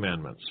 10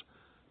 commandments,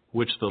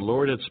 which the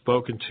Lord had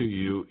spoken to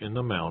you in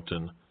the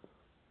mountain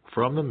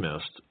from the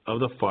midst of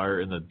the fire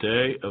in the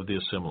day of the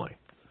assembly.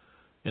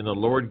 And the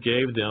Lord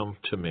gave them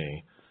to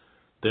me.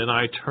 Then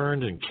I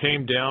turned and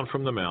came down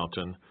from the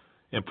mountain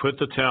and put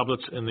the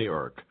tablets in the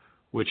ark,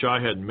 which I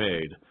had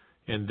made,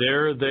 and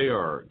there they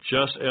are,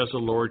 just as the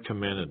Lord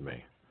commanded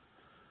me.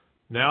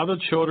 Now the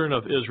children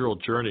of Israel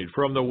journeyed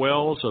from the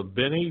wells of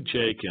Beni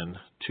Jakin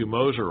to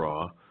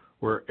Moserah,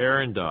 where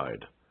Aaron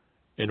died,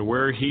 and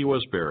where he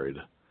was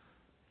buried.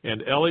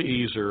 And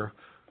Eleazar,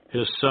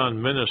 his son,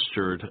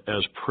 ministered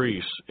as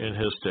priest in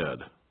his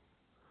stead.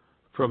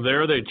 From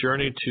there they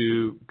journeyed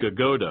to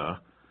Gaggodah,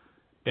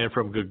 and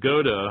from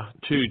Gaggodah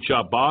to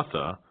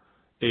Jabbatha,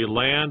 a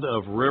land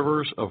of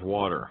rivers of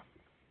water.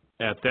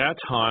 At that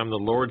time the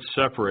Lord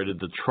separated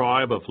the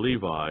tribe of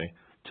Levi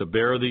to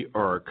bear the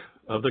ark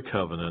of the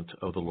covenant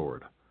of the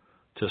Lord,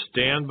 to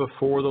stand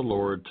before the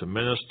Lord to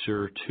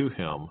minister to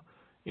him,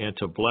 and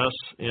to bless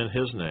in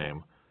his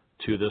name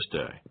to this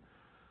day.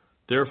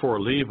 Therefore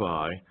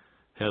Levi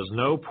has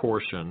no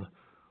portion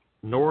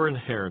nor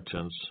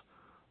inheritance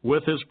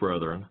with his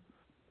brethren.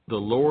 The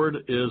Lord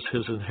is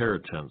his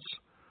inheritance,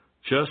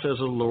 just as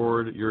the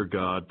Lord your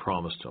God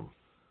promised him.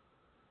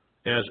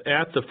 As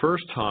at the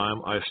first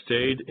time I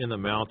stayed in the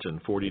mountain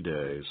 40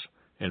 days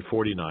and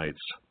 40 nights,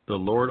 the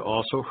Lord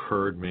also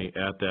heard me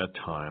at that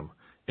time,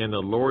 and the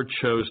Lord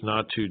chose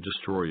not to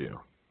destroy you.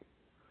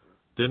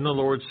 Then the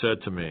Lord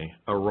said to me,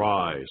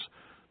 Arise,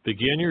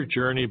 begin your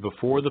journey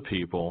before the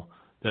people,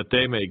 that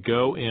they may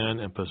go in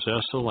and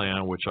possess the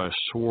land which I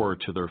swore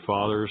to their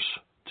fathers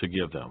to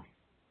give them.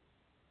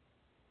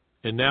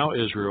 And now,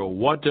 Israel,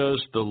 what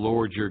does the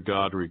Lord your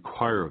God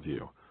require of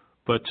you,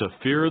 but to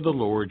fear the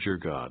Lord your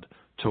God,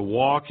 to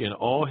walk in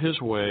all his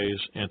ways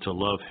and to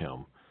love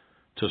him,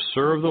 to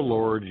serve the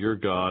Lord your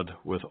God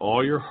with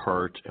all your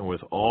heart and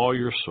with all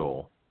your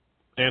soul,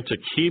 and to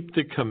keep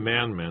the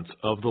commandments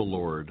of the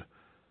Lord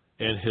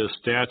and his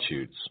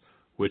statutes,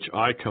 which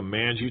I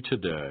command you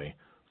today,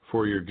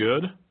 for your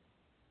good?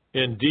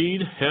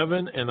 Indeed,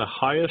 heaven and the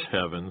highest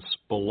heavens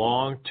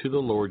belong to the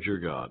Lord your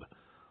God,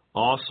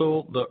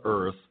 also the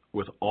earth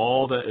with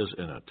all that is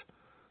in it.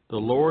 The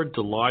Lord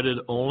delighted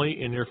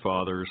only in your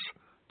fathers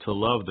to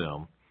love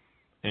them,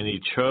 and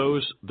he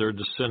chose their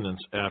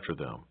descendants after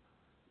them,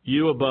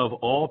 you above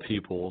all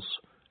peoples,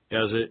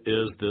 as it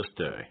is this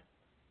day.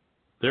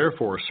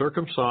 Therefore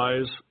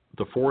circumcise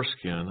the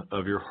foreskin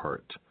of your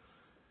heart,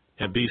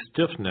 and be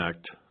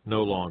stiff-necked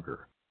no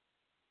longer.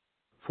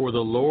 For the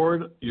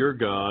Lord your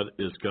God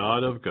is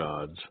God of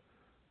gods,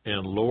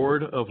 and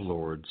Lord of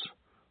lords,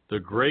 the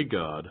great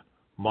God,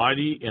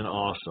 mighty and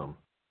awesome,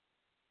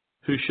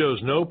 who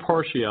shows no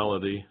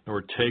partiality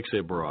nor takes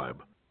a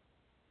bribe.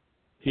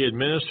 He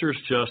administers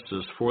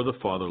justice for the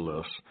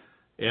fatherless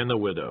and the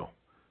widow,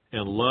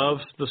 and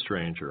loves the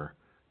stranger,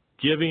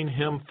 giving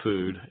him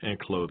food and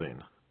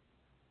clothing.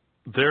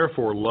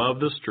 Therefore love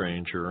the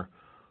stranger,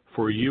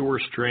 for you were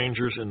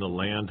strangers in the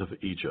land of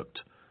Egypt.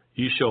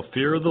 You shall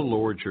fear the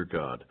Lord your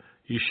God.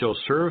 You shall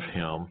serve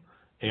him,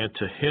 and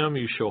to him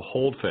you shall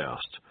hold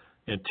fast,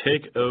 and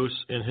take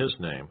oaths in his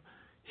name.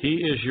 He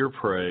is your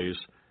praise,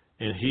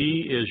 and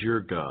He is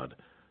your God,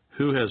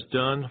 who has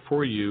done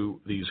for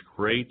you these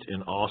great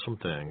and awesome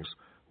things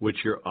which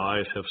your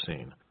eyes have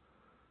seen.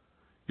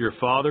 Your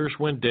fathers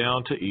went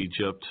down to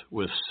Egypt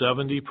with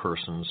 70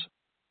 persons,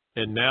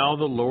 and now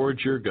the Lord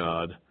your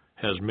God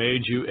has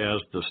made you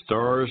as the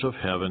stars of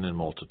heaven in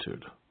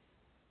multitude.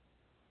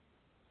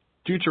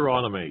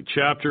 Deuteronomy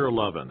chapter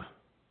 11.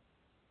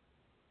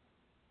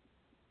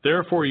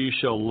 Therefore you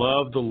shall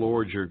love the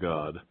Lord your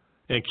God,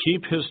 and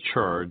keep His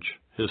charge,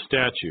 His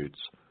statutes,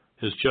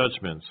 His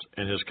judgments,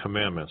 and His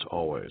commandments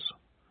always.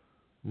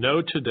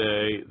 Know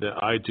today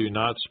that I do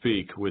not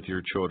speak with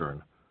your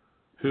children,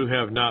 who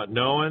have not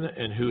known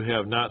and who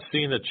have not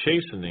seen the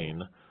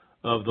chastening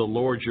of the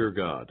Lord your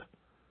God,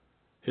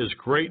 His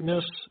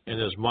greatness and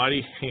His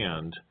mighty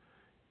hand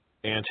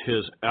and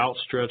His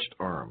outstretched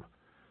arm,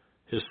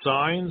 His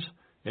signs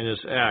and His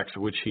acts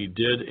which He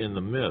did in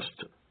the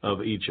midst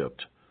of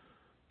Egypt,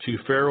 to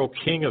Pharaoh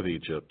king of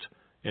Egypt,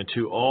 and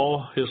to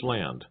all his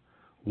land,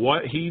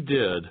 what He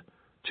did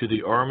to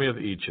the army of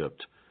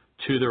Egypt,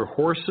 to their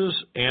horses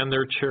and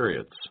their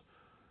chariots,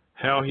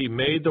 how He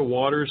made the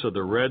waters of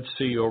the Red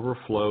Sea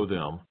overflow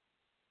them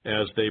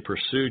as they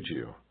pursued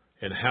you,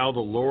 and how the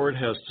Lord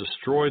has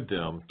destroyed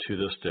them to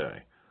this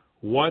day,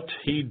 what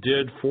He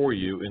did for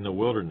you in the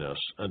wilderness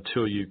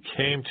until you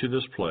came to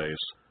this place,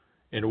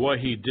 and what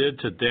He did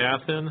to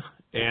Dathan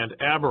and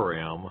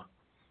Abiram,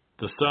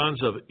 the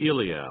sons of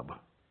Eliab,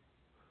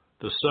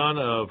 the son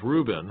of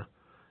Reuben,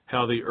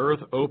 how the earth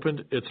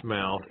opened its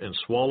mouth and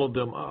swallowed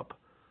them up,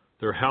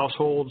 their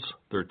households,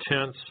 their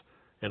tents,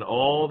 and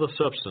all the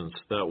substance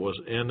that was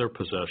in their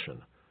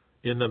possession,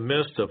 in the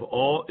midst of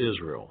all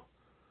Israel.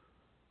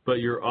 But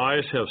your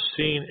eyes have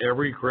seen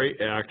every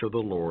great act of the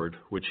Lord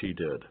which He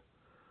did.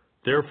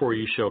 Therefore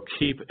you shall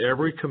keep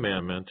every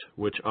commandment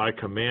which I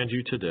command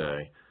you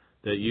today,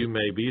 that you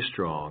may be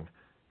strong,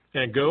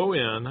 and go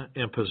in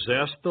and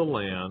possess the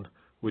land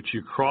which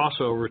you cross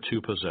over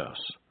to possess,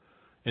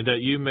 and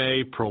that you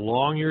may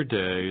prolong your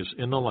days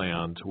in the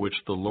land which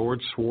the Lord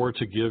swore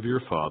to give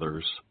your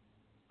fathers,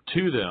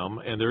 to them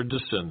and their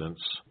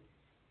descendants,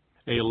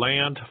 a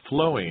land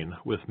flowing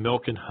with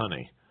milk and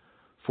honey.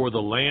 For the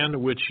land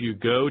which you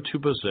go to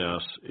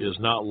possess is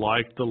not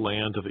like the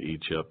land of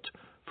Egypt,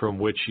 from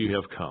which you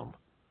have come,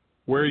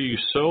 where you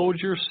sowed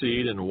your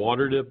seed and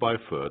watered it by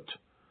foot,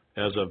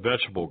 as a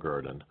vegetable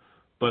garden.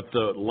 But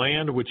the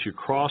land which you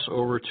cross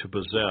over to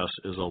possess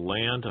is a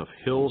land of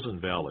hills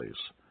and valleys,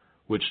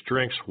 which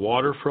drinks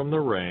water from the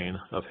rain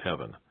of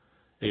heaven,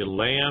 a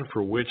land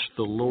for which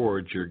the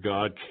Lord your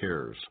God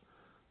cares.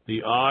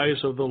 The eyes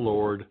of the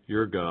Lord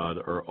your God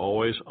are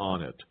always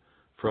on it,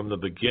 from the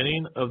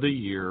beginning of the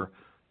year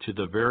to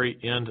the very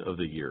end of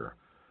the year.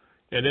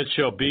 And it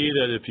shall be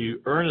that if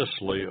you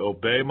earnestly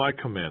obey my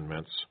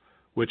commandments,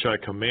 which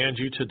I command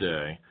you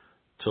today,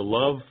 to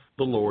love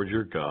the Lord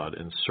your God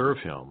and serve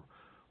Him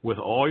with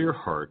all your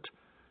heart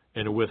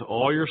and with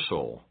all your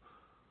soul,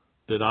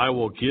 then I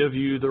will give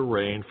you the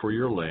rain for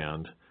your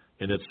land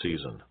in its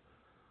season,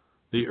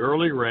 the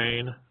early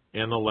rain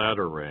and the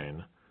latter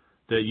rain,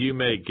 that you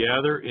may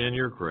gather in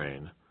your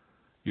grain,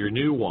 your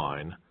new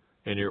wine,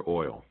 and your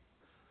oil.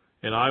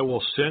 And I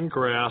will send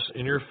grass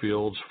in your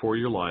fields for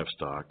your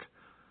livestock,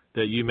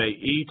 that you may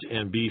eat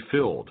and be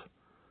filled.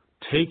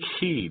 Take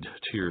heed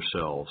to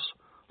yourselves,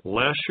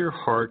 lest your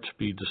heart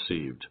be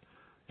deceived,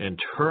 and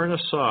turn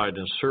aside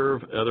and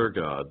serve other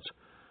gods,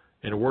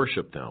 and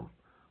worship them,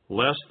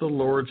 lest the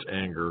Lord's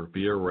anger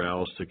be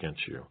aroused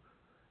against you,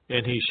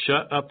 and He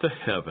shut up the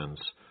heavens,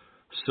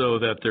 so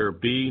that there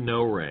be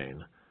no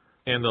rain,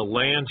 and the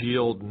land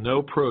yield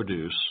no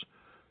produce,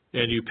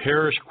 and you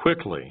perish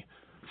quickly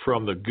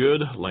from the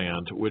good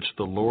land which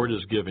the Lord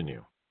has given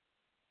you.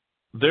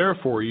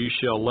 Therefore you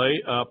shall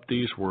lay up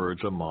these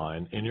words of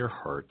mine in your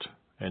heart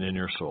and in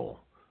your soul,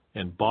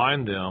 and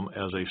bind them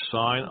as a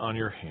sign on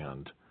your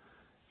hand,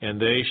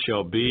 and they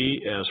shall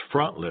be as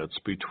frontlets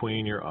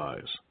between your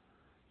eyes.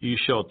 You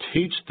shall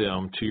teach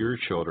them to your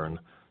children,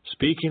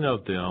 speaking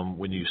of them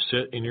when you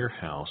sit in your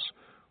house,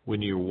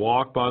 when you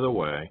walk by the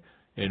way,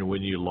 and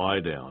when you lie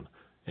down,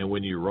 and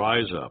when you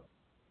rise up.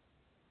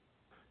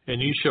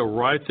 And you shall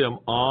write them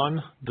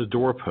on the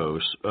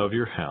doorposts of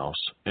your house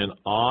and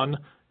on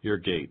your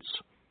gates,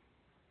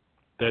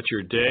 that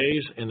your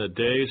days and the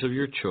days of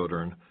your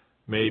children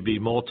may be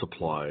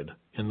multiplied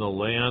in the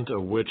land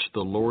of which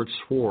the Lord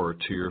swore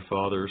to your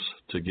fathers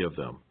to give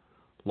them,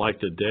 like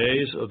the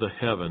days of the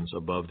heavens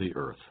above the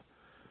earth.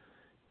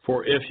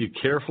 For if you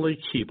carefully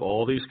keep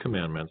all these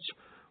commandments,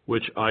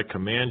 which I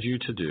command you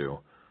to do,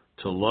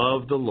 to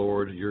love the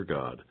Lord your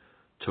God,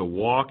 to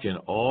walk in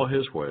all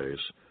His ways,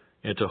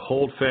 and to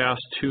hold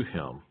fast to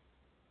Him,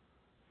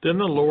 then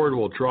the Lord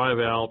will drive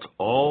out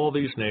all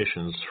these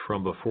nations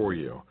from before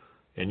you,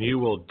 and you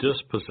will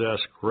dispossess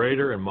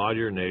greater and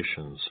mightier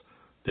nations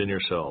than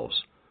yourselves.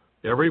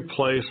 Every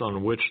place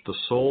on which the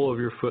sole of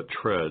your foot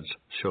treads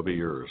shall be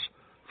yours,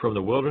 from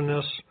the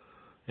wilderness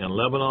and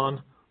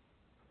Lebanon,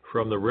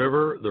 from the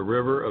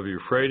river of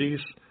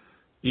Euphrates,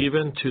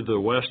 even to the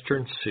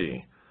western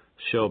sea,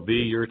 shall be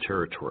your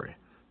territory.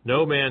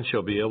 No man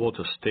shall be able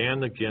to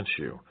stand against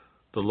you.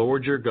 The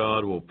Lord your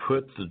God will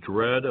put the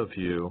dread of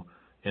you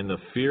and the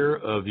fear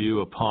of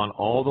you upon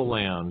all the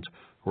land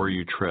where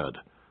you tread,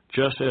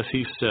 just as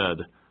he said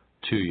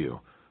to you,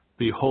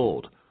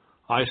 Behold,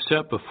 I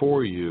set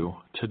before you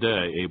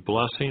today a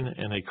blessing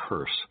and a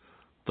curse.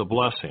 The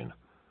blessing,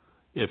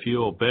 if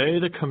you obey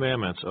the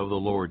commandments of the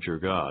Lord your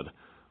God,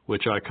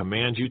 which I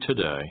command you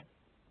today,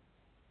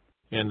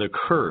 and the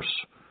curse,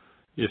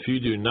 if you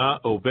do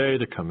not obey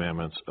the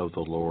commandments of the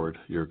Lord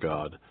your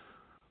God,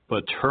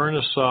 but turn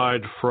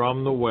aside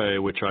from the way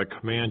which I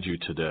command you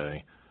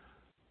today,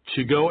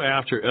 to go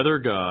after other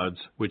gods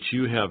which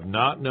you have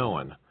not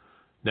known.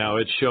 Now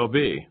it shall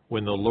be,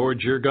 when the Lord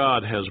your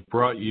God has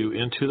brought you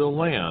into the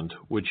land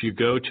which you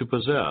go to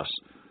possess,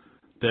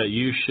 that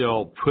you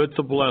shall put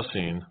the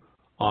blessing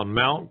on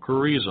Mount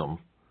Gerizim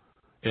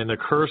and the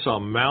curse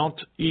on Mount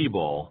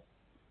Ebal.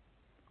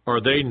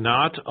 Are they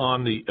not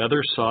on the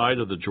other side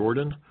of the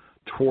Jordan,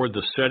 toward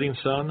the setting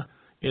sun,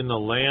 in the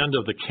land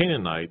of the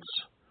Canaanites,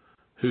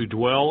 who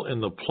dwell in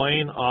the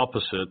plain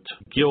opposite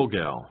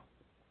Gilgal,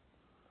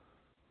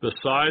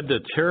 beside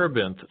the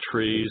terebinth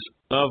trees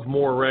of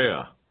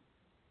Moriah?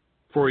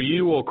 For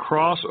you will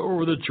cross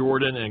over the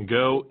Jordan and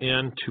go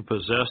in to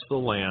possess the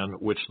land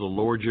which the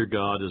Lord your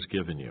God has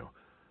given you,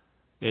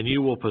 and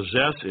you will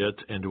possess it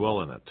and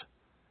dwell in it.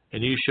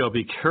 And you shall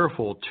be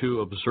careful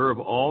to observe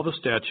all the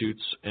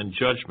statutes and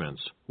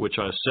judgments which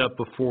I set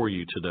before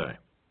you today.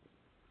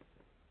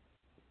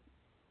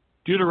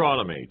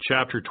 Deuteronomy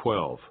chapter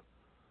 12.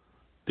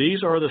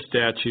 These are the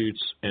statutes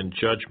and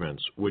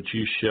judgments which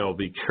you shall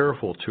be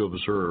careful to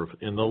observe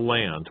in the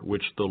land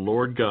which the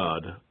Lord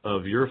God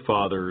of your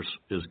fathers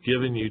is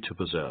giving you to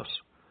possess,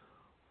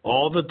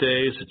 all the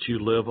days that you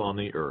live on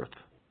the earth.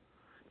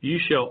 You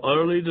shall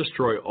utterly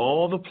destroy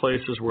all the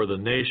places where the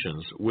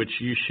nations which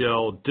you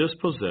shall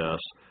dispossess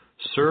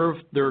serve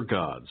their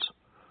gods,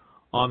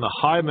 on the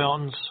high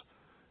mountains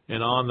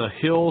and on the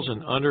hills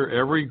and under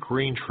every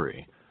green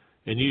tree,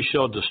 and you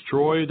shall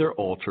destroy their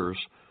altars,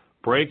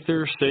 break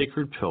their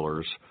sacred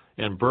pillars,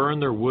 and burn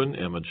their wooden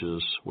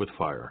images with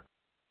fire.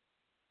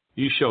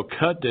 You shall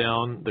cut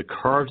down the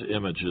carved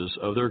images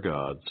of their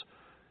gods,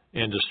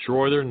 and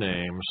destroy their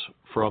names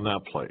from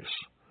that place.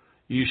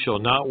 You shall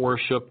not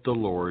worship the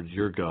Lord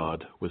your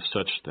God with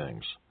such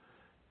things,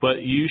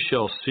 but you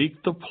shall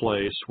seek the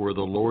place where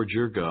the Lord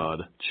your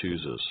God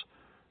chooses,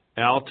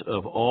 out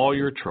of all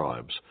your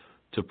tribes,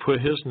 to put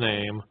his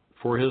name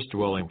for his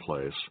dwelling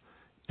place,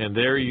 and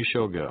there you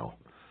shall go.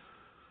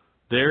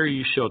 There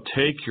you shall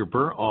take your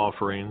burnt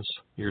offerings,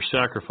 your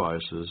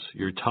sacrifices,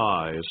 your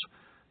tithes,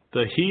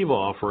 the heave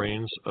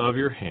offerings of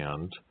your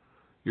hand,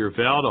 your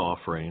vowed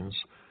offerings,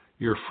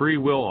 your free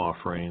will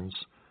offerings,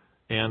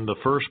 and the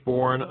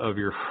firstborn of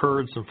your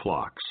herds and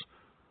flocks.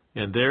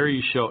 And there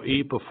you shall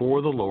eat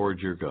before the Lord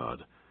your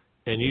God,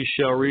 and you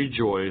shall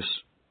rejoice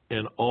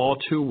in all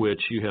to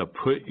which you have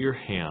put your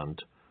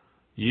hand,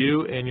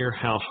 you and your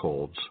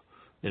households,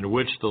 in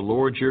which the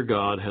Lord your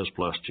God has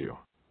blessed you.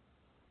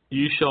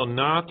 You shall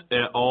not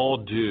at all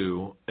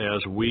do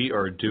as we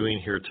are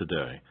doing here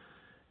today,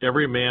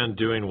 every man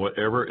doing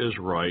whatever is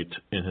right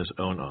in his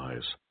own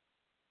eyes.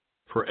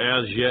 For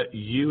as yet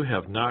you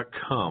have not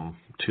come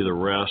to the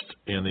rest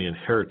and the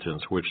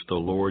inheritance which the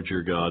Lord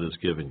your God has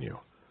given you.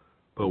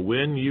 But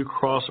when you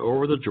cross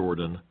over the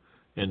Jordan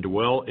and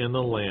dwell in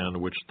the land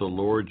which the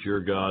Lord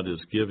your God has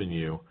given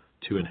you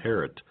to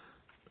inherit,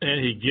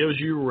 and he gives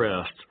you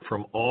rest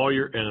from all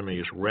your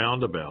enemies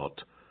round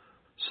about,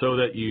 so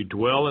that you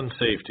dwell in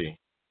safety,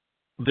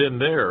 then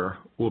there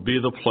will be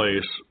the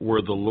place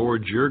where the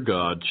Lord your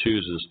God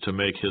chooses to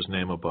make his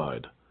name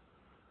abide.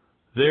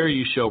 There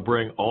you shall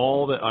bring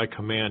all that I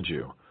command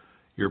you,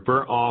 your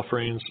burnt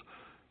offerings,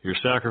 your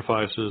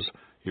sacrifices,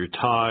 your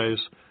tithes,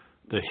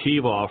 the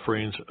heave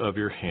offerings of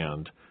your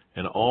hand,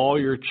 and all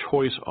your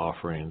choice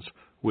offerings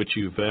which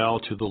you vow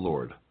to the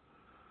Lord.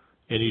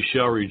 And you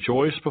shall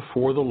rejoice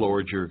before the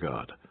Lord your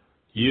God,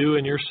 you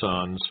and your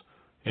sons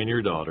and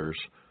your daughters,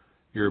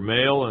 your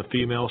male and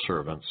female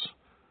servants,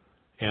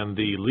 and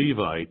the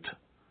Levite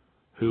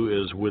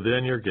who is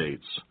within your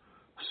gates,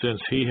 since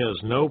he has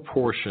no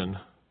portion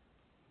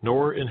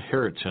nor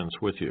inheritance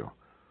with you.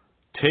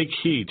 Take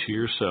heed to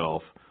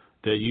yourself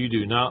that you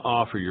do not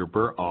offer your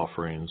burnt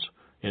offerings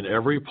in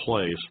every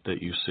place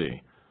that you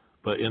see,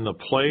 but in the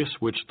place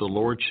which the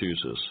Lord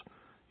chooses,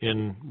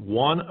 in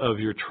one of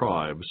your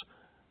tribes.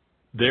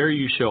 There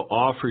you shall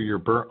offer your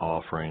burnt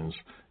offerings,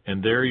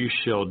 and there you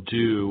shall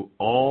do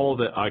all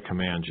that I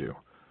command you.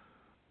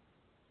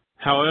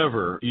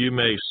 However, you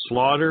may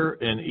slaughter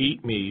and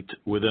eat meat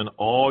within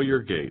all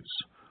your gates,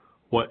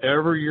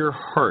 whatever your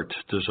heart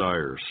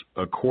desires,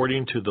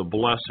 according to the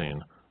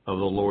blessing of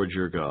the Lord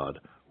your God,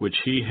 which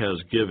he has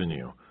given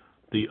you.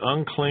 The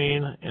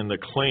unclean and the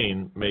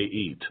clean may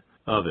eat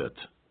of it,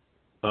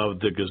 of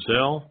the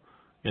gazelle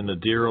and the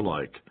deer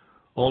alike.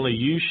 Only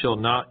you shall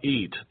not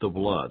eat the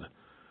blood.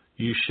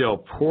 You shall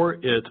pour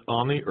it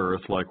on the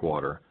earth like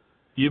water.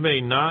 You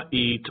may not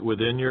eat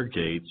within your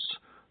gates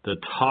the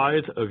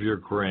tithe of your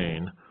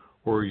grain,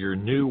 or your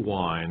new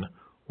wine,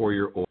 or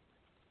your oil.